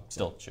 Okay, well, I'm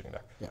still shooting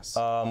there. Yes.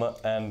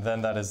 And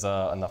then that is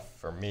enough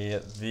for me.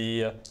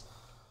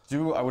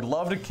 I would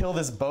love to kill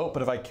this boat,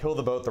 but if I kill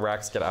the boat, the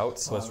racks get out,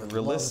 so it's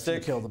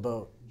realistic. Kill the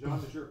boat.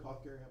 John, does your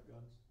apothecary have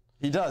guns?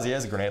 He does. He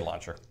has a grenade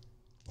launcher.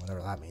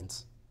 Whatever that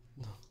means.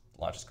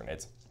 Launches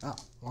grenades. Oh,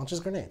 launches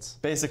grenades.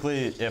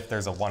 Basically, if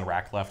there's a 1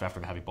 rack left after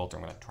the heavy bolter,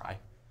 I'm gonna try.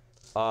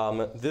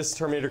 This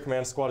Terminator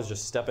Command Squad is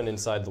just stepping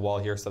inside the wall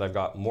here, so that I've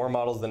got more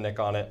models than Nick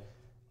on it.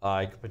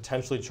 I could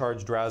potentially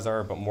charge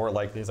Drazhar, but more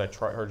likely is I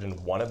charge in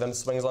one of them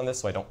swings on this,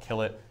 so I don't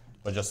kill it,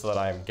 but just so that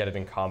I get it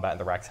in combat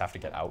and the wracks have to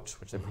get out,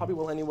 which they probably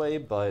will anyway,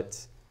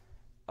 but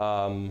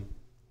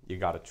you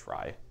gotta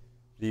try.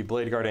 The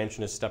Blade Guard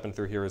Ancient is stepping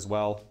through here as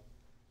well.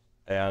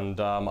 And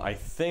I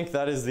think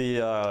that is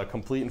the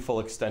complete and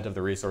full extent of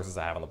the resources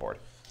I have on the board.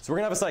 So we're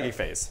gonna have a psychic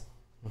phase.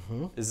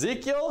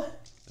 Ezekiel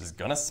is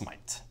gonna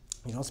smite.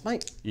 You don't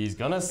smite. He's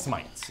gonna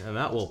smite, and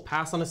that will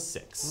pass on a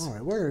 6. All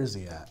right, where is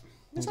he at?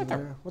 He's right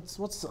there.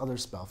 What's the other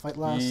spell? Fight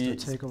last or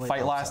take away?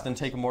 Fight last and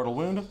take a mortal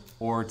wound,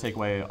 or take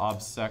away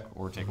obsec,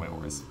 or take away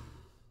auras.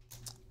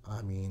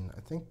 I mean, I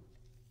think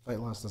fight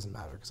last doesn't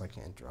matter because I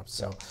can't interrupt.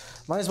 So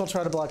might as well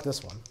try to block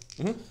this one.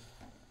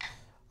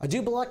 I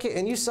do block it,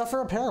 and you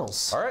suffer a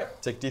perils. All right,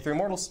 take D3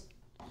 mortals.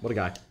 What a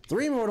guy.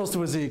 3 mortals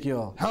to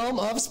Ezekiel. Helm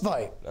of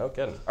Spite. No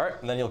kidding. All right,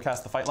 and then you'll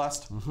cast the fight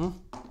last.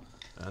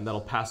 And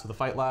that'll pass with the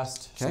fight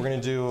last. So we're gonna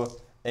do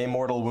a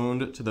mortal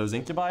wound to those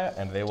incubi,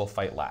 and they will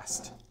fight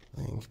last.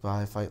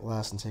 Incubi fight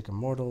last and take a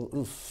mortal.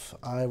 Oof.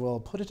 I will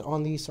put it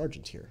on the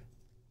sergeant here.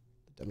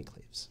 The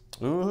demiclaves.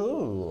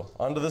 Ooh,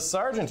 onto the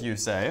sergeant, you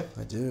say?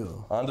 I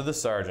do. Onto the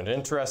sergeant.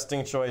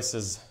 Interesting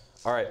choices.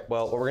 All right,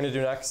 well, what we're gonna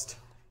do next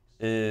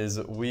is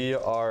we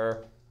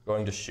are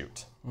going to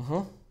shoot.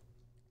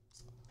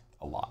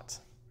 A lot.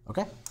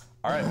 Okay.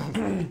 All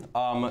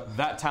right.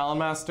 That Talon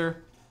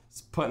Master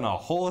is putting a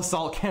whole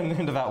assault cannon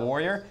into that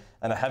warrior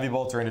and a heavy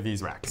bolter into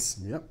these racks.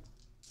 Yep.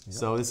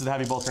 So this is a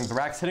heavy bolter into the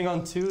racks, hitting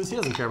on 2s. He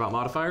doesn't care about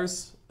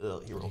modifiers. He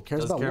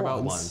cares does about care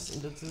about ones.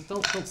 1s.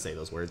 Don't say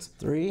those words.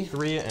 3.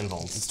 3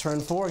 invulns. It's turn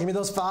 4. Give me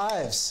those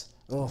 5s.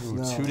 Oh,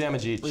 no. 2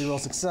 damage each. Reroll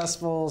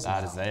successfuls.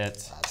 That is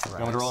it. You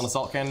want me to roll an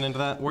assault cannon into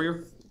that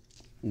warrior?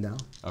 No.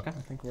 Okay.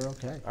 I think we're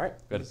okay. All right,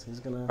 good.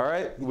 He's gonna... All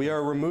right, we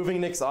are removing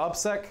Nick's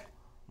obsec.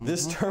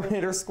 This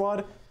Terminator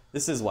squad,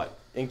 this is what?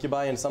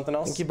 Incubi and something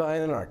else? Incubi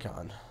and an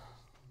Archon.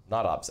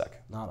 Not obsec.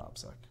 Not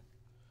obsec.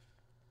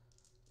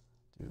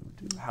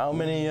 How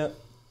many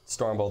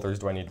Stormbolters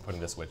do I need to put in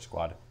this witch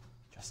squad?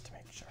 Just to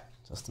make sure.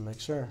 Just to make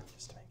sure.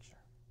 Just to make sure.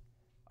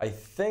 I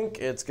think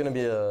it's gonna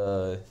be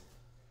a...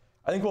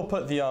 I think we'll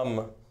put the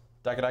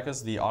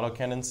Dakadekas, the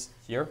autocannons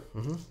here.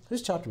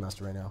 Who's Chapter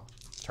Master right now?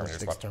 Terminator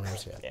squad.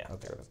 Terminators, yeah.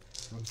 Okay.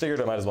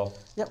 Figured I might as well.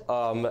 Yep.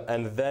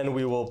 And then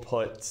we will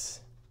put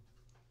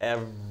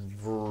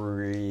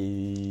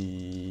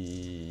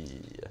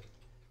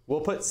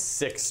we'll put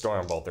 6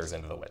 Stormbolters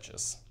into the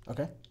witches.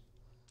 Okay.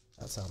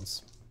 That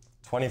sounds...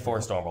 24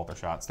 Stormbolter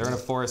shots. They're in a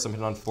forest, I'm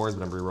hitting on 4s,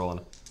 but I'm re-rolling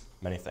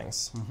many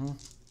things.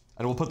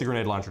 And we'll put the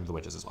grenade launcher into the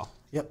witches as well.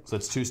 Yep. So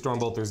it's 2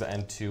 Stormbolters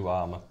and 2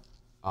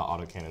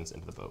 autocannons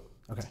into the boat.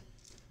 Okay.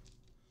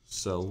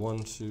 So 1,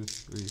 2,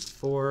 3,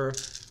 4,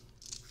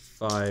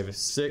 5,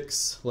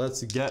 6.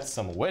 Let's get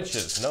some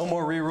witches. No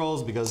more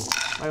re-rolls because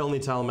my only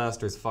Talon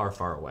Master is far,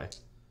 far away.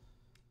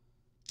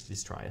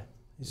 He's trying.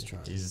 He's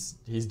trying.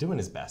 He's doing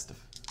his best.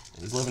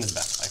 He's living his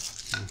best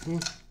life.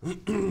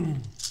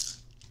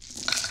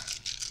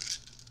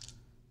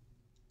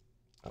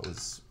 That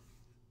was...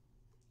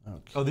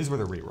 Okay. Oh, these were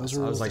the re-rolls.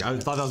 I was like, I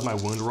thought that was my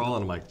wound roll,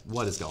 and I'm like,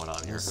 what is going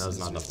on here? That was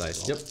not enough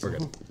dice. Yep, we're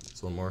good.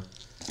 Just one more.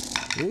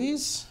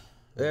 Please?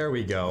 There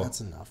we go. That's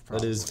enough,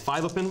 probably. That is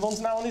 5 up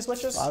invulns now on these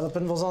witches? 5 up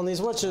invulns on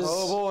these witches.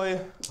 Oh boy.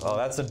 Oh,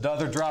 that's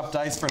another drop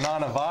dice for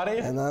Nanavati.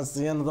 And that's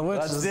the end of the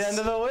witches. That's the end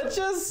of the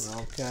witches?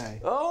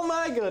 Okay. Oh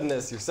my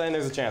goodness. You're saying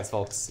there's a chance,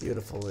 folks.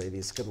 Beautiful,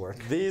 ladies. Good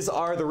work. These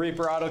are the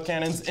Reaper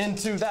autocannons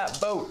into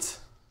that boat.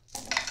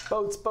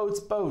 Boats, boats,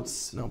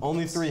 boats. No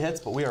Only boats. 3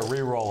 hits, but we are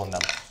re-rolling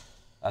them.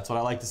 That's what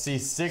I like to see.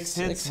 6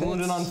 hits,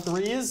 wounded on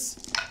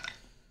 3s.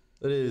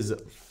 That is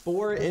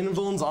 4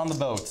 invulns on the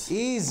boat.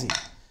 Easy.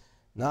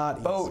 Not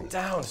easy. Boat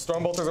down.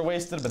 Stormbolters are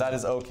wasted, but that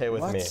is okay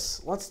with me.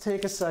 Let's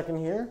take a second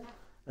here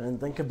and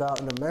think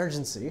about an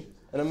emergency.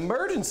 An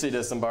emergency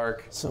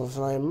disembark. So if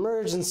my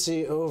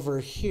emergency over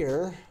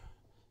here,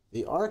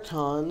 the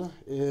Archon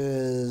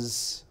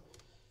is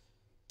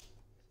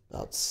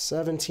about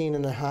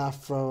 17.5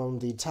 from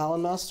the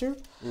Talon Master,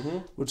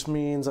 which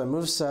means I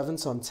move 7,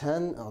 so I'm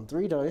 10 on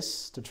 3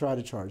 dice to try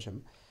to charge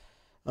him.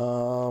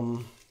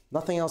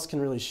 Nothing else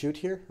can really shoot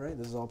here, right?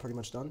 This is all pretty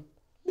much done.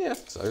 Yeah,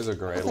 so there's a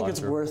grenade I think launcher.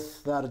 it's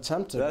worth that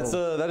attempt.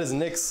 That is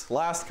Nick's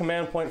last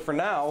command point for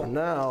now. For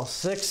now,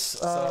 6.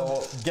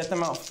 So get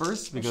them out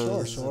first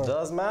because Sure. it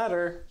does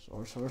matter.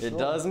 Sure. It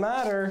does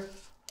matter.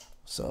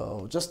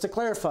 So just to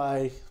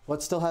clarify,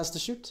 what still has to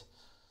shoot?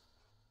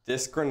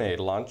 This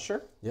grenade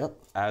launcher. Yep.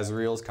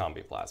 Azrael's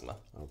combi plasma.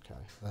 Okay,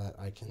 that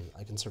I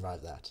can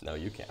survive that. No,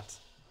 you can't.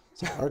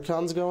 So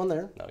Archon's going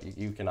there. No,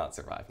 you cannot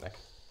survive, Nick.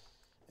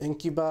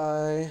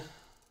 Incubi.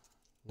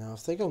 Now,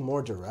 if they go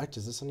more direct,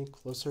 is this any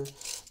closer?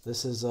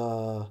 This is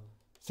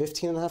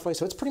 15.5 way,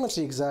 so it's pretty much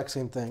the exact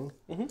same thing.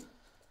 It's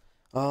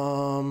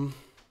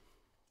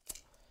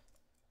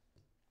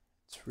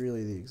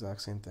really the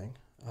exact same thing.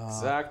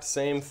 Exact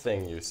same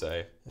thing, you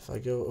say. If I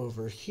go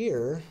over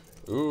here,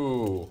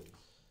 Ooh,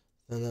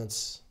 then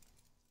that's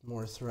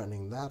more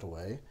threatening that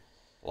way.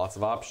 lots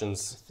of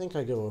options. I think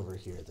I go over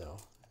here though,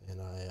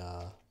 and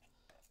I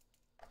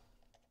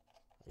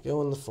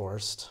Go in the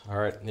forest. All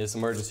right, need some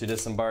emergency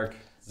disembark.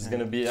 This is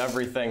gonna be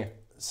everything.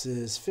 This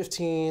is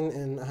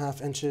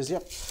 15.5 inches.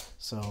 Yep.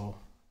 So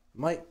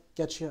might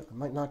get you,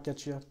 might not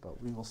get you,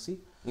 but we will see.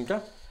 Okay.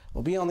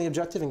 We'll be on the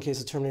objective in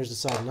case the Terminators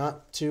decide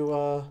not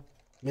to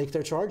make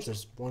their charge.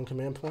 There's one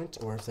command point,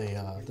 or if they,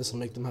 this will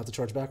make them have to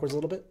charge backwards a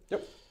little bit.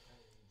 Yep.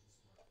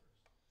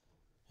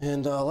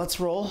 And let's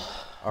roll.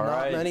 All not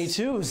right. many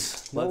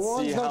twos. No Let's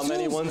ones, see no how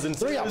many twos. ones and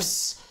 3 twos.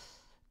 ups.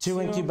 2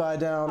 incubi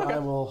down. Okay. I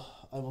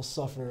will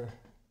suffer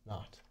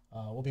not.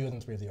 We'll be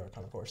within 3 of the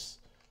Archon, of course.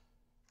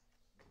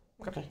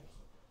 Okay.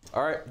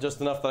 All right,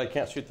 just enough that I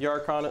can't shoot the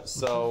Archon,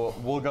 so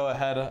we'll go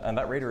ahead, and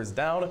that Raider is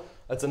down.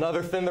 That's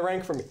another thin the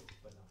rank for me.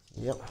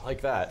 Yep.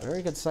 Like that.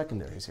 Very good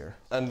secondaries here.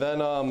 And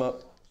then,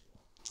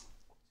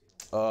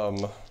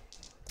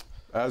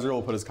 Azrael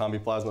will put his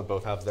combi plasma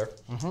both halves there.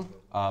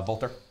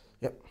 Bolter.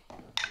 Yep.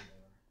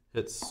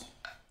 Hits.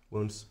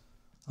 Wounds.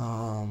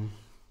 Plasma.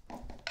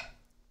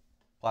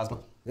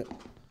 Yep.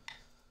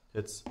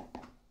 Hits.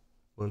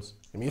 Wounds.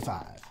 Give me a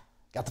 5.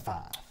 Got the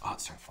 5. Oh,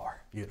 it's turn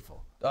 4.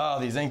 Beautiful. Oh,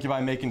 these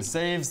incubi making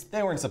saves.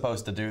 They weren't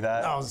supposed to do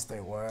that. Those they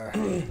were.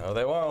 No,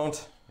 they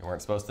won't. You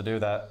weren't supposed to do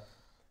that.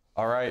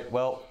 All right,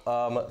 well,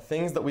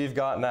 things that we've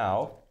got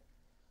now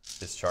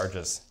is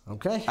charges.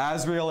 Okay.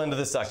 Azrael into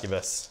the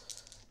Succubus.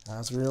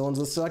 Azrael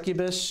into the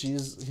Succubus. He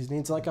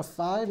needs like a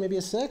 5, maybe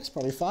a 6,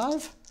 probably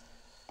 5.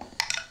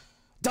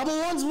 Double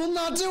ones will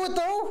not do it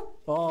though.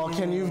 Oh,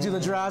 can you do the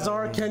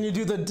Drazhar? Can you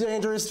do the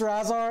dangerous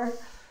Drazhar?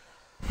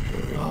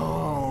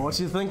 Oh, what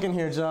you thinking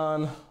here,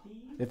 John?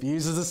 If he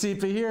uses a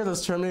CP here,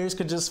 those Terminators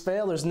could just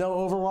fail. There's no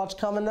Overwatch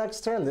coming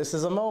next turn. This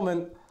is a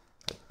moment.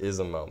 It is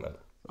a moment.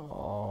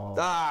 Oh.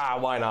 Ah,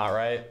 why not,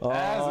 right?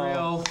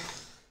 Azrael.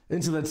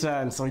 Into the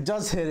 10. So he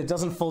does hit. It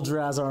doesn't full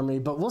Drazhar me,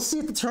 but we'll see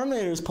if the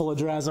Terminators pull a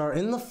Drazhar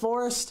in the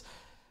forest.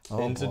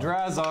 Into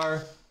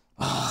Drazhar.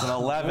 It's an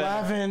 11.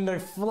 11. They're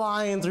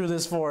flying through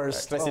this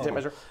forest. Can I see a tape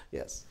measure?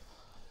 Yes.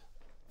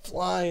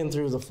 Flying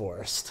through the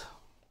forest.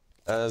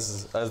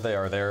 As they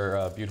are,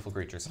 they're beautiful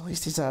creatures. At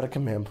least he's out of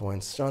command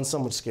points. John's so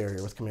much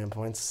scarier with command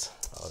points.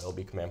 Oh, they'll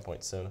be command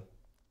points soon.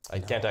 I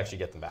can't actually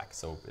get them back,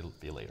 so it'll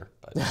be later.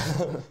 But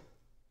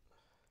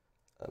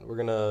and we're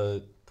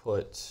gonna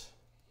put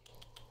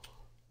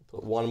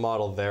one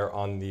model there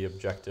on the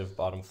objective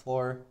bottom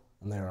floor.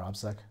 And they are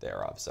OBSEC? They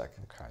are OBSEC.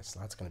 Okay, so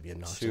that's going to be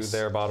obnoxious. 2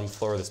 there, bottom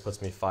floor. This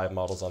puts me 5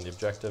 models on the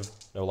objective.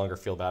 No longer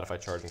feel bad if I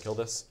charge and kill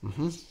this.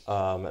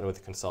 And with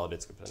the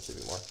consolidates, could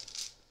potentially be more.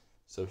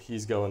 So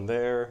he's going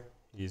there.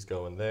 He's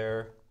going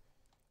there.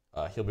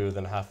 He'll be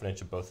within half an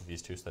inch of both of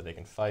these two so that they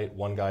can fight.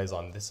 One guy's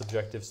on this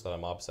objective so that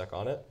I'm OBSEC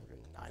on it.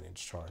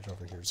 9-inch charge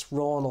over here. Just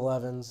rolling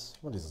 11s.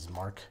 What is this,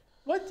 Mark?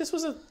 What? This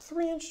was a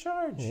 3-inch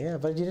charge. Yeah,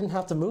 but you didn't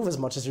have to move as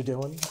much as you're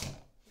doing.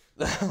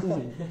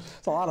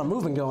 It's a lot of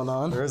moving going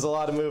on. There's a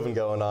lot of moving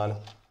going on.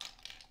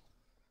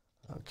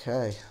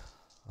 Okay.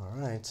 All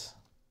right.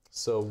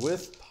 So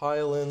with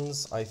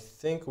pylons, I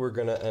think we're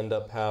going to end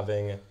up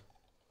having,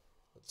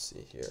 let's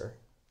see here.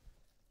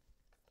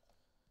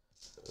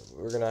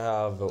 We're going to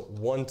have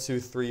 1, 2,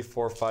 3,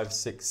 4, 5,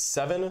 6,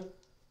 7.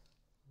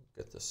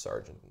 Get the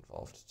sergeant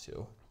involved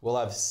too. We'll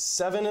have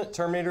 7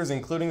 Terminators,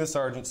 including the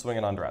sergeant,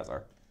 swinging on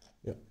Drazhar.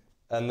 Yep.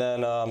 And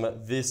then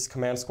this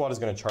command squad is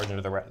going to charge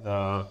into the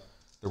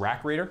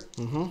rack raider.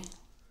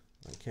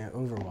 I can't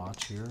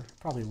Overwatch here.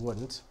 Probably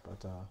wouldn't,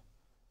 but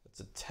it's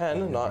a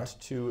 10, not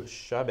too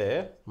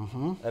shabby.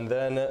 And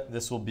then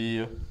this will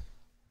be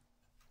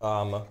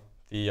the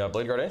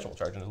Blade Guard Ancient will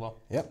charge in as well.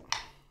 Yep.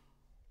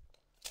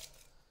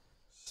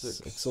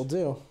 6 will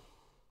do.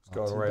 It's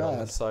going right on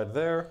the side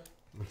there.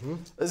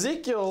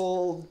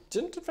 Ezekiel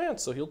didn't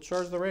advance, so he'll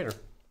charge the raider.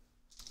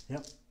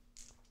 Yep.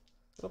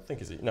 I don't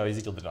think Ezekiel. No,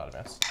 Ezekiel did not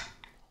advance.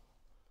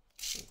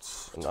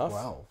 It's enough.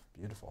 12.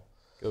 Beautiful.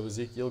 Go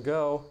Ezekiel,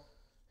 go.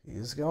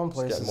 He's going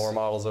places. Get more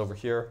models over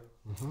here.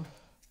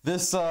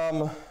 This is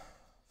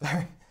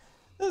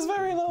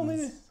very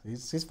lonely.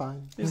 He's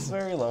fine. He's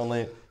very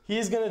lonely.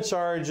 He's gonna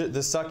charge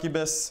the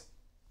Succubus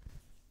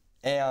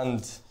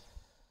and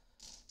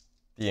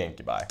the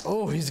Incubi.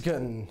 Oh, he's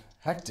getting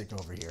hectic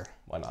over here.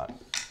 Why not?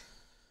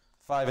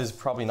 5 is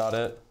probably not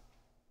it.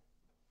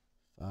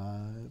 5,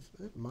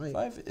 it might.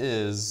 5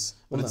 is,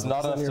 but Well, it's no, not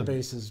it's on enough your to.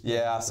 bases.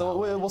 Yeah, so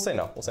we'll say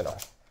no. We'll say no.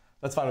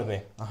 That's fine with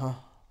me.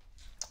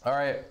 All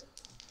right.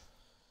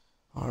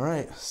 All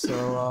right,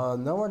 so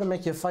nowhere to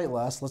make you fight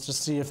last. Let's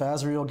just see if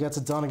Azrael gets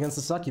it done against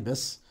the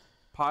Succubus.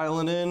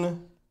 Piling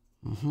in.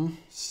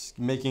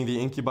 Making the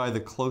Incubi the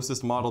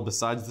closest model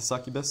besides the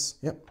Succubus.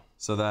 Yep.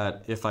 So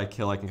that if I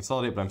kill, I can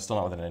consolidate, but I'm still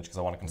not within an inch because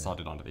I want to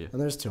consolidate onto the. And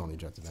there's 2 on the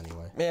objective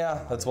anyway.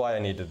 Yeah, that's why I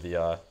needed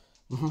the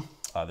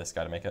this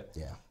guy to make it.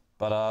 Yeah.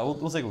 But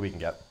we'll take what we can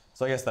get.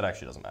 So I guess that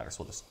actually doesn't matter.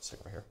 So we'll just stick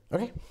over here.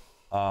 Okay.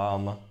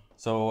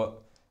 So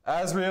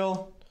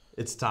Azrael,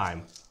 it's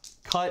time.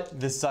 Cut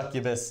the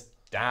Succubus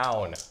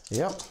down.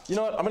 Yep. You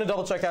know what? I'm gonna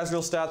double check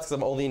Azrael's stats because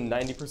I'm only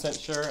 90%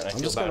 sure, and I I'm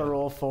feel just bad. gonna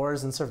roll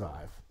 4s and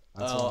survive.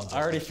 That's all I'm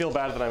I already feel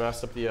bad that I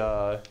messed up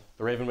the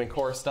Ravenwing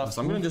core stuff,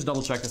 so I'm gonna just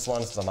double check this one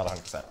because I'm not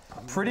 100%.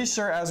 Pretty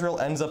sure Azrael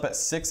ends up at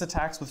 6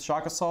 attacks with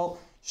Shock Assault,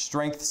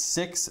 Strength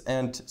 6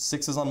 and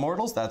 6s on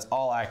mortals. That's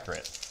all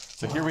accurate.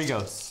 So here we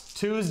go.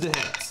 2s to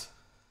hit.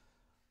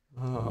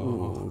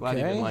 Oh, glad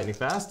you did lightning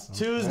fast.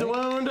 2s to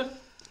wound.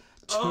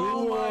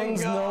 Two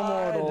ones, no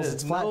mortals.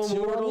 It's flat no 2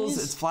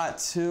 mortals. It's flat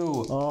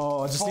 2.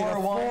 Oh, just need a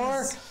 4.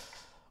 ones.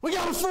 We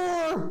got a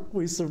 4.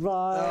 We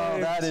survived. Oh,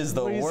 that is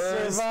the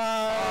worst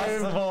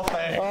possible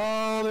thing.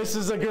 Oh, this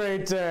is a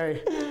great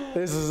day.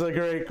 This is a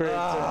great day.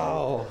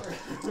 All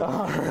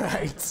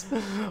right.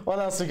 What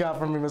else you got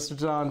for me, Mr.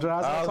 John?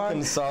 I'll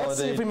consolidate. Let's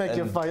see if we make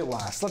you fight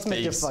last. Let's make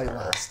you base fight her.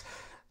 last.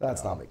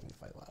 That's not making you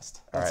fight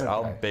last. All That's right,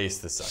 okay. I'll base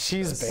the Succubus.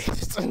 She's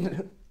based.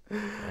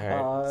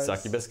 All right,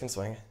 Succubus can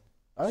swing.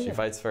 She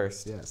fights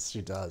first. Yes,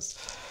 she does.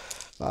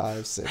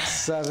 5, 6,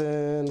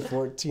 7,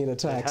 14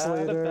 attacks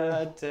later. Had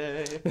a bad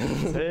day,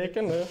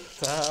 taking the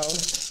town,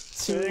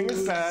 sing a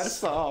sad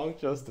song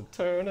just to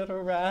turn it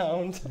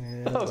around.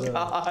 And, oh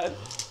God.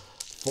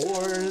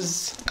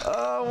 4s.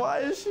 Oh, why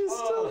is she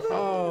still there?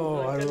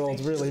 Oh, I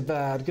rolled really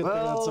bad. Good thing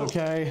that's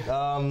okay.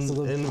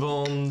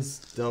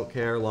 Invulns, don't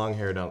care. Long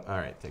hair, don't. All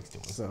right, takes 2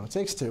 ones. So it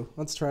takes 2.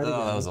 Let's try it again.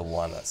 Oh, that was a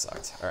 1. That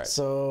sucked. All right.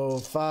 So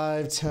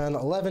 5, 10,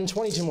 11,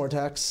 22 more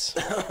attacks.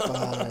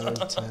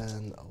 5,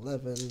 10,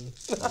 11,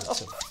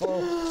 4.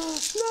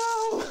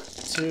 No!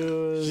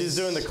 2s. She's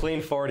doing the clean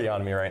 40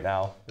 on me right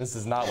now. This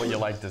is not what you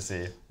like to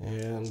see.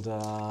 And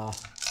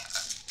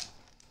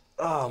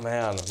oh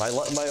man,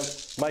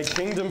 my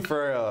kingdom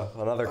for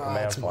another command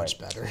that's point. much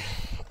better.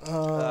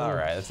 All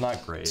right, it's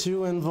not great.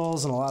 2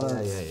 invuls and a lot of.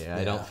 Yeah.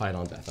 I don't fight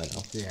on death. I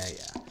know.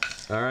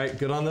 Yeah. All right,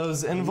 good on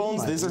those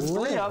invulns. These are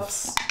 3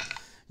 ups.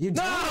 You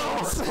no!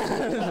 Oh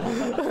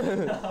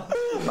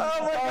my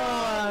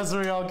God! As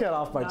we all get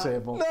off my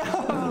table.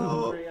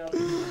 No! It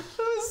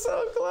was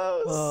so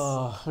close.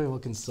 Oh, we will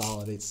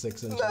consolidate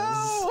 6 inches. No,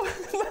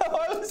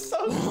 I was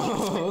so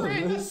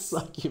close.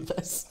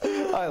 Succubus.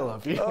 I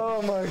love you.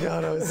 Oh my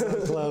God, I was so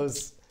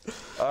close.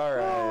 All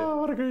right.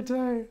 Oh, what a great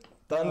day.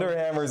 Thunder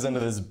hammers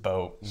into this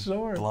boat.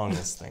 Sure. Blowing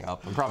this thing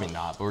up. I'm probably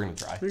not, but we're gonna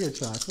try. We're gonna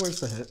try.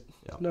 Where's the hit?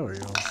 Yep. No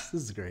reels.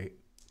 This is great.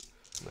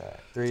 All right,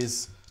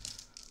 3s.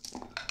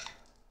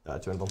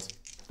 2 invulns.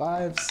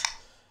 5s.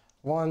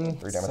 1.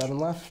 3 damage. 7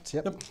 left.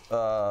 Yep.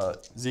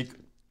 Zeke.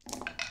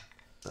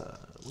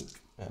 Wink.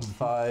 And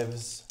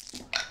 5s.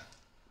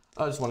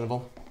 Just 1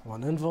 invul.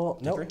 1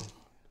 invul. Nope. 3.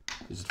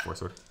 He's just 4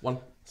 sword. 1.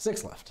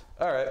 6 left.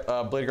 All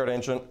right, Blade Guard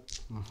Ancient.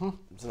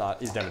 It's not.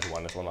 He's damage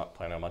 1. That's one I'm not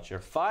planning on much here.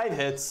 5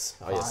 hits.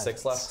 Oh, he has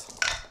 6 left.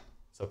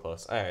 So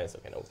close. All right, it's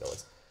okay. No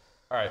worries.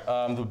 All right,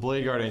 the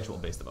Blade Guard Ancient will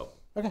base the boat.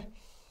 Okay.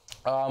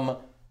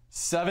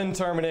 7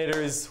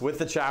 Terminators with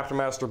the Chapter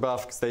Master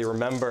buff because they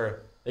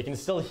remember they can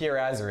still hear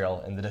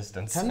Azrael in the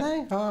distance. Can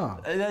they? Oh.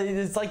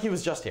 It's like he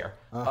was just here.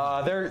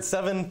 There are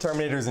 7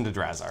 Terminators into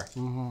Drazhar.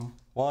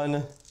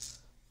 1,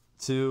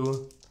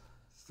 2,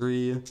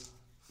 3,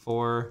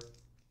 4,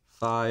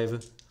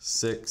 5,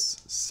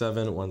 6,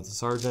 7. One's the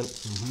sergeant.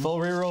 Full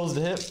rerolls to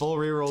hit, full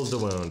rerolls to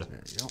wound.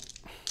 There you go.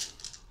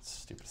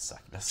 Stupid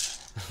Succubus.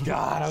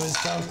 God, I was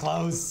so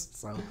close.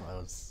 So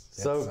close.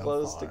 So Yet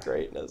close far. to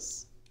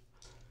greatness.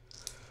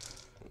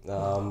 That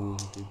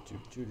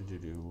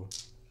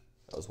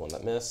was one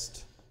that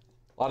missed.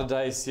 A lot of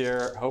dice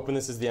here. Hoping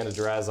this is the end of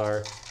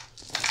Drazhar.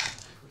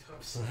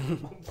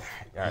 All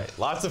right,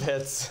 lots of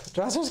hits.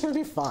 Drazhar's gonna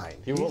be fine.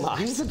 He will not.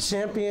 He's the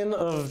champion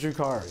of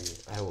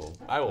Drukhari.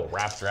 I will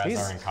wrap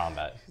Drazhar in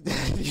combat.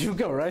 You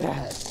go right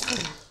ahead.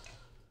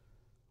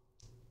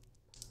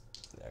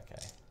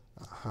 Okay.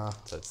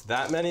 So it's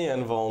that many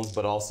invulns,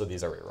 but also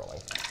these are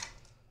rerolling.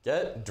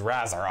 Get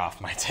Drazhar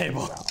off my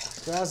table.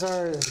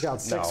 Drazhar has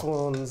got 6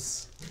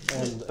 wounds.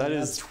 And That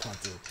is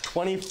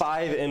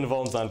 25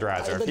 invulns on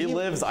Drazhar. If he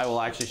lives, I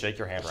will actually shake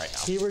your hand right now.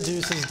 He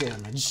reduces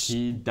damage.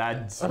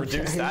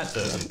 Reduced that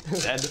to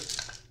dead.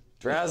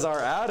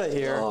 Drazhar out of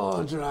here.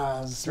 Oh,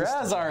 Draz.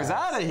 Drazhar's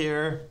out of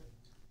here.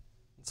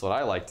 That's what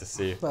I like to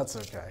see. That's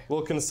okay.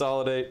 We'll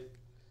consolidate.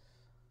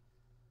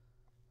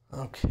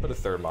 Okay. Put a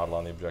 3rd model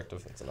on the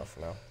objective. That's enough for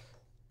now.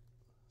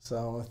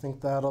 So I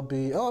think that'll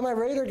be. Oh, my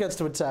raider gets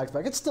to attack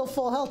back. It's still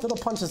full health. It'll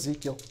punch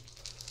Ezekiel.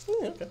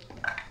 Yeah, okay.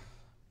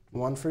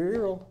 1 for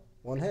your roll.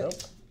 1 hit. Nope.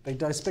 Big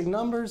dice, big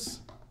numbers.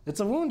 It's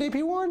a wound, AP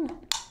 1.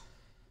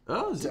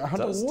 Oh, it Down to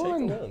does take a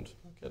 1. wound.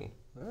 No kidding.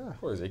 Yeah.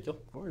 Poor Ezekiel.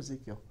 For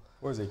Ezekiel.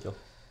 Poor Ezekiel.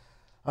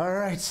 All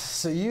right,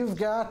 so you've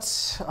got,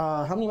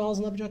 how many miles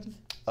on the objective?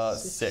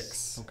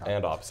 6 Okay.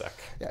 and OPSEC.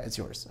 Yeah, it's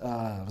yours.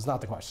 It was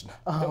not the question.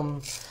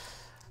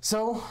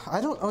 So, I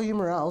don't owe you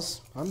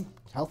morales. I'm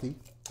healthy.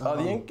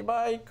 The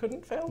incubi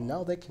couldn't fail?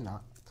 No, they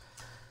cannot.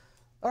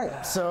 All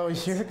right, so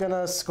you're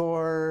gonna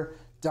score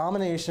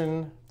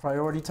domination,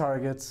 priority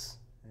targets,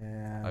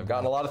 and I've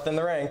gotten a lot of thin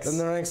the ranks. in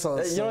the ranks.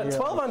 So You know what?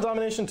 12 on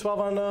domination, 12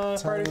 on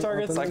priority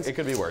targets. Like, it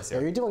could be worse Yeah,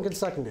 here. you're doing good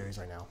secondaries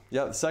right now.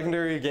 Yeah, the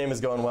secondary game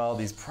is going well.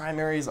 These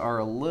primaries are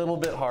a little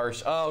bit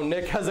harsh. Oh,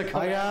 Nick has a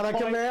command I got a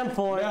point. command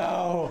point.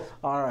 No.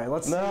 All right,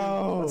 let's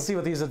see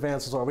what these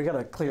advances are. We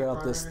gotta clear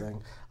out this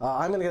thing.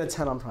 I'm gonna get a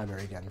 10 on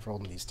primary again for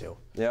holding these 2.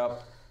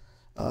 Yep.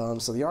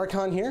 So the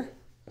Archon here.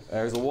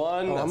 There's a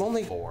 1. That's I'm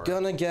only a 4.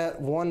 gonna get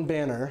 1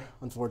 banner,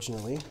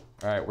 unfortunately.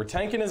 All right, we're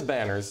tanking his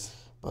banners.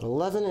 But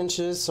 11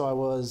 inches, so I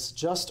was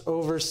just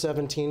over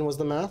 17 was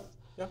the math.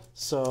 Yeah.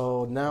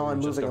 So now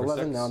I'm just moving over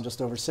 11, 6. now I'm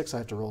just over 6, I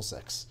have to roll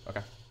 6.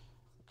 Okay.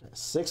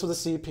 6 with a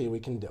CP, we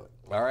can do it.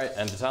 All right,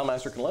 and the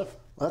Talmaster can live.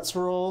 Let's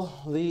roll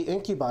the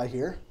incubi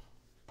here.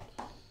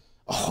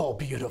 Oh,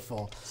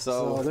 beautiful.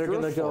 So they're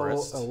going to go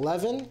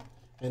 11,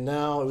 and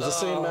now it was the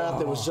same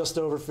math. It was just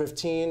over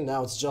 15.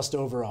 Now it's just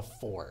over a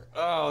 4.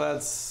 Oh,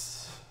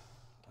 that's...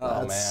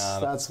 Oh,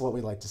 man. That's what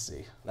we like to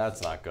see.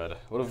 That's not good.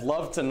 Would have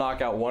loved to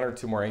knock out 1 or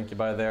 2 more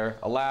incubi there.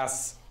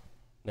 Alas,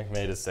 Nick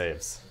made his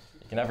saves.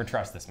 You can never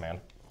trust this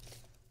man.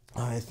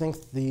 I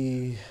think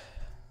the...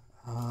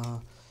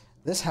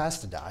 this has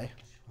to die.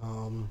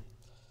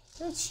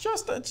 It's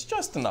just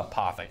an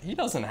apothec. He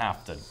doesn't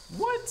have to.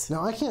 What?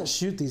 Now, I can't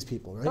shoot these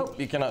people, right? Nope,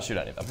 you cannot shoot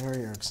any of them.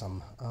 Very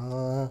irksome.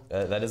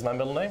 That is my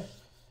middle name.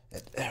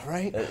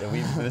 Right?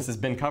 This has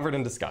been covered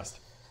and discussed.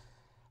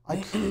 I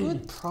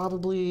could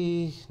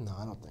probably... No,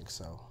 I don't think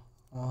so.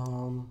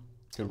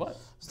 Good what? I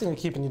was thinking of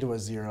keeping you to a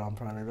 0 on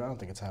primary, but I don't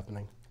think it's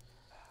happening.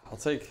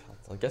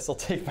 I guess I'll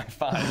take my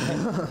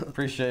 5.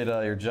 Appreciate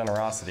your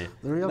generosity.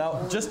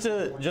 Now, just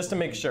to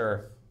make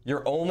sure,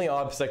 your only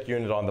OBSEC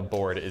unit on the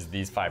board is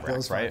these 5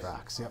 racks, right? Those 5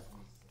 racks, yep.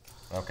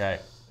 Okay.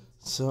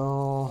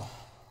 So,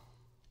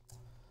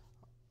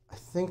 I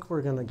think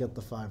we're gonna get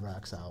the 5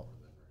 racks out.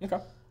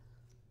 Okay.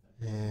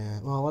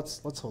 And well,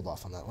 let's hold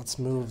off on that. Let's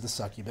move the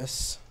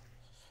Succubus.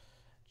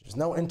 There's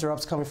no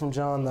interrupts coming from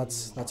John.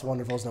 That's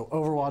wonderful. There's no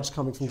Overwatch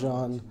coming from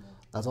John.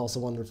 That's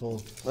also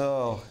wonderful.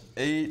 Oh,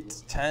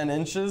 8, 10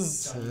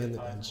 inches? 10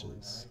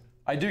 inches.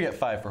 I do get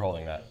 5 for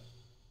holding that.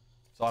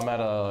 So I'm at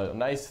a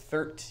nice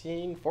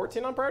 13,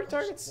 14 on priority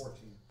targets?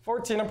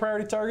 14 on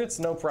priority targets,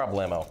 no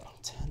problemo.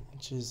 10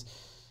 inches.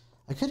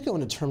 I could go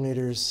into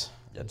Terminators.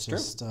 That's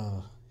just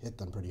hit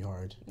them pretty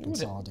hard.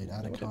 Consolidate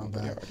out of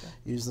combat. hard, yeah.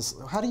 Use this.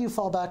 How do you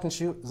fall back and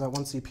shoot? Is that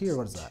 1 CP or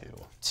what is that?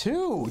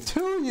 2.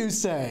 2, you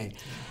say?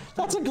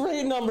 That's a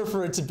great number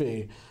for it to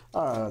be.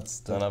 All right, let's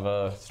Don't have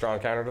a strong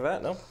counter to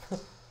that, no?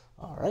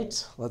 All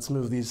right, let's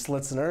move these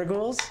Ssylths and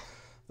Urgles.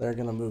 They're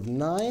gonna move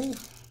 9.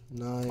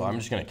 9. Well, I'm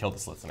just gonna kill the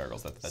Ssylths and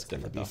Urgles. That's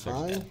different though.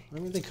 Fine. I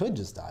mean, they could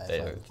just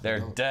die. They're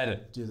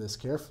dead. Do this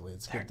carefully.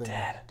 It's They're good thing.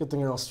 dead. Good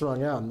thing you're all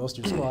strung out and most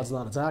of your squad's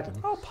not attacking.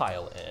 I'll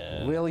pile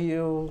in. Will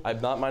you? I'm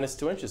not minus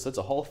 2 inches, so it's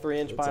a whole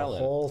 3-inch pile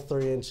in. A whole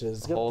 3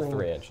 inches. Good Whole thing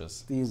 3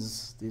 inches.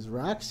 These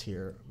racks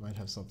here might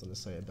have something to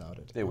say about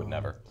it. They would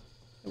never.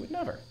 They would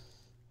never.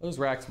 Those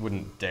racks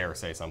wouldn't dare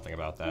say something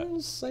about that.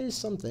 Say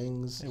some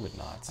things. They would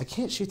not. I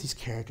can't shoot these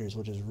characters,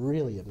 which is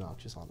really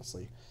obnoxious,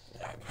 honestly.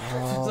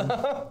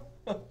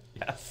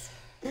 Yes.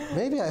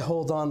 Maybe I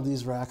hold on to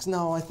these racks.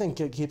 No, I think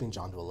keeping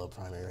John to a low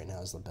primary right now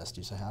is the best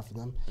use I have for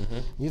them.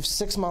 You have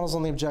 6 models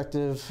on the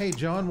objective. Hey,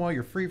 John, while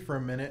you're free for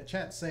a minute,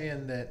 chat's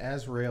saying that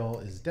Azrael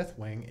is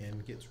Deathwing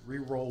and gets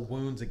reroll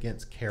wounds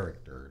against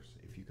characters.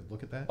 If you could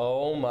look at that.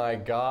 Oh my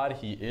god,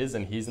 he is,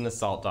 and he's an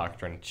assault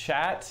doctrine.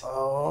 Chat.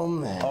 Oh,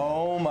 man.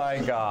 Oh my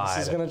god.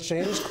 This is going to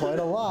change quite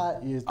a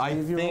lot. I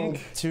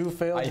think 2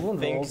 failed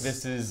wound rolls.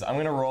 this is, I'm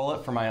going to roll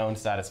it for my own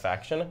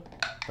satisfaction,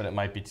 but it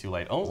might be too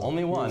late. Oh,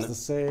 only 1. Here's the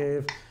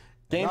save.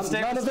 Game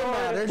state none of them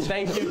mattered.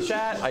 Thank you,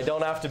 chat. I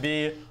don't have to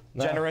be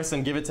generous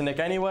and give it to Nick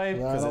anyway,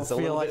 because it's a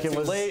little bit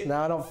too late.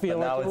 Now I don't feel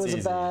like it was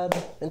easy. a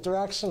bad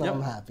interaction. Yep.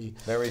 I'm happy.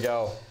 There we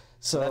go.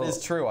 So that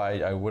is true.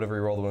 I would have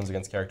rerolled the wounds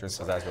against characters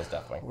because Azrael's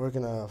Deathwing. We're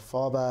going to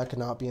fall back and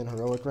not be in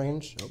heroic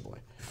range. Oh, boy.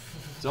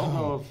 Don't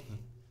know if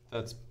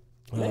that's...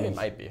 Maybe it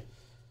might be.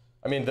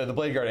 I mean, the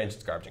Blade Guard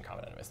Ancient's garbage and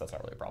common enemies. That's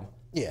not really a problem.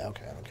 Yeah,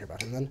 okay. I don't care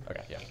about him then.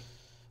 Okay, yeah.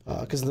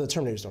 Because the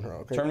Terminators don't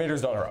heroic, right?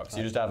 Terminators don't heroic, so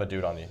you just have a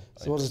dude on the...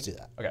 So we'll just do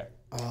that. Okay.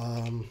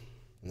 And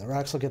the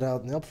racks will get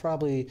out, and they'll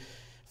probably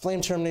flame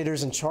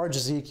Terminators and charge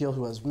Ezekiel,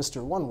 who has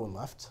Mr. 1 wound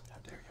left. How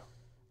dare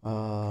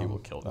you. He will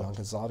kill them.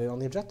 Consolidate on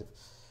the objective.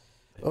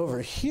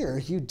 Over here,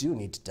 you do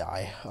need to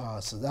die.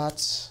 So that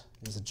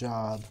is a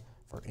job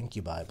for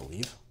Incubi, I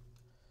believe.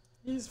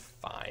 He's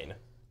fine.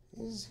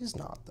 He's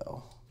not,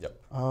 though. Yep.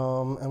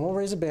 And we'll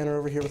raise a banner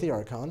over here with the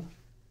Archon.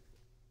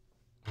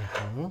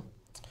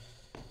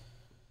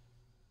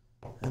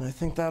 And I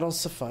think that'll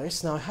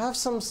suffice. Now, I have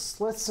some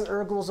Ssylths and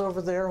Urgles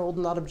over there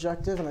holding that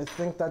objective, and I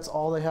think that's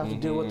all they have to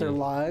do with their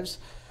lives.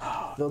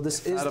 Though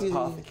this is That the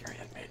apothecary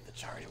had made the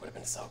chart, it would have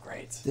been so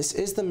great. this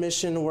is the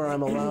mission where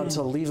I'm allowed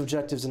to leave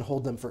objectives and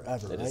hold them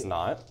forever, It right? is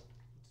not.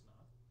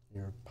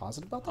 You're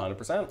positive about that?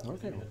 100%.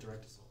 Okay.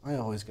 I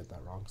always get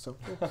that wrong, so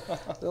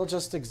they'll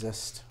just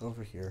exist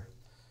over here.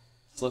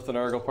 Ssylth and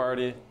Urgle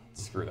party.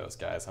 Screw those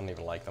guys. I don't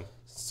even like them.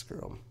 Screw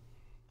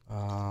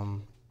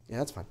them. Yeah,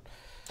 that's fine.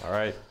 All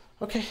right.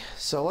 Okay,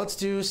 so let's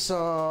do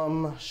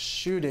some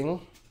shooting.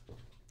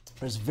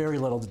 There's very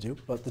little to do,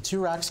 but the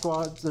 2 rack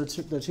squads, the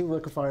two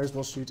liquifiers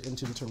will shoot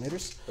into the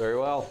Terminators. Very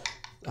well.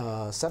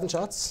 7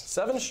 shots.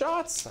 7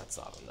 shots? That's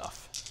not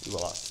enough. You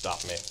will not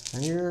stop me.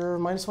 And you're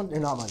 -1. You're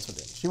not -1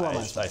 damage. You are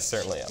 -1. I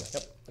certainly am.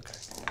 Yep. Okay.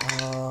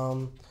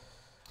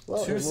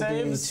 Well, 2 it will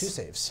be saves? 2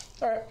 saves.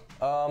 All right.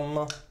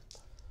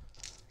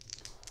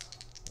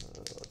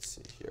 Let's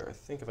see here. I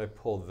think if I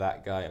pull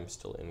that guy, I'm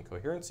still in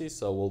coherency,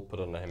 so we'll put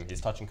it on him. He's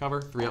touching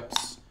cover. 3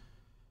 ups.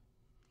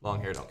 Long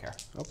hair, don't care.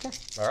 Okay.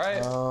 All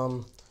right.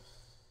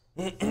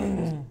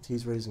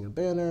 He's raising a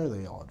banner.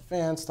 They all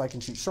advanced. I can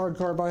shoot shard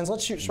carbines.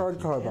 Let's shoot shard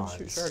carbines.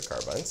 Shoot shard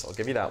carbines. I'll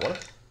give you that one.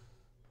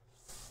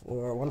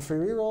 For 1 free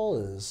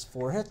reroll is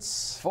 4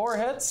 hits. 4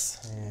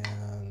 hits.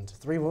 And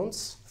 3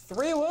 wounds.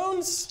 3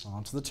 wounds.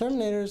 On to the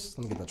Terminators.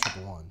 Let me get that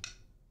triple 1.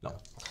 No.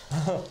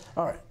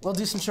 All right, we'll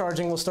do some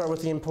charging. We'll start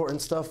with the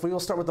important stuff. We will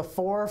start with the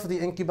 4 for the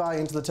incubi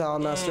into the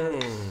Talon Master.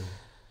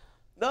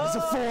 No. It's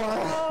a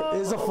 4.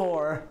 It's a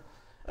 4.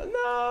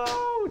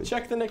 No.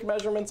 Check the nick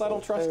measurements. I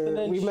don't trust the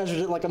niche. We measured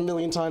it like a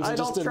million times. I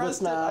don't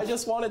trust it. I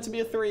just want it to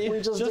be a 3.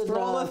 We just did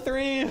roll math. a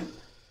 3.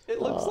 It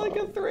looks like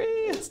a 3.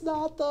 It's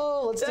not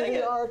though. Let's do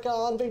the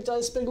Archon. Big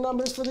dice, big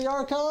numbers for the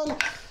Archon.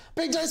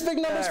 Big dice, big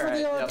numbers for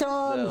the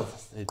Archon.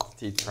 Yep.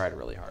 He tried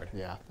really hard.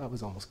 Yeah, that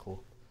was almost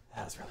cool.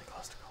 That was really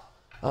close to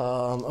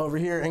cool. Over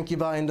here,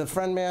 incubi into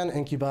friendman,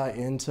 incubi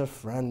into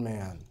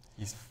friendman.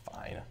 He's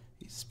fine.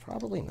 He's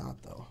probably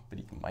not though. But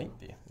he might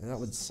be. That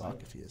would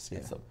suck if he is. Yeah.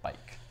 It's a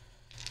bike.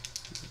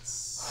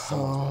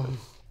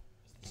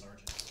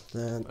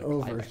 Then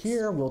over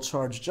here, we'll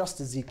charge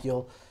just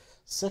Ezekiel.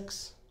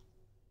 6.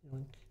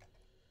 Yoink.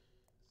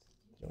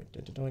 Yoink,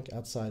 yoink, yoink.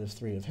 Outside of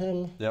 3 of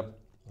him. Yep.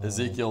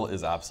 Ezekiel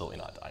is absolutely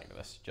not dying to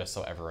this, just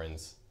so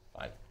everyone's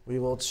fine. We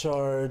will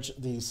charge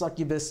the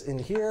Succubus in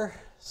here.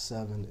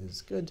 7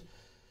 is good.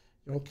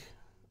 Yoink.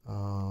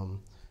 And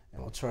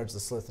we'll charge the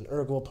Ssylth and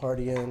Urgwil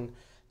party in.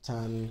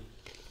 10.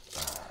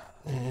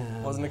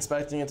 Wasn't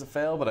expecting it to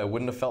fail, but I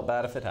wouldn't have felt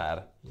bad if it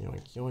had.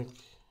 Yoink, yoink.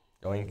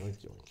 Yoink, Yoink,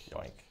 yoink.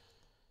 yoink.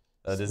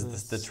 That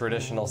is the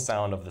traditional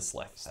sound of the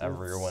Ssylth.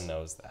 Everyone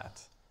knows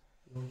that.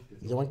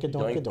 Yoink, a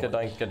doink, a Yoink, a doink.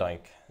 doink, a doink.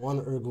 1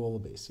 Urgwil will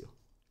base you.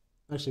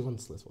 Actually, 1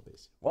 Ssylth will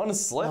base you. One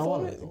Ssylth No,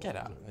 one will Urgwil. get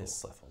out. This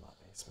Ssylth will not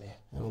base me.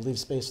 And we'll leave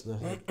space for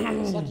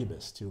the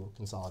Succubus to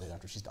consolidate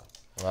after she's done.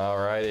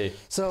 Alrighty.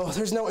 So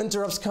there's no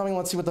interrupts coming.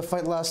 Let's see what the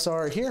fight lasts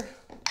are here.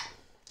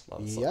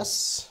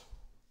 Yes.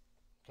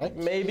 Okay.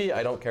 Maybe.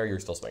 I don't care. You're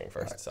still swinging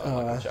first, so I'm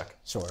not going to check.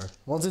 Sure.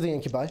 We'll do the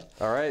incubi.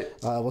 All right.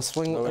 We'll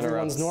swing everyone's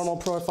interrupts. normal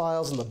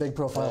profiles and the big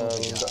profile.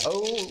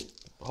 Oh,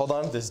 hold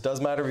on. This does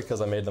matter because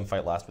I made them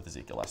fight last with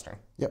Ezekiel last turn.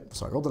 Yep.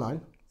 Sorry. Roll the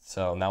 9.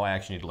 So now I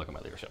actually need to look at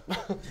my leadership.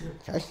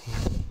 Okay.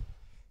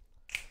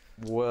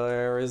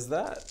 Where is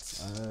that?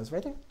 It's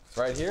right there.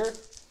 Right here.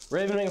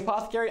 Ravenwing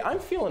Apothecary. I'm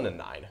feeling a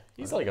 9.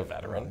 He's like a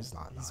veteran. He's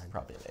not 9. He's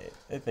probably an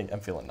 8. I think I'm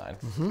feeling 9.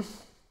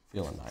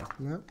 Feeling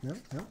 9. No.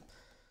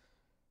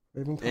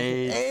 Raven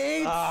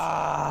 8.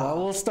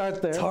 Well, we'll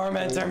start there.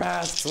 Tormentor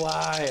masks.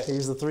 Why?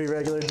 Here's the 3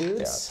 regular Yeah.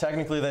 dudes.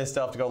 Technically, they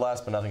still have to go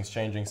last, but nothing's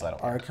changing, so I don't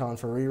care. Archon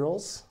for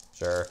rerolls.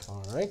 Sure.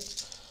 All right.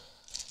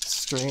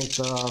 Strength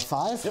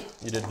 5. Yep.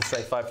 You did the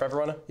strength 5 for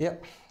everyone?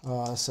 Yep.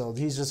 So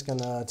he's just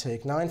gonna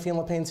take 9 Field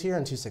of Pains here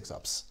and 2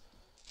 6-ups.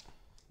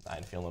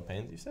 9 feel no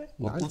pains, you say?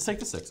 Well, 9. let's take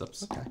the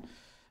 6-ups. Okay.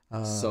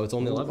 So it's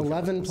only 11.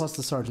 11 plus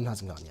the sergeant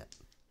hasn't gone yet.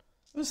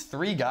 It was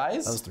 3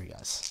 guys? That was 3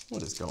 guys.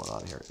 What is going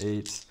on here?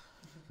 8,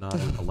 9,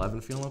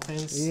 11 feel no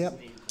pains? Yep.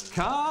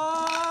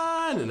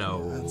 Con!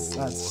 No.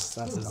 That's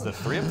This is the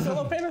 3 of feel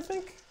no pain, I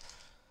think?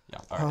 Yeah,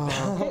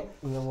 alright.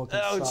 And then we'll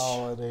Ouch!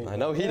 consolidate. I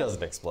know he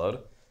doesn't explode.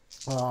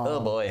 Oh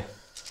boy.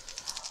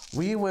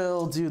 We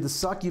will do the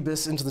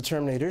Succubus into the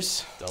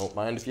Terminators. Don't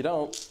mind if you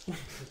don't.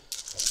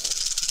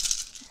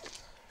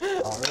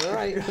 All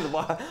right.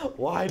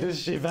 Why does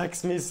she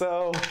vex me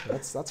so?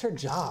 That's her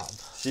job.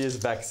 She is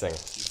vexing.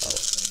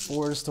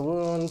 4s to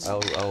wound.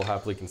 I'll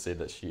happily concede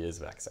that she is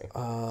vexing.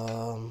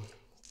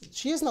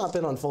 She has not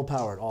been on full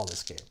power at all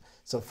this game.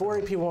 So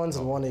 4 AP1s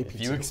and 1 AP2.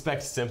 If you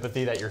expect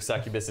sympathy that your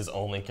Succubus is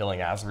only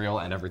killing Azrael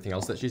and everything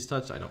else that she's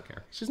touched, I don't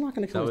care. She's not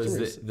going to That kill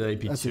was the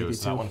AP2,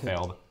 so that one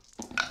failed.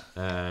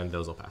 And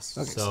those will pass.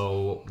 Okay.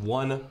 So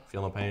 1,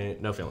 feel no pain,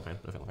 no feel no pain,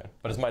 no feel no pain.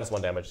 But it's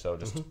 -1 damage, so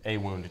just a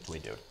wound to a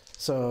dude.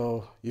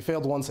 So you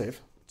failed 1 save.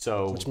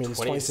 So which means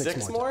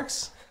 26 more?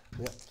 attacks.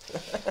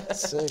 Yep.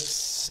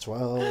 6,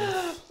 12,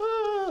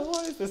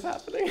 Why is this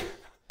happening?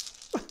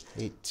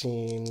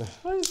 18,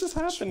 Why is this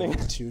happening?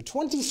 22,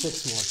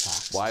 26 more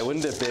attacks. Why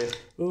wouldn't it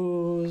be?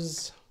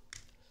 Ooze.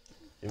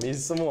 Give me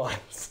some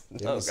ones. me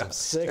some God.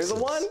 sixes. There's a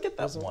 1. Get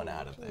that 1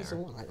 out of There's a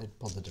there. 1. I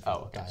pulled the different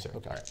Oh, okay, guy. sure.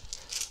 Okay. All right.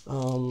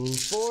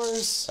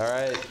 4s. All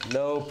right,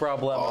 no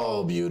problem.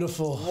 Oh,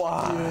 beautiful.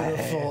 Why?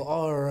 Beautiful.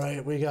 All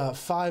right, we got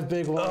 5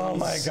 big ones. Oh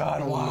my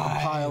God, and why? A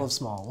pile of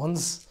small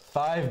ones.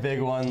 5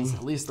 big ones.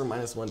 At least they're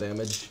 -1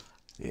 damage.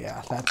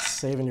 Yeah, that's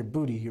saving your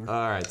booty here.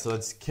 All right, so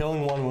it's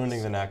killing 1,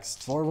 wounding the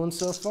next. 4 wounds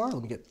so far.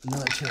 Let me get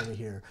another Termi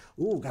here.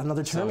 Ooh, got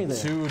another Termi there.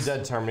 2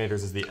 dead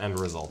Terminators is the end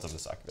result of the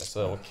Succubus.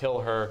 So it'll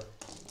kill her,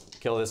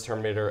 kill this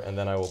Terminator, and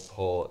then I will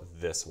pull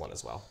this one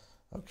as well.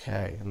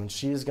 Okay, and then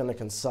she's gonna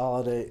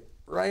consolidate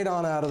right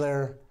on out of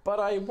there.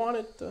 But I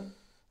wanted to.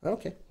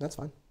 Okay, that's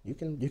fine. You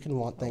can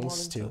want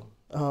things too.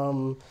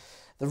 The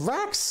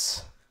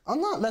wracks.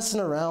 I'm not messing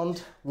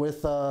around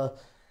with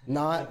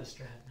not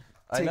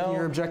taking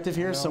your objective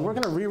here, so we're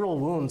gonna reroll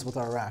wounds with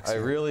our racks. I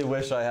really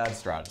wish I had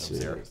stratagems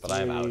here, but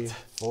I'm out.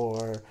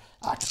 4,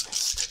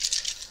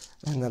 Alchemist.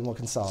 And then we'll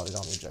consolidate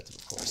on the objective,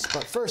 of course.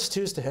 But first,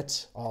 2s to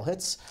hit, all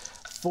hits.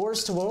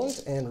 4s to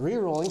wound, and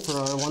rerolling for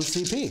our 1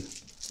 CP.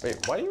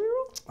 Wait, why do you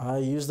reroll? I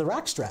use the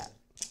rack strat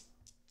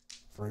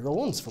for reroll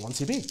wounds for 1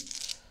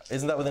 CP.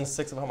 Isn't that within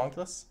 6 of a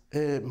homunculus?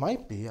 It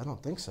might be. I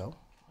don't think so.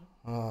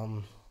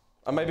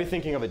 I might be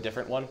thinking of a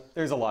different one.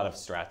 There's a lot of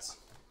strats.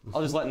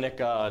 I'll just let Nick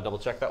double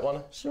check that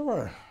one.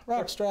 Sure.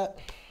 Rack strat.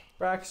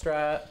 Rack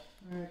strat.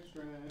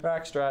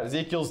 Rack strat.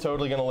 Ezekiel's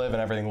totally gonna live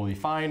and everything will be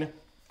fine.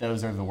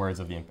 Those are the words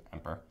of the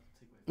Emperor.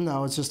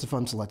 No, it's just if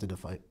I'm selected to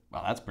fight.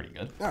 Wow, that's pretty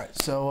good. All right,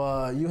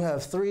 so you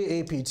have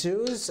 3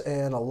 AP2s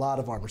and a lot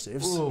of armor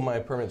saves. Ooh, my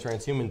permanent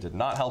transhuman did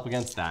not help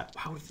against that.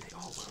 How did they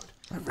all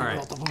load? I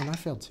rolled the one. I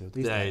failed too.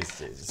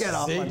 Get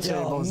off my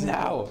table.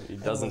 No, he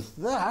doesn't. With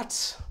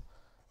that,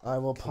 I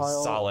will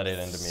pile Consolidate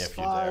into me if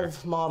you dare.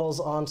 5 models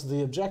onto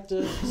the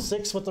objective,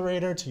 6 with the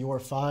Raider to your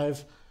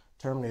 5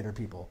 Terminator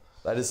people.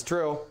 That is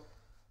true.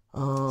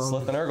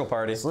 Ssylth and Urgle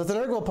party. Ssylth and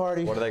Urgle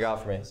party. What do they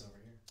got for me?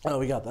 Oh,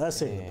 we got that. That's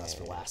saving the best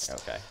for last.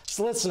 Okay.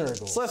 Ssylths and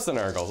Urgles. Ssylths and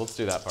Urgles. Let's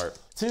do that part.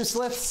 2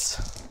 Ssylths.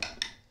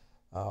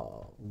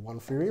 1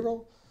 free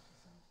reroll.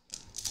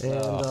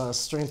 And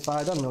strength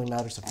 5 doesn't really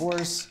matter to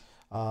 4s.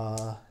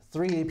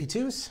 3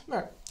 AP2s. All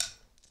right.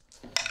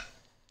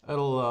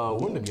 That'll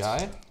wound a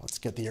guy. Let's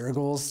get the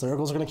Urgles. The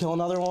Urgles are going to kill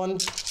another one.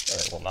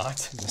 They will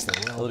not. Yes,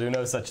 they will. They'll do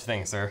no such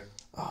thing, sir.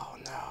 Oh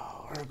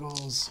no.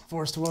 Urgles.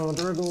 Forced wound.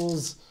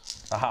 Urgles.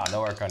 Aha,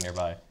 no Archon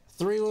nearby.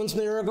 3 wounds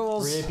from the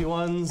Urgles. 3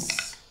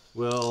 AP1s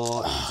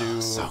will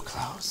do... So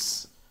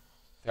close.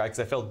 Yeah, because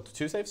I failed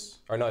 2 saves?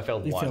 Or no, I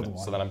failed You 1, failed 1.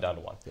 so then I'm down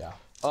to 1. Yeah.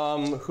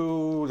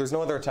 There's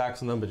no other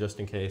attacks on them, but just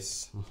in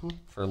case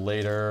for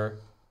later.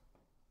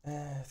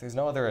 If there's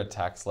no other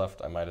attacks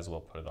left, I might as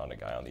well put it on a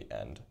guy on the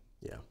end.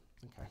 Yeah.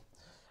 Okay.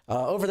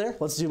 Over there,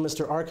 let's do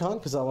Mr. Archon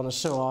because I want to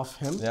show off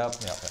him. Yep.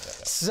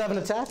 7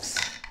 attacks.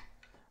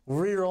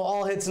 Reroll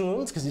all hits and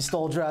wounds because he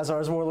stole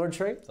Drazhar's warlord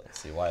trait. Let's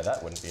see why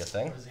that wouldn't be a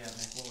thing.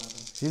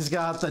 He's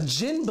got the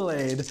djin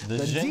blade, the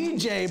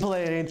DJ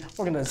blade.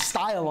 We're gonna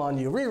style on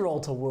you.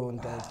 Reroll to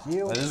wound, thank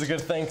you. That is a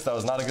good thing because that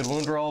was not a good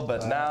wound roll,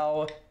 but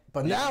now.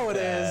 But now it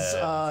is.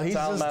 He's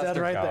just dead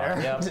right there.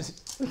 Yep.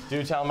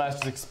 2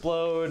 Talonmasters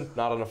explode,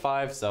 not on a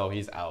 5, so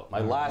he's out. My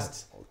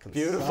last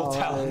beautiful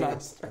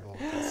Talonmaster.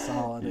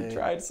 Consolidate. You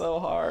tried so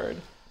hard.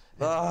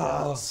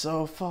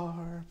 So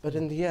far, but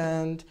in the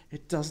end,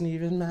 it doesn't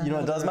even matter. You know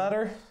what does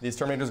matter? These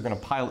Terminators are going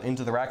to pile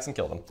into the racks and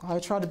kill them. I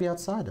tried to be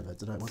outside of it.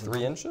 Did I?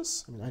 3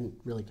 inches? I mean, I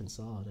didn't really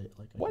consolidate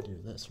like What? I do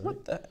this, right?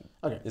 What the?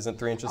 Okay. Isn't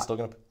 3 inches still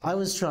going to... I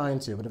was trying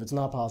to, but if it's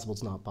not possible,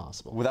 it's not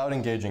possible. Without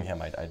engaging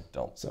him, I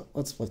don't. So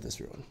let's flip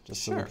this ruin,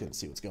 just so Sure. we can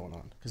see what's going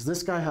on. Because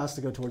this guy has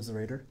to go towards the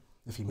Raider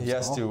if he moves He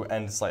has at all. to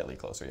end slightly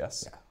closer,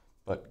 yes. Yeah.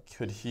 But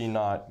could he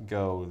not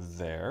go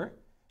there?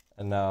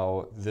 And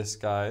now this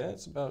guy,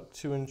 it's about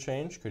 2 and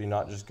change. Could he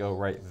not just go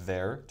right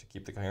there to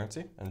keep the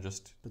coherency and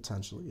just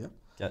Potentially, yeah.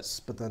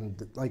 get... But then,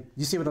 like,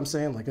 you see what I'm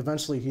saying? Like,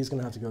 eventually he's going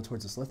to have to go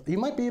towards the Ssylth. You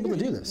might be able to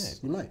do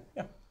this. You might.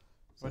 Yeah.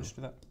 Why just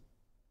do that?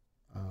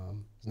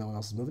 No one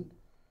else is moving?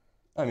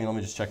 I mean, let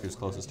me just check who's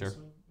closest here.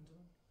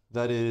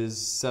 That is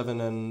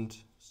 7 and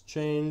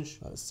change.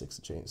 6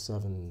 and change,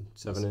 7.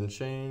 7 and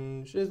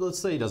change. Let's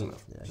say he doesn't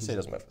move. Yeah, Just say he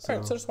doesn't move. All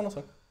right, so just one else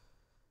one.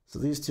 So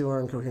these 2 are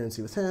in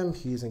coherency with him.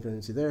 He's in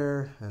coherency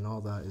there, and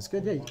all that is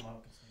good.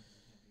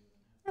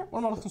 Yeah.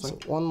 One model can So swing.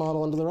 1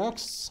 model into the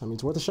racks. I mean,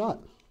 it's worth a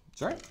shot.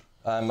 It's all right.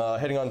 I'm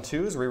hitting on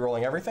 2s,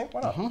 re-rolling everything.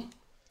 Why not?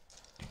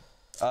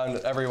 And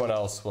everyone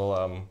else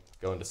will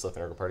go into Ssylth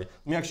and Urgle party.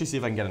 Let me actually see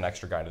if I can get an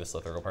extra guy into the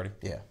Ssylth Urgle party.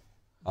 Yeah.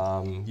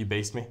 You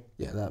based me.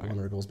 Yeah, that one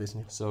Urgle's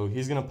basing you. So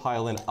he's gonna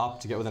pile in up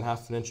to get within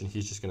half an inch, and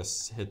he's just gonna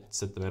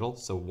sit the middle.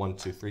 So 1,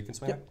 2, 3 can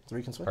swing. Yep,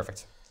 3 can swing.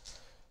 Perfect.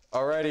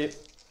 Alrighty.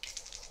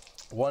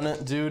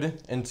 1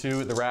 dude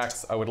into the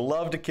racks. I would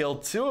love to kill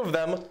 2 of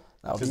them.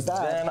 That would be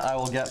bad. Then I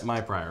will get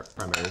my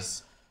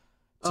primaries.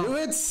 2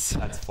 hits.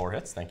 That's 4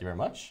 hits. Thank you very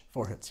much.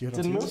 4 hits. You had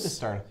Didn't two move hits? this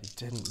turn. You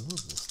didn't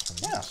move this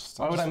turn. Yeah.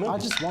 Why would I move? I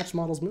just watch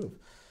models move.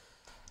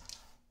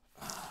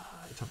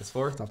 Top is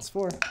 4. That's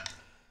 4.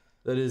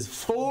 That is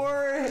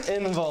 4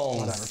 invulns.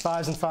 Whatever.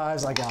 5s and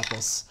 5s. I got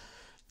this.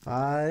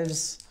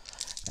 5s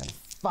and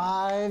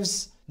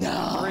 5s.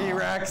 No. 3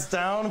 racks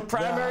down.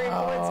 Primary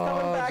points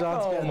coming back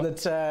John's home. getting the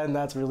 10.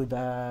 That's really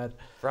bad.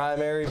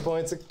 Primary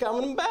points are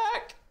coming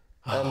back.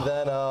 And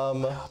then,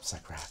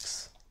 Obsec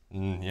racks.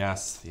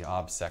 yes, the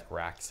obsec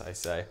racks, I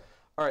say.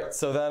 All right,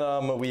 so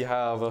then we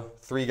have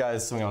 3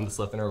 guys swinging on the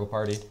Ssylth and Urgle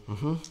party.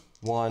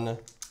 1,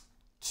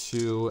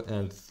 2,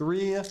 and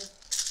 3.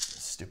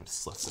 Stupid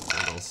Ssylths and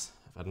Urgles.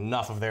 I've had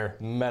enough of their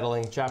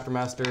meddling. Chapter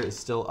Master is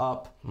still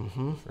up.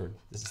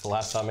 This is the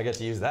last time I get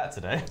to use that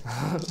today.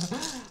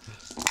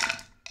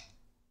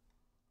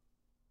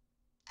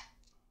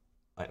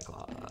 Iron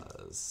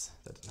Claws.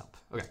 That didn't help.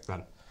 Okay, go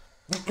ahead.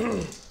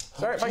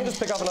 Sorry, if I can just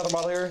pick up another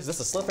model here. Is this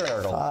a Ssylth or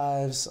an Urgle?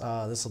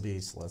 5s. This will be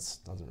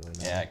Ssylths. Doesn't really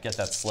matter. Yeah, get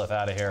that Ssylth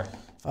out of here.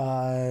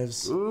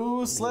 5s.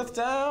 Ooh, Ssylth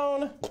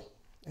down.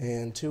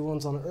 And 2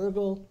 wounds on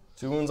Urgle.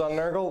 2 wounds on an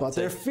Urgle. But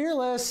they're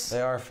fearless.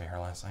 They are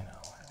fearless, I know.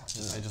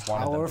 I just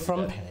wanted Power them to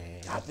from be dead.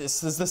 pain. God,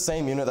 this is the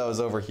same unit that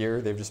was over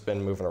here. They've just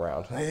been moving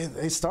around.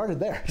 They started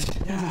there.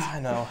 Yeah, I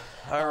know.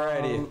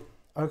 Alrighty.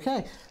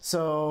 Okay,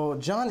 so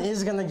John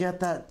is gonna get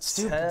that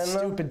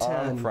stupid 10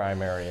 on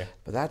primary.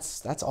 but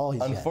that's all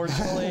he's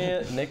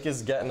Unfortunately, Nick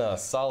is getting a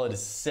solid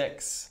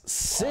 6.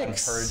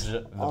 6. On Purge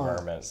the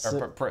Vermin.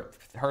 Or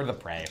Herd the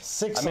Prey.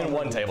 6 I'm in on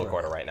one Herd the table Prey.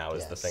 quarter right now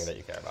is the Yes. thing that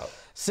you care about.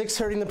 6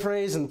 hurting the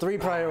praise and 3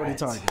 priority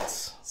Alright.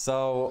 targets.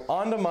 So,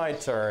 on to my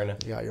turn.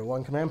 You got your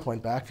 1 command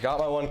point back. Got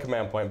my 1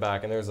 command point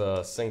back, and there's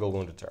a single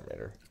wounded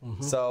Terminator.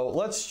 So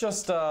let's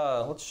just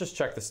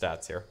check the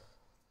stats here.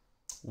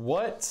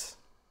 What?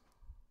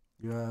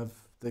 You have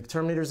the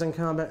Terminators in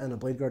combat and a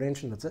Blade Guard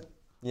Ancient, that's it?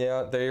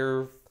 Yeah,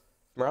 they're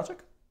Moralgic?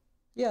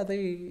 Yeah,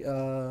 they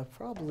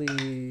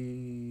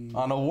probably...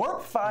 On a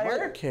warp fire.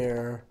 might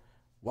care.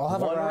 Well, I'll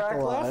have a rack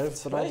alive,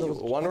 left. but I'll Hey, do-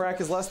 1 rack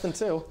is less than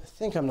 2. I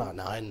think I'm not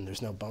 9, and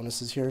there's no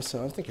bonuses here,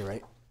 so I think you're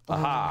right.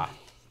 Aha.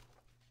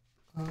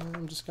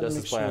 I'm just gonna Just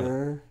make as planned.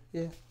 sure.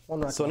 Yeah,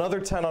 1 rack. So another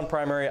 10 on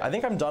primary. I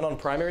think I'm done on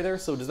primary there,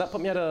 so does that put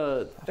me at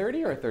a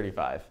 30 or a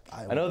 35?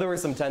 I know there were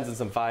some 10s and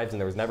some 5s, and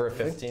there was never a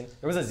 15.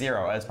 There was a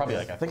 0. It's probably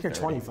like a I think you're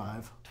 30.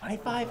 25.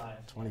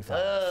 25? 25.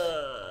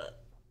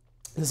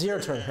 The 0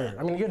 turn hurt.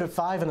 I'm gonna give it a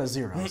 5 and a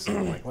 0. So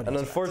like, what do And you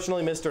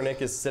unfortunately, Mr.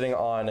 Nick is sitting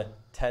on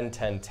 10,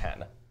 10,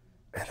 10.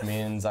 Which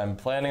means I'm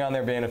planning on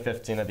there being a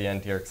 15 at the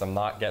end here, because I'm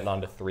not getting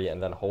onto 3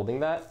 and then holding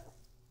that.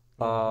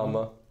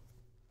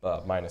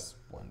 Minus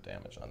 1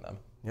 damage on them.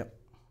 Yep.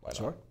 Why not?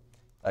 Sure.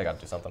 I gotta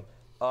do something.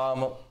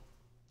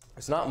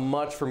 There's not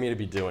much for me to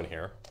be doing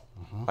here.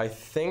 I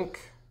think...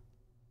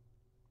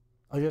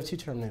 Oh, you have 2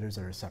 Terminators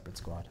that are a separate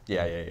squad.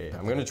 Yeah.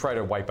 I'm gonna try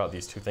to wipe out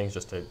these 2 things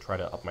just to try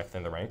to up my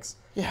thin the ranks.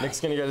 Yeah. Nick's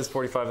gonna get his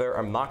 45 there.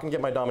 I'm not gonna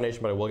get my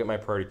domination, but I will get my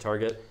priority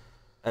target.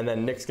 And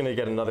then Nick's gonna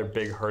get another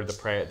big herd to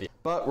prey at the end.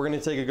 But we're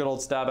gonna take a good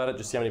old stab at it,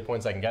 just see how many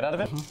points I can get out of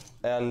it.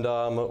 And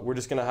we're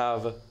just gonna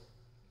have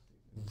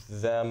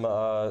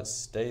them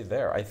stay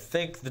there. I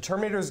think the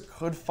Terminators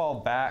could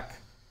fall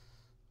back.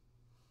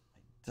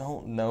 I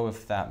don't know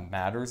if that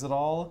matters at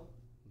all.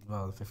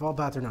 Well, if they fall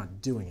back, they're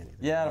not doing anything.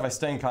 Yeah, and if I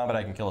stay in combat,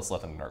 I can kill a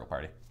Ssylth and a Nurgle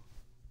party.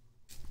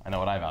 I know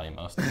what I value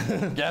most.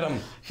 Get him!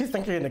 You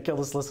think you're gonna kill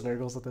the Ssylths and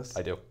Nurgles with this?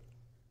 I do.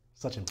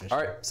 Such ambition. All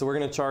right, so we're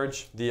gonna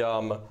charge the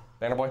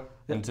Banner Boy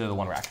into the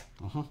 1 rack.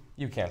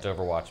 You can't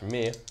overwatch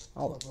me.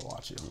 I'll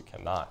overwatch you. You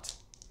cannot.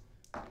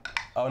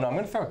 Oh no, I'm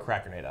gonna throw a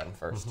crack grenade at him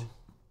first.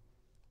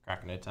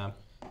 Crack grenade time.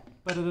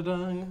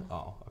 Ba-da-da-dung.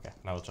 Oh, okay,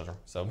 now we'll charge him.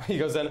 So he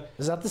goes in.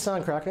 Is that the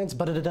sound crack grenades?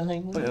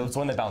 But-a-da-ding. It's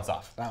when they bounce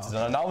off. Oh,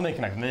 So not when they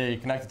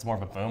connect, it's more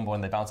of a boom, but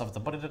when they bounce off, it's a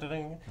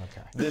ba-da-da-da-ding.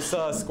 Okay. This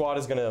squad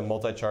is gonna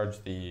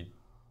multi-charge the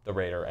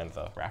Raider and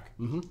the rack.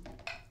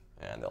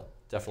 And they'll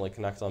definitely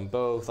connect on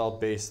both. I'll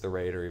base the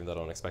Raider, even though I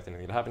don't expect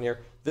anything to happen here.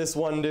 This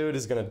one dude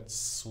is gonna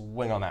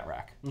swing on that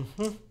rack.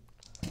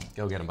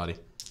 Go get him, buddy.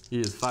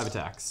 He is 5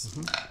 attacks.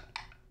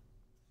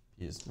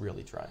 He's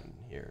really trying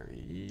here.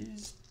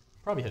 He's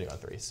probably hitting on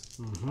 3s.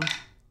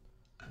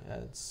 Yeah,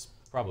 it's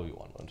probably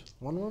 1 wound.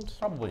 1 wound?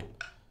 Probably.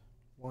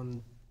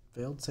 1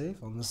 failed save.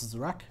 Oh, this is the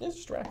rack. Yeah, it's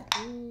just rack.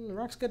 The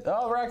rack's good.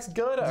 Oh, rack's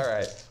good. All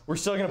right. We're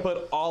still gonna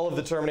put all of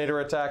the Terminator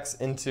attacks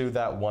into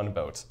that 1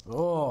 boat.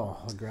 Oh,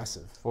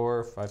 aggressive.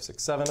 4, 5,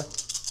 6, 7.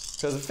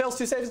 Because it fails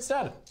 2 saves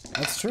instead.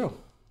 That's true.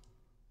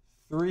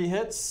 3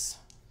 hits.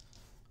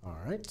 All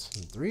right,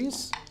 and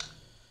 3s.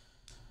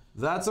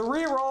 That's a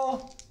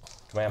reroll.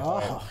 Command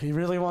point. Oh, he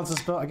really wants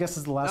this boat. I guess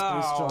it's the last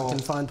base so I can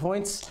find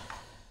points.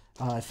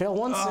 I fail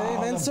 1 save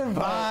and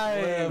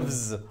survive.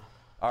 Lives.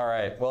 All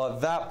right. Well,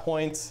 at that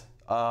point,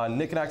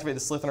 Nick can activate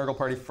the Ssylth and Nurgle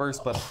party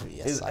first. But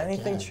yes, is I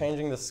anything can.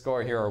 changing the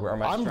score here, or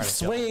am I I'm trying to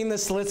kill? swinging the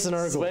Ssylths and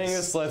Nurgles. Swinging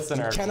the Ssylths and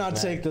You Nurgles, cannot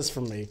man. take this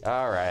from me.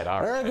 All right.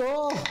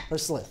 Nurgle or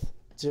Ssylth.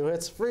 2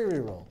 hits, free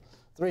reroll.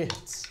 3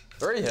 hits.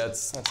 3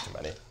 hits. That's too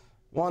many.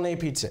 1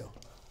 AP2.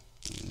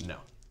 No.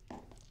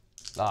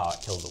 Ah,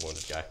 it kills the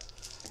wounded guy.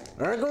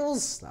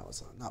 Nurgles. That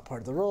was not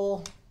part of the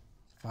roll.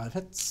 5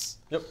 hits.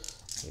 Yep.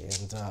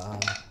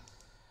 And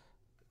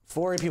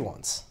 4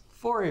 AP1s.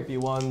 4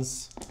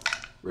 AP1s.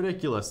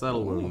 Ridiculous.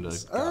 That'll wound a guy.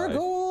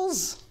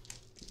 Nurgles.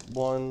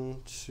 1,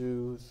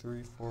 2,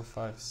 3, 4,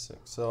 5, 6.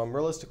 So I'm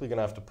realistically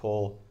gonna have to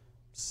pull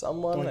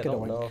someone. I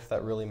don't know if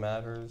that really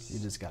matters. You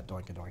just got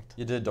doink-a-doinked.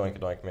 You did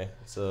doink me.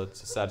 It's a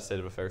sad state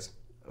of affairs.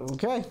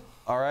 Okay.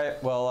 All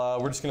right. Well,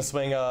 we're just gonna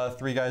swing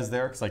 3 guys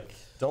there because I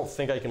don't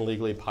think I can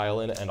legally pile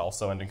in and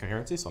also end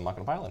incoherency, so I'm not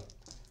gonna pile in.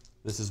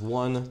 This is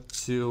 1,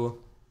 2,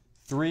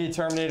 3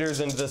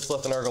 Terminators into this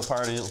Ssylth and Nurgle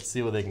party. Let's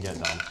see what they can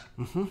get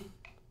done.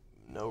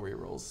 No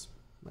rerolls.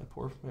 My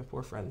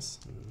poor friends.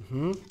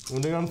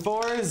 Wounding on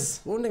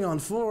 4s. Wounding on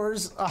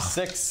 4s.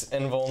 6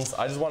 invulns.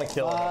 I just want to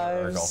kill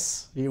another Nurgle.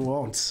 5s. You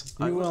won't.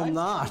 You will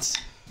not.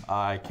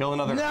 I kill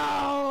another.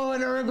 No, an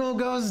Nurgle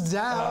goes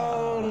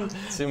down.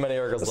 Too many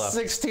Urgles left.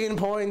 16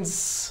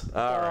 points.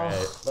 All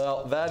right.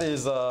 Well, that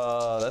is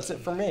that's it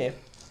for me.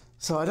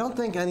 So I don't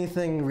think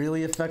anything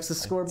really affects the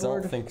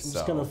scoreboard. think I'm so.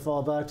 just gonna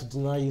fall back to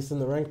deny youth in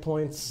the rank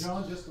points.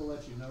 John, just to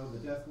let you know, the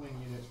Deathwing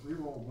units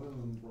reroll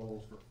wound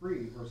rolls for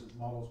free versus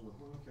models with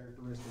wound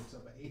characteristics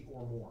of 8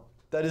 or more.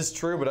 That is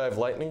true, but I have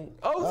lightning.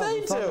 Oh,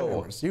 they fuck do.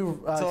 yours. You it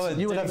would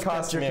didn't have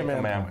cost kept your me a command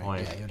command point.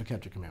 point. Yeah, you would have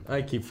kept your command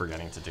point. I keep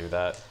forgetting to do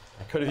that.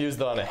 I could have used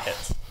it on a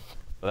hit.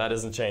 But that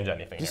doesn't change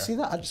anything You here. see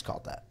that? I just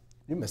called that.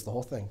 You missed the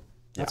whole thing.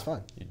 That's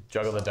fine. You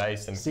juggle the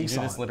dice, and you do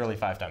Seesaw. this literally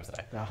 5 times a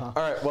day. Uh-huh.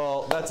 All right,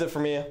 well, that's it for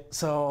me.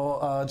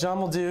 So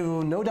John will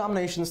do no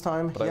domination this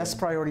time. Yes,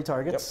 priority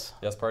targets.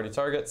 Yes, priority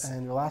targets.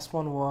 And your last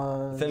one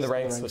was Thin the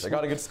ranks, which I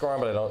got a good score on,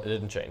 but it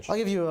didn't change. I'll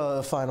give you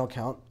a final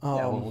count.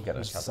 Yeah, we'll get a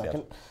just count second.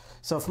 together.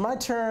 So for my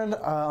turn,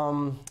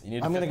 I'm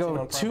going to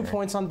go 2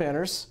 points on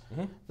banners.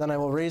 Then I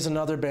will raise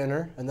another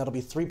banner, and that'll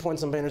be 3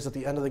 points on banners at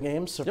the end of the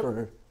game. So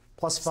for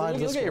 +5, So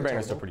you'll get your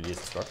banners to a total. pretty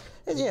decent score.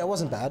 Yeah, it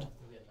wasn't bad.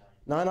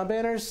 9 on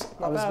banners.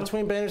 I was bad.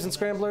 between banners and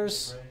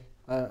scramblers.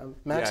 Max Yeah, out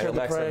the max out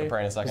the prey, prey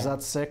in a second. 'cause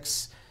that's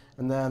 6.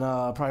 And then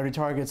priority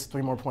targets,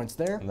 3 more points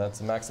there. And that's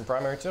a max in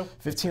primary too.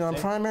 15 on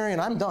primary, and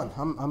I'm done.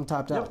 I'm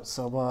tapped out.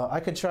 So I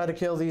could try to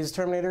kill these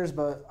Terminators,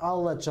 but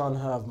I'll let John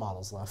have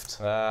models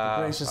left.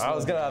 I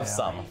was gonna have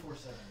some.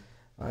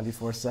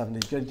 9470.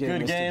 Good game.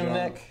 Good Mr. game, John.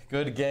 Nick.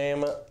 Good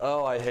game.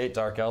 Oh, I hate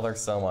Dark Eldar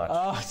so much.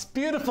 Oh, it's a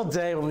beautiful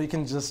day when we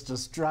can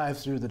just drive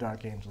through the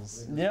Dark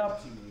Angels.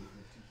 Yep.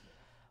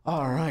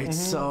 All right,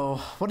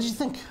 so what did you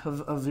think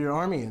of your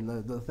army and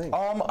the thing?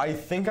 I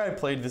think I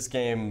played this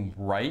game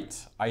right.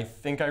 I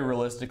think I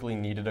realistically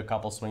needed a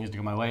couple swings to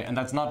go my way, and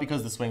that's not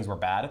because the swings were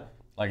bad.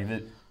 Like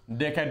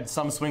Nick had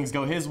some swings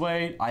go his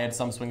way, I had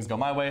some swings go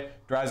my way.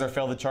 Drazhar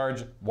failed the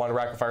charge, one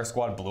Liquifier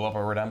squad blew up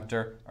our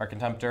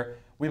Contemptor.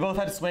 We both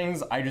had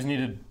swings. I just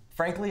needed,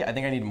 frankly, I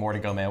think I needed more to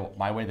go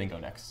my way than go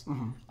Nick's.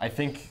 I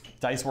think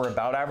dice were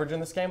about average in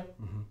this game.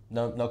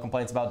 No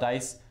complaints about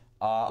dice.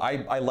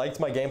 I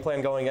liked my game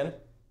plan going in.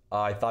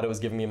 I thought it was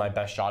giving me my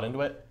best shot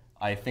into it.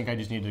 I think I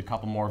just needed a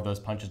couple more of those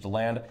punches to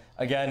land.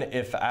 Again,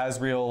 if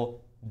Azrael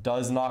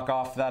does knock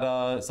off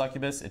that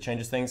Succubus, it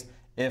changes things.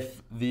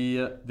 If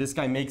this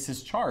guy makes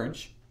his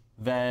charge,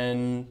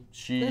 then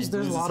there's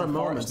a lot of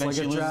moments. Like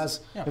if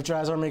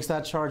Drazhar makes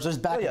that charge, there's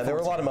back. Yeah, there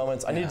were a lot of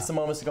moments. I needed some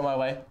moments to go my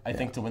way, I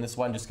think, to win this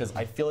one, just because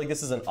I feel like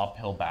this is an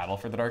uphill battle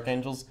for the Dark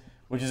Angels,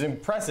 which is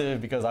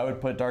impressive because I would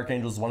put Dark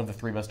Angels as one of the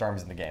 3 best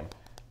armies in the game.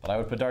 But I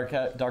would put Dark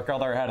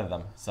Eldar ahead of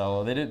them.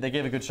 So they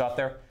gave a good shot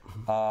there.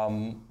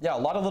 Yeah, a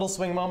lot of little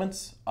swing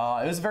moments.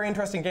 It was a very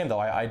interesting game, though.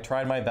 I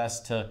tried my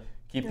best to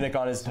keep Nick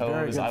on his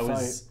toes.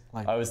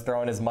 I was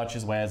throwing as much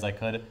his way as I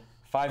could.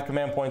 5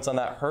 command points on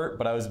that hurt,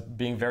 but I was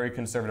being very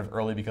conservative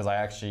early because I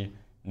actually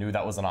knew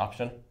that was an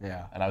option.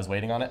 Yeah. And I was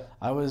waiting on it.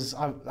 I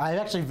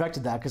actually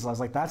vected that because I was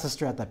like, that's a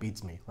strat that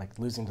beats me. Like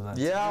losing to that.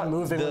 Yeah.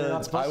 Moving when you're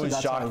not supposed I was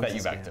to, shocked that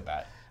you vected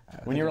that.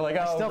 When you were like,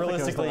 oh,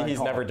 realistically,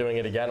 he's never doing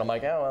it again. I'm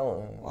like,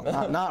 oh,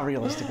 well. Not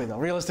realistically, though.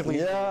 Realistically,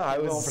 yeah, I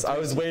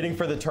was waiting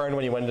for the turn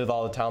when he went into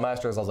all the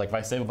Talmasters. I was like, if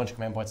I save a bunch of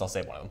command points, I'll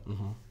save one of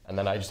them. And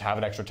then I just have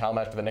an extra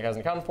Talmaster that Nick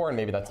hasn't accounted for, and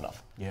maybe that's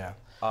enough. Yeah.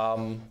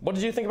 What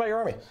did you think about your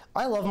army?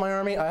 I love my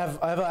army. I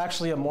have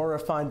actually a more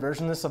refined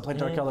version of this. I've played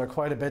Dark Eldar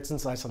quite a bit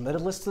since I submitted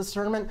lists to this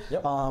tournament.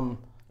 Yep.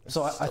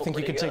 So I think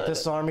you could take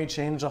this army,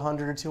 change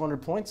 100 or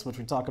 200 points, which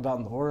we talk about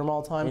in the Horror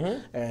all the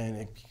time,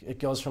 and it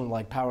goes from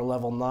like power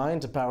level 9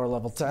 to power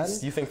level 10.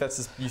 You think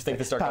this Dark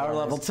Eldar power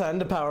level 10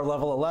 to power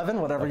level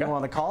 11, whatever you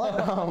want to call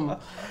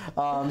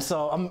it.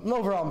 So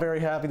overall I'm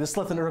very happy. The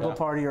Ssylth and Urgal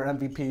party are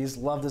MVPs.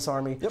 Love this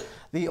army. Yep.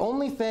 The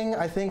only thing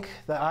I think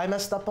that I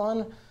messed up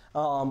on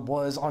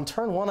was on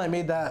turn 1, I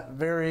made that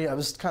I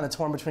was kind of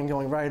torn between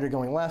going right or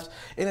going left.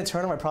 In a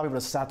tournament, I probably would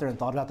have sat there and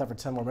thought about that for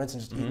 10 more minutes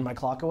and just eaten my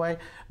clock away.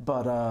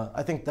 But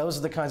I think those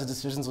are the kinds of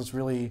decisions which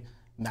really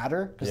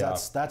matter,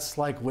 because that's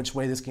like which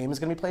way this game is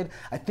going to be played.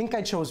 I think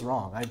I chose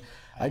wrong.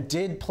 I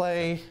did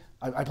play...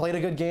 I played a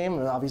good game,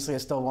 and obviously I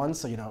still won,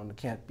 so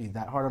can't be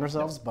that hard on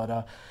ourselves.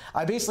 But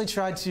I basically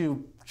tried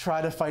to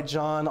fight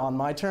John on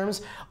my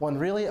terms, when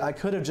really I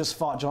could have just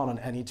fought John on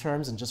any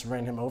terms and just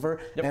ran him over.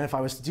 And if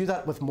I was to do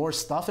that with more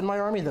stuff in my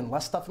army than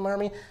less stuff in my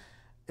army,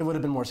 it would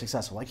have been more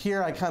successful. Like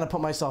here, I kind of put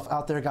myself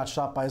out there, got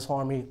shot by his whole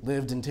army,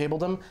 lived and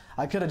tabled him.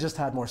 I could have just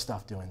had more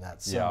stuff doing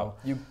that. So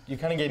you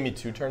kind of gave me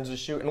 2 turns to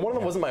shoot, and one of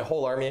them wasn't my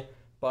whole army.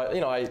 But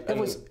I did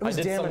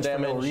some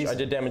damage. I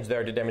did damage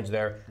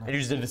there. And you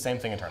just did the same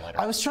thing a turn later.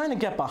 I was trying to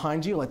get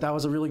behind you. Like that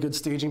was a really good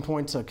staging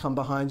point to come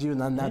behind you,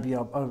 and then that'd be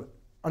a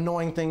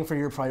annoying thing for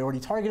your priority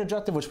target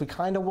objective, which we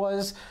kind of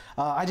was.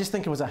 I just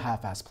think it was a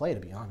half-assed play, to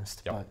be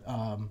honest. But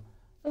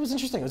it was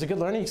interesting. It was a good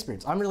learning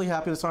experience. I'm really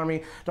happy with this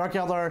army. Dark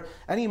Eldar,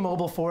 any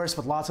mobile force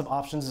with lots of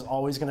options is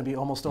always going to be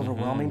almost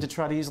overwhelming to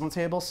try to use on the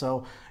table.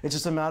 So it's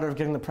just a matter of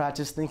getting the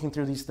practice, thinking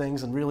through these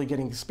things, and really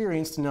getting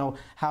experience to know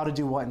how to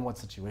do what in what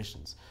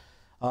situations.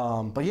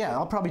 But yeah,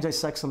 I'll probably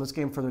dissect some of this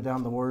game further down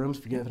in the war rooms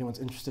if anyone's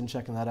interested in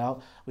checking that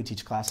out. We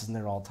teach classes in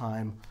there all the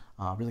time.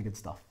 Really good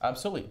stuff.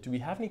 Absolutely. Do we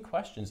have any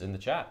questions in the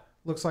chat?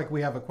 Looks like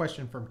we have a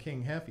question from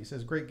King Hef. He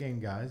says, great game,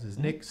 guys. Is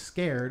Nick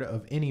scared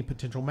of any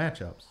potential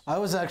matchups? I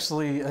was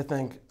actually,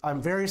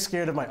 I'm very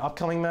scared of my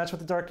upcoming match with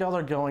the Dark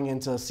Eldar going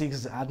into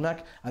Ssylths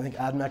Admech. I think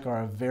Admech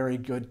are a very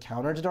good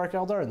counter to Dark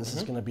Eldar, and this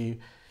is going to be,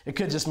 it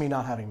could just me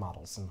not having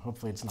models, and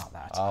hopefully it's not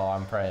that. Oh,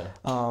 I'm praying.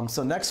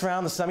 So next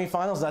round, the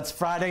semifinals, that's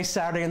Friday,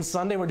 Saturday, and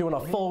Sunday. We're doing a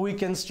full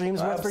weekend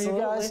streams for you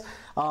guys.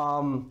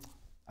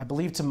 I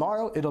believe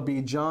tomorrow it'll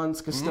be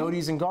John's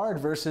Custodies and Guard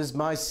versus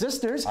my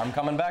sisters. I'm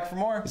coming back for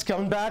more. He's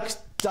coming back,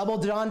 double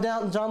John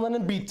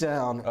Lennon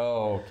beatdown.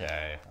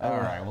 Okay. All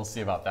right. We'll see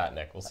about that,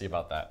 Nick. We'll see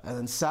about that. And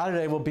then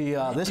Saturday will be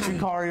this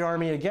Drukhari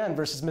army again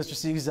versus Mr.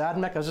 C.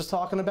 Zadmek I was just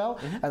talking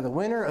about. And the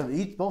winner of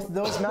both of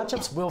those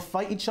matchups will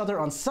fight each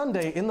other on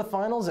Sunday in the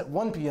finals at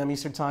 1 p.m.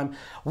 Eastern Time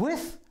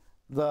with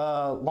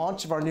the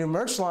launch of our new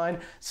merch line.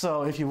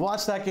 So if you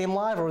watch that game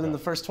live or within the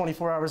first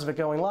 24 hours of it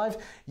going live,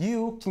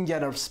 you can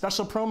get a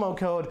special promo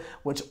code,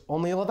 which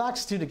only you'll have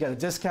access to get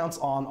discounts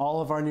on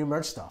all of our new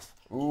merch stuff.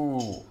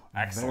 Ooh,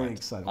 excellent. Very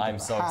excited. I'm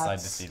so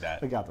excited to see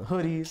that. We got the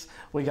hoodies,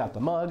 we got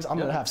the mugs. I'm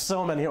gonna have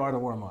so many Art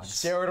of War mugs.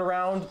 Share it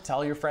around,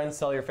 tell your friends,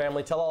 tell your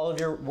family, tell all of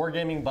your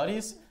wargaming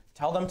buddies,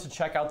 tell them to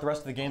check out the rest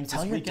of the games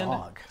this weekend. Tell your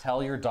dog.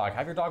 Tell your dog.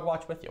 Have your dog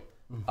watch with you.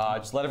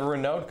 Just let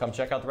everyone know to come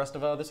check out the rest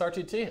of this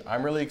RTT.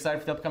 I'm really excited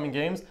for the upcoming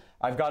games.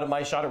 I've got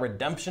my shot at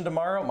Redemption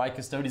tomorrow. My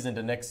Custodies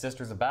into Nick's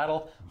Sisters of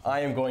Battle. I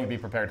am going to be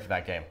prepared for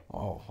that game.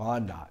 Oh, well,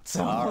 I'm not.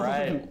 So all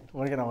right.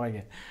 We're gonna wing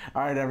it.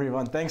 All right,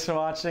 everyone. Thanks for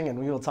watching, and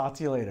we will talk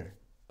to you later.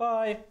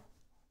 Bye.